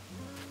anyway.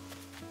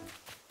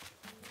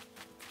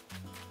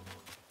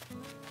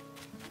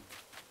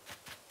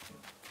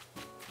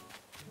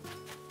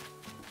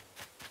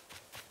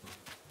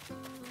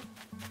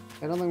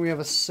 I don't think we have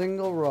a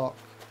single rock.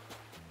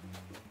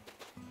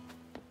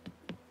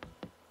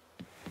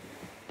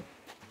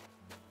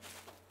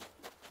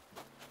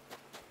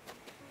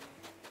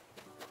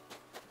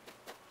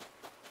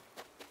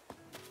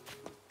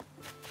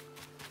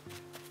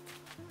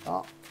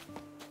 Oh.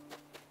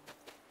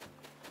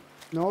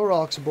 No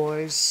rocks,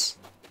 boys.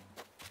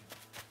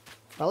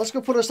 Now let's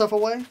go put our stuff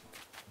away.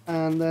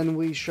 And then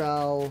we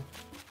shall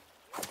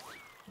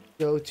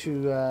go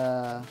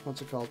to,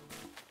 what's it called?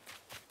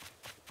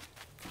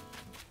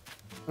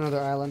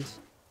 Another island.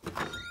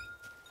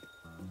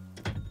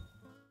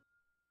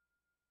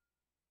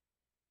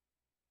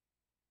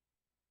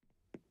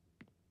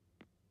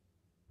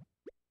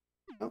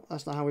 Oh,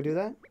 that's not how we do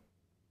that.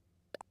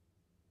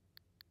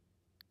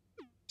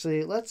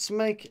 See, let's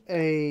make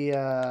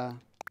a,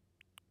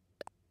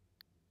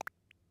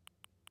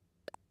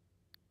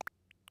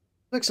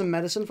 make some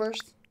medicine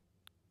first.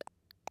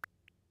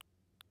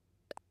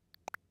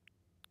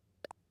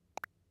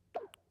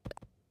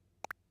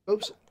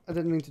 Oops, I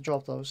didn't mean to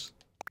drop those.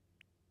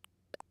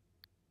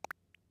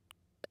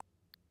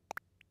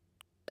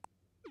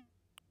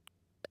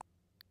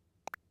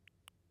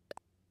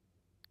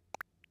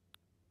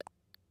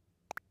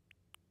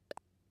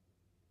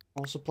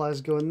 All supplies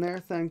go in there.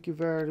 Thank you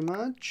very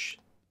much.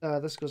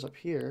 This goes up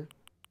here.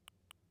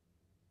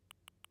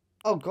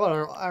 Oh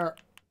god,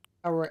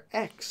 our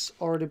X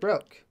already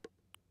broke.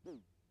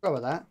 Forgot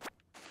about that.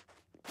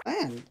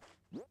 Man,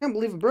 I can't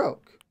believe it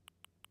broke.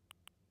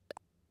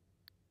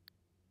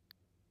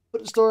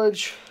 Put in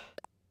storage.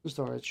 In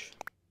storage.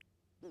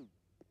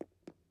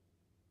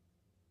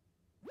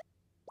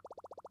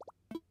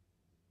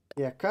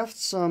 Yeah, craft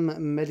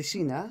some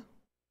medicina.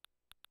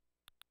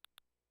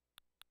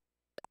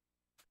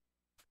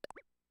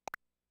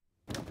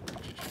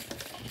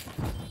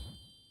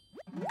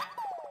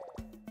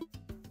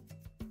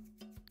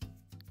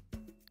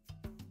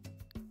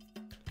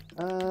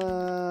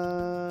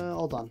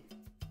 Hold on.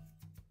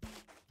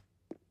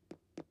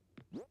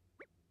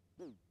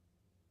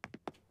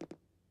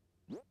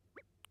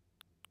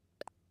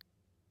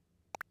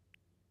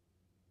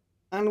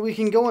 And we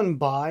can go and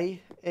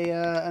buy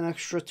an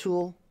extra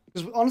tool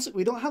because honestly,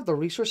 we don't have the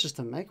resources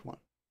to make one.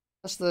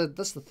 That's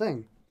the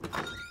thing.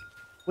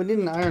 We need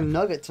an iron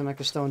nugget to make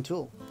a stone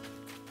tool,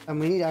 and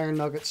we need iron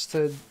nuggets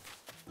to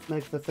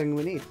make the thing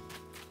we need.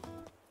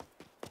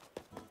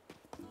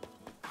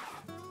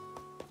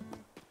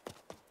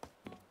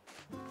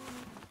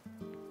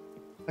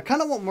 I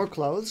kind of want more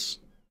clothes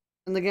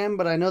in the game,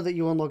 but I know that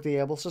you unlock the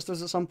Able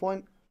Sisters at some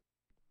point.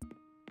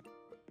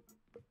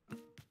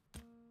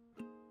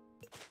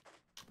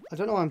 I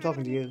don't know why I'm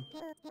talking to you.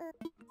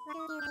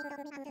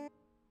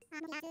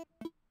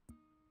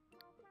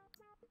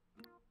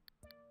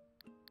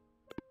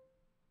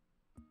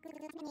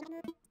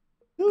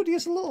 Dude, he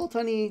has a little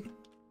tiny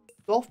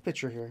golf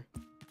pitcher here.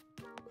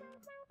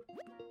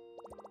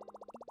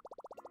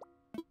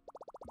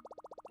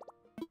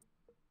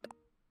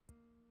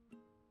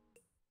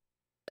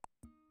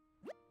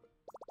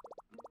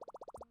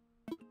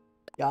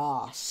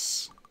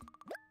 Yas.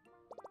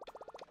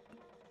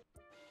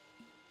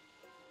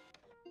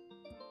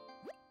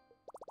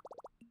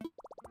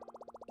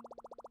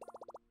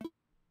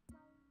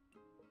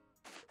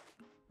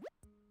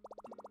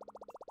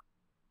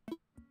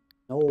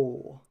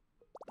 No.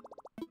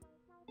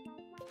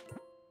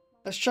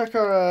 Let's check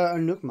our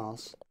Nook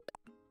Mouse.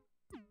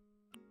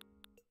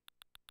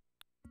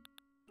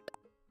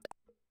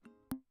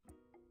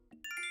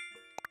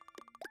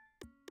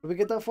 What did we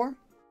get that for?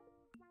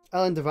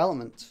 Island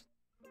development.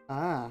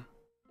 Ah.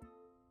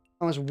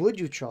 How much wood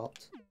you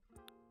chopped?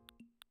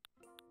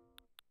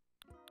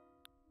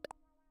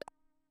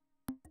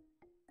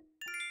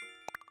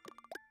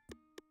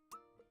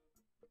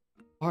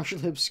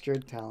 Partially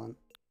obscured talent.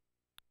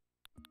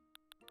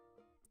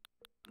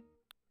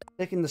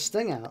 Taking the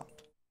sting out.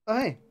 Oh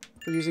hey,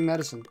 for using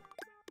medicine.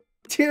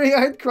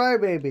 Teary-eyed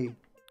crybaby.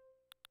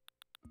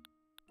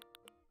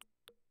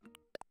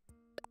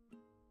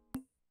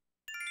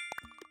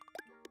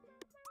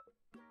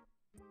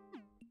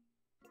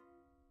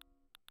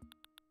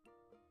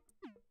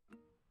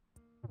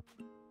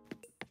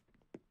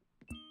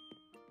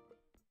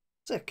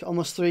 Sick,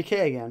 almost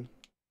 3K again.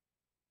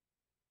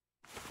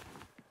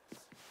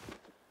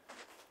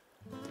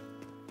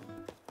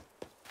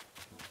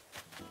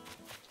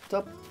 What's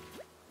up?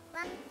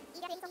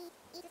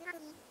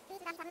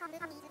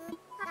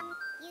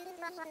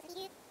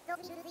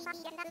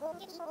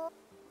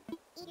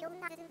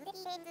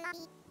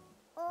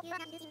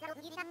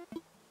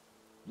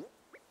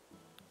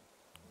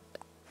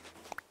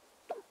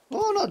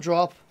 Oh, not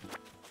drop.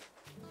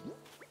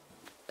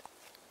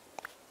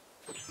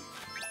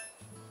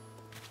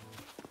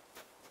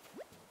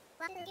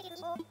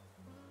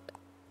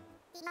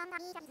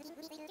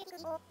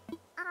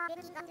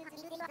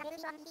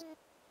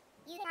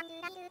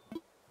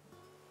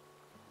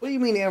 What do you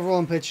mean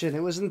everyone pitched in? It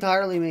was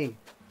entirely me.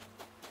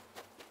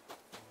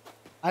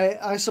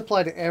 I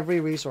supplied every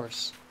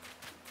resource.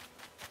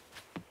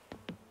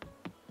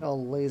 Oh,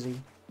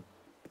 lazy.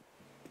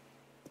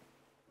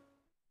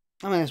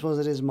 I mean, I suppose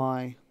it is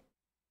my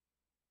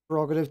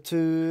prerogative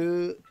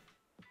to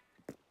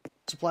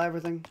supply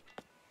everything.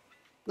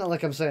 Not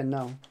like I'm saying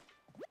no.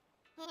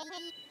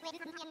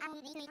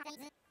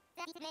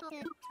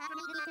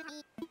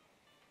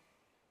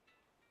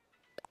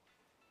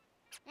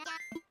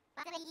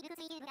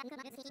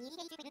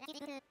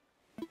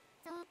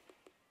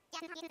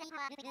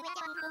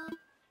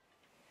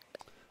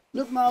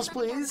 Nook Mouse,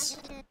 please.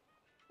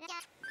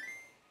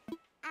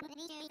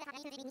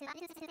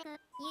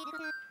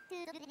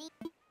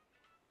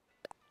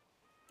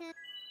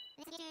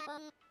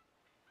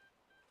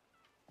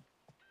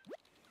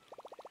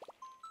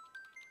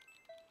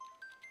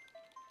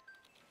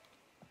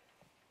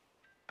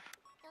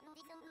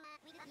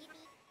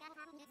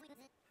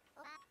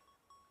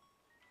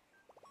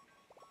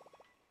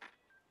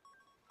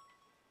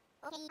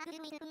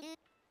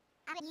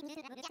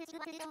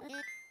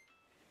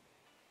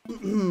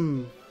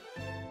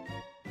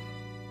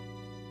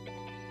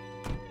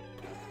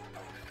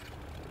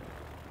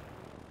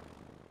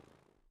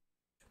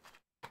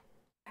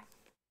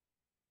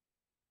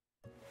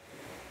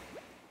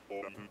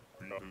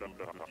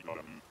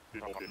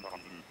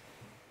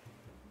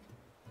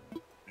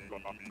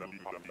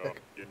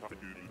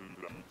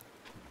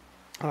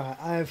 Alright,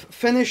 I've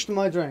finished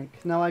my drink.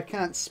 Now I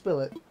can't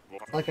spill it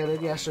like I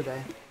did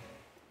yesterday.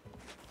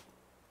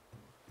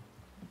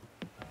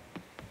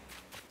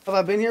 Have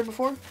I been here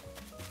before?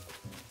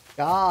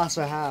 Yes,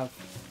 I have.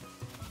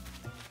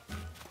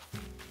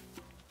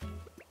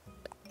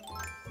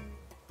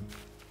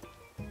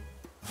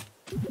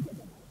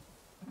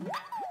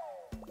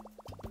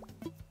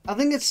 I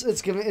think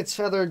it's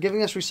either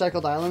giving us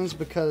recycled islands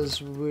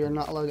because we are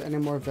not allowed any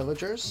more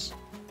villagers.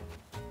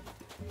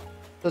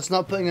 So it's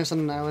not putting us on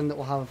an island that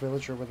will have a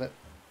villager with it.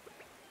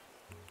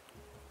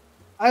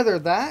 Either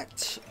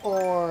that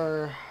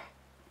or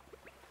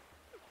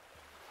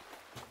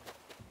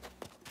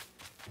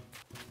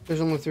there's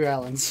only 3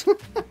 islands. Which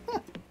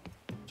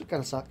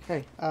kind of suck.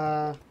 Hey,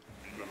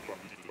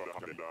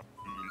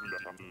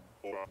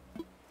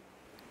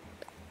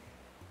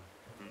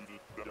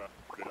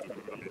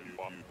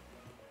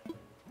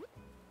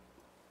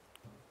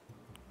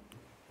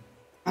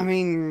 I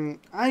mean,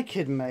 I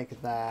could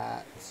make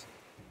that.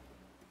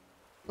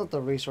 Not the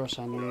resource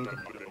I need.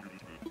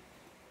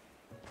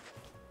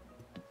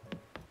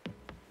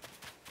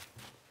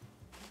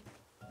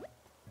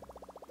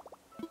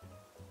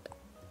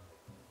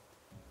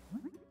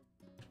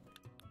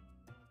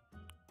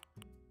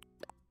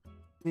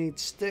 Need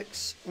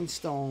sticks and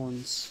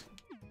stones.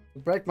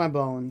 Break my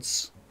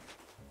bones.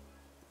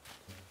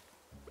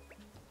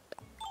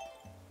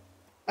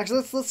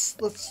 Actually,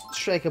 let's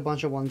shake a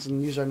bunch of ones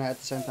and use our net at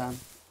the same time.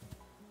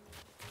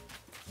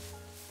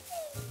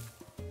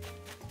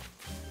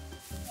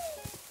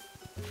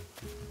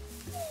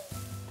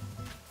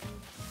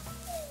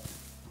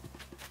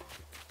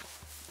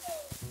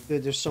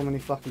 Dude, there's so many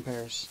fucking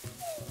pears.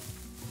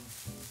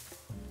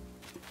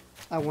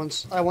 I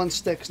want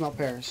sticks, not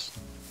pears.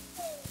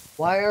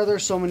 Why are there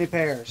so many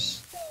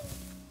pears?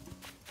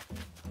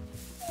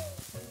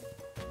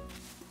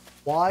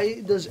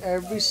 Why does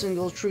every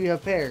single tree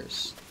have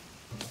pears?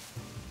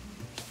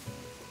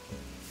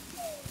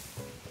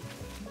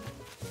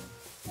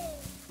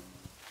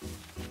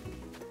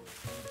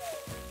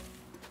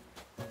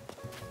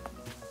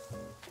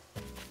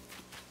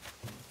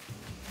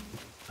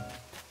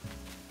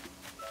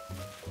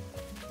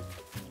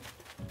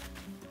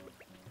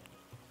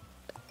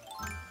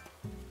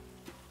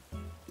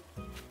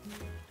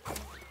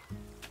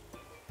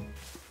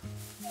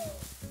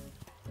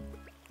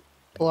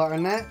 Pull out our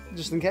net,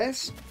 just in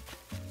case.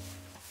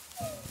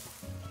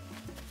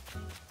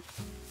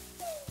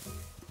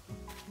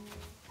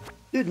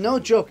 Dude, no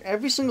joke,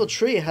 every single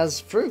tree has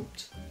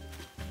fruit.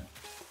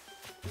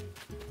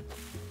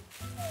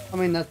 I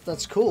mean,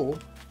 that's cool.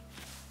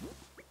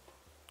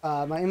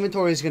 My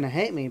inventory is gonna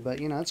hate me, but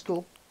you know, it's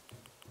cool.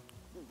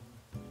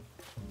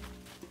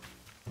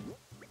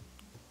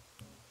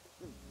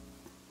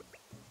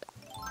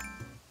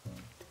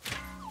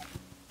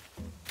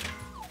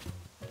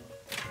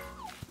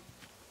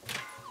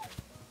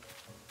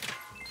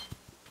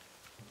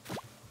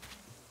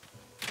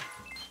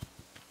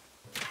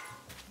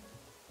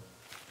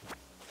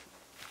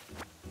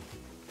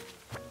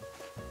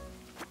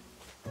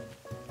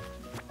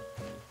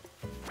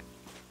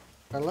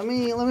 Alright,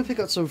 let me pick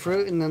out some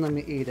fruit and then let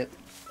me eat it.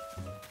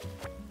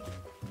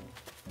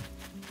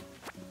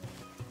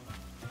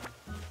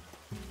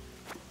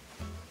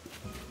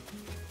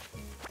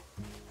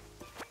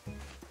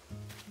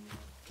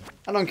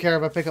 I don't care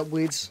if I pick up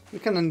weeds. We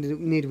kind of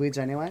need weeds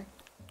anyway.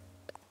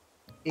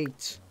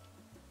 Eat.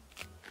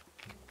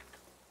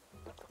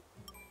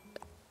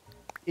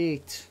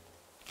 Eat.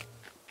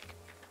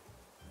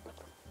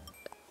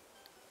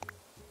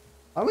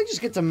 Why don't we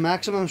just get to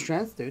maximum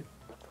strength, dude?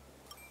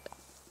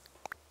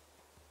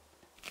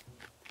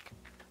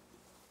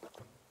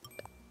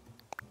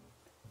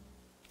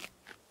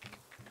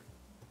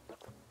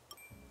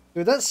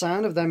 Dude, that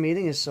sound of them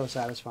eating is so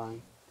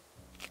satisfying.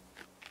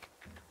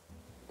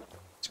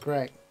 It's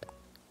great.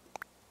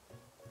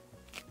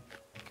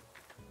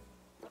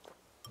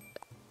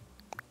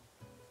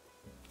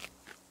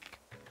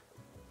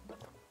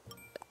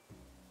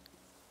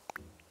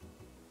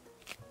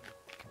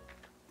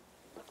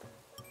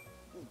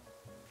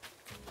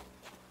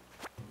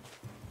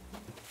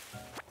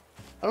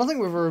 I don't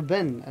think we've ever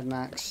been at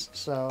max,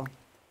 so...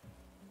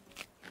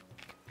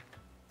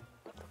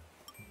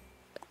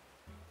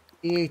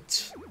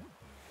 Eat.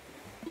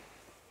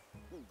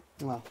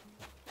 Well.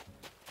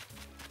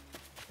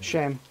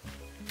 Shame.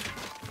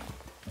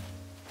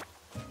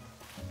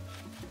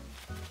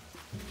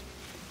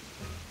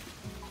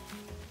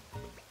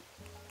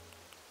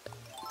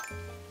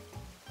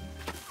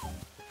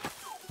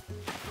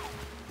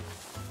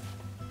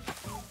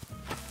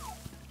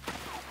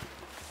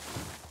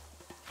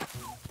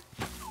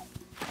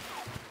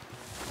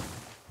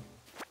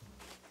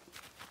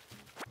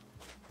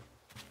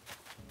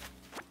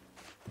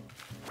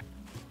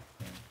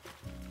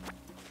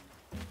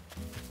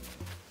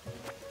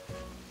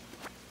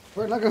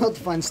 We're not going to have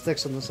to find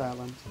sticks on this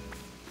island.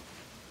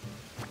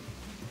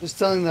 Just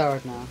telling that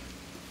right now.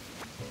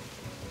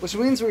 Which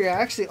means we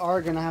actually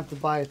are going to have to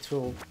buy a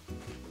tool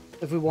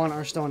if we want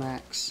our stone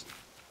axe.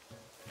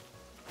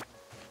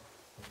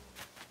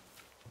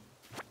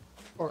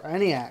 Or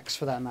any axe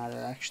for that matter,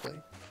 actually.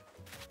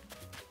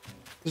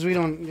 Because we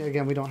don't,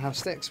 again, we don't have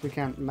sticks. We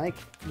can't make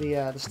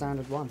the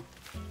standard one.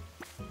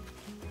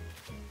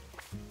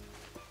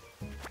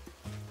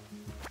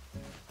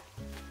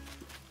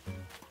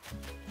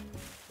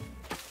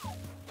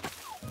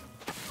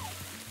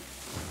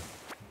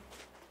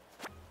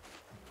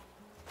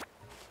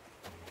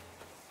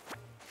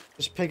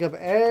 Just pick up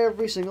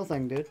every single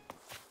thing, dude.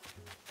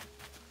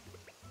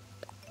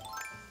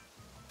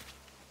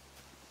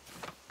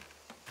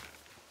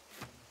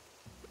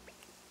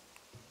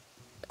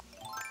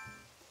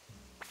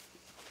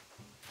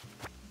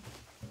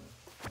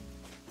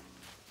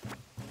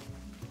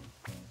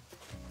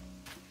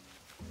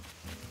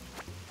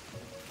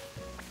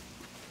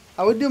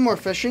 I would do more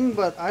fishing,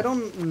 but I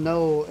don't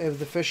know if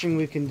the fishing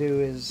we can do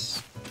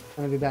is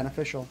going to be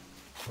beneficial.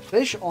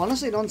 Fish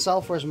honestly don't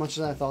sell for as much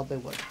as I thought they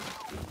would.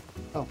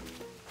 Oh.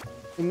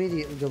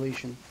 Immediate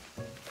deletion.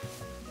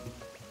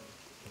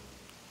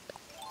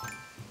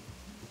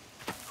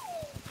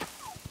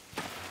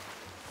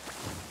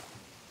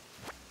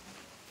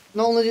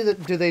 Not only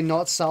do they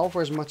not sell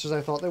for as much as I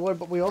thought they would,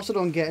 but we also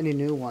don't get any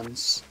new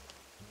ones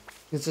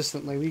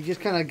consistently. We just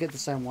kind of get the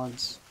same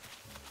ones.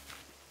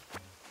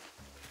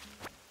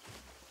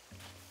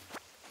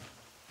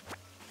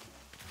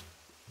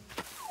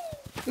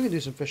 We can do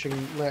some fishing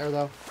later,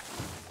 though.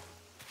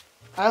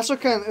 I also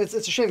can't... It's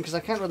a shame, because I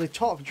can't really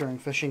talk during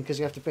fishing, because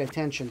you have to pay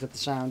attention to the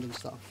sound and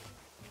stuff.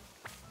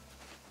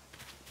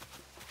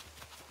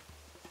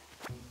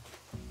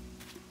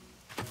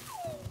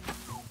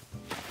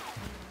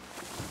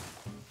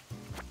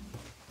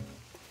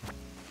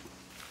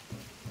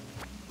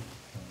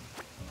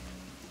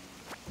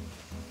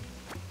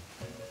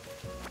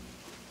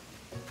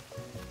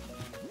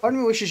 Part of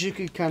me wishes you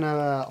could kind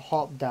of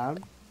hop down.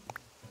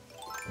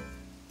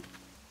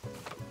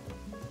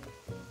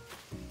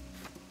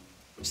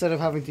 Instead of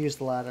having to use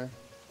the ladder.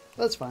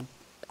 That's fine.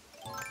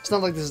 It's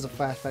not like this is a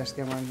fast-paced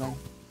game or anything.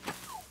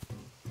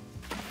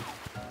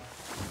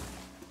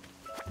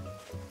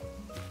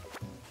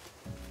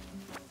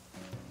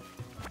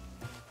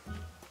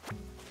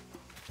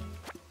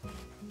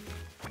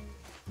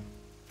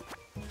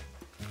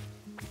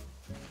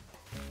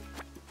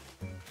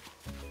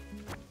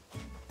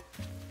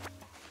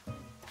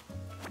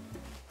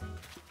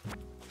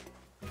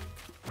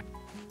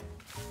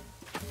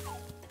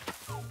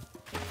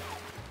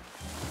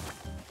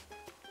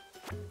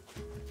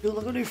 Dude,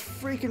 look at these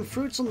freaking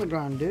fruits on the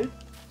ground, dude.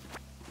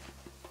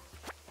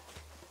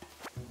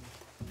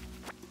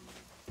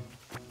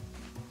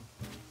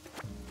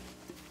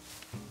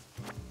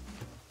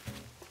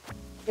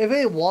 If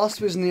a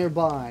wasp is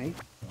nearby...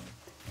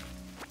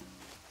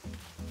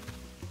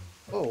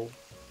 Oh.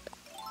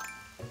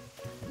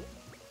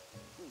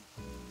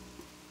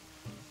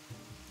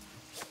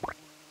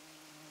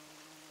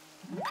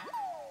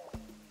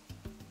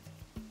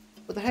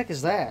 What the heck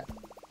is that?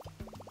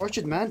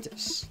 Orchid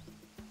mantis.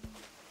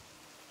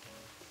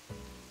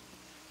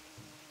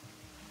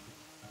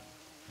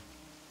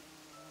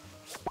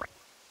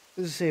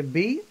 Does it say a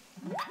bee?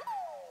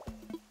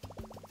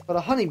 But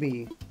a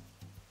honeybee.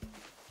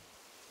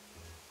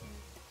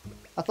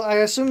 I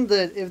assumed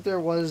that if there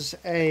was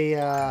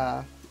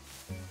a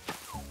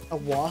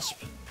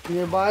wasp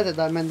nearby,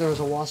 that meant there was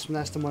a wasp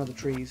nest in one of the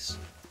trees.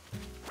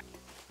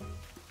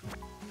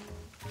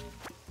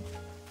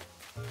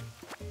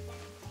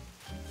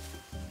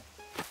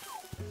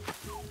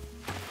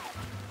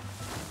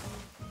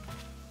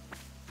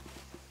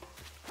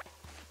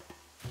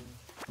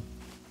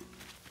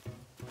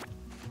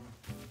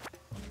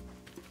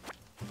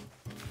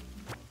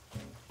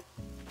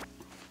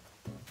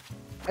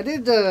 I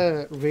did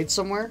read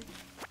somewhere,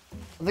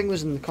 I think it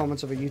was in the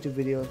comments of a YouTube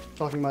video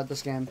talking about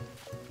this game,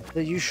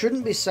 that you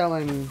shouldn't be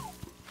selling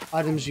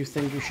items you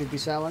think you should be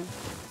selling.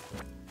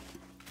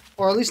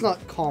 Or at least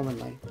not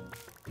commonly.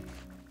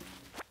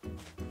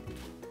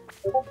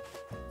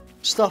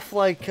 Stuff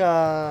like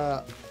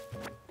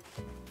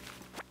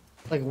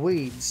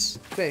weeds,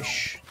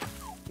 fish.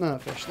 No,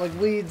 not fish. Like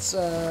weeds,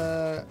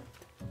 yeah,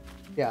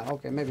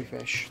 okay, maybe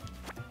fish.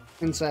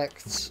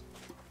 Insects.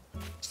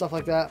 Stuff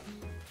like that.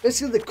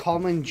 Basically the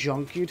common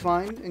junk you'd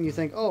find, and you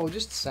think, oh,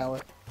 just sell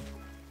it.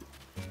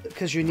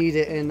 Because you need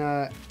it in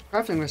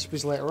crafting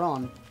recipes later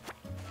on.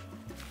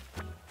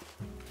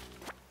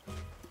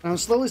 And I'm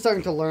slowly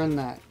starting to learn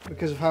that,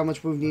 because of how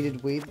much we've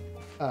needed weed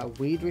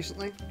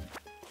recently.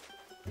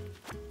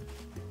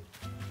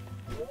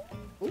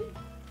 Ooh.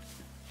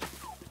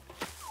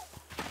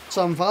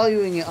 So I'm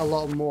valuing it a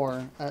lot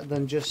more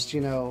than just, you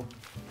know,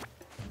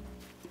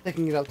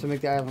 picking it up to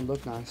make the island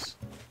look nice.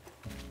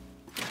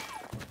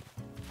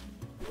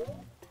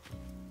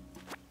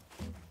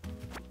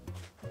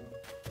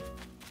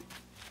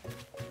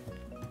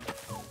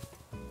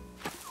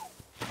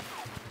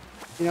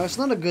 You know, it's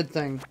not a good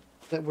thing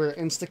that we're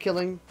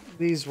insta-killing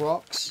these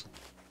rocks.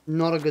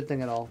 Not a good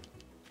thing at all.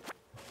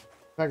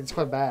 In fact, it's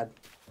quite bad.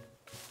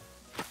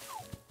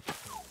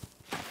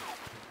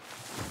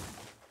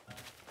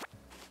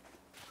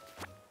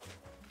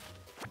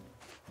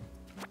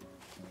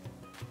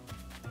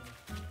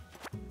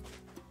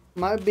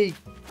 Might be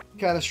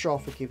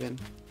catastrophic even.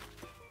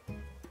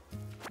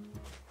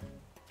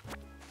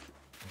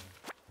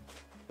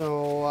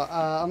 So,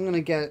 I'm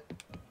gonna get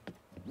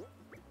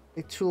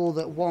a tool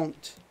that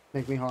won't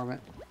make me harm it.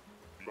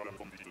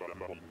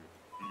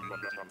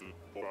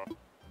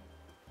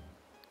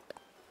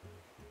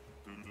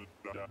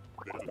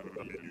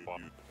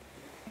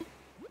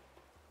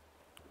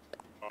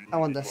 I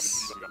want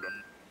this.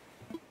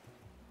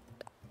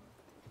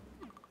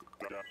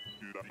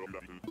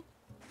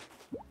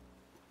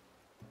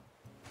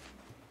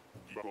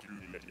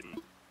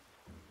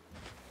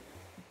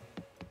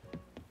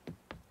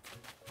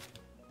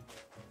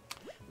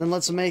 Then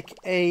let's make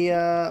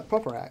a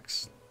proper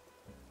axe.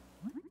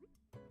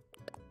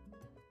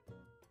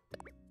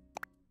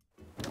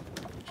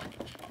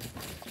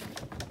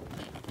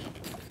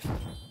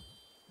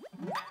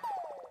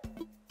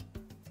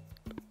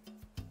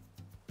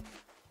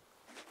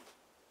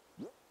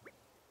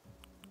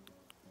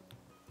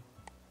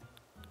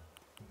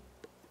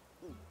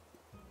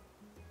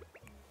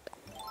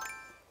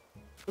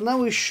 So now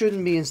we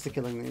shouldn't be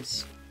insta-killing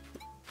these.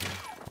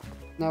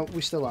 No,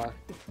 we still are.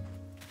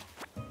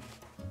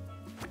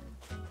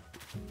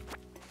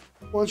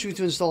 Wants you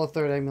to install a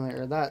third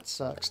emulator. That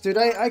sucks. Dude,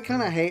 I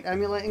kind of hate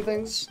emulating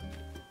things.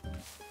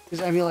 Because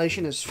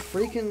emulation is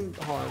freaking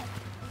hard.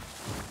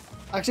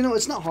 Actually, no,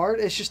 it's not hard.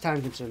 It's just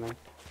time consuming.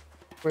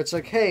 Where it's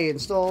like, hey,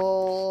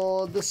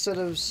 install this set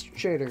of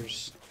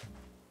shaders.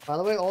 By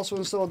the way, also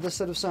install this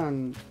set of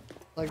sound.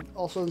 Like,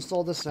 also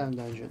install this sound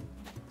engine.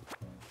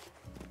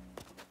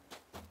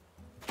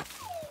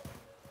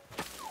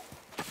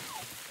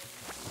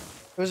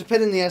 It was a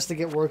pain in the ass to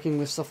get working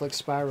with stuff like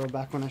Spyro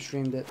back when I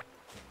streamed it.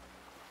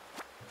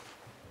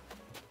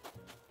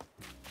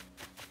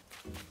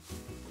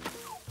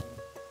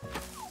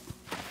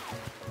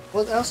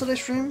 What else did I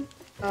stream?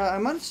 I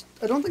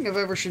don't think I've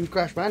ever streamed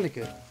Crash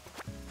Bandicoot.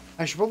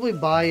 I should probably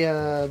buy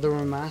the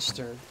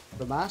remaster.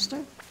 The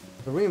master?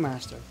 The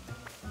remaster.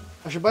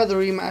 I should buy the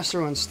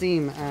remaster on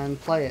Steam and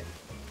play it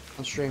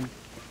on stream.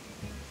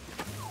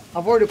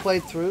 I've already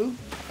played through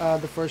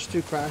the first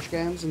two Crash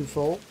games in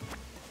full.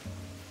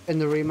 In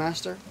the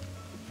remaster.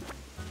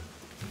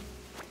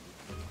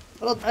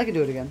 But I can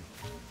do it again.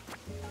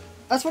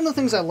 That's one of the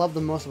things I love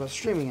the most about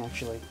streaming,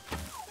 actually.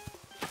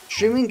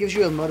 Streaming gives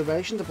you a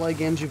motivation to play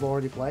games you've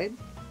already played.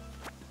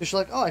 Just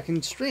like, oh, I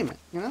can stream it,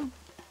 you know?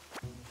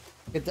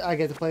 I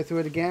get to play through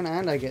it again,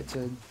 and I get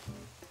to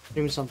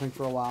stream something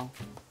for a while.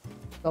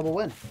 Double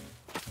win.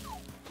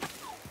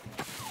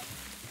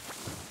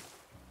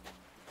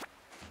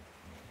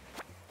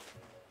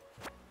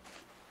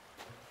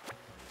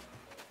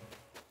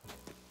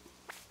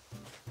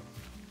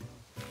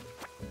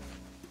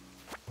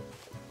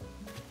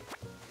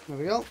 There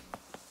we go.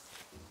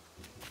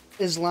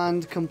 Is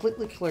land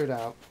completely cleared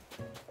out?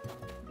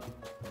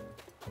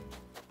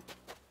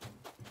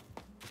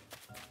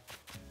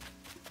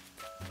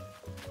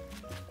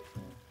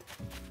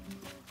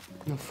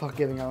 No fuck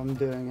giving up, I'm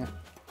doing it.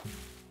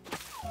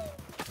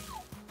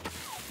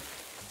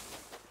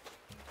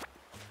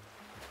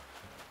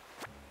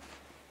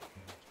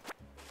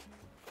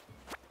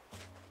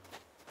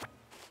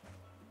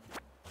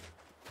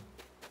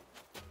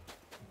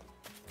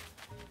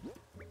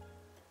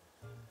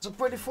 It's a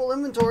pretty full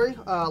inventory.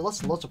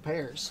 Lots of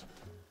pears.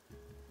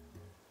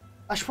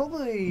 I should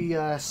probably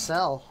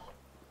sell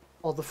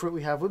all the fruit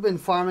we have. We've been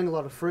farming a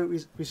lot of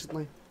fruit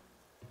recently.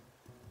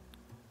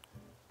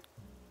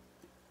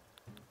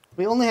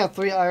 We only have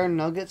 3 iron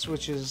nuggets,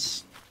 which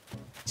is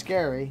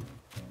scary.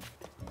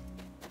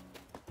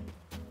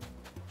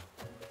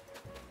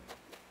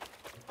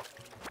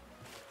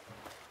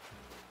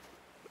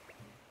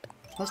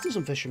 Let's do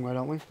some fishing, why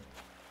don't we?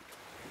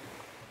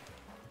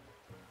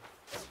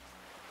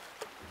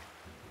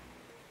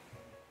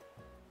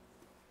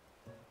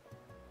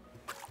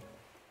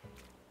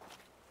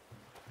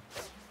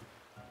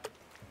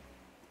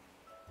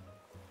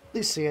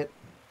 Please see it.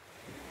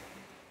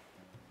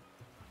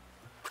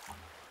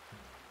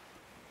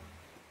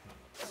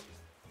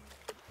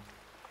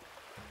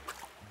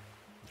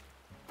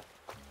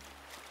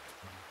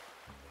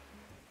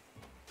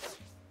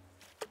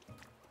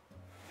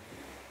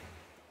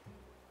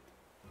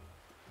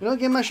 You know what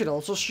game I should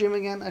also stream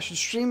again? I should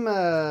stream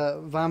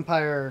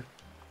Vampire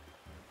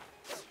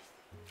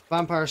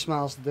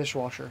Smells the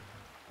Dishwasher.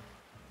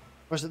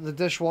 Or is it the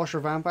Dishwasher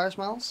Vampire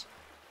Smells?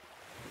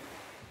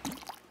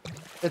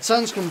 It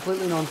sounds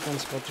completely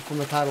nonsensical just from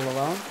the title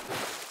alone.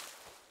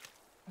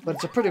 But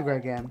it's a pretty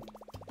great game.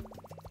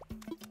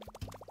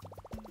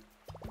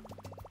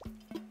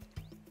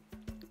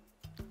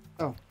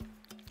 Oh.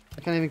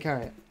 I can't even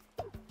carry it.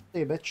 See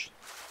you, bitch.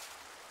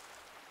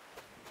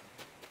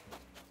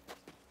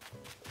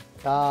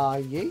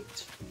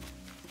 Yeet.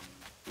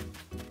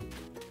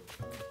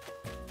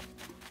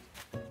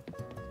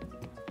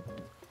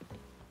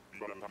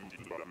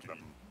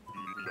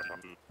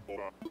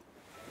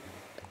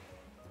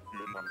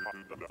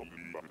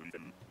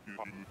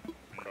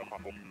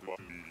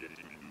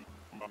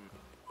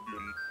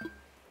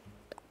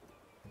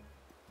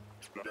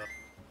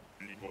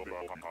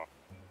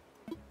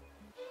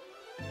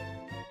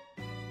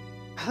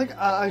 I think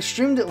I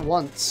streamed it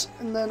once,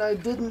 and then I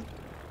didn't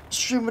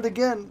stream it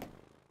again.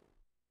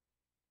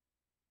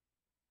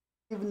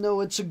 Even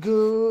though it's a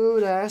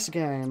good-ass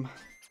game.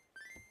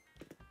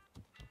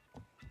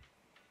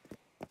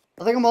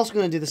 I think I'm also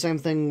going to do the same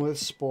thing with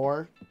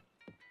Spore.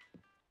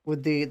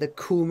 With the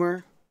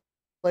Coomer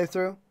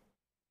playthrough.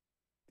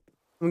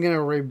 I'm gonna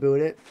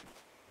reboot it.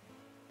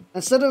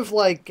 Instead of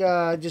like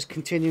just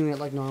continuing it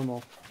like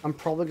normal, I'm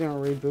probably gonna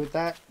reboot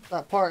that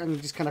part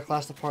and just kind of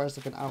class the part as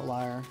like an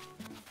outlier.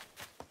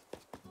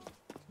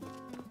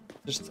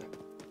 Just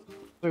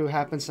through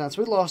happenstance,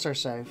 we lost our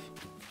save,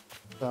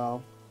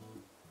 so.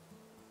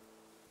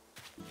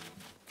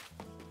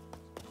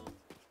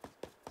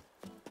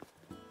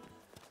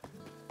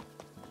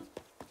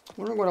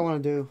 Wondering what I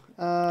want to do.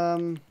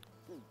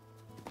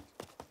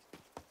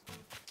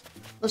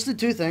 Let's do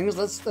two things.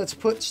 Let's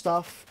put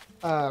stuff,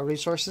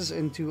 resources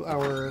into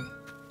our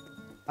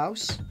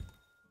house.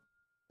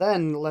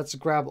 Then let's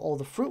grab all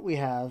the fruit we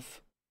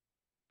have.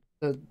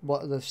 The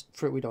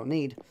fruit we don't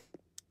need.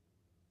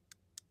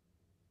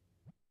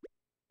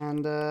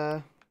 And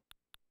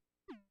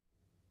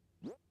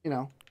you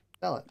know,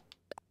 sell it.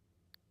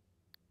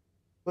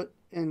 Put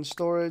in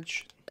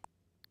storage.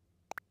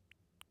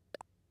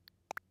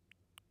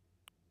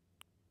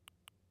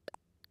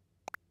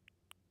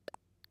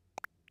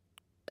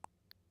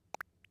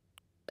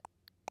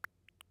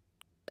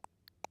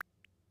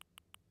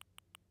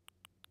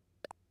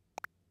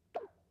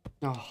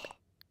 Oh.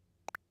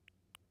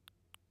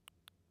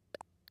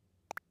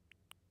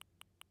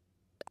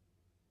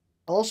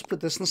 I'll also put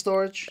this in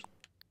storage.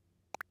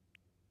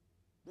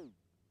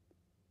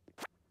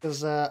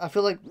 Because I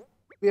feel like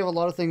we have a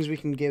lot of things we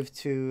can give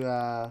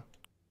to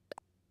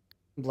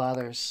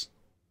Blathers.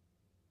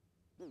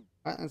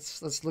 Alright,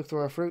 let's look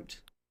through our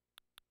fruit.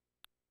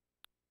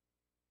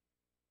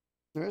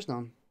 There is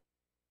none.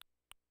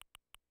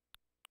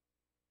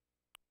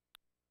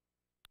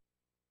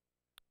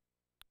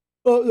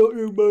 Oh, not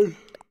you, man.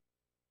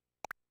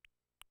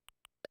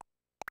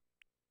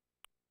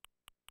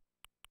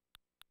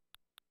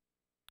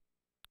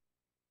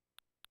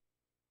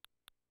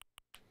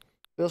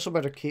 We also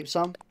better keep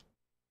some.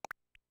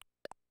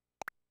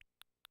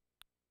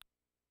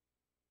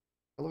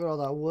 Look at all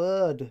that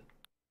wood.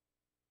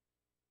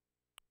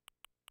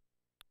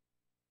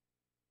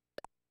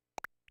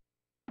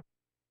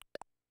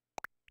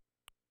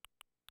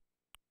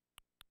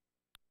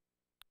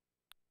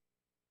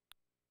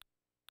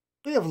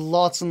 We have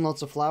lots and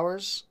lots of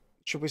flowers.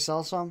 Should we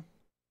sell some?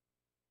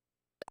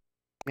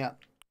 Yeah.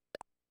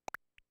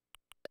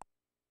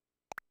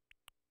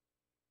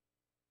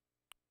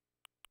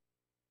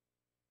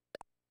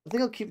 I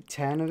think I'll keep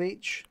 10 of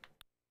each.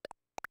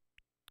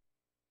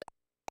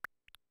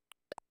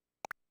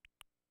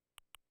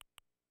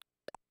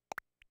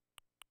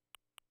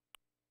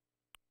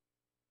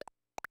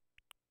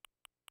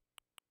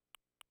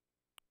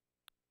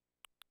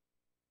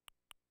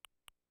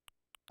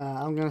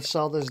 I'm gonna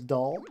sell this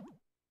doll.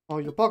 Oh,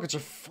 your pockets are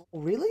full.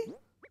 Really?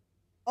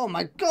 Oh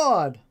my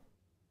god!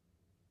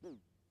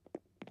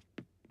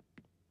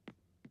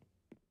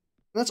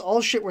 That's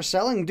all shit we're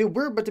selling? Dude,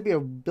 we're about to be a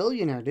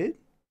billionaire, dude.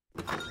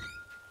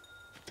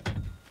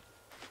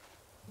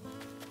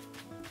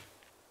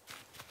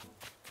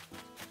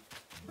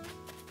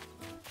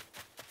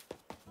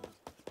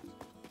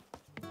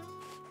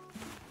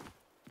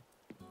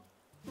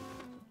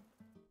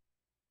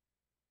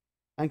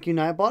 Thank you,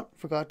 Nightbot.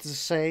 Forgot to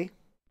say.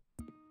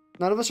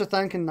 None of us are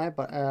thanking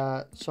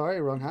Nightbot.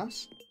 Sorry, wrong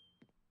house.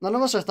 None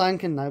of us are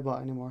thanking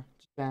Nightbot anymore.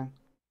 Damn.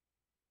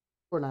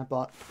 Poor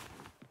Nightbot.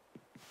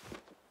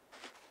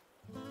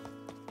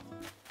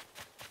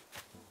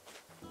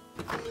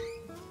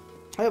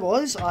 Hey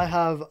boys, I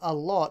have a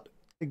lot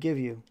to give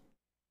you.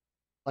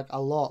 Like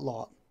a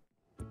lot.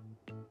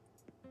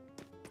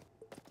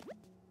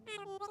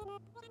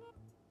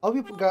 I hope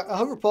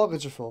your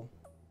pockets are full.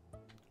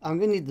 I'm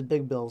gonna need the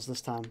big bills this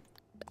time.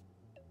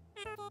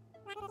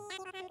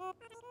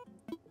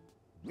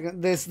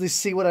 They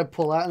see what I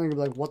pull out and they're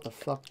gonna be like, what the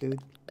fuck, dude?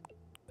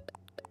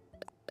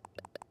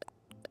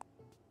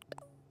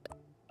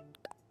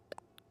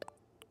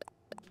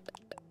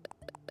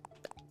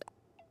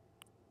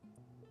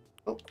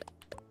 Oh.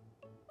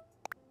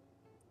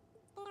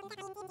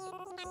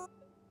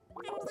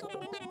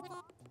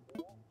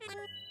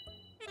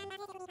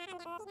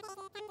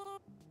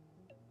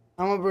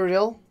 I'm a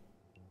real.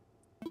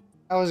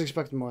 I was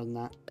expecting more than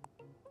that.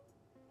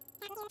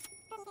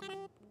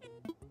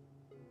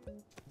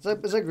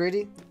 Is that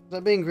greedy? Is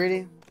that being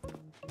greedy?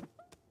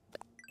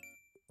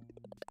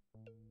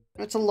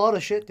 That's a lot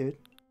of shit, dude.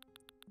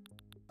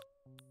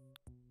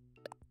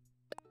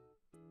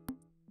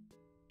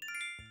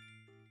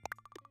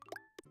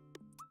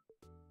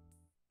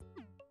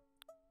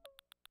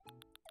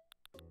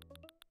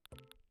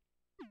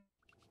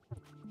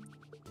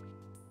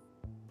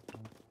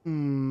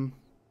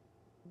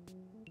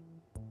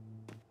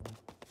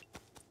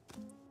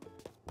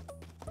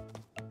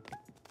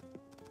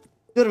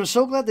 Dude, I'm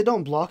so glad they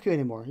don't block you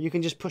anymore. You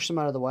can just push them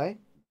out of the way.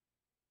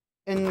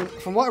 And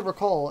from what I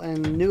recall,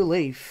 in New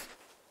Leaf,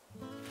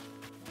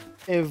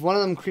 if one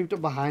of them creeped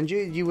up behind you,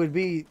 you would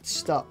be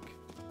stuck.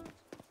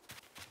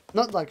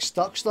 Not like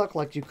stuck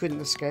like you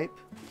couldn't escape,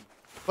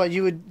 but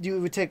you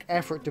would take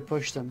effort to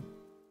push them.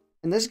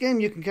 In this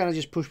game, you can kind of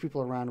just push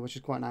people around, which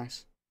is quite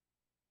nice.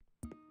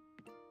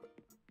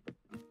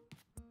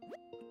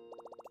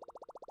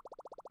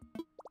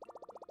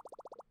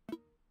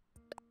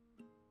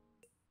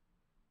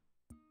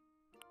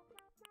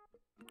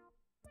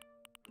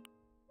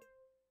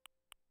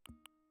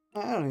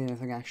 I don't need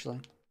anything, actually.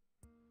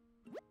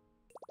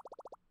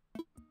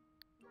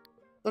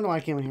 Don't know why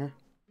I came in here.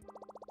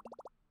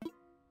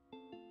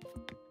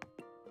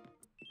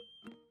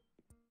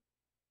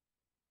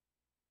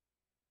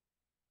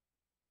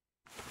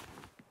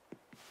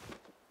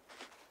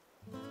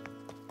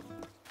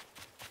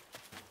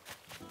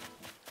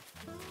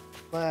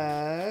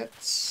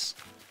 Let's...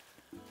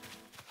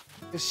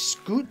 Is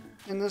Scoot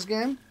in this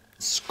game?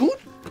 Scoot?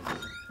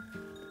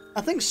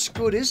 I think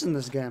Scoot is in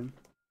this game.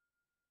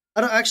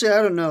 I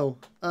don't know.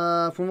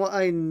 From what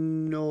I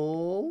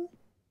know...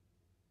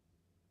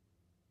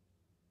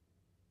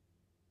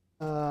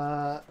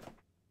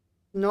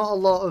 not a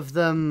lot of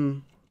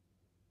them...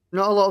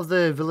 Not a lot of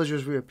the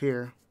villagers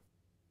reappear.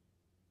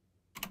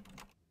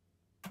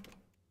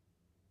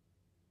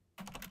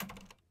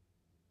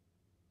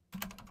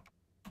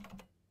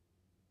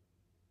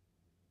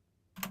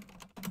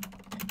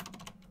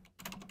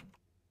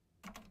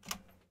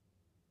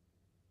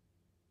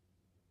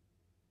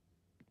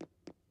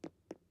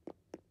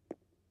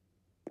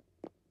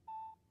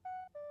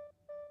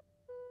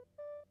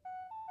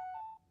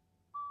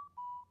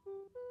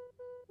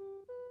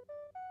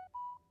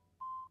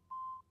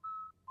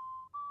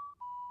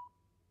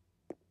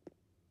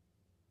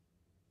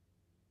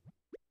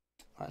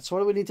 Alright, so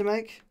what do we need to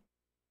make?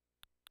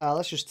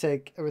 Let's just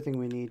take everything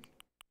we need.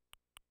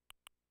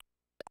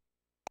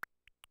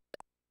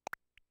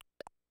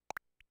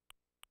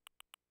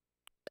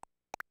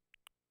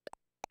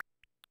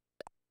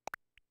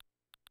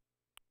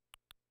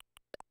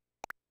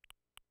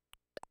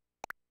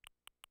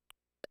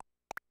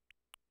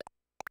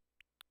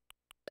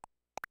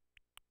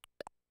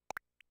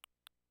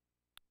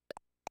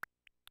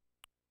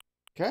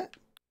 Okay.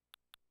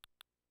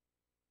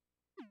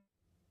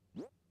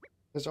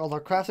 There's all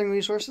our crafting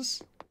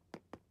resources.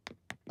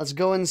 Let's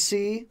go and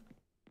see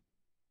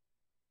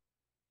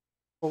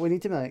what we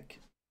need to make.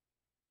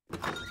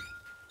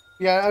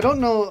 Yeah, I don't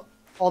know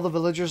all the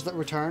villagers that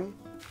return.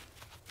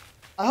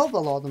 I hope a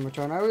lot of them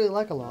return. I really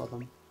like a lot of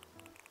them.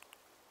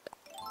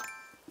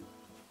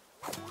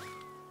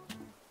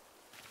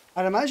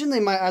 I'd imagine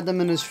they might add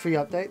them in as free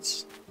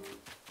updates.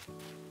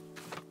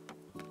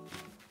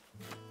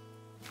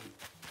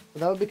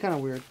 But that would be kind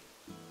of weird.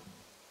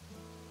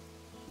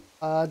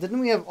 Didn't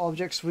we have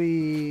objects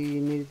we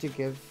needed to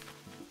give?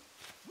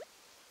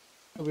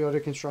 That we already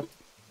constructed?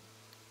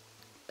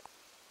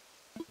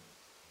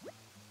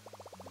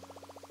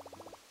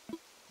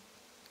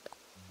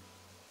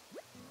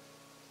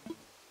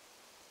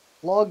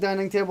 Log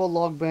dining table,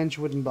 log bench,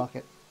 wooden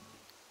bucket.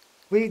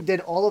 We did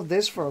all of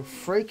this for a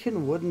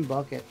freaking wooden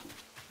bucket.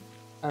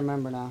 I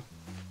remember now.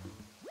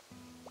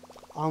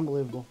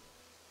 Unbelievable.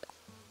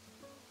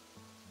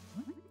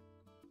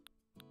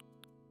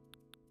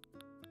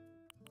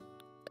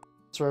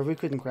 Sorry, we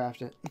couldn't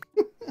craft it.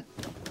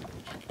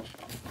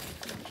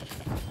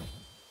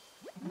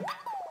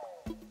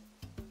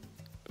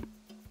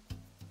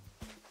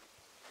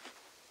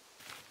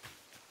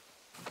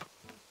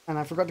 And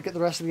I forgot to get the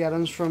rest of the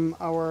items from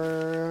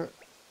our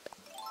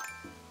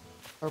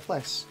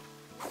place.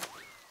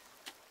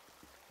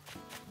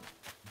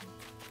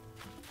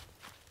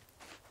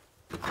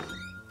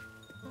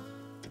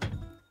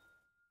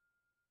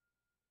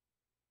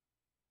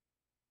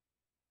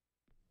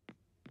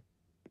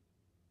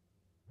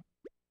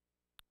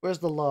 Where's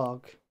the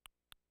log?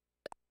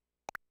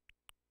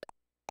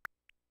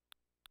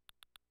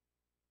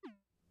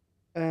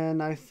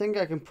 And I think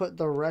I can put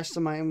the rest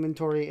of my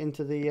inventory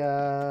into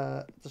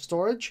the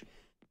storage.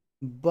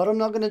 But I'm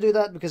not going to do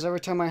that because every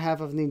time I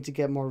have, I need to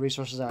get more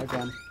resources out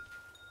again.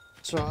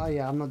 So,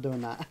 yeah, I'm not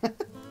doing that.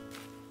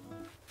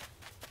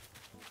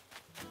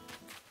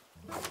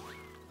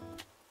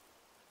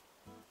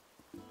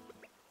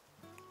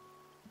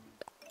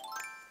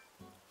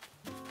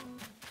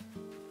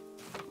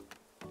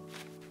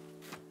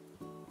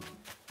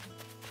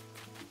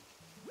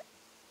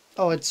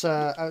 Oh, it's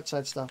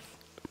outside stuff.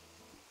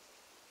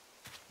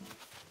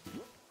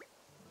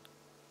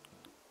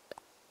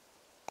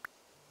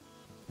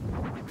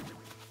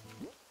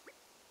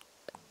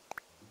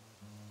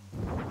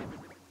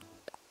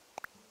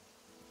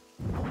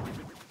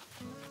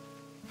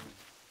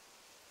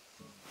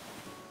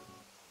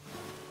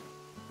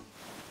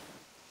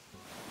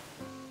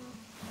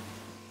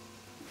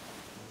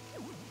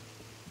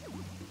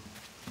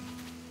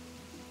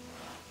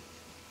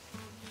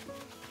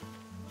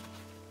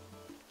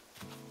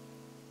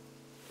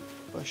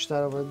 Push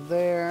that over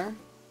there.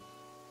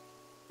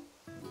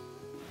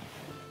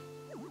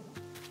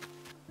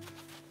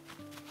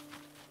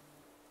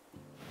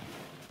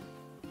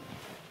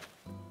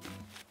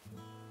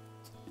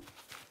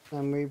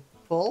 Then we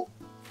pull.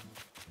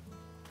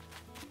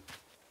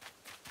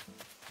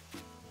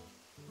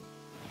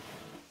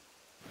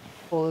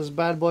 Pull this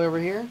bad boy over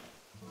here.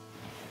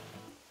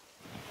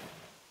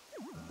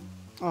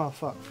 Oh,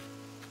 fuck.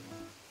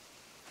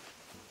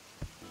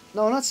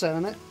 No, not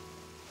setting it.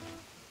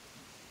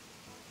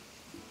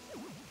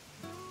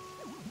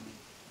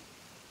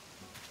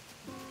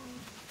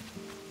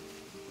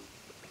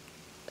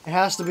 It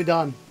has to be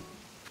done.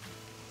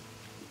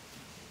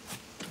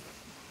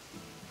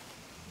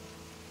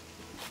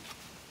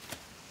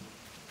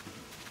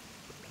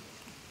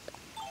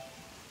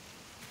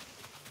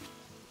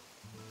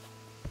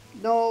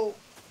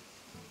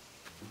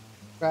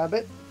 Grab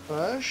it.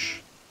 Push.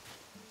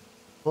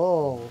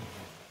 Pull.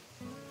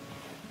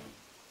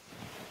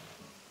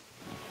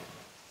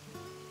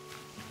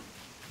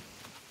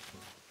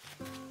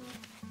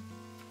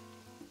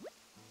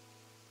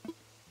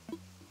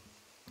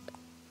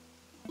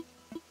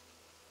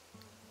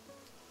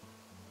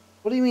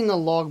 What do you mean the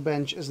log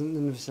bench isn't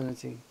in the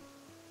vicinity?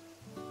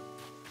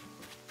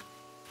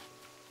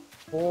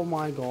 Oh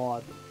my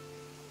god.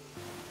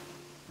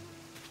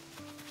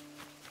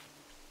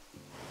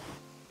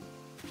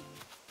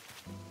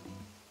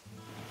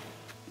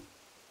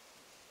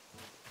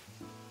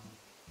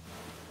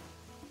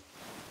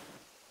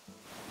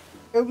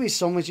 It would be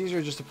so much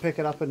easier just to pick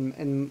it up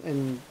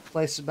and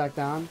place it back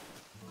down.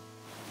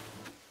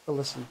 But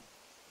listen.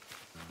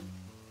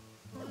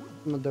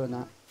 I'm not doing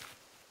that.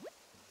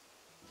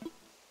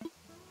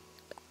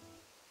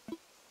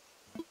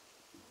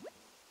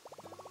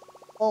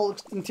 All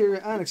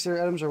interior and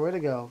exterior items are way to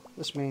go.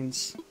 This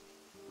means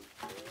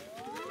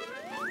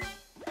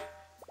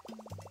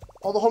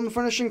all the home and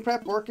furnishing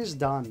prep work is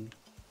done.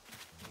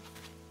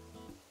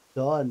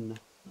 Done.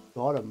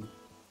 Got him.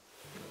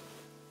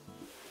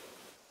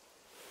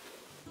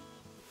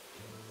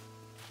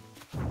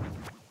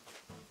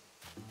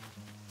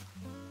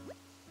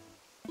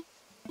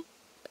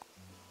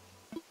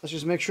 Let's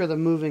just make sure they're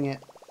moving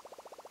it.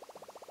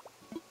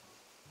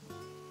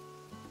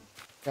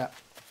 Yeah.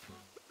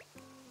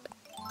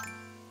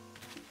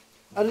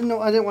 I didn't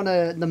know. I didn't want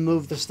to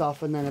move the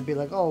stuff and then it'd be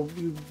like, oh,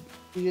 you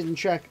didn't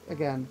check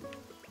again.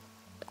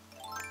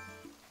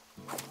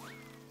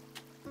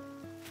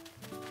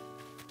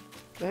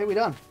 So, hey, we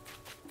done.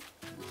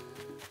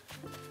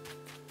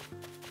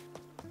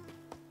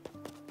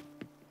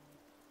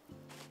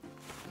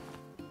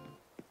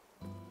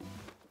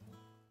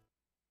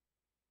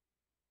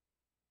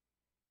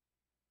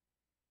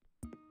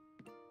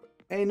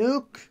 Hey,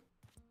 Nuke.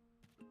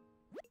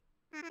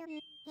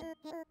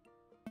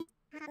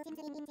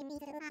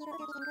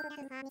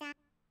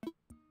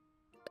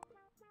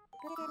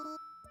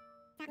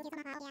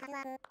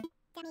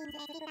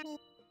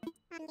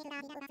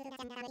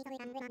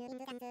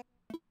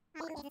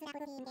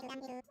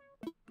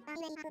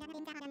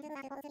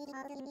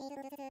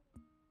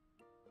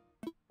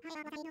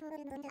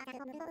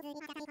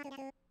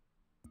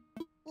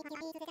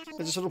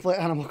 I just want to play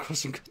Animal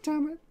Crossing. God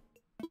damn it.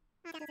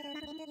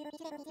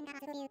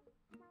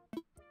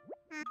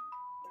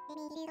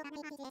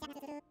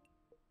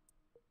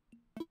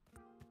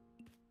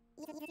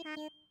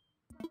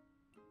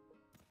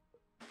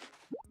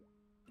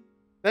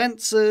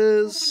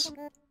 Fences.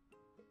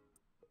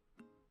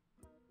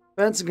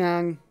 Fence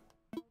gang.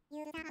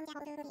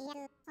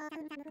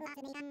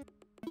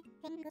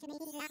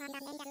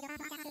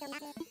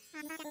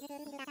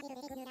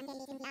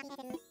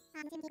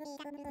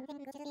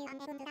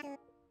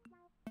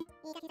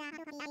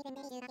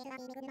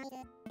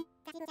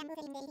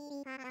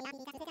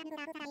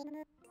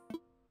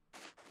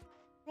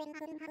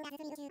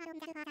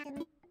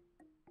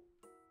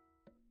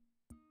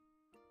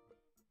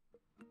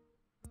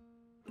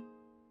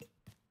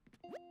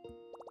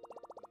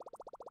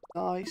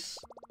 Nice.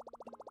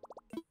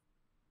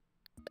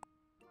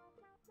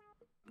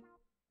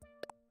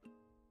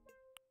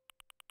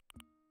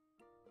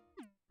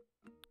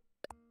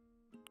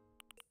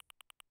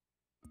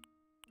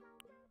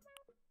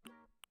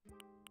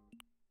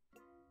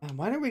 And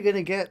when are we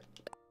gonna get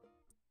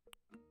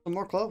some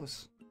more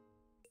clothes?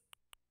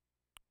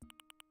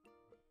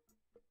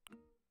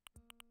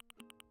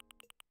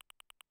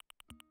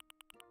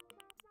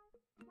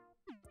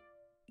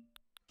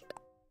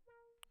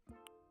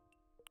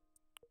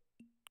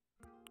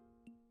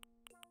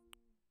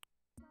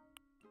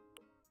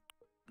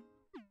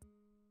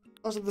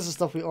 Also, this is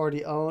stuff we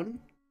already own.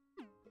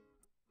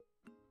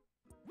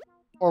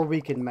 Or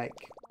we can make.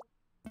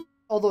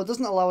 Although it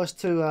doesn't allow us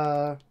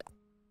to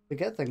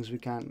get things we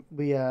can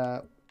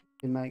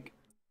make.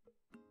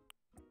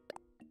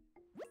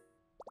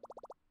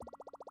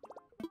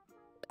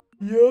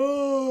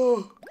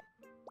 Yo!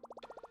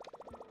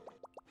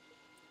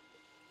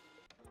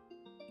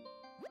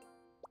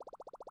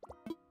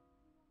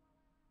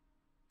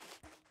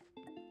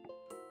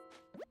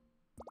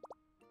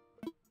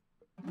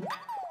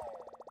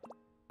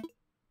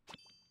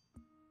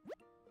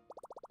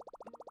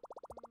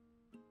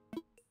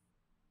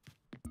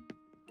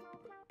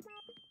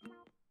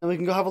 And we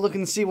can go have a look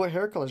and see what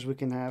hair colors we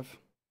can have.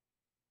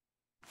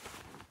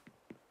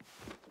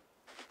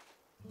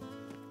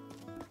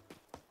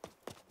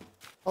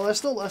 Oh, I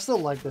still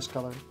like this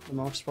color the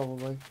most,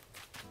 probably.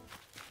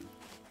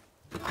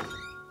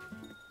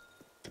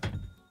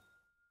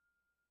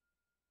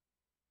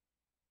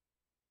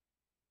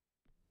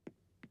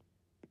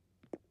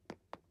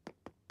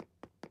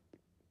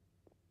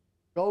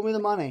 Show me the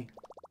money.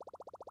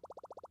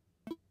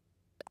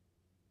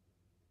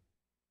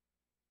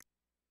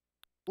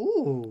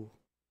 Ooh.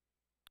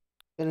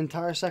 An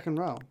entire second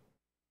row.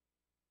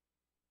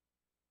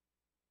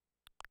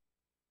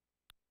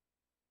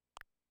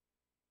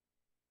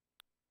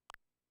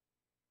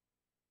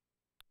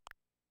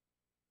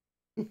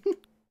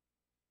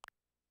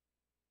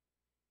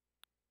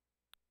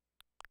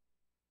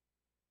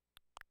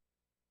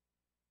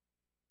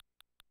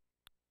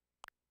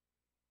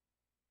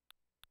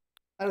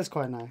 That is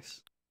quite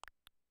nice.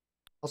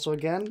 Also,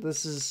 again,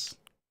 this is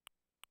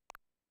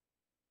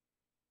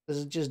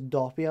just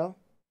Doppio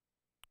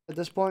at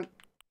this point.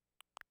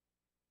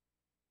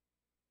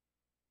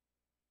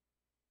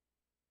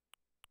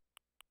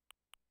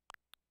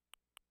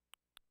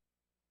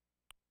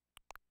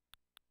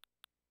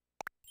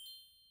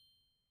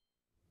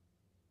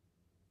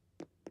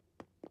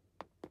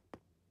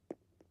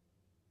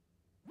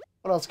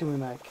 What else can we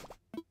make?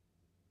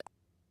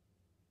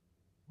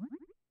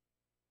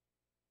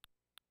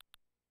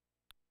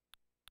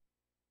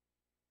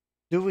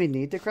 Do we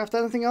need to craft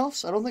anything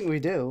else? I don't think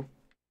we do.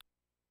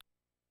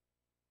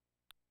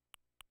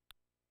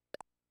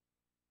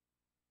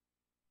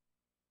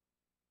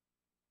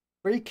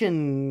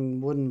 Freaking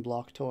wooden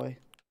block toy.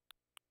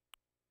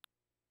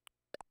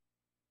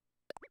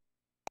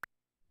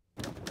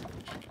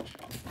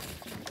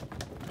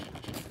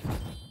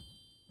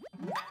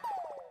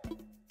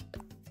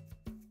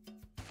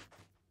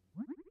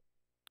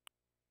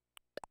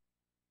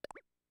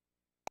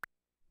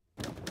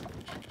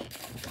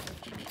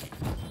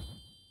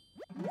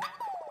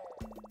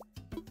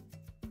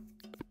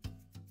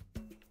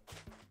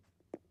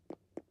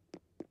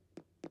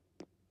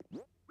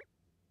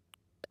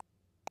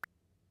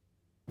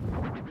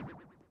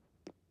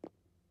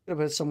 Could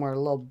have been somewhere a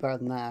little better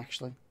than that,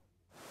 actually.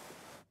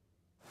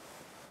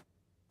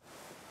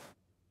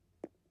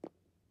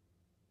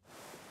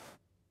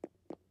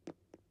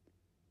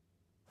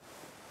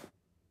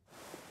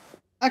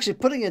 Actually,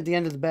 putting it at the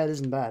end of the bed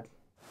isn't bad.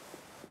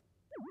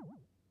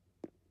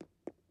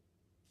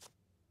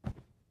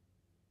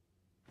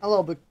 A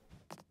little bit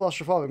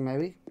claustrophobic,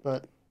 maybe,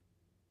 but...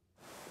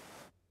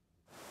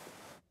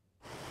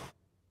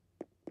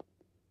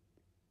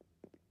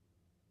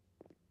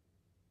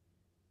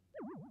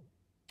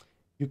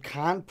 You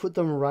can't put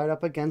them right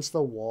up against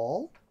the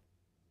wall?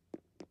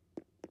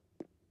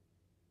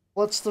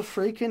 What's the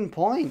freaking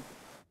point?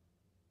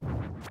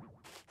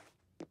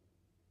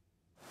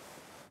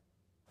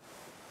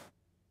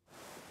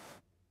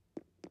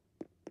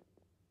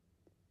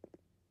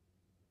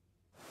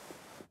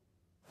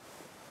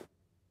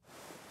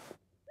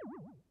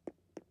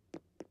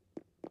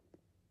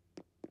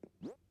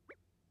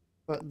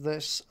 Put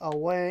this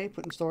away,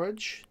 put in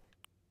storage.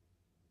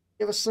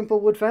 Give us simple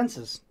wood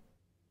fences.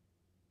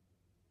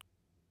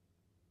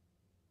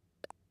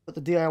 Put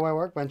the DIY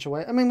workbench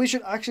away. I mean, we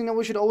should actually, no,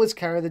 we should always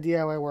carry the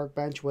DIY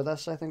workbench with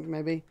us, I think,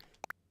 maybe.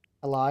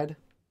 I lied.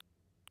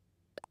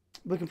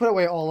 We can put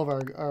away all of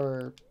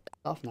our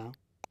stuff now.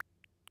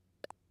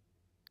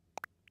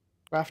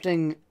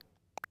 Crafting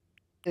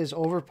is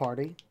over,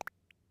 party.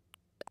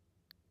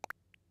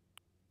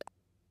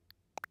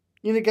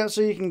 You need to get so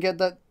you can get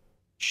that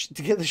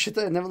to get the shit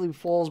that inevitably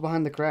falls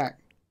behind the crack.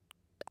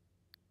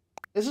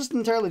 This isn't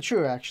entirely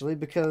true, actually,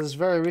 because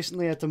very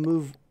recently I had to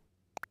move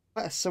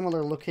quite a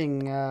similar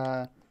looking,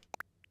 it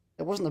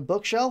wasn't a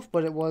bookshelf,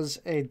 but it was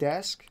a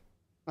desk.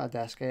 Not a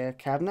desk, a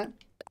cabinet.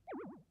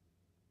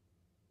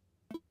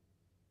 What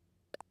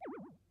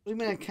do you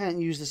mean I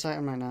can't use this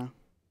item right now?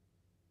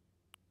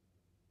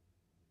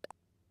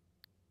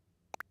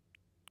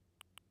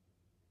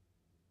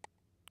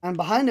 And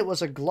behind it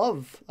was a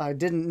glove I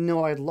didn't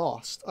know I'd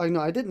lost. I know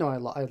I did know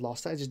I'd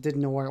lost it, I just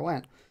didn't know where it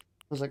went.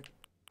 I was like,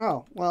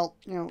 oh, well,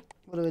 you know,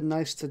 would have been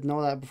nice to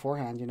know that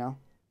beforehand, you know?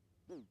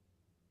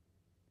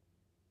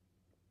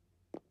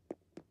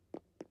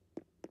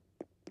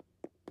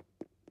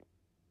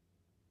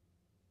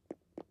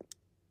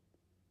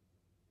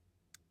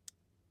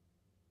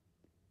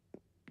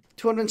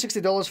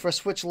 $260 for a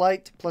Switch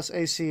Lite plus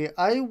AC.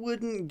 I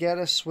wouldn't get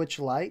a Switch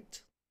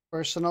Lite,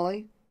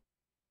 personally.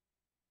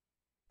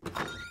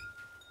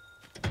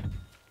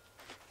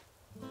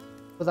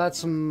 But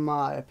that's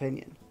my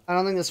opinion. I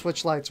don't think the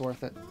Switch Lite's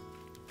worth it.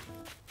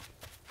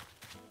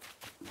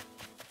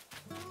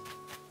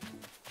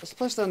 Let's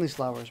place down these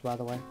flowers, by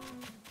the way.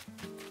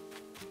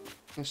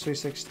 It's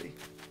 360.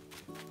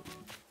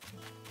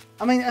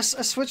 I mean, a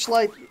Switch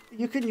Lite,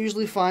 you can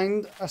usually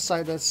find a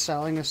site that's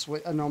selling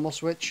a normal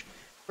Switch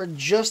for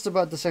just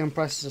about the same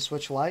price as a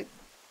Switch Lite.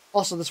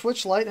 Also, the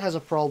Switch Lite has a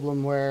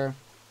problem where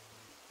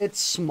it's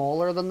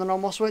smaller than the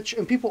normal Switch,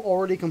 and people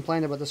already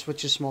complain about the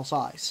Switch's small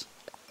size.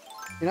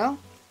 You know?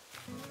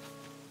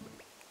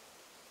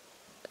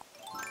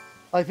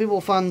 Like,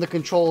 people find the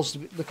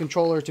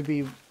controller to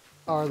be,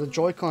 or the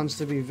Joy-Cons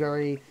to be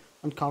very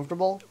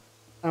uncomfortable.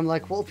 And I'm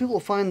like, well, if people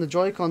find the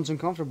Joy-Cons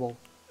uncomfortable,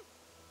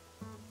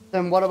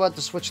 then what about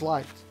the Switch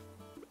Lite?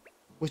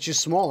 Which is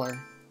smaller.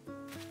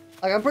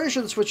 Like, I'm pretty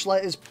sure the Switch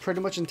Lite is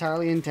pretty much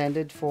entirely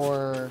intended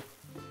for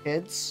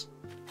kids.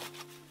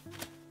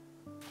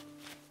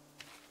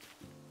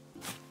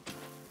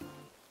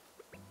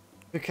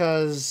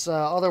 Because,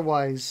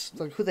 otherwise,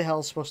 like, who the hell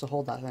is supposed to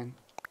hold that thing?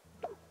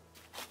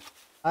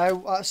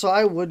 So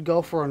I would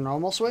go for a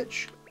normal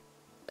Switch.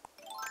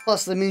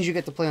 Plus, that means you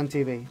get to play on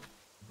TV.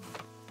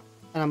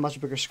 And a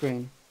much bigger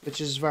screen,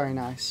 which is very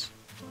nice.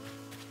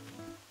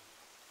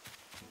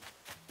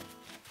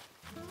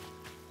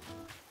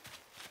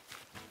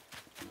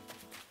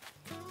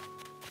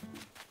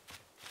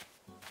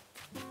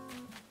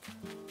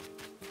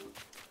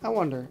 I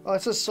wonder. Oh,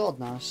 it says sold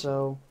now,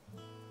 so...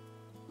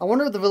 I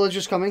wonder if the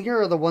villagers coming here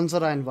are the ones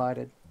that I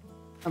invited.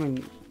 I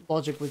mean,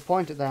 logic would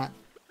point at that.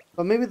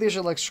 But maybe these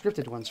are like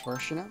scripted ones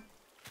first, you know?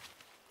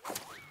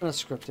 They're not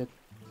scripted.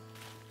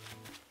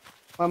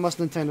 Why must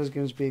Nintendo's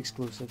games be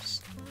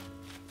exclusives?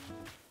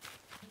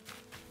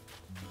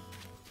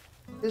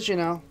 Because, you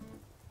know,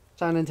 it's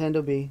how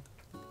Nintendo be.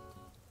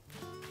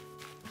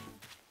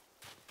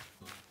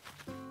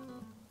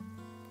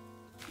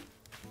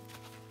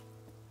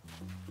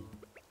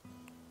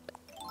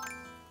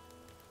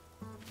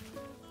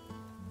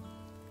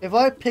 If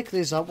I pick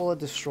these up, will it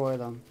destroy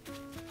them?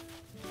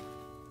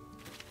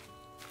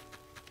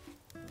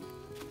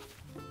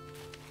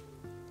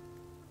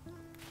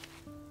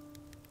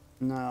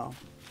 No.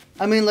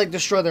 I mean, like,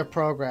 destroy their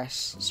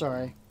progress.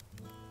 Sorry.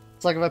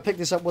 It's like if I pick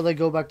this up, will they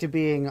go back to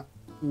being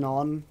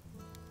non?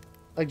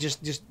 Like,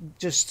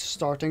 just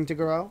starting to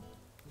grow?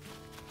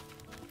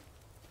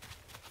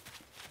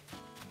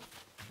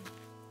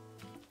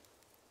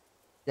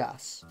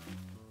 Yes.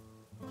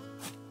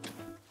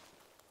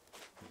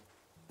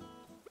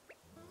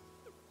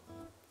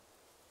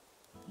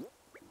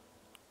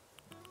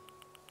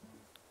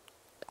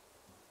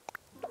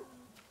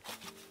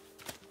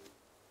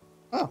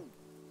 Oh,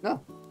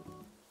 no.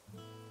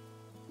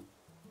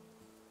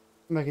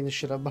 I'm making this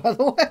shit up, by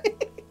the way.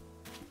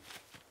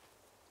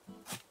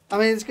 I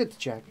mean, it's good to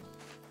check.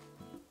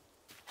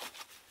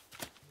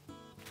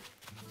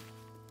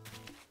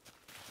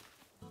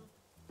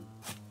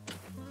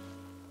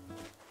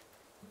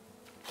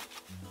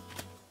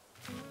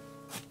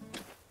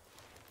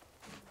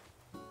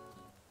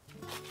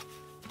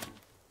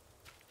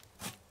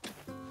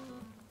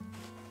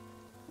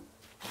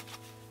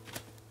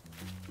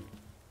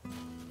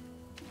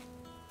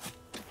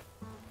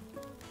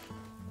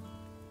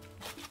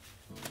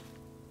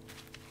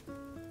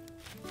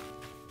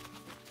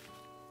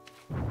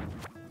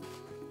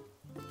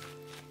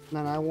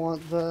 Then I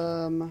want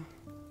them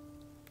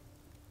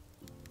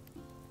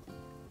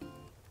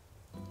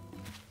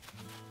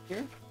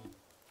here.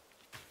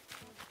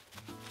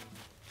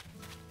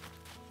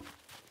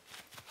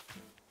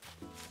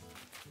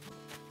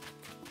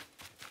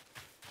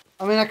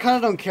 I mean, I kind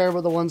of don't care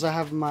about the ones I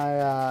have in my,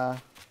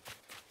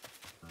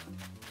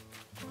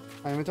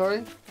 my inventory.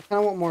 I kind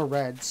of want more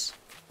reds.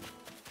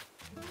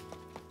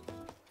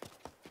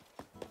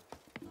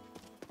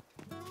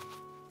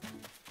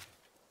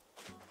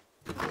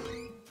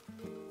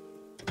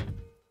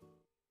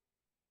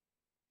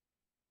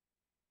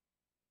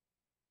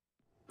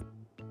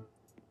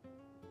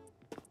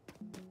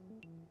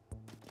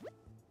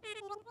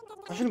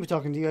 I shouldn't be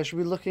talking to you. I should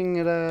be looking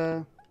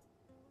at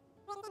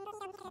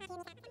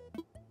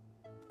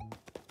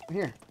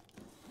here.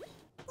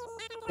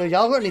 Yo,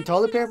 y'all got any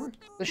toilet paper?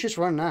 This shit's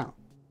running out.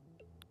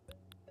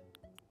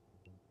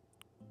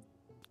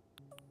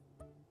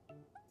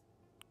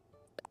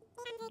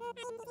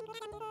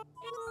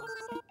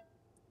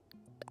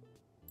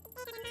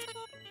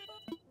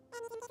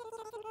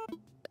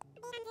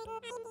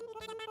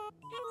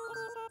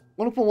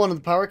 I want to pull one of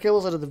the power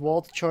cables out of the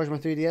wall to charge my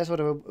 3DS, but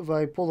if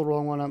I pull the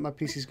wrong one out, my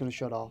PC's going to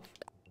shut off.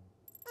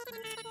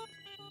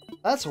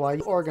 That's why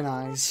you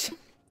organize.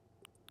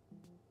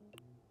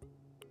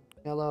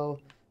 Yellow,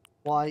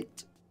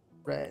 white,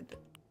 red.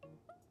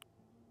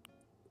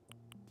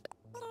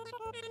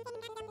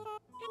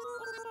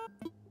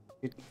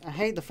 Dude, I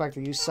hate the fact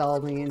that you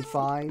sell me in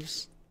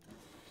 5s.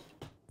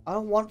 I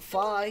don't want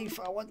 5,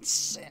 I want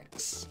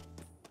 6.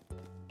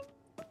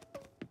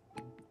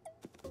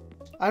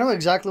 I know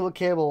exactly what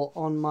cable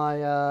on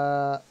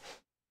my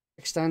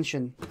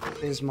extension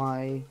is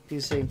my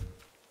PC.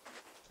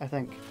 I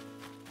think.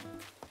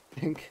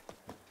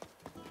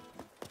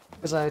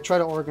 Because I try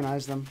to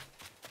organize them.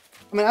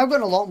 I mean, I've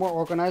gotten a lot more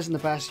organized in the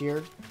past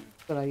year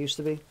than I used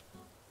to be.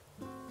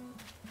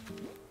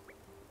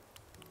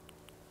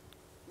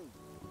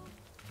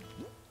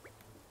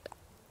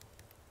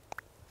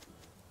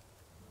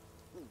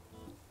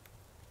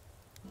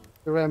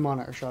 The red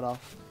monitor shut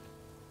off.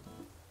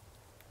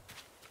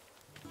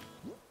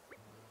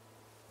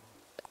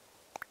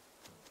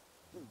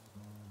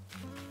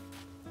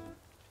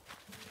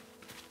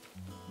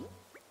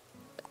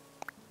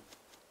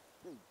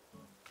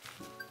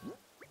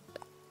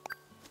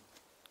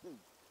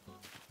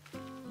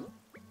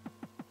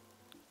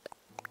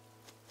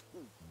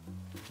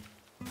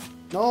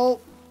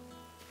 No.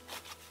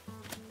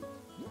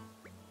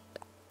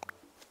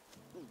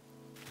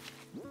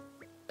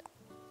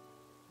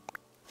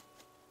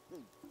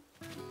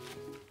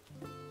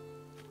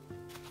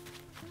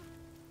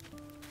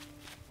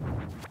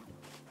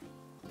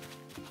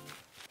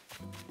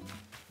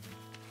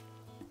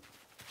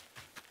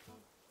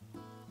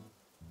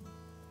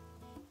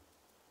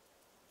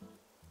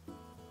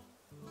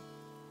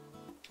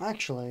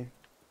 Actually,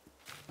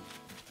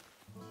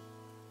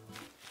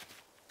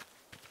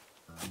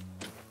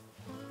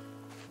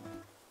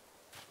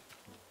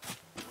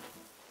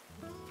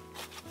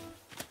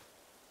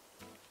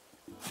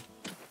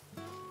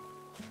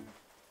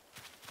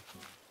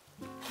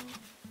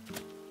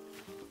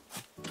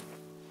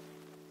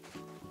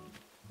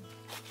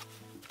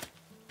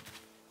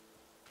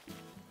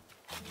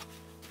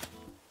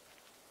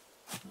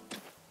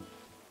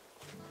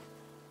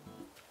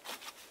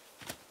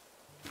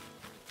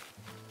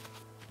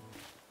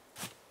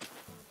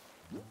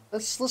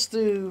 Let's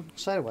do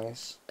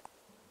sideways.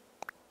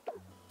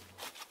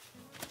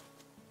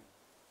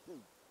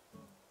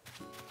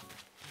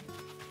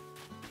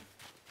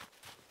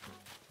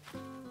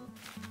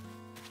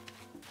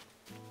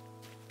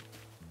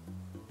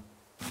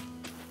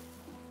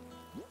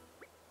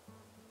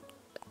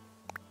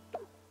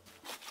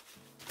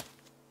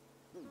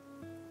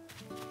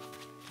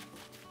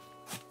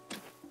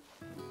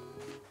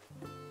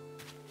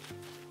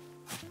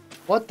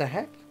 What the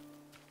heck?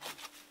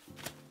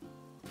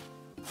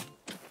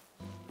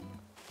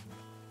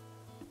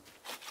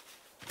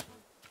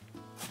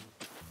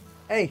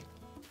 Hey,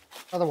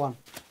 another one.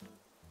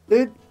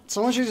 Dude,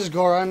 someone should just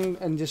go around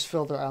and just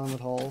fill their island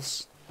with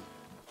holes.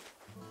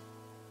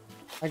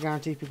 I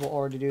guarantee people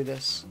already do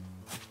this.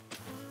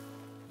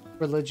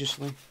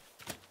 Religiously.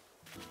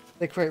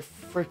 They create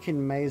freaking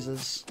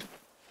mazes.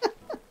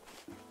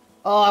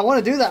 Oh, I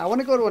want to do that. I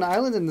want to go to an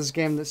island in this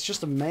game that's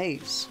just a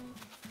maze.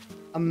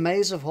 A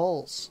maze of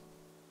holes.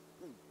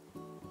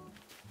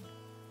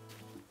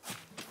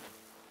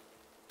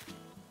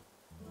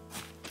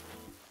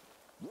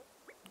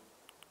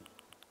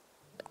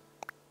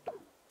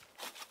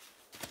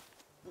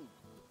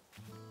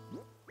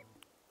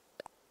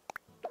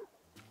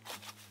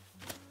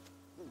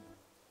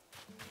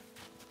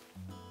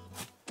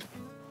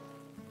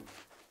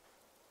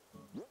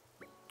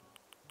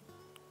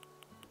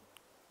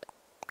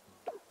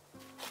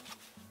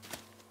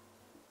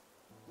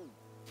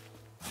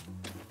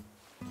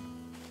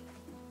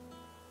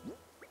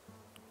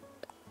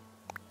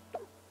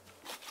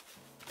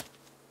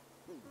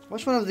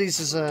 Which one of these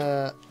is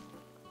a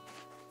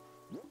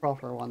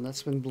proper one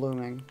that's been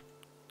blooming?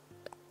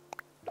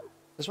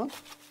 This one?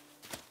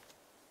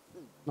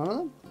 None of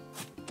them?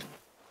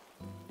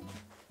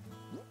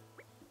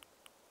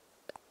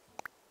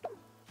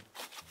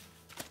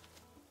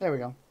 There we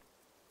go.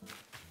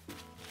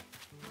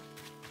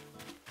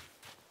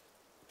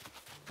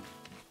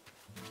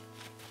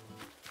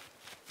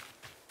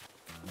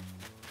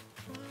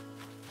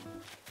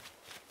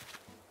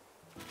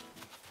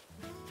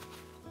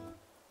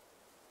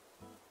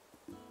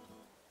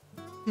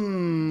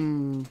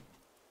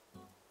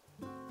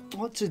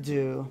 What to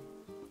do?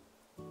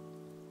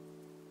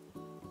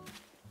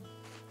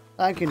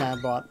 Thank you,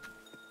 Nadbot.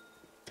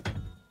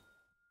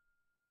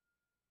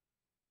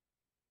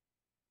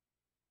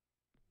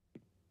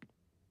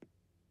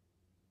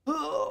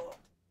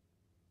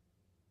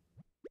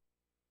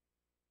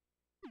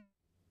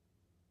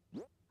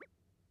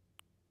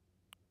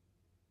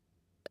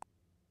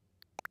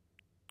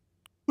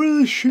 What are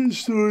the shit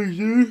stories,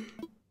 dude?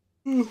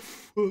 Oh,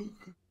 fuck.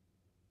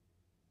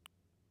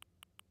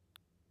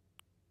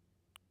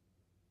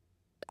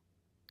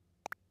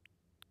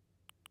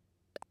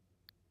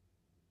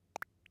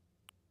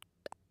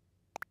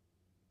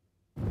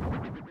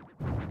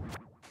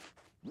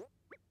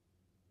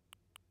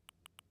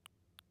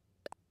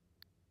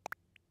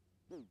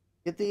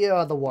 Get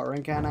the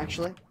watering can,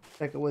 actually.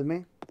 Take it with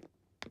me.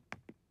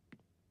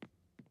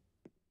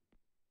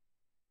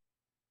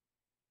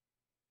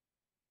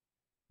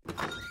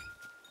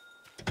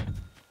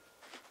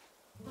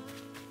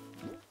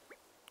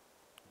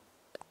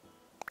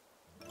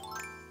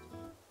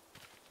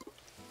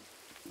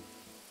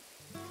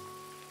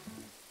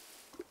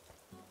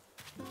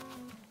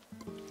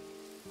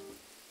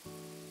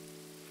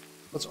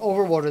 Let's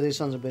overwater these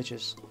sons of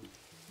bitches.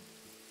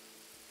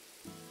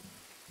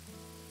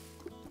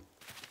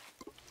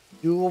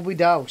 You will be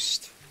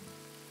doused.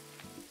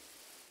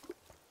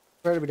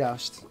 Prepare to be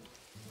doused.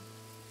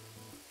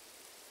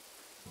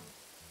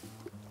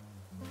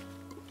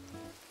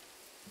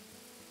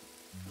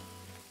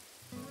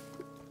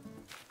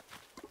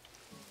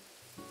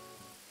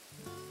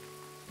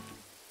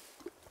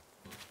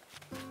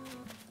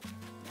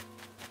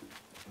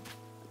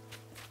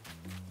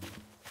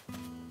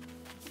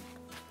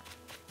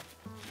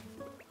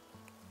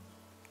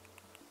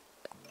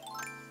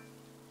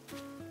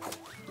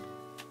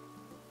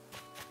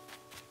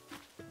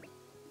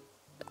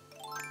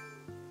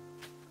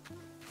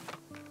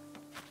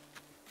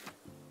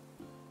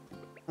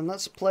 And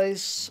let's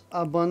place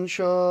a bunch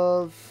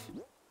of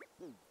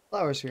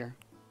flowers here.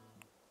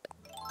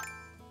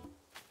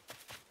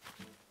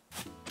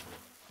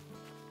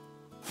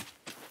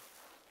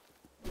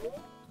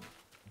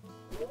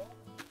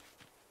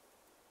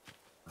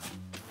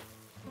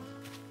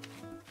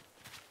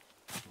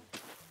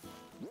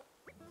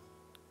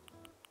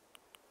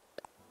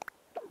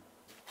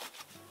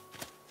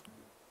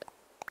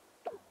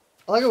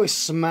 I like how we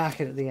smack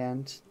it at the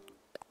end.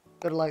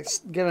 Gotta like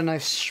get a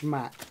nice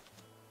smack.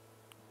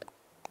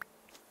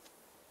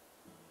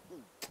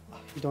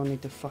 You don't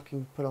need to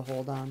fucking put a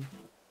hole down.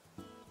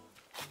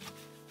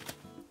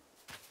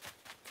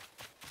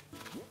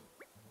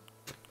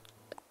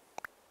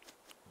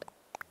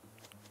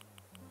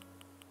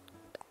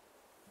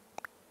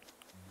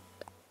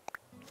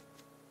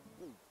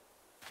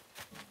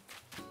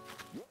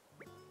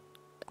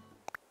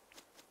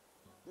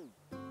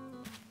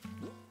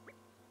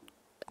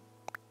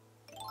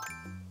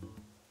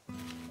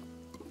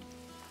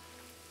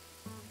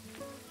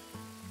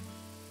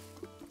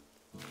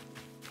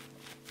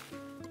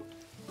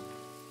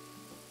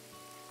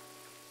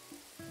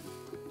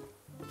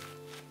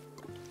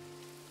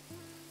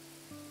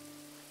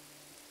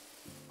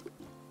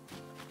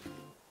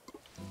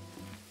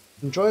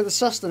 Enjoy the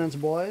sustenance,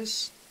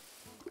 boys.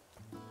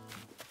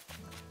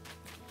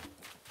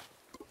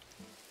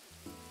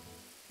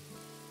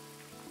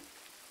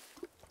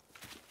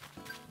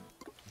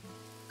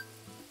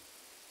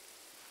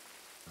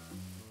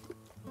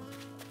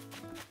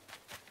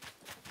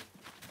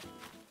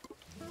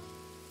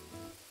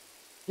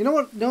 You know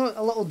what?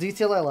 A little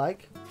detail I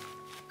like.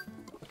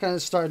 I kind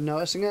of started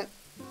noticing it.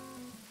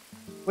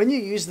 When you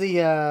use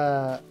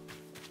the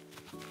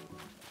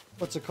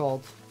what's it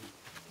called?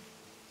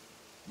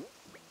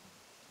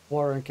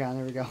 Watering can.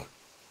 There we go.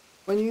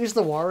 When you use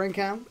the watering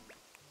can,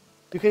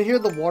 you can hear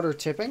the water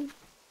tipping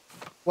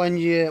when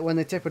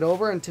they tip it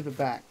over and tip it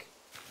back.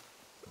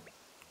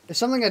 It's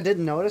something I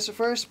didn't notice at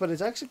first, but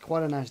it's actually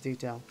quite a nice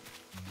detail.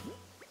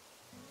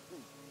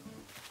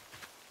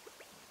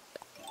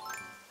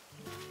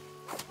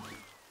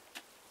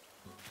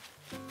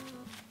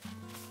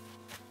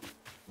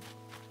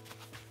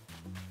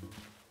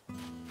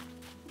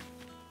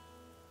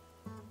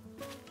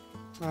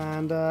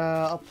 And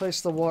I'll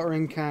place the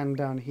watering can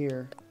down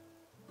here.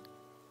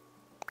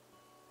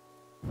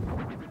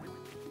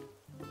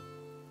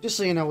 Just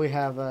so you know, we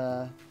have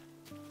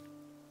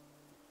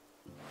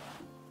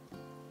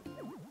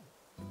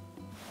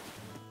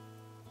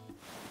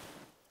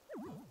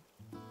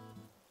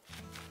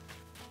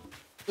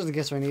just in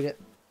case I need it.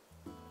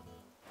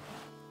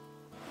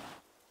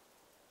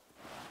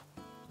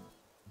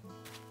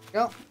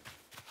 Go.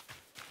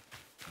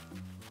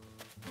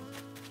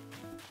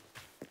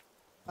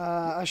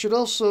 I should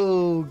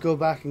also go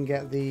back and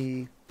get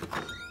the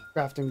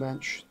crafting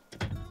bench.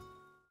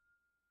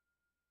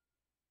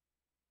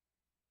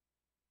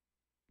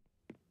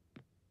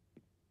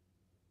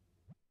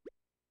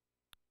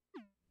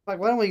 Like,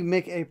 why don't we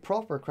make a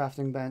proper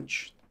crafting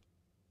bench?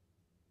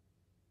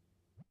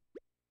 I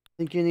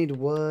think you need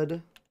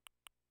wood.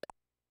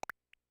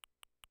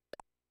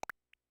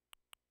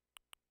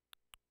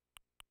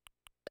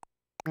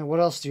 And what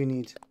else do you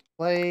need?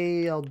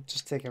 Clay, I'll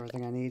just take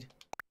everything I need.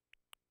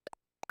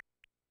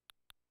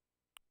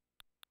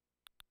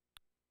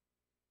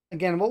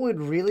 Again, what would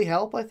really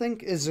help, I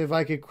think, is if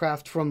I could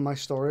craft from my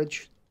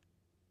storage.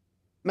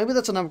 Maybe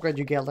that's an upgrade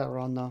you get later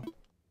on, though.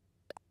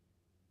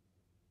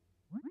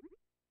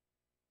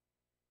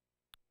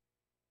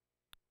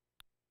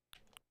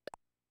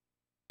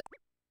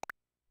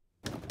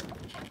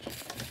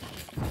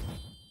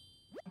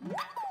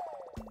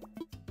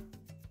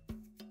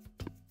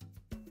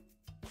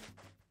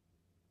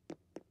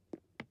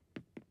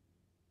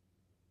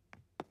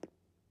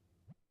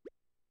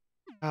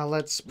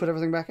 Let's put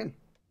everything back in.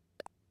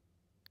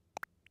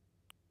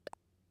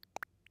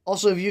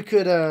 Also, if you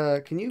could,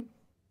 can you?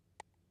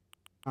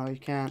 Oh, you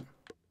can't.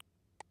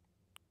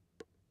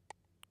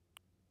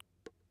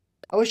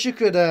 I wish you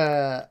could,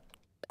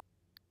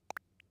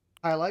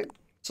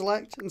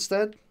 select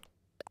instead.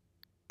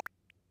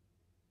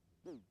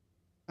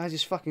 I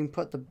just fucking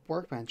put the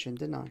workbench in,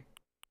 didn't I?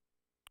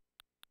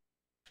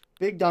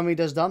 Big dummy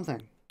does dumb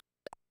thing.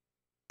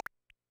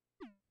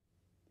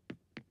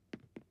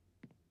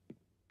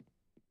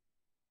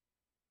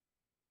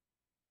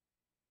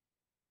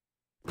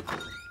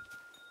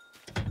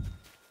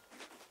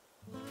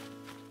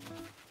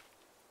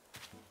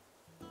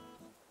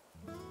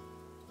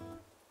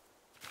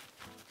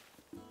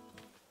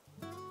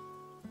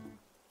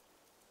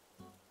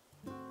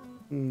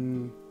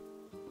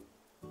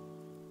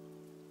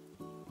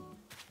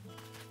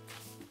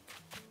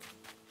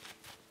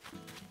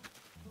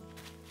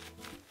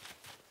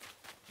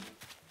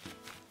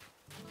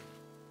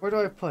 Where do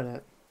I put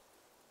it?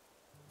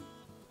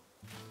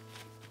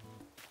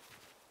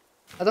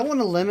 I don't want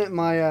to limit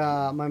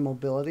my my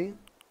mobility.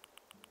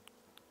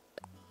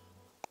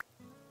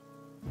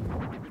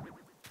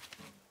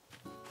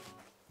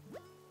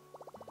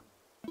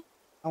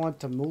 I want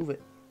to move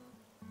it.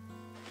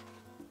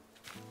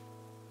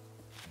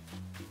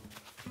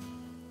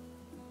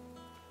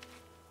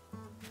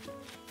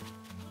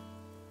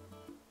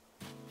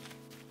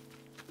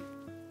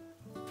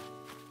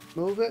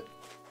 Move it.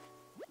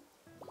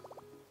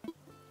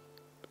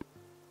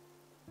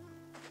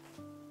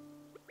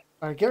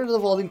 Alright, get rid of the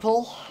welding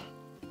pole.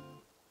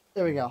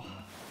 There we go.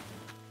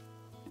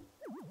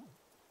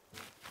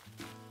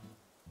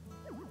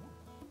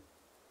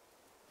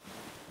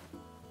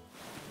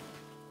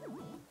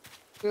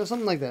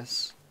 Something like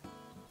this.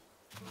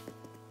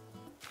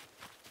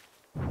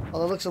 Oh,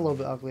 that looks a little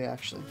bit ugly,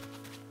 actually.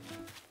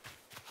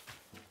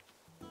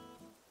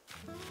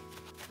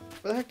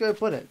 Where the heck do I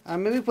put it?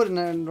 Maybe put it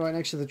right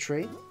next to the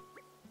tree.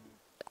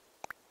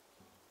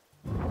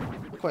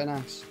 Quite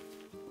nice.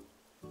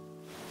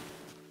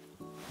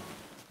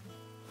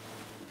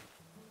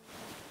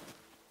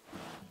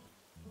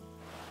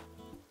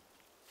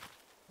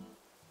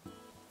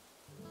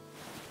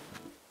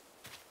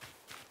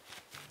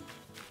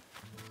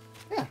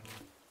 Yeah.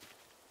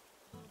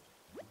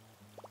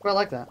 Quite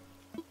like that.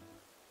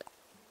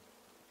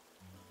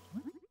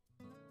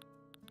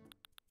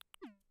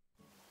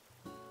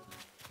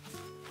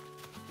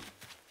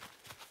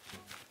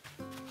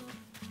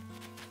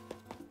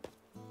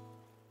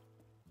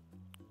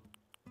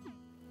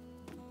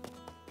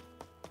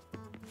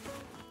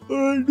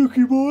 Alright,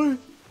 Nookie boy.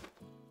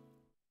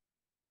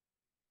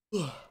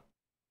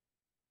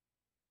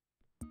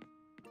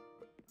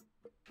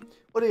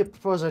 What do you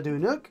propose I do,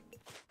 Nook?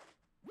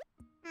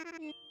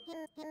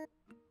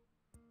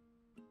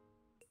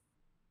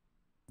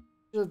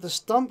 There's the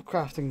stump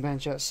crafting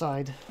bench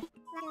outside.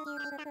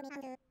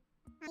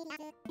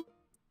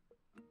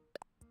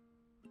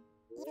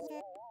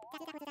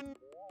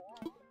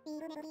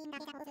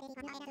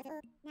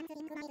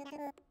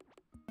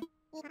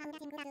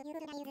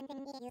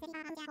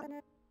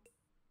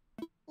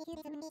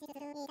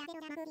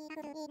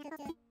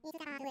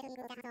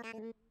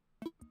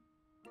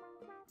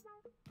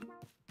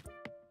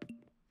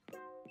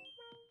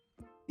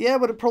 Yeah,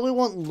 but it probably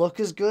won't look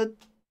as good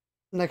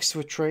next to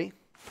a tree.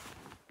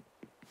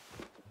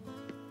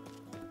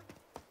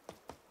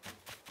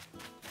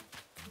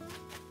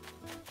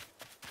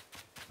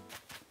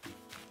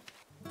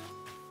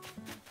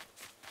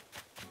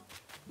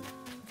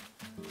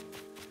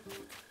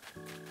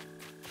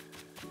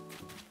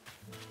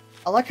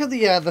 I like how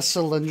the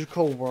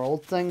cylindrical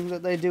world thing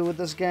that they do with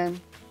this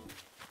game.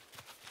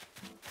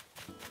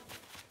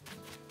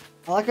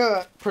 I like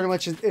how pretty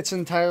much its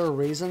entire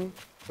reason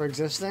for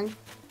existing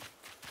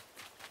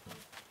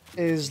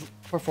is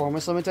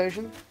performance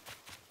limitation.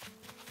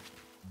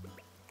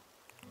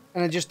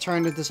 And it just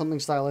turned into something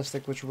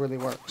stylistic which really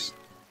works.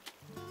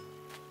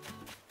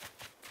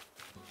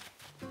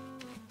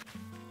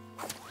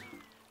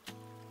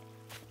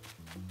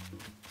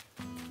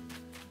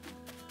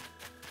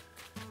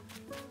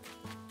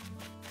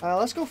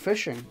 Let's go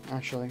fishing,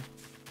 actually.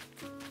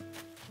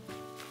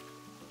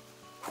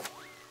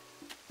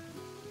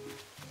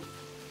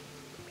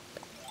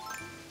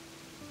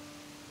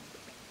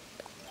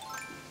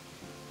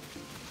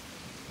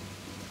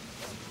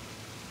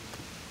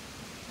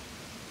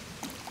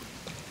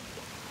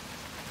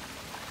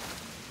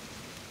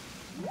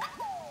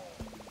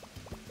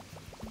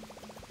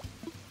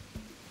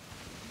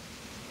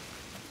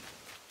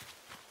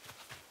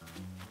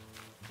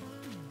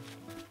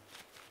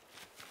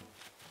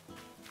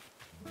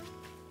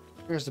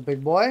 Here's the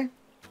big boy.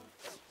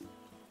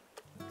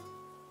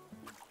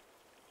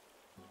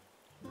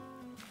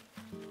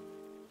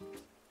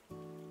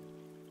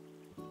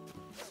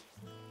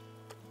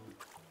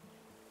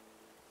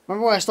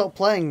 Remember when I stopped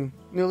playing?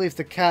 New Leaf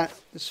the cat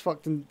just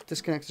fucking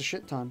disconnects a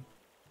shit ton.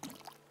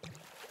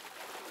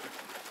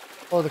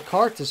 Oh, the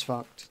cart is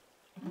fucked.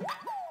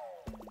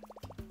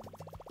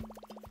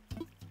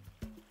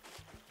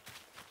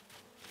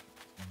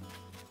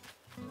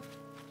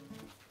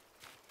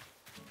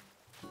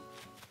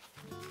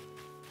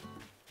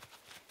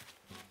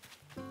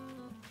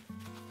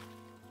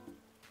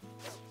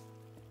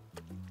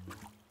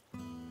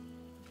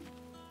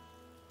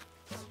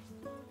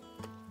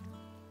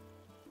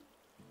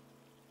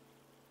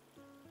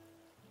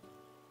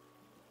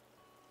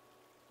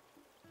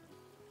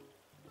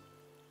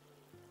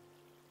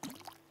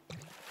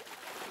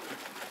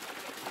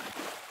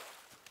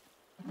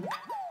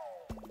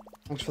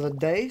 Thanks for the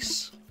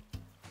dice.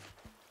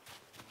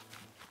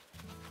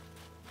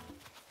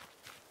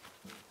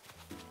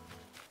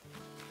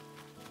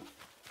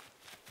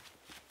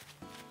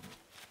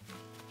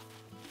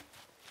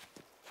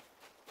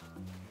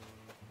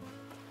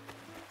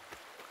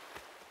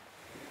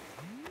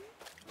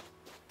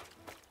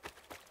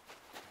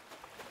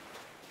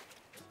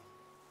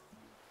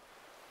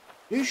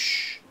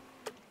 Yeesh.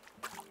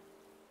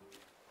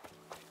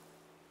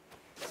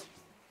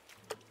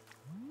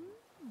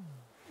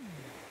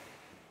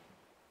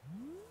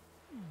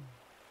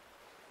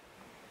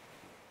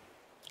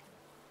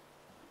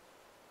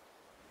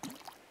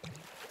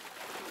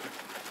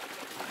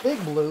 Big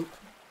bloop.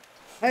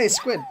 Hey,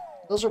 squid.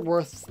 Those are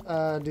worth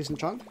a decent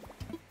chunk.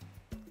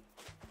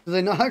 Do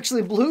they not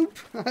actually bloop?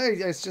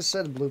 I just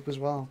said bloop as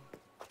well.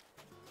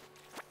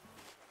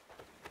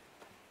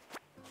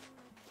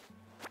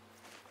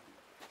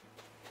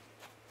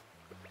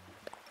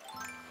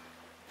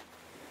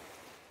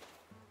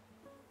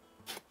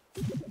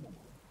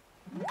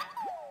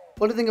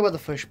 What do you think about the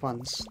fish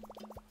puns?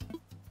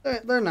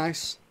 They're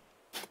nice.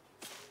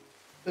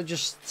 They're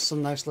just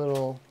some nice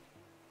little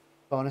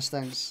bonus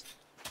things.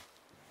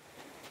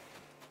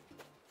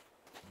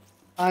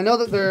 I know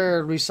that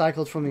they're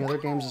recycled from the other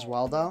games as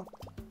well, though.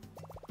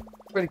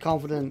 Pretty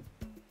confident.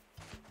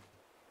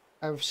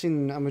 I've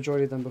seen a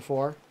majority of them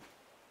before.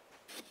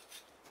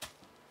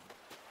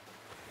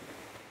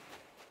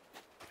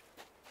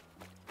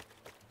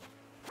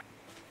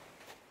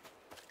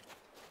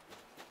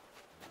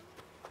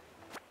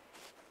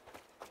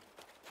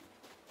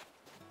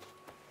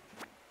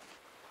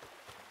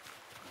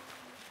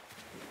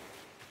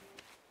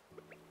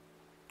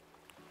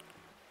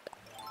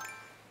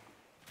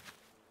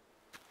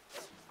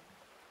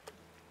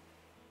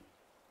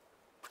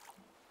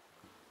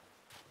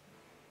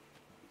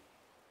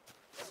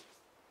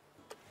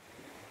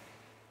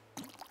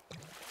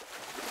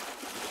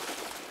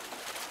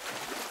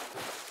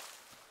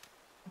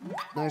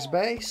 Nice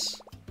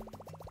base.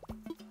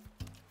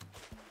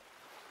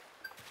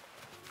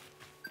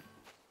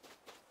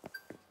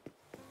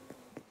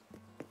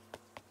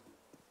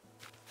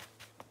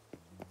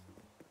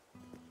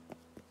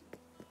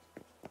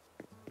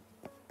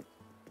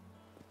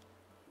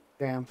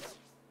 Damn.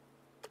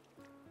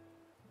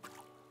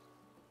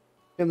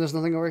 And there's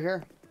nothing over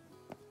here?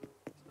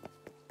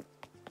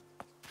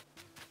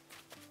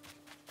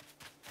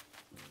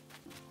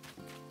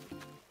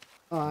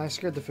 Oh, I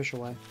scared the fish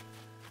away.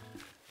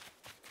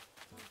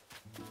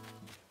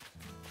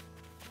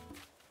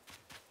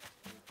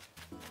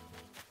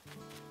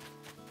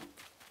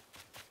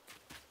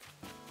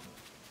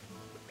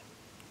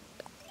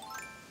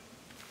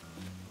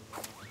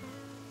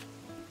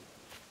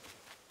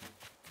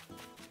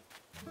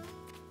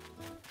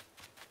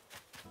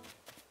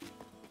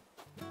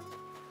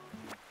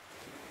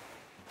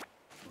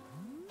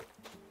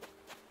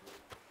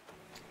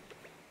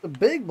 The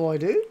big boy,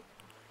 dude.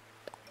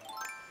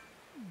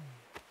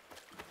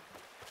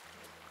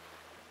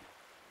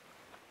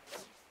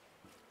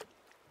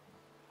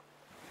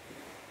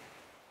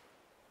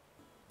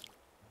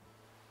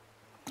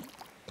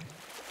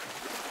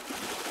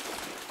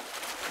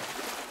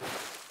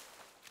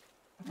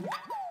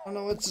 Oh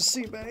no, it's a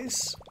sea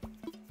bass.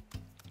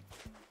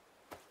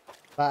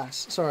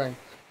 Bass, sorry.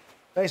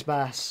 Bass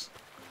bass.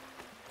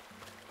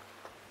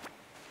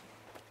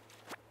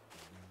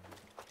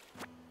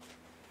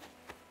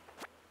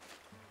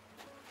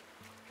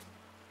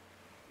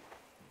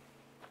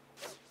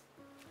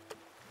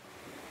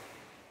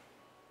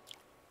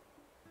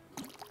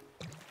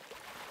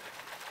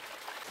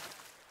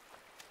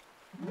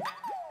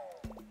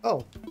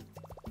 Oh.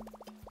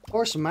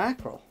 Horse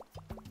mackerel.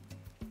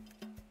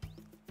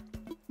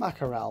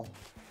 Mackerel.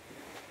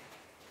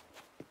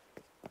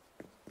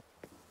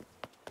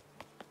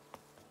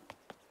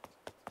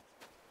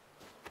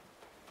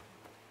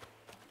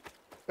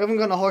 We haven't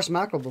gotten a horse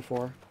mackerel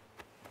before.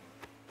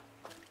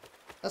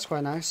 That's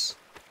quite nice.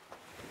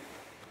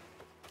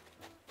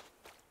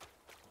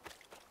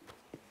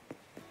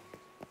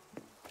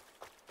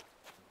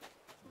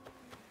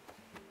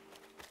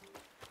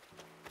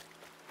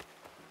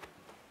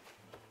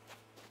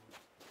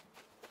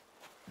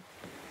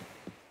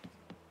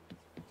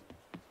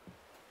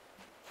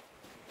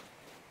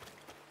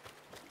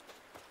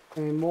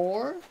 Any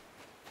more?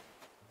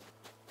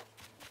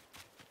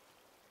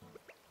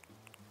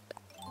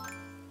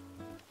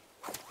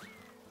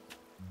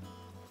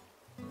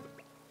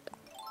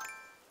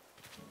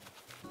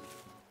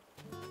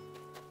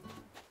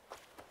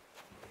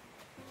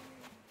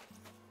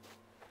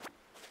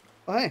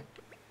 Oh, hey.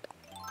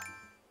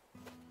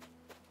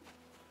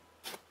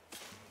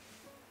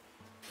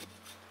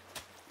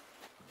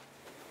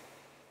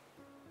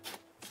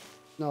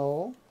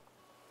 No.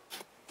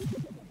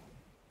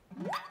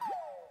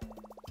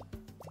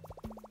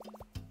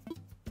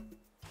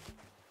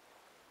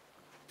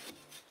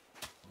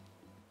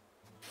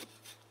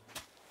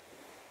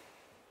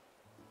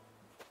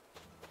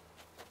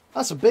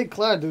 That's a big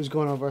cloud dude's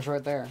going over us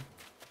right there.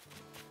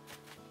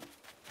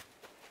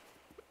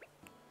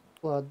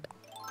 Blood.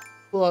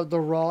 Blood, the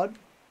rod.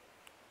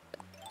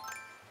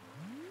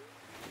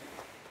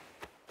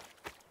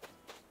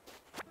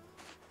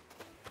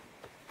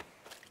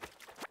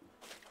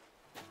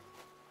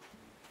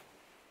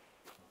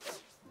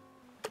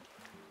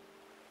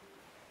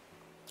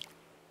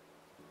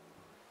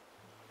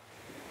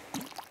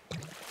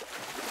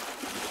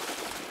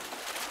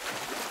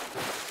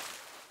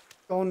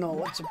 Oh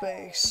no, it's a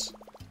base.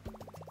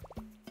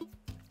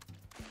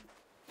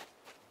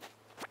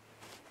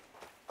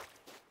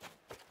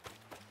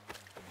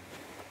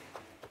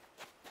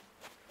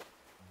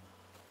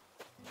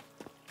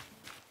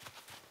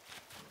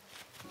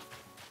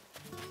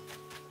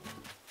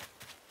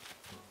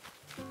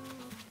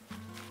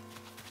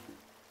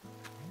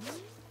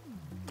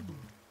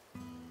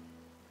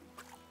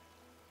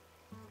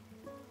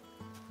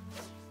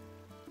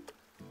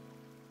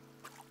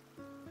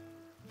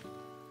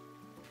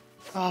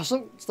 Oh,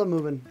 stop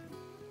moving.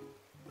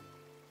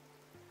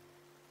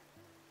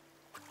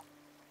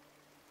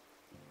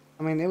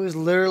 I mean, it was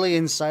literally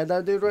inside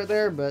that dude right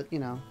there, but, you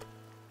know.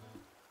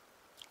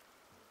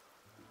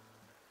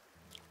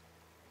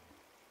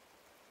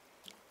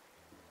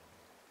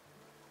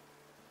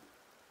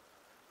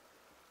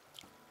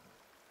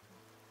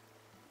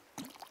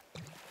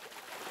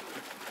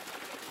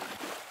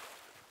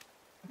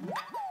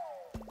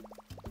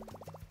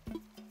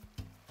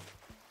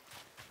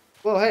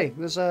 Whoa, hey,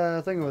 there's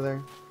a thing over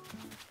there.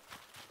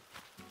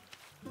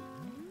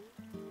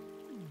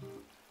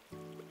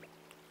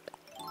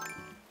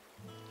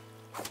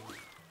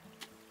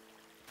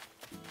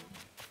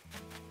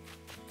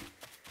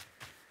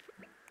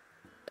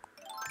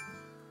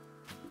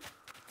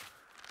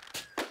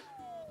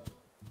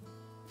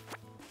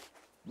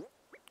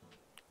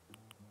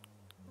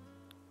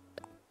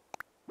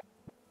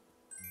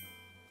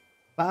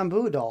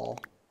 Bamboo doll.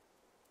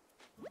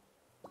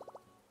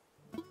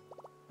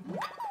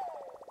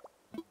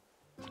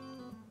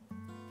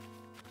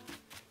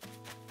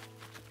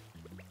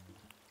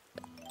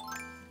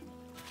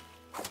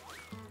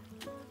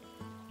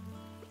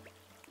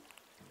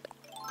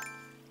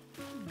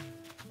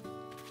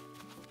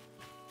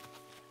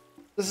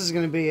 This is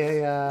going to be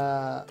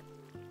a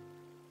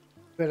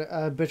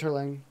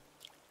bitterling.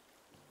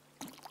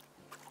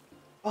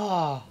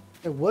 Ah. Oh.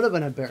 It would have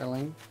been a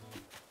barreling.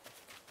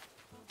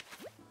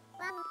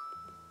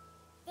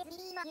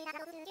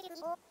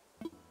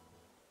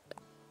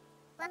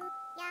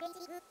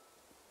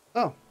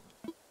 Oh.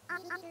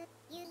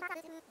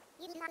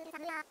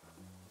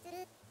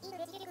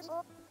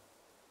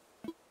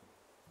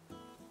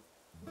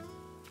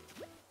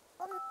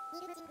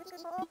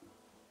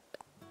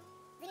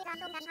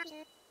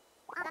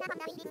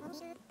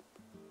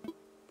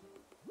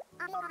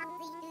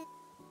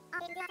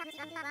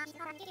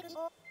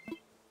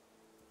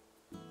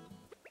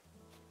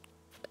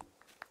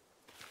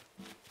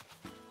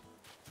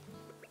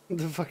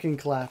 The fucking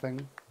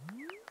clapping.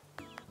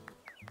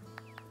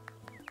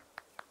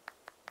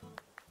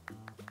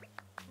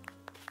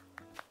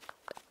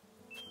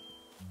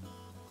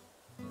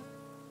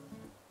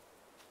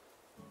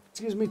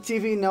 Excuse me,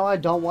 TV. No, I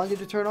don't want you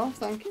to turn off.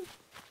 Thank you.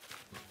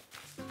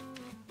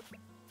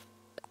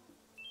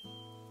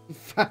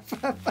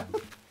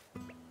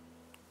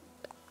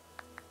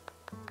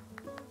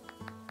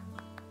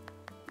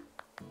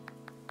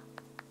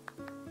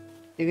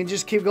 You can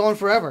just keep going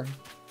forever.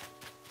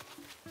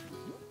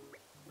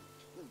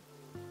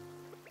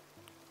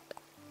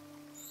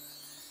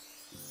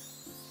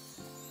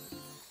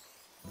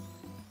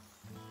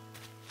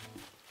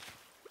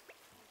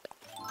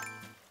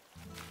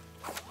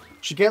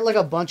 Should get like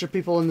a bunch of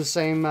people in the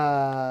same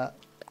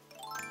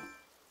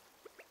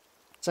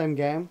same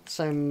game,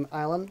 same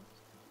island,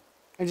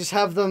 and just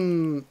have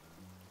them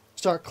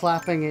start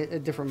clapping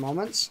at different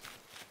moments.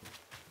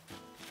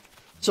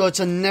 So it's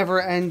a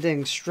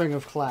never-ending string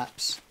of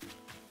claps.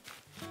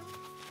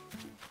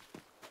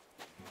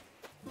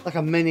 Like a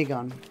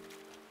minigun.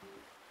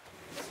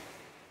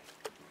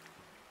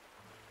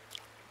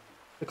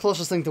 The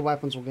closest thing to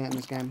weapons we'll get in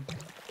this game.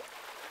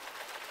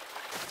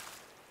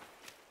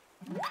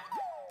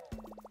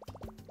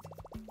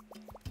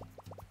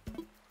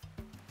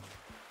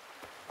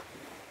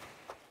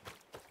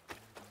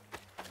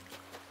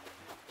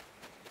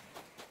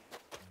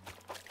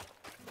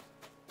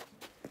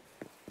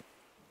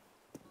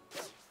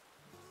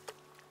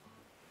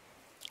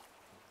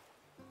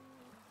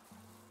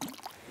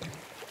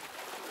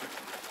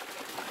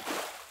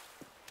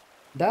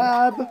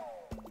 Dab!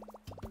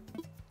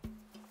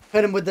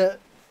 Hit him with the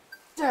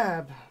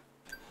dab!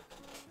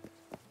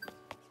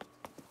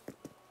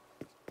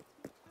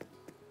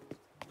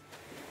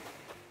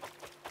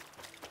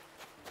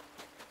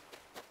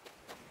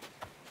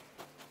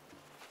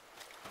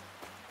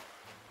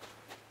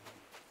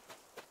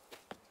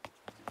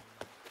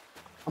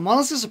 I'm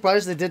honestly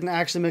surprised they didn't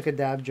actually make a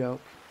dab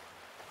joke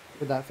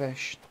with that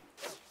fish.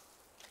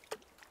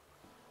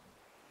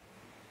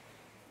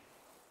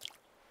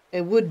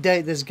 It would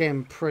date this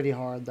game pretty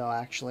hard, though,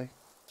 actually.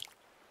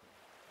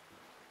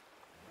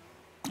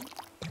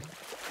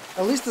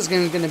 At least this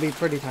game is going to be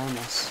pretty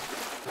timeless.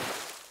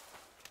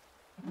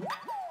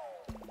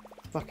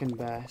 Fucking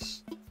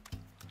bass.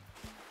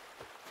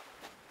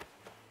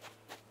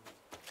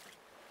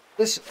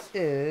 This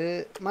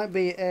might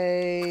be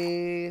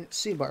a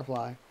sea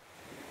butterfly.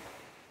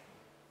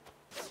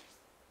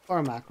 Or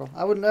a mackerel.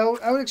 I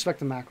would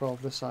expect a mackerel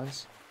of this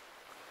size.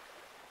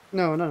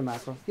 No, not a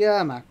mackerel.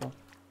 Yeah, a mackerel.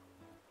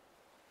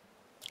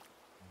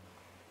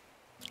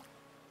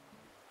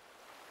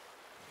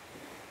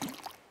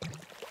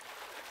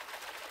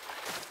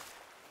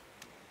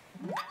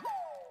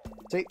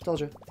 See, told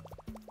you.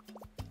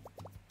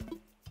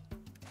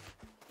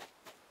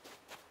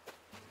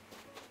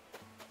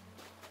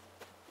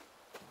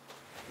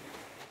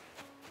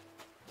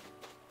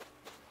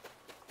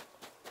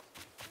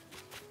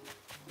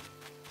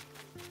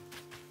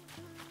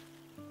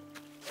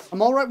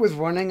 I'm alright with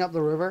running up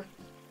the river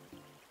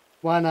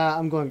when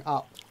I'm going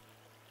up.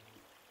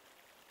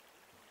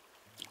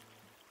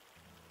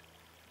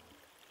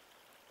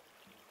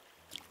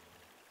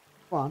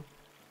 Come on.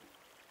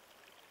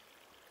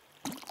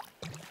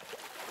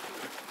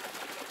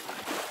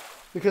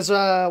 Because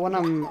when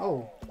I'm...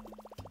 Oh.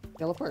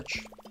 Yellow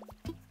perch.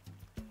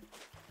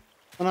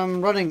 When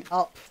I'm running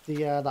up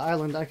the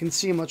island, I can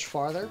see much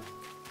farther.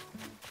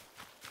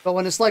 But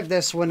when it's like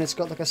this, when it's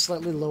got like a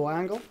slightly low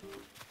angle,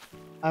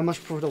 I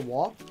much prefer to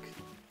walk.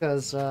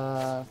 Because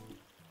I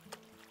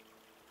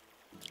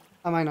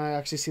might not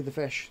actually see the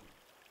fish.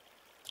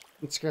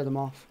 And scare them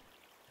off.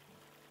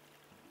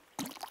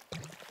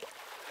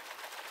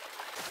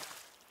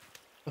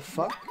 The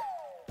fuck?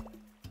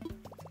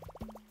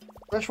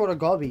 Freshwater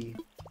gobby.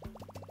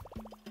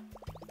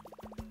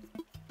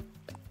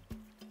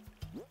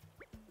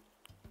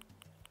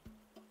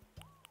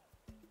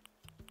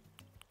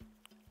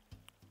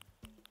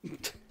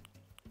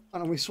 Why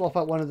don't we swap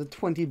out one of the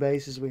 20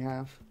 bases we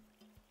have?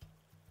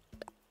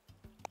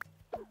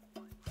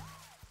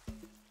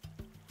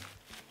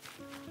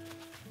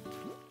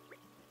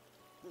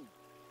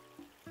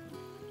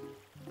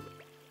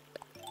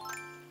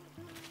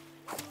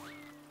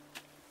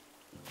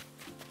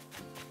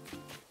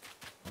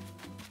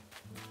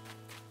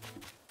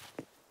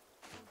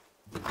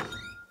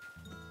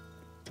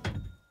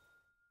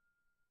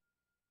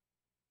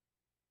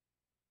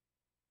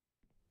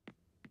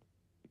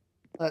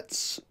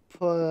 Let's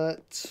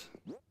put...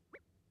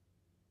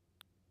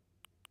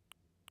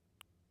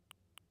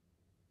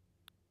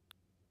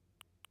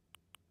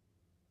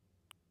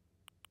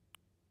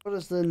 What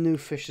is the new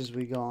fishes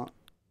we got?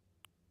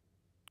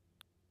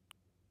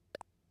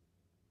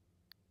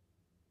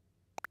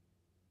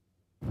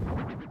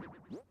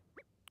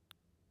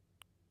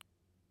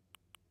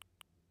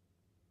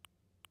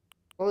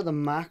 Oh, the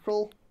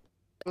mackerel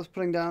I was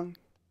putting down.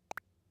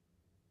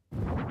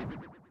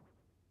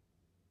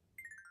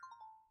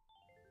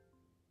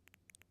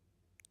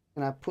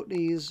 Can I put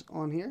these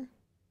on here?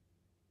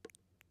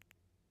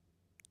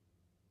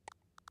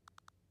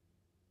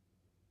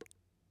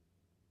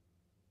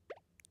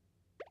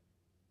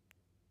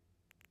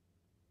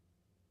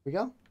 Here we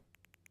go.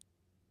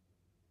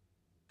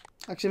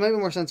 Actually, it might be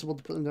more sensible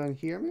to put them down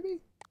here, maybe?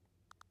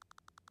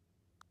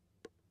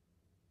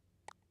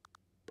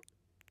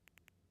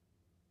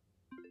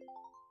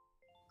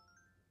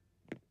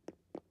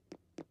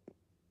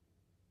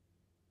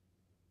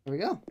 There we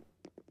go.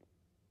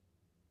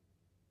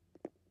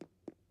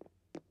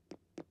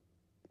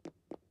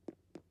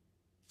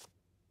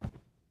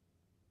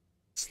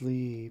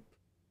 Sleep.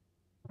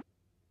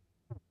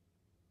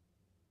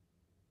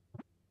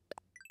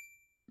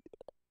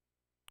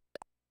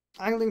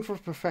 Angling for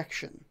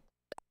perfection.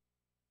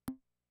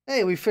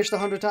 Hey, we fished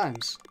 100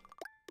 times.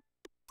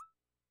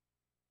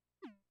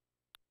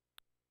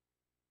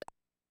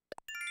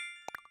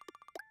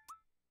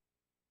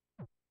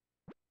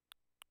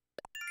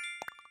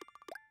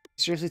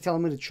 Seriously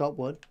telling me to chop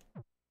wood?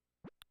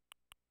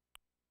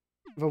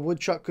 If a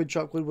woodchuck could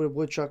chop wood, would a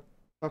woodchuck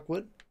chop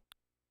wood?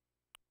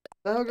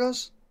 Is that how it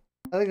goes?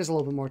 I think there's a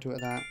little bit more to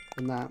it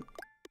than that.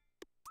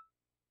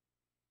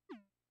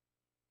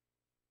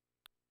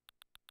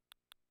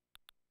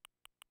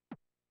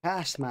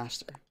 Cast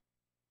master.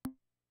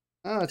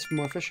 Oh, it's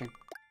more fishing.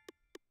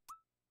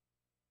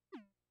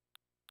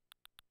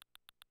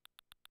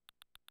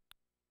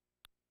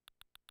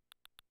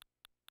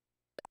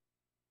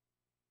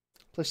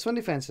 Place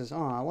 20 fences.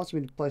 Oh, it wants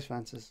me to place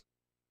fences.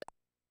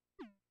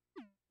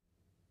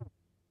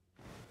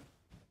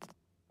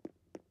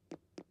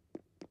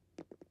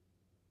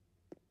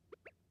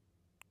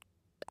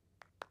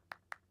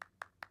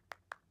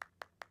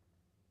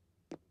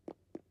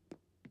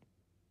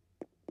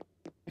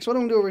 So what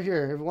I'm gonna do over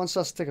here, if it wants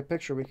us to take a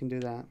picture, we can do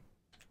that.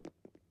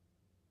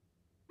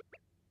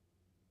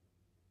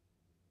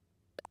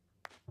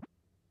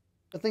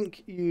 I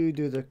think you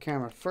do the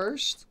camera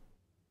first.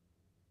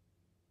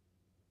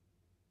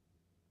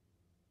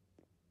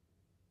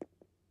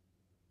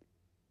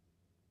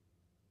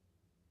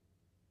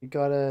 You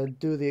gotta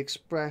do the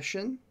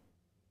expression.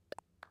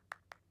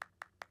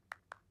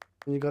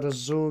 And you gotta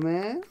zoom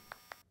in.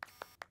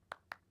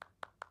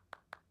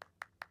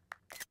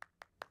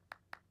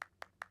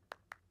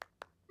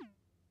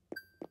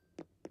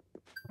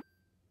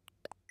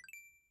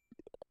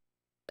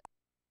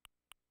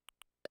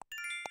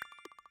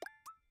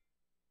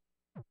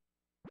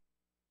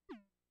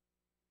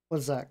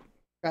 What's that?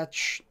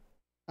 Catch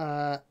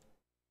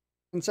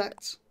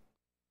insects.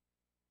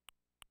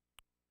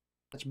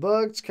 Catch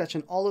bugs, catch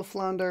an olive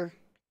flounder,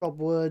 chop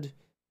wood,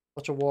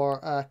 catch a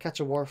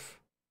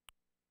wharf.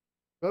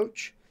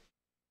 Roach.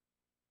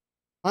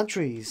 Hunt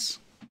trees.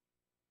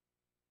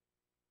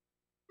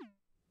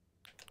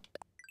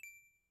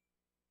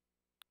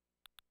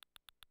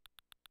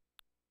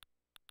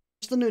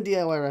 What's the new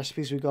DIY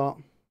recipes we got?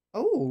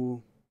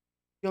 Oh,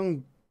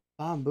 young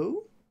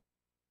bamboo?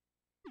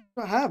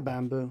 I don't have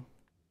bamboo.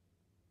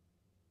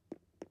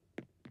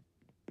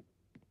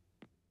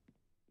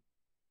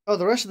 Oh,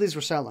 the rest of these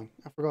we're selling.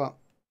 I forgot.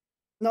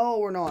 No,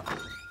 we're not.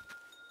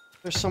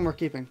 There's some we're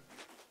keeping.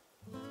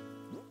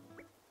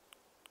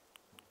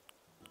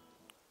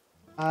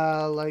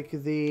 Like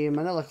the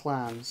manila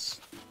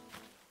clams.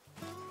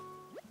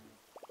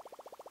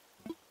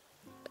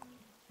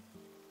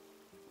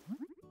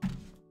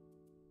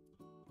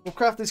 We'll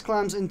craft these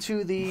clams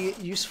into the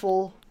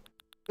useful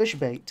fish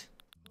bait.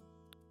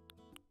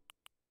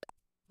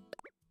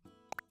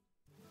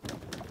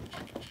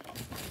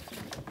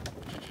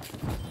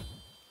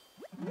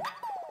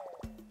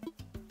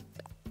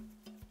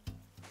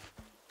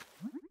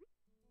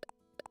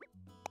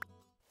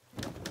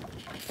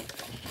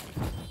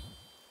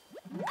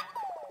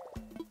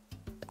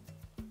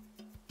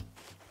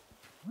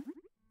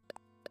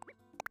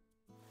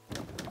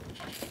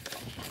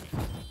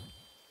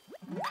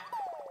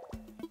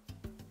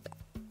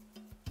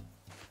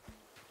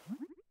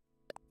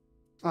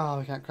 Oh,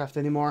 we can't craft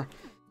anymore.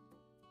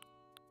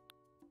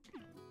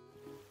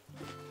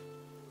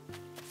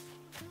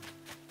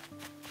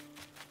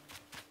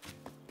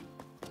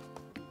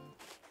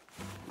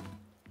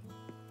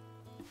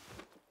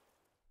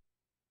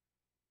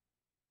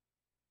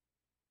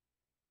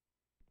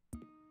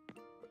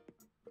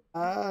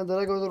 Did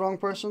I go to the wrong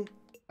person?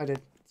 I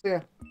did. So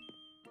yeah.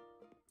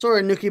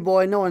 Sorry, Nookie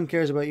boy, no one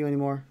cares about you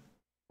anymore.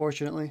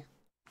 Fortunately.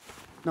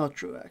 Not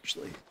true,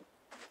 actually.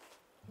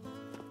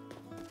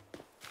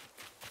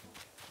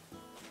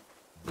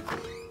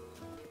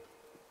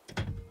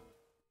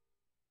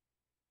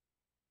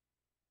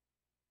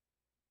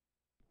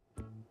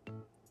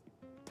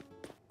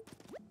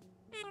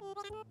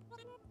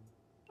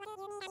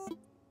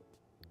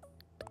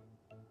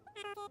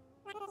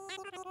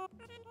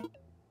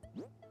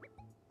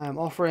 I'm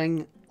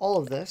offering all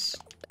of this.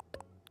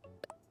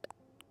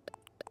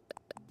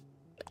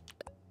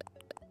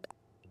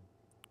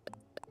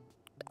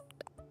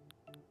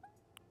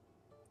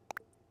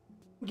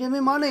 Give me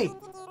money!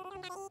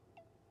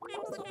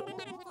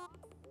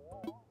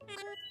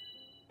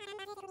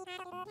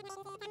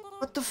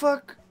 What the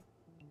fuck?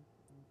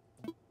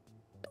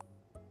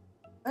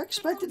 I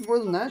expected more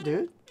than that,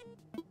 dude.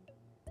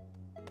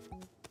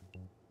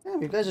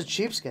 Damn, you guys are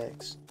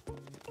cheapskates.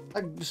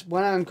 I just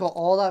went out and caught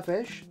all that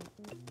fish.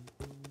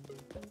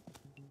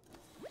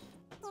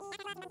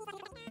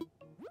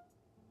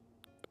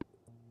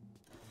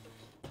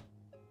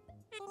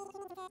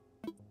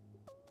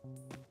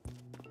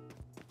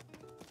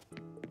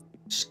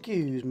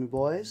 Excuse me,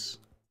 boys.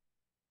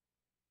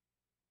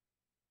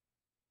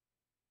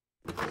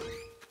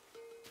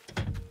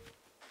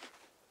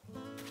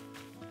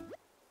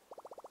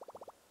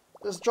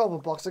 Let's drop a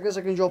box. I guess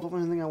I can drop up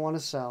anything I want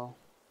to sell.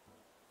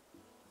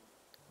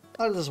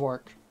 How does this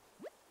work?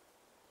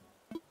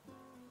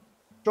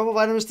 Drop up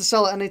items to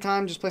sell at any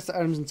time. Just place the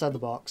items inside the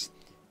box.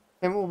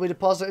 Payment will be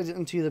deposited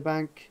into the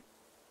bank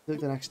the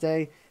next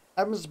day.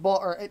 Items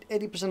bought are at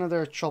 80% of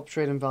their shop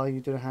trade and value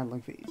due to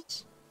handling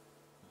fees.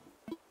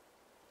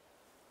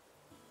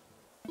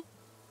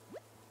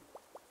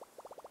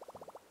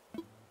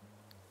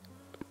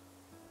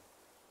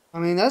 I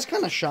mean, that's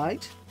kind of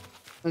shite,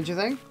 don't you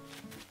think?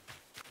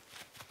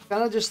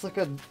 Kind of just like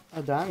a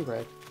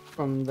downgrade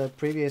from the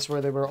previous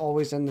where they were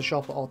always in the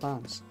shop at all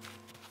times.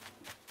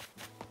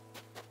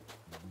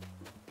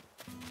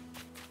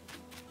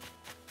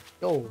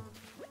 Go.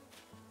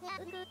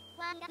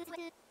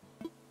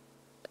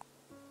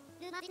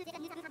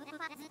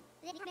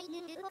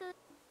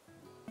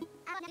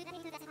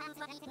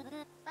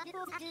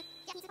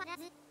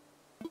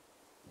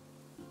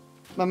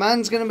 My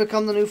man's gonna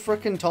become the new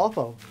frickin'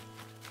 Topo.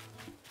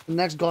 The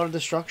next god of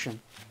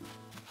destruction.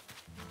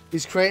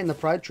 He's creating the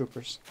Pride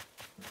Troopers.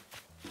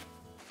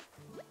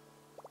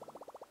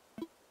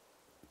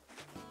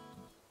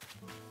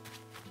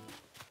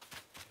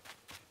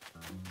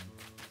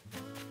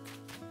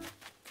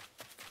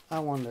 I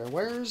wonder,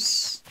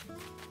 where's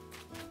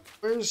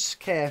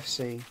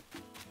KFC?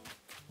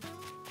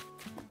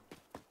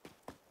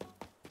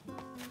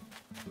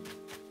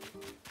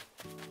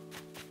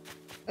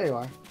 There you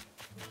are.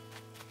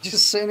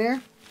 Just sitting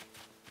here?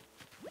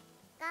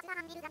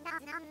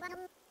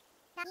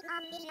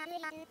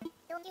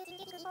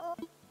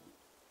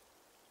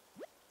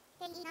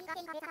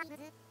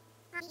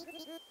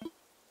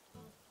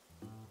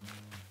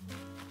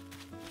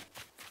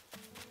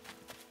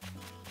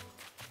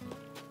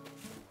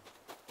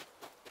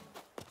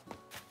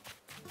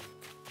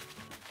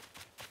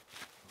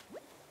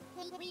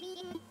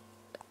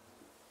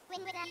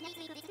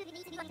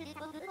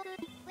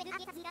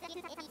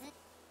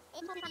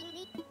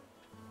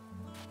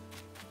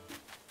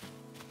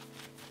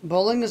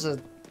 Bowling is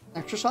an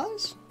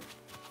exercise?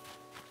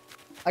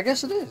 I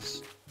guess it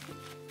is.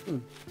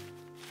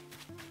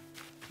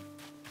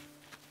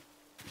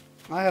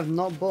 I have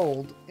not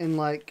bowled in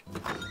like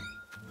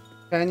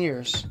 10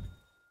 years.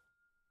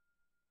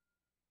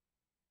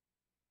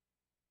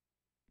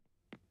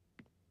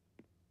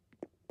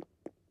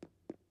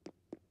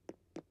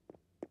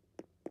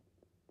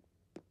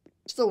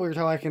 Still weird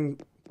how I can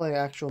play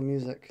actual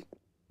music.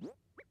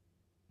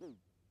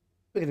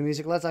 Speaking of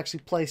music, let's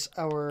actually place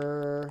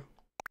our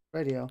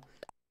radio.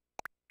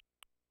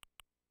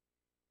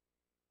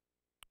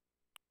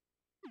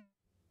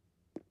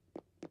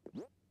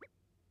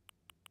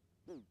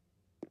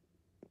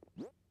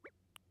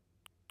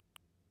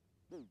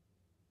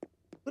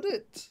 Put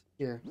it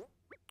here.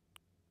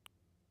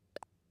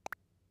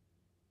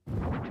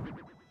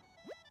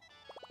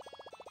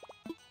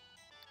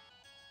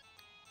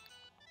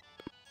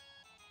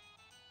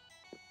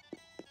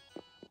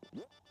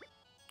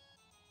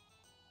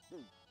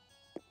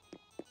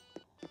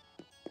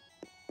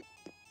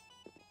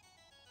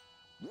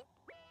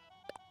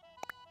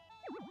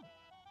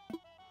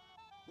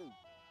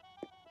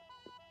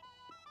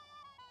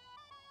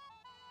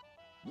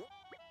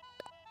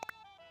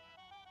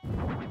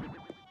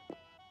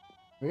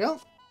 There we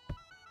go.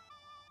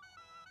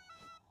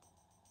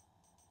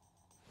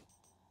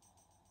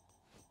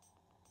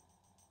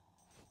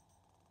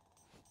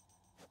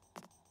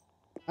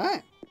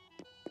 Alright.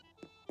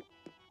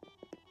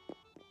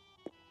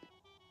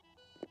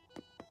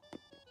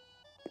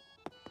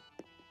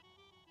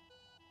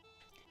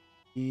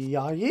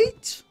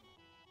 Yeet.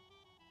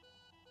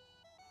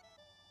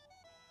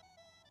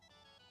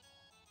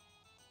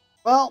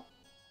 Well.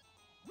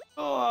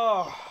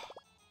 Oh.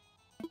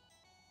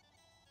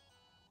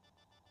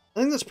 I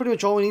think that's pretty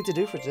much all we need to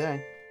do for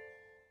today.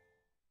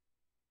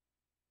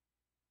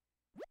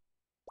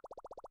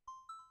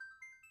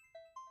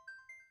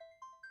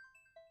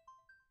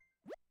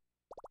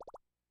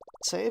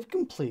 Save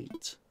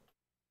complete.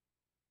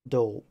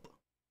 Dope.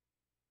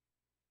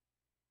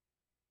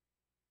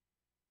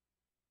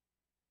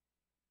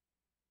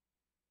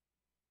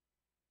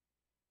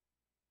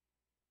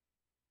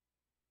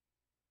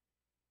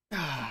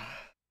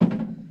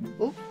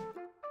 Oop.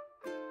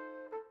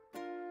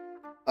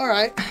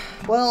 Alright,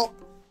 well,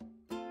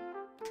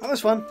 that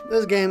was fun.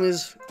 This game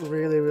is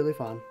really, really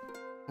fun.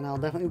 And I'll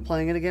definitely be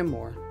playing it again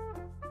more.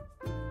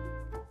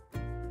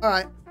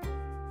 Alright,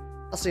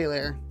 I'll see you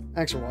later.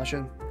 Thanks for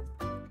watching.